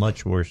called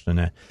much worse than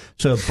that.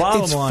 So,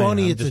 bottom it's line,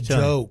 funny. It's a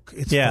joke.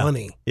 It's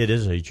funny. It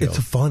is a joke. It's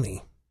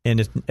funny, and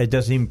it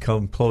doesn't even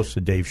come close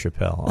to Dave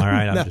Chappelle. All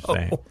right, I'm just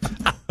saying.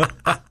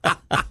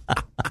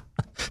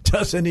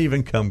 Doesn't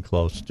even come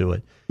close to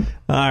it.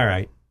 All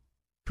right.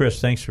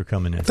 Chris, thanks for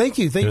coming in. Thank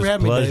you. Thank you for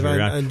having me, Dave.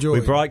 I enjoyed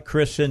it. We brought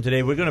Chris in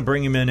today. We're going to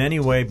bring him in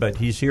anyway, but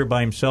he's here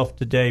by himself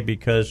today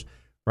because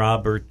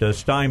Robert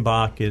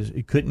Steinbach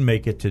he couldn't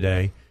make it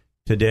today.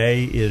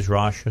 Today is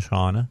Rosh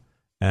Hashanah,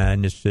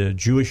 and it's the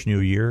Jewish New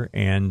Year,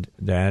 and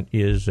that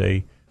is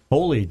a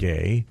holy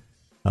day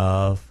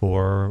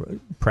for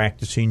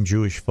practicing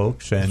Jewish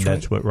folks, and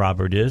that's what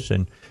Robert is.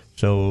 And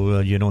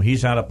so,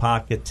 he's out of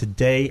pocket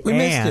today and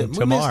tomorrow.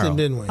 We missed him,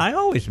 didn't we? I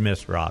always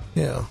miss Rob.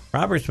 Yeah.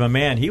 Robert's my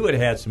man. He would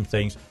have had some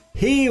things.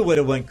 He would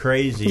have went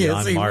crazy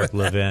on Mark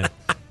Levin.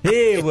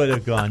 He would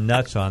have gone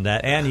nuts on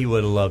that, and he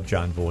would have loved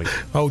John Voight.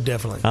 Oh,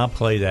 definitely. I'll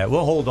play that.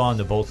 We'll hold on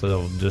to both of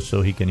them just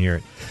so he can hear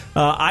it.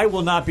 I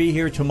will not be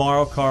here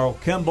tomorrow. Carl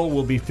Kimball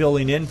will be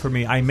filling in for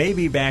me. I may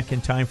be back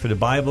in time for the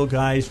Bible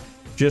guys.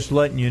 Just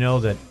letting you know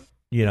that,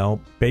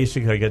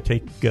 basically I got to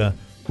take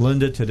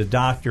Linda to the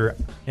doctor,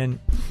 and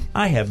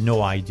I have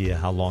no idea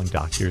how long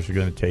doctors are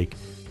going to take.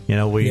 We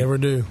never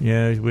do.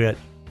 Yeah,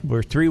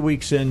 we're 3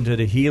 weeks into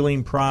the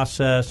healing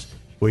process.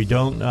 I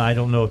don't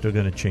know if they're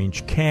going to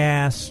change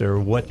casts or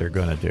what they're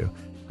going to do.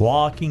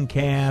 Walking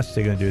casts,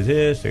 they're going to do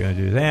this, they're going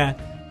to do that.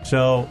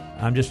 So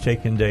I'm just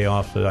taking a day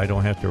off so that I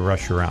don't have to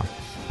rush around.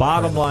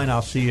 Bottom line,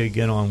 I'll see you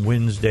again on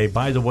Wednesday.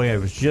 By the way, I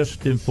was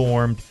just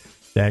informed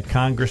that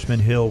Congressman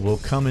Hill will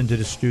come into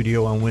the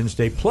studio on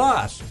Wednesday.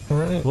 Plus,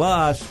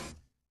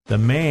 the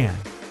man,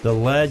 the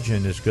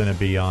legend is going to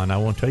be on. I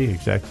won't tell you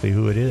exactly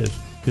who it is.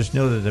 Just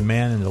know that the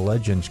man and the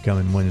legend's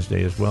coming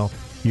Wednesday as well.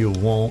 You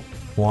won't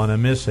want to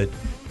miss it.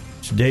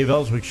 It's the Dave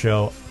Elswick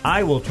Show.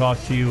 I will talk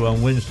to you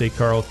on Wednesday,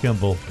 Carl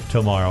Kimball,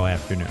 tomorrow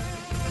afternoon.